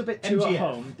Elise is a bit too MGF. at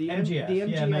home. The MGF,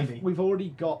 yeah, maybe. we've already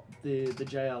got the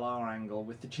JLR angle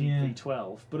with the cheap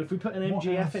V12. But if we put an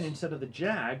MGF in instead of the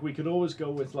Jag, we could always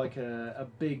go with like a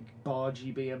big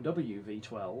bargy BMW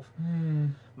V12.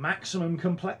 Maximum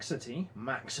complexity,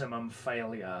 maximum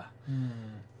failure.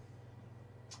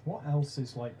 What else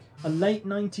is like... A late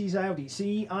 90s Audi.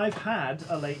 See, I've had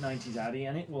a late 90s Audi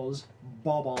and it was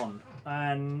bob on.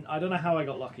 And I don't know how I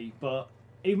got lucky, but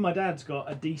even my dad's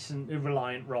got a decent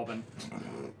Reliant Robin.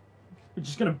 We're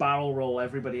just going to barrel roll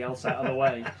everybody else out of the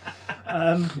way.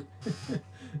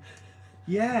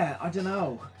 Yeah, I don't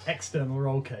know. External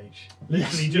roll cage.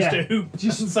 Literally just a hoop.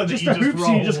 Just so just that a hoop, roll.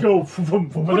 so you just go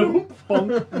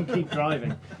bonk, and keep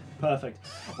driving. Perfect.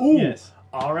 Ooh, yes.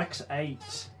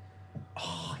 RX-8.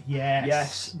 Oh, yes.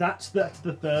 Yes, that's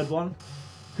the third one.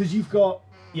 Because you've got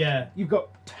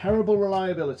terrible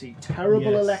reliability,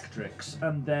 terrible electrics,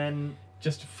 and then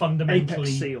just fundamentally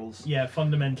apex seals. Yeah,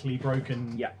 fundamentally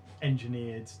broken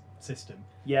engineered system.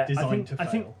 Yeah, designed to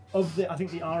fail. I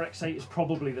think the RX-8 is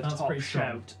probably the top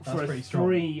shout for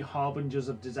three harbingers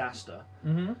of disaster.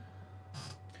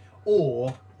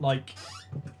 Or like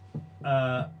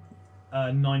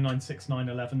 996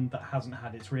 911 that hasn't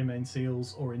had its rear main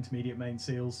seals or intermediate main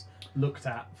seals looked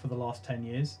at for the last 10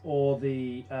 years. Or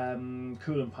the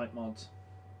coolant pipe mods.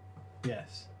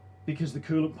 Yes. Because the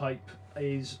coolant pipe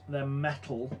is they're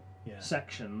metal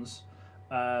sections,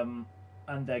 and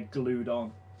they're glued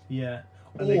on. Yeah.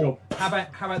 And or how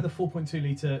about the 4.2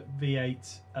 litre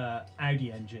V8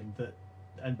 Audi engine that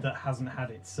hasn't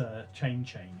had its chain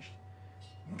changed?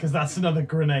 Because that's another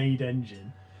grenade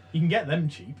engine. You can get them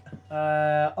cheap.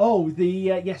 An Audi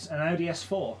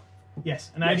S4.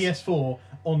 Yes, an Audi S4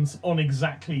 on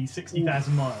exactly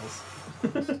 60,000 miles.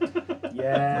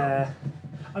 Yeah.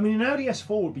 I mean, an Audi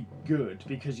S4 would be good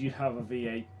because you'd have a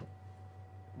V8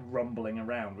 rumbling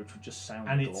around, which would just sound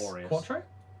glorious. It's Quattro?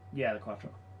 Yeah, the Quattro.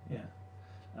 Yeah.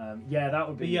 That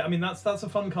would be. But yeah, I mean that's a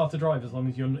fun car to drive as long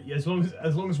as when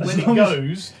it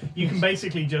goes, you can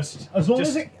basically just turn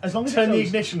the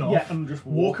ignition off, and just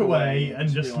walk away and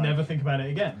just never think about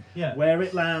it again. Yeah. Where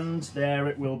it lands, there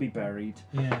it will be buried.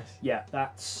 Yes. Yeah,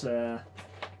 that's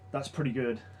pretty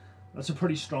good. That's a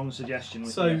pretty strong suggestion.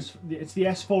 It's the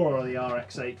S4 or the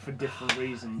RX-8 for different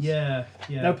reasons. Yeah.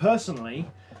 Now,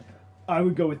 personally, I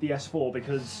would go with the S4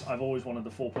 because I've always wanted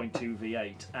the 4.2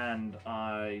 V8 and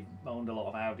I owned a lot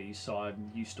of Audis, so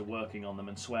I'm used to working on them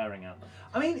and swearing at them.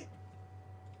 I mean,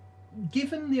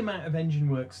 given the amount of engine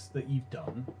works that you've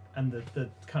done and the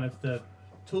kind of the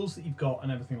tools that you've got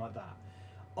and everything like that,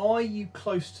 are you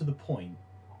close to the point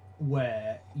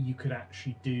where you could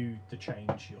actually do the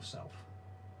change yourself?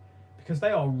 Because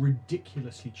they are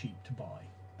ridiculously cheap to buy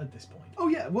at this point. Oh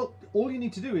yeah, well, all you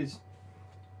need to do is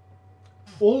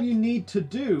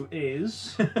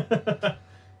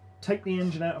take the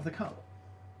engine out of the car.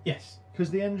 Yes.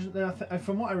 Because the engine,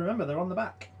 from what I remember, they're on the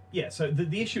back. Yeah, so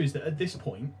the issue is that at this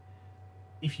point,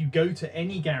 if you go to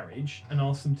any garage and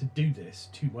ask them to do this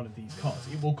to one of these cars,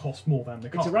 it will cost more than the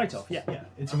car. It's a write-off, yeah. Yeah,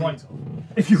 it's a write-off.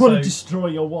 If you want to destroy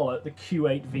your wallet, the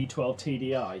Q8 V12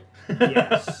 TDI,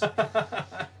 yes.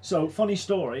 So, funny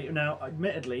story. Now,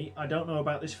 admittedly, I don't know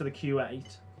about this for the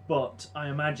Q8, but I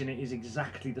imagine it is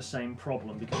exactly the same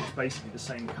problem because it's basically the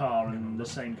same car and the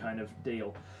same kind of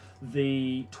deal.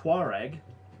 The Touareg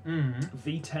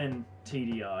V10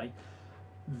 TDI,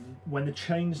 when the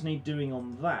chains need doing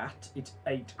on that, it's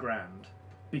 $8,000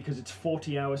 because it's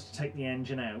 40 hours to take the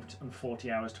engine out and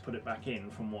 40 hours to put it back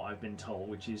in, from what I've been told,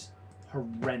 which is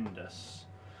horrendous.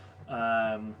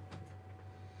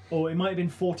 Or it might have been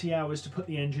 40 hours to put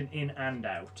the engine in and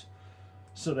out.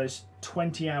 So there's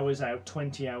 20 hours out,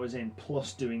 20 hours in,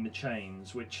 plus doing the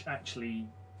chains, which actually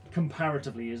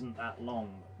comparatively isn't that long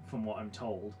from what I'm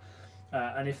told.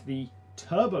 And if the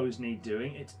turbos need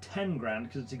doing, it's $10,000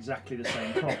 because it's exactly the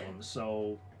same problem.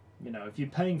 So, you know, if you're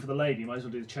paying for the lady, you might as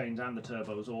well do the chains and the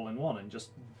turbos all in one and just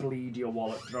bleed your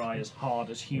wallet dry as hard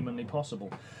as humanly possible.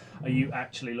 Are you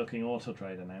actually looking Auto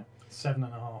Trader now?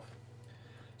 7.5.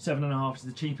 7.5 is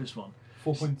the cheapest one.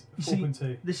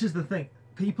 4.2. This is the thing.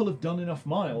 People have done enough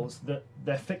miles that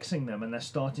they're fixing them and they're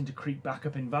starting to creep back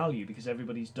up in value because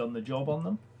everybody's done the job on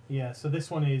them. Yeah, so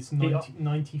this one is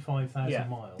 95,000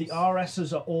 miles. The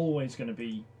RSs are always going to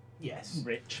be Yes.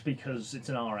 rich because it's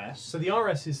an RS. So the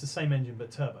RS is the same engine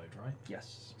but turboed, right?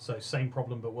 Yes. So same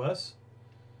problem but worse?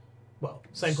 Well,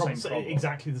 same problem.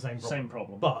 Exactly the same problem. Same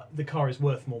problem. But the car is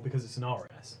worth more because it's an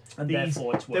RS. And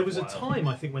therefore it's worthwhile. There was a time,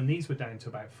 I think, when these were down to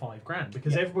about $5,000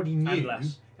 because everybody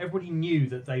knew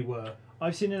that they were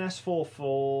I've seen an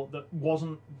S4 that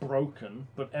wasn't broken,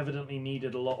 but evidently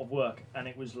needed a lot of work, and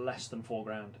it was less than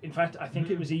 £4,000. In fact, I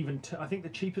think it was even. I think the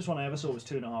cheapest one I ever saw was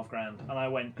 £2,500, and I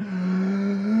went.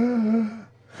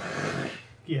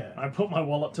 Yeah. I put my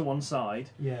wallet to one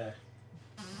side. Yeah.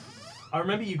 I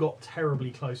remember you got terribly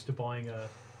close to buying an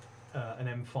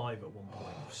M5 at one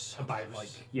point. About like,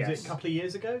 was it a couple of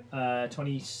years ago?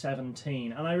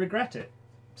 2017, and I regret it.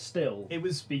 Still, it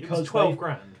was because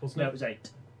 £12,000, wasn't it? No, it was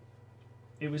 8.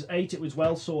 It was 8. It was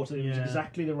well sorted. It was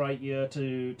exactly the right year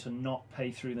to not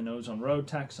pay through the nose on road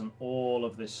tax and all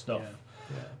of this stuff.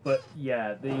 Yeah. But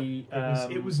yeah,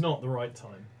 it was not the right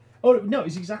time. Oh no,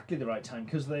 it's exactly the right time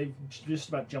because they've just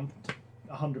about jumped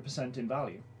 100% in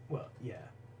value. Well, yeah,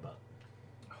 but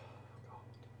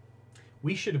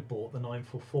we should have bought the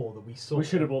 944 that we saw. We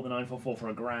should have bought the 944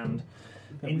 for £1,000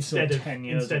 instead of 10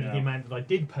 years ago. the amount that I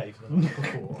did pay for the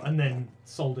 944, and then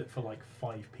sold it for like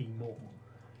 5p more.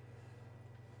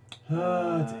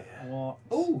 What?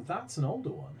 Oh, that's an older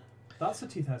one. That's a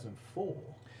 2004.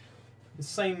 The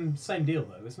same deal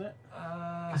though, isn't it?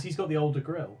 Because he's got the older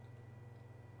grille.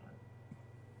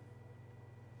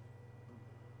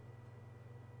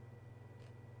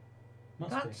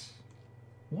 Must be.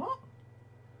 What?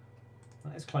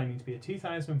 That is claiming to be a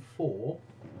 2004.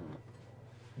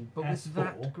 But S4 with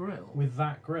that grille. With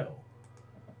that grille.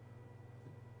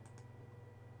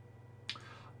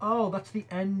 Oh, that's the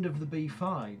end of the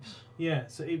B5s. Yeah,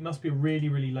 so it must be a really,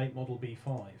 really late model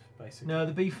B5, basically. No,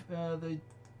 the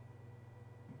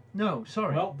No,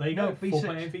 sorry. Well, there you go. B6.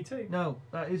 4.8 V2. No,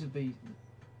 that is a B.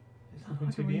 Is that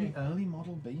like a really early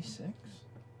model B6?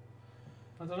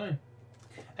 I don't know.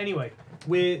 Anyway,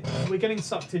 we're getting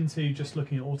sucked into just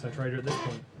looking at Auto Trader at this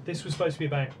point. This was supposed to be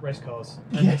about race cars.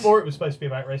 And before it was supposed to be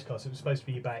about race cars, it was supposed to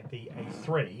be about the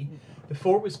A3.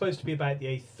 Before it was supposed to be about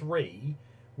the A3,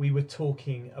 we were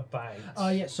talking about... Oh,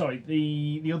 yeah, sorry.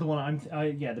 The other one,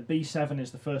 the B7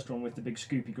 is the first one with the big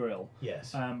scoopy grille.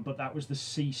 Yes. But that was the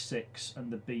C6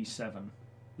 and the B7.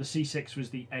 The C6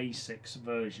 was the A6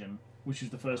 version, which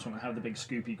was the first one to have the big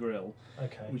scoopy grille.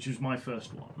 Okay. Which was my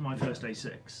first one, my first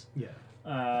A6. Yeah.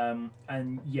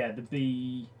 And yeah,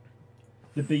 the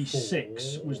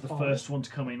B6 was the first one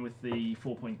to come in with the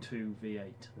 4.2 V8.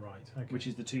 Right. Okay. Which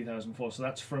is the 2004. So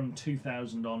that's from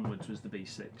 2000 onwards was the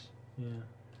B6. Yeah.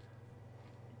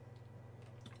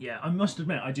 Yeah, I must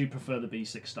admit I do prefer the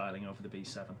B6 styling over the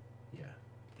B7. Yeah.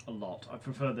 A lot. I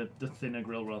prefer the thinner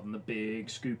grille rather than the big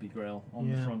scoopy grille on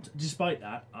the front. Despite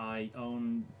that, I've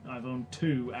owned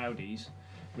 2 Audis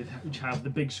which have the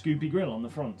big scoopy grille on the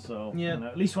front. So you know,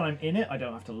 at least when I'm in it, I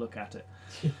don't have to look at it.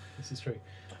 This is true.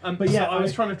 But yeah, so I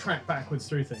was trying to track backwards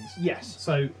through things. Yes.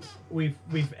 So we've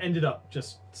ended up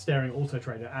just staring at Auto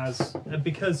Trader as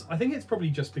because I think it's probably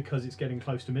just because it's getting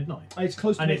close to midnight. It's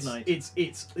close to midnight. It's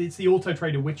the Auto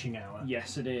Trader witching hour.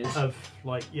 Yes, it is. Of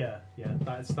like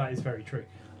that is very true.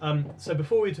 So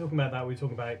before we were talking about that, we were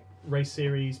talking about race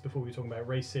series. Before we were talking about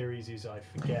race series, I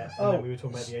forget. And then we were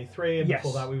talking about the A3, and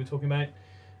before that we were talking about.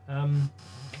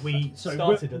 We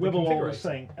started at the configurator. Was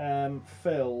saying,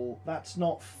 Phil, that's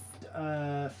not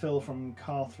Phil from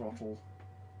Car Throttle.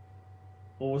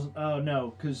 Or wasn't? Oh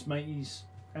no, because Matey's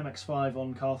MX-5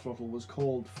 on Car Throttle was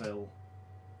called Phil.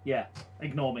 Yeah,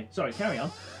 ignore me. Sorry, carry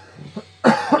on.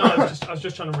 No, I was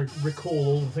just trying to recall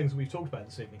all the things that we've talked about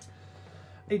this evening.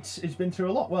 It's been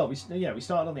through a lot. Well, we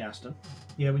started on the Aston.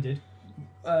 Yeah, we did.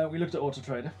 We looked at Auto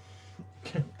Trader.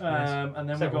 And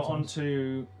then we got on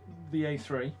to the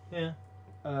A3. Yeah.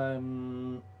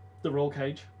 The roll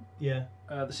cage. Yeah.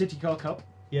 The City Car Cup.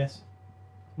 Yes.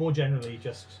 More generally,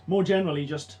 just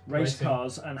race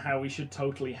cars and how we should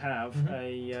totally have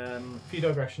a few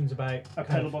digressions about a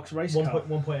PedalBox race car.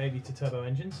 1.8 litre turbo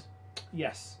engines.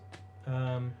 Yes.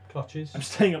 Clutches. I'm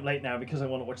staying up late now because I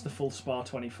want to watch the full Spa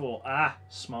 24. Ah,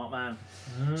 smart man.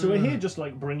 So we're here just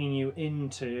like bringing you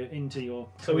into your.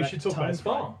 So we should talk about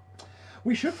Spa.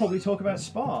 We should probably talk about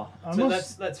Spa. So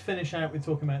let's finish out with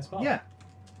talking about Spa. Yeah.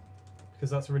 Because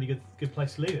that's a really good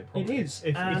place to leave it. Probably. It is.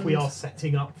 If we are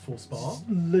setting up for Spa.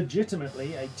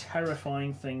 Legitimately a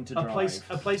terrifying thing to drive.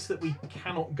 A place that we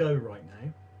cannot go right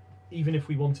now. Even if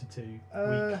we wanted to,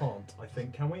 we can't. I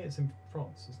think, can we? It's in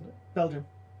France, isn't it? Belgium.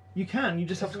 You can. You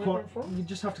just have to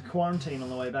quarantine on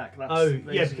the way back.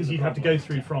 That's because you'd have to go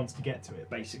through France to get to it.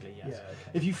 Basically, yes. Yeah,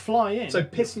 okay. If you fly in. So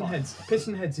Piston Heads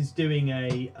is doing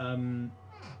a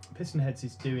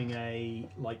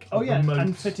like. Oh yeah, remote...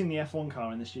 and fitting the F1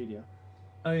 car in the studio.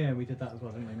 Oh yeah, we did that as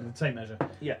well, didn't we? With the tape measure.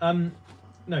 Yeah.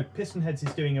 No, Piston Heads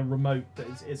is doing a remote that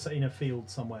it's in a field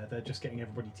somewhere. They're just getting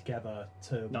everybody together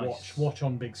to watch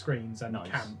on big screens and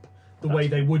camp the way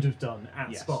they would have done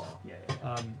at Spa. Yeah.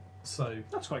 So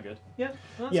that's quite good. Yeah.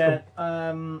 That's cool.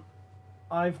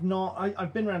 I've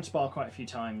been around Spa quite a few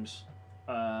times.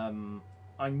 I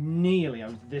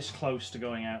was this close to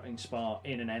going out in Spa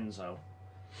in an Enzo.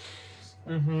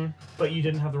 But you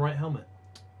didn't have the right helmet.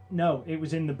 No, it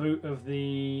was in the boot of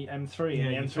the M3,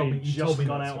 and the M3 had just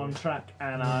gone out on track,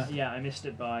 and I missed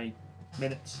it by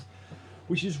minutes,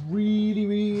 which is really,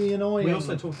 really annoying. We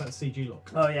also talked about the CG lock.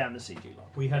 Oh yeah, and the CG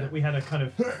lock. We had a kind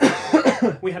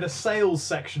of we had a sales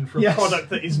section for a product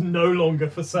that is no longer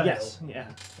for sale. Yes, yeah,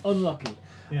 unlucky.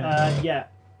 Yeah.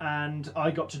 And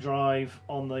I got to drive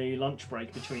on the lunch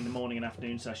break between the morning and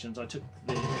afternoon sessions. I took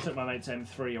my mate's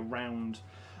M3 around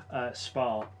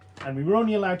Spa, and we were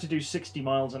only allowed to do 60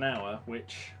 miles an hour,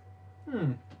 which...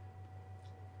 Do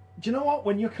you know what?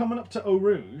 When you're coming up to Eau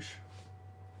Rouge,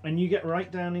 and you get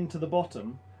right down into the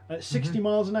bottom, at 60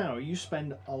 miles an hour, you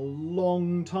spend a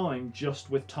long time just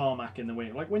with tarmac in the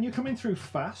way. Like, when you're coming through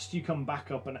fast, you come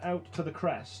back up and out to the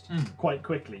crest quite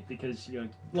quickly, because you're...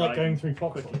 Like going through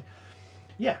quickly.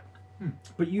 Yeah.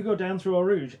 But you go down through Eau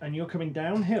Rouge, and you're coming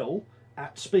downhill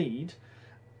at speed,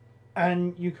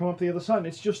 and you come up the other side, and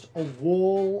it's just a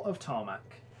wall of tarmac.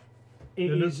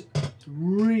 It is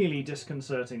really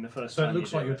disconcerting the first time. So it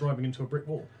looks like you're driving into a brick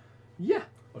wall. Yeah.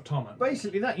 Of tarmac.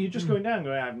 Basically that. You're just going down,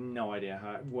 I have no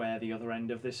idea where the other end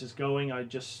of this is going.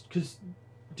 Because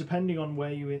depending on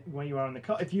where you are in the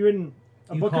car, if you're in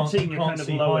a bucket seat and you're kind of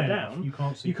lower down,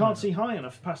 you can't see high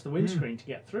enough past the windscreen to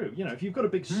get through. You know, if you've got a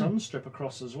big sun strip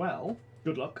across as well,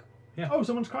 good luck. Yeah. Oh,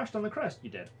 someone's crashed on the crest. You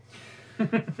did.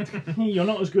 You're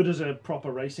not as good as a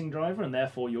proper racing driver, and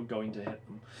therefore you're going to hit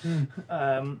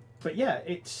them. But yeah,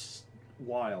 it's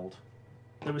wild.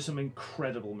 There were some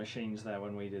incredible machines there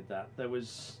when we did that. There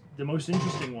was the most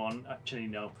interesting one. Actually,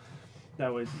 no,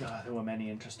 there were many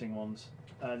interesting ones.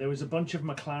 There was a bunch of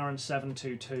McLaren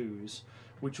 722s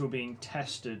which were being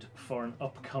tested for an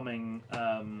upcoming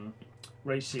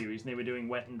race series, and they were doing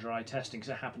wet and dry testing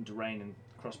because it happened to rain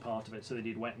across part of it, so they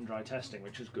did wet and dry testing,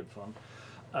 which was good fun.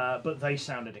 But they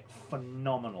sounded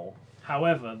phenomenal.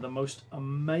 However, the most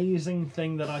amazing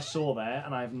thing that I saw there,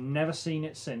 and I've never seen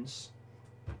it since,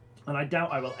 and I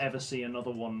doubt I will ever see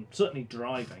another one, certainly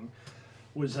driving,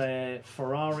 was a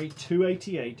Ferrari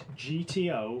 288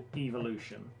 GTO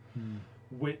Evolution,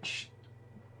 which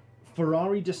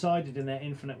Ferrari decided in their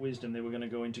infinite wisdom they were going to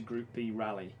go into Group B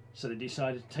rally. So they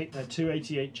decided to take their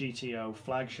 288 GTO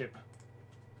flagship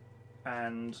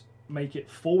and make it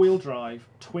four-wheel drive,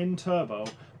 twin turbo,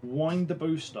 wind the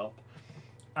boost up,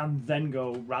 and then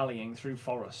go rallying through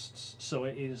forests. So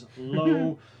it is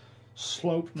low,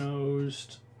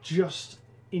 slope-nosed, just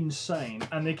insane.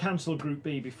 And they cancelled Group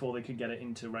B before they could get it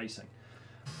into racing.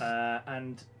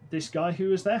 And this guy who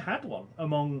was there had one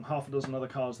among half a dozen other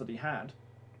cars that he had.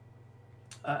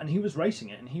 And he was racing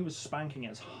it, and he was spanking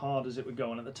it as hard as it would go.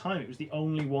 And at the time, it was the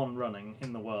only one running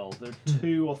in the world. There were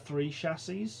 2 or 3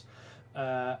 chassis,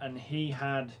 and he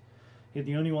had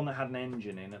the only one that had an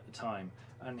engine in at the time.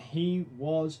 And he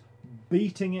was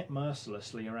beating it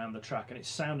mercilessly around the track, and it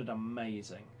sounded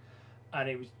amazing. And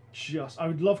it was just... I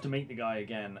would love to meet the guy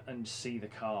again and see the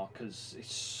car, because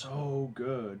it's so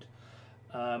good.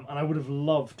 And I would have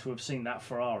loved to have seen that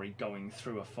Ferrari going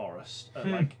through a forest at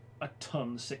like a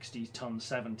ton 60, ton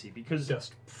 70, because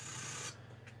just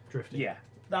drifting. Yeah,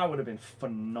 that would have been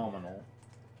phenomenal.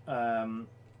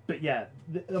 But yeah,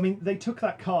 I mean, they took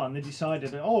that car and they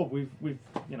decided, oh, we've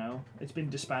you know, it's been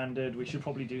disbanded, we should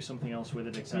probably do something else with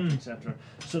it, etc., etc.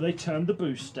 So they turned the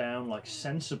boost down like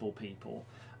sensible people,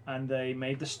 and they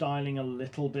made the styling a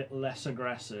little bit less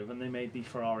aggressive, and they made the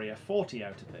Ferrari F40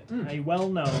 out of it, a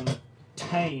well-known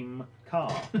tame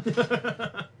car.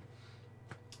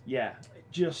 Yeah,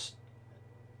 just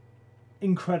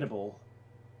incredible.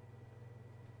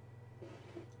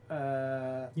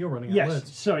 You're running out yes, of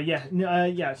words. Sorry,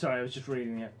 yeah, sorry, I was just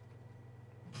reading it.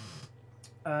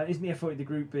 Isn't the F40 the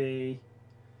Group B?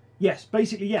 Yes,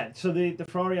 basically, yeah. So the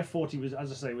Ferrari F40 was,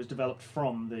 as I say, was developed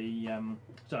from the...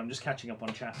 sorry, I'm just catching up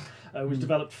on chat. Was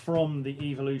developed from the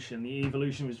Evolution. The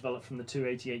Evolution was developed from the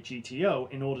 288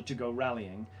 GTO in order to go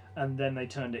rallying, and then they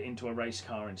turned it into a race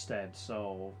car instead.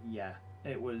 So, yeah,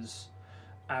 it was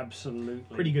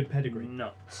absolutely... Pretty good pedigree.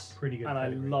 Nuts. Pretty good and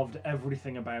pedigree. I loved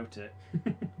everything about it.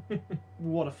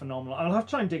 What a phenomenal... I'll have to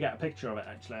try and dig out a picture of it,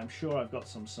 actually. I'm sure I've got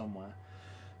some somewhere.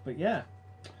 But, yeah.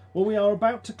 Well, we are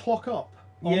about to clock up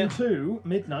on to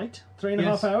midnight,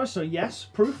 3.5 hours. So yes,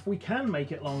 proof we can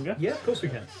make it longer. Yeah, of course we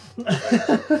can.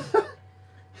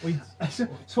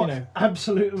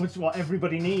 Absolutely, what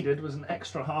everybody needed was an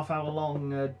extra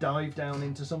half-hour-long dive down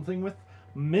into something with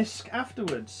Misk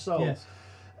afterwards. So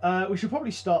we should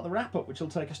probably start the wrap-up, which will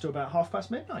take us to about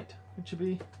midnight, which would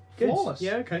be flawless.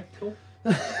 Yeah, okay, cool.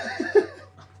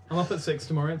 I'm up at 6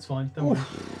 tomorrow. It's fine. Don't worry.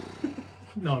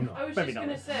 No, I'm not. I was just going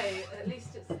to say, at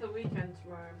least it's the weekend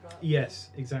tomorrow. But...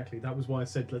 Yes, exactly. That was why I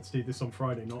said let's do this on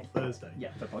Friday, not Thursday. Yeah,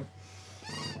 fair point.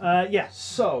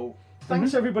 So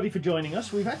thanks everybody for joining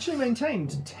us. We've actually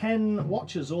maintained 10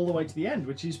 watchers all the way to the end,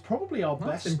 which is probably our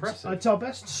best. Impressive. It's our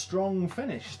best strong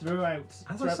finish throughout.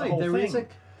 As I say, the whole thing.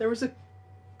 there is a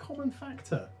common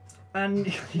factor.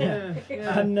 And yeah.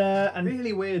 and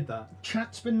really weird that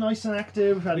chat's been nice and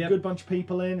active. Had a good bunch of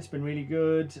people in. It's been really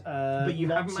good. But you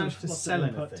haven't managed to sell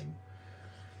anything.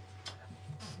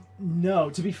 No,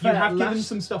 to be fair, you have given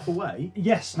some stuff away.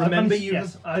 Yes, remember you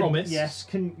have promised. Yes,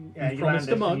 you promised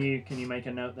a mug. Can you make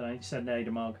a note that I said I need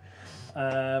a mug?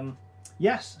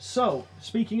 Yes. So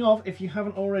speaking of, if you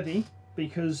haven't already,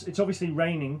 because it's obviously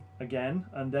raining again,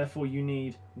 and therefore you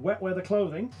need wet weather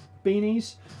clothing,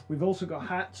 beanies. We've also got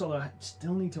hats, although I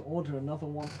still need to order another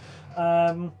one.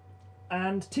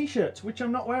 And t-shirts, which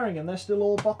I'm not wearing, and they're still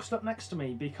all boxed up next to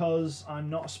me because I'm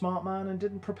not a smart man and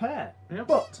didn't prepare. Yep.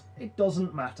 But it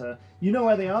doesn't matter. You know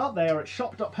where they are. They are at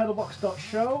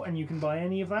shop.pedalbox.show, and you can buy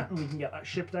any of that, and we can get that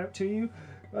shipped out to you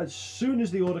as soon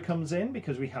as the order comes in,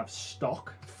 because we have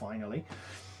stock, finally.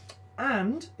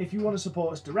 And if you want to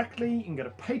support us directly, you can go to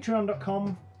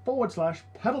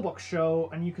patreon.com/pedalbox show,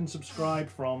 and you can subscribe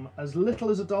from as little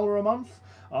as $1 a month.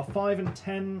 Our $5 and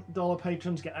 $10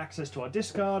 patrons get access to our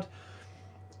Discard.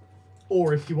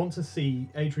 Or if you want to see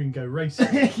Adrian go racing,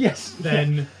 yes,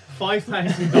 then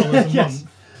 $5,000 a month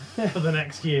for the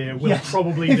next year will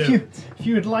probably do it. If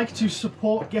you would like to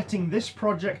support getting this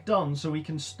project done so we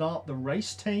can start the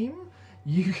race team,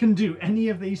 you can do any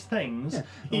of these things. Yeah.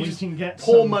 And we can get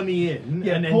pour money in,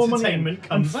 and entertainment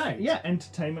comes out. Yeah,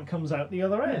 entertainment comes out the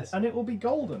other end, yes. and it will be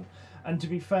golden. And to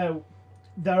be fair,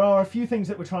 there are a few things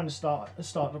that we're trying to start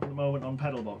up at the moment on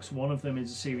PedalBox. One of them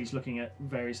is a series looking at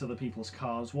various other people's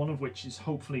cars, one of which is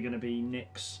hopefully going to be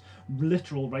Nick's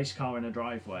literal race car in a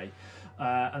driveway.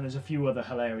 And there's a few other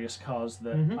hilarious cars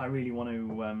that I really want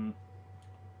to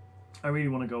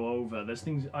go over. There's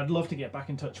things I'd love to get back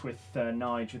in touch with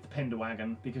Nige with the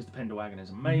Pinderwagon, because the Pinderwagon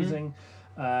is amazing.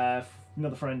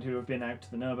 Another friend who I've been out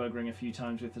to the Nürburgring a few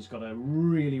times with has got a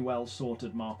really well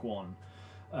sorted Mark 1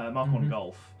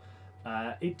 Golf.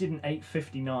 It did an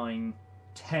 859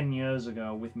 10 years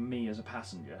ago with me as a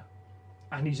passenger,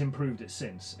 and he's improved it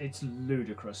since. It's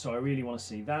ludicrous, so I really want to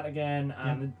see that again,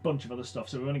 and a bunch of other stuff.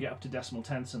 So we want to get up to decimal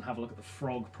tenths and have a look at the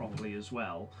frog properly as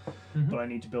well. But I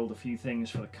need to build a few things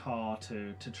for the car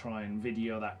to try and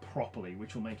video that properly,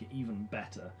 which will make it even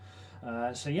better.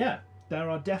 So yeah, there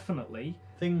are definitely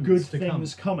good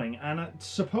things coming, and I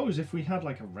suppose if we had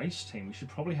like a race team, we should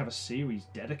probably have a series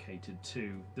dedicated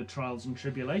to the trials and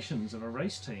tribulations of a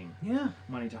race team. Yeah.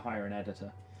 Might need to hire an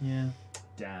editor. Yeah.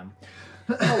 Damn.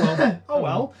 Oh well. Oh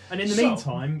well. And in the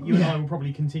meantime, you and I will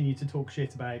probably continue to talk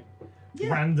shit about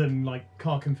random like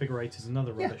car configurators and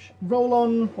other rubbish. Roll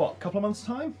on what? A couple of months'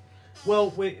 time.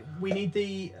 Well, we need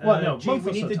the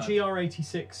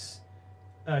GR86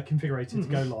 configurator to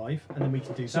go live, and then we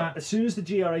can do that. As soon as the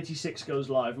GR86 goes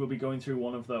live, we'll be going through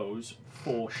one of those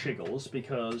for shiggles,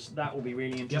 because that will be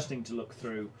really interesting to look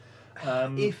through.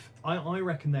 If I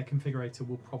reckon their configurator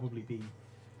will probably be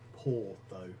poor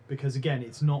though, because again,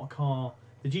 it's not a car.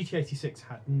 The GT86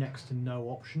 had next to no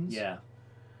options. Yeah.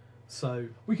 So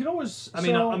we can always. I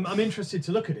mean, I'm interested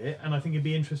to look at it, and I think it'd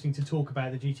be interesting to talk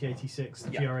about the GT86,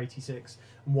 the GR86,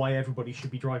 and why everybody should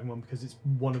be driving one, because it's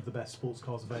one of the best sports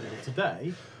cars available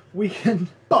today. We can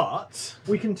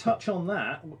touch on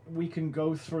that. We can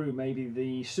go through maybe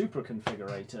the Supra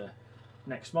configurator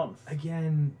next month.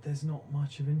 Again, there's not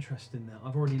much of interest in that.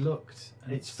 I've already looked.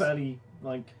 And it's fairly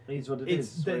like is what it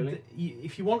is. Really.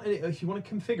 If you want a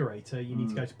configurator, you need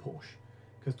to go to Porsche,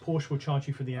 because Porsche will charge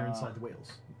you for the air inside the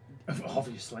wheels.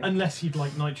 Obviously. Unless you'd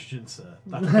like nitrogen, sir.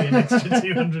 That would be an extra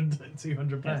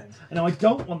 £200. Yes. Now, I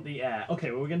don't want the air.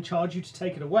 Okay, well, we're going to charge you to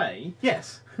take it away.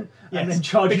 Yes. And then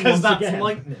charge you once again. Because that's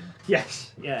lightning.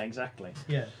 Yes. Yeah, exactly.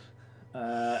 Yeah.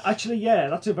 Actually, yeah,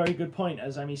 that's a very good point.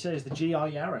 As Amy says, the GR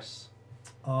Yaris.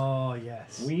 Oh,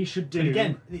 yes. We should do... But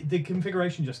again, the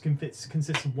configuration just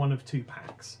consists of one of two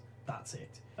packs. That's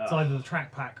it. It's either the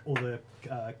track pack or the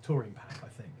touring pack, I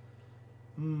think.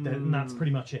 And that's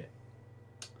pretty much it.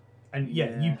 And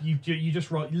you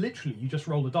just roll, literally you just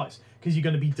roll the dice, because you're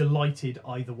going to be delighted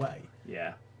either way.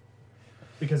 Yeah.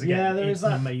 Because again, it's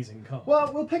an amazing car.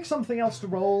 Well, we'll pick something else to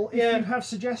roll. If you have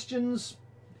suggestions,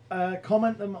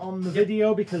 comment them on the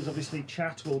video, because obviously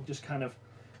chat will just kind of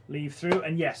leave through.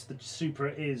 And yes, the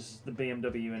Supra is the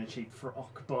BMW in a cheap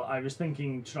frock, but I was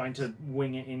thinking trying to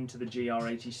wing it into the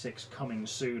GR86 coming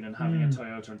soon and having a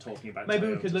Toyota and talking about maybe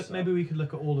Toyota, we could look. Maybe we could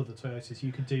look at all of the Toyotas.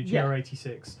 You could do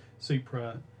GR86,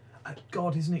 Supra.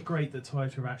 God, isn't it great that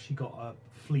Toyota have actually got a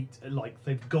fleet, like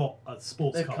they've got a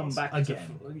sports They've cars come back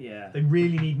again. yeah. They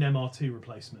really need an MR2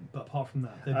 replacement, but apart from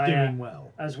that, they're doing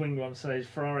well. As Wingwam says,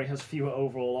 Ferrari has fewer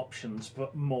overall options,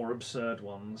 but more absurd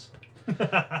ones.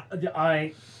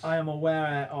 I am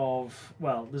aware of,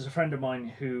 well, there's a friend of mine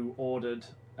who ordered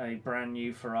a brand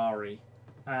new Ferrari,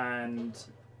 and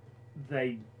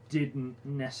they didn't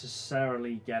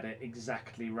necessarily get it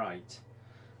exactly right.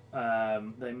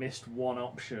 They missed one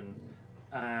option,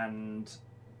 and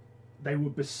they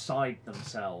were beside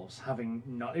themselves, having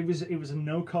not. It was a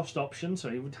no-cost option, so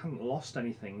he hadn't lost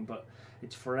anything, but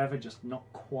it's forever just not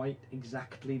quite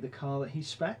exactly the car that he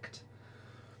spec'd.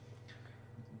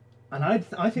 And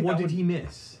I think what did he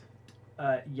miss?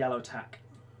 Yellow tack.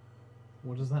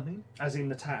 What does that mean? As in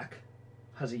the tack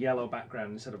has a yellow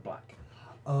background instead of black.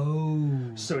 Oh.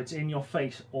 So it's in your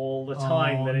face all the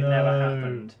time that it never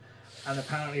happened. And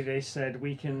apparently they said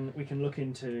we can look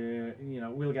into,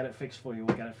 we'll get it fixed for you.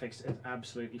 We'll get it fixed. It's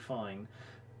absolutely fine.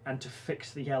 And to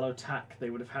fix the yellow tack, they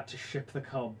would have had to ship the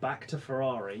car back to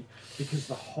Ferrari because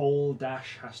the whole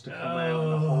dash has to come out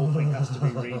and the whole thing has to be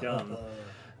redone.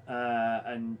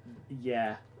 And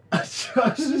yeah, I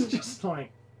was just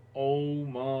like, oh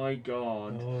my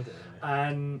god. Oh,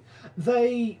 and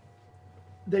they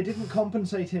didn't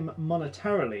compensate him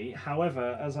monetarily.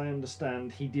 However, as I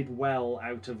understand, he did well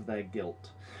out of their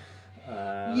guilt.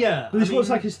 This was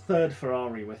like his third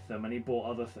Ferrari with them, and he bought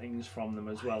other things from them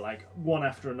as well, like one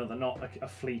after another, not like a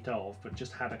fleet of, but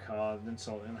just had a car and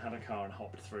sold it and had a car and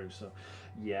hopped through. So,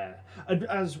 yeah,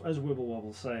 as Wibble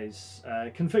Wobble says,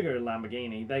 configure a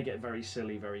Lamborghini. They get very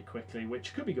silly very quickly,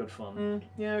 which could be good fun.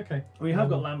 Yeah, okay. We have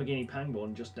got Lamborghini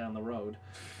Pangborn just down the road.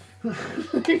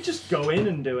 You just go in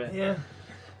and do it. Yeah.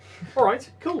 All right,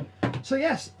 cool. So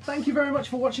yes, thank you very much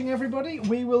for watching, everybody.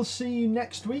 We will see you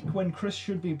next week when Chris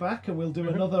should be back, and we'll do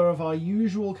another of our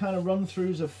usual kind of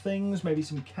run-throughs of things, maybe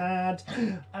some CAD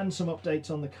and some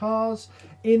updates on the cars.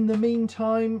 In the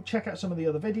meantime, check out some of the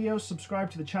other videos,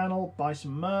 subscribe to the channel, buy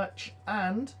some merch,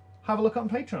 and have a look on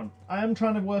Patreon. I am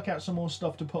trying to work out some more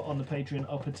stuff to put on the Patreon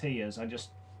upper tiers. I just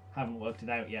haven't worked it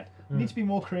out yet. I need to be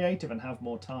more creative and have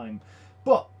more time.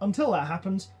 But until that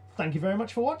happens, thank you very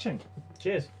much for watching.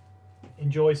 Cheers.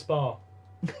 Enjoy Spa.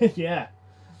 Yeah.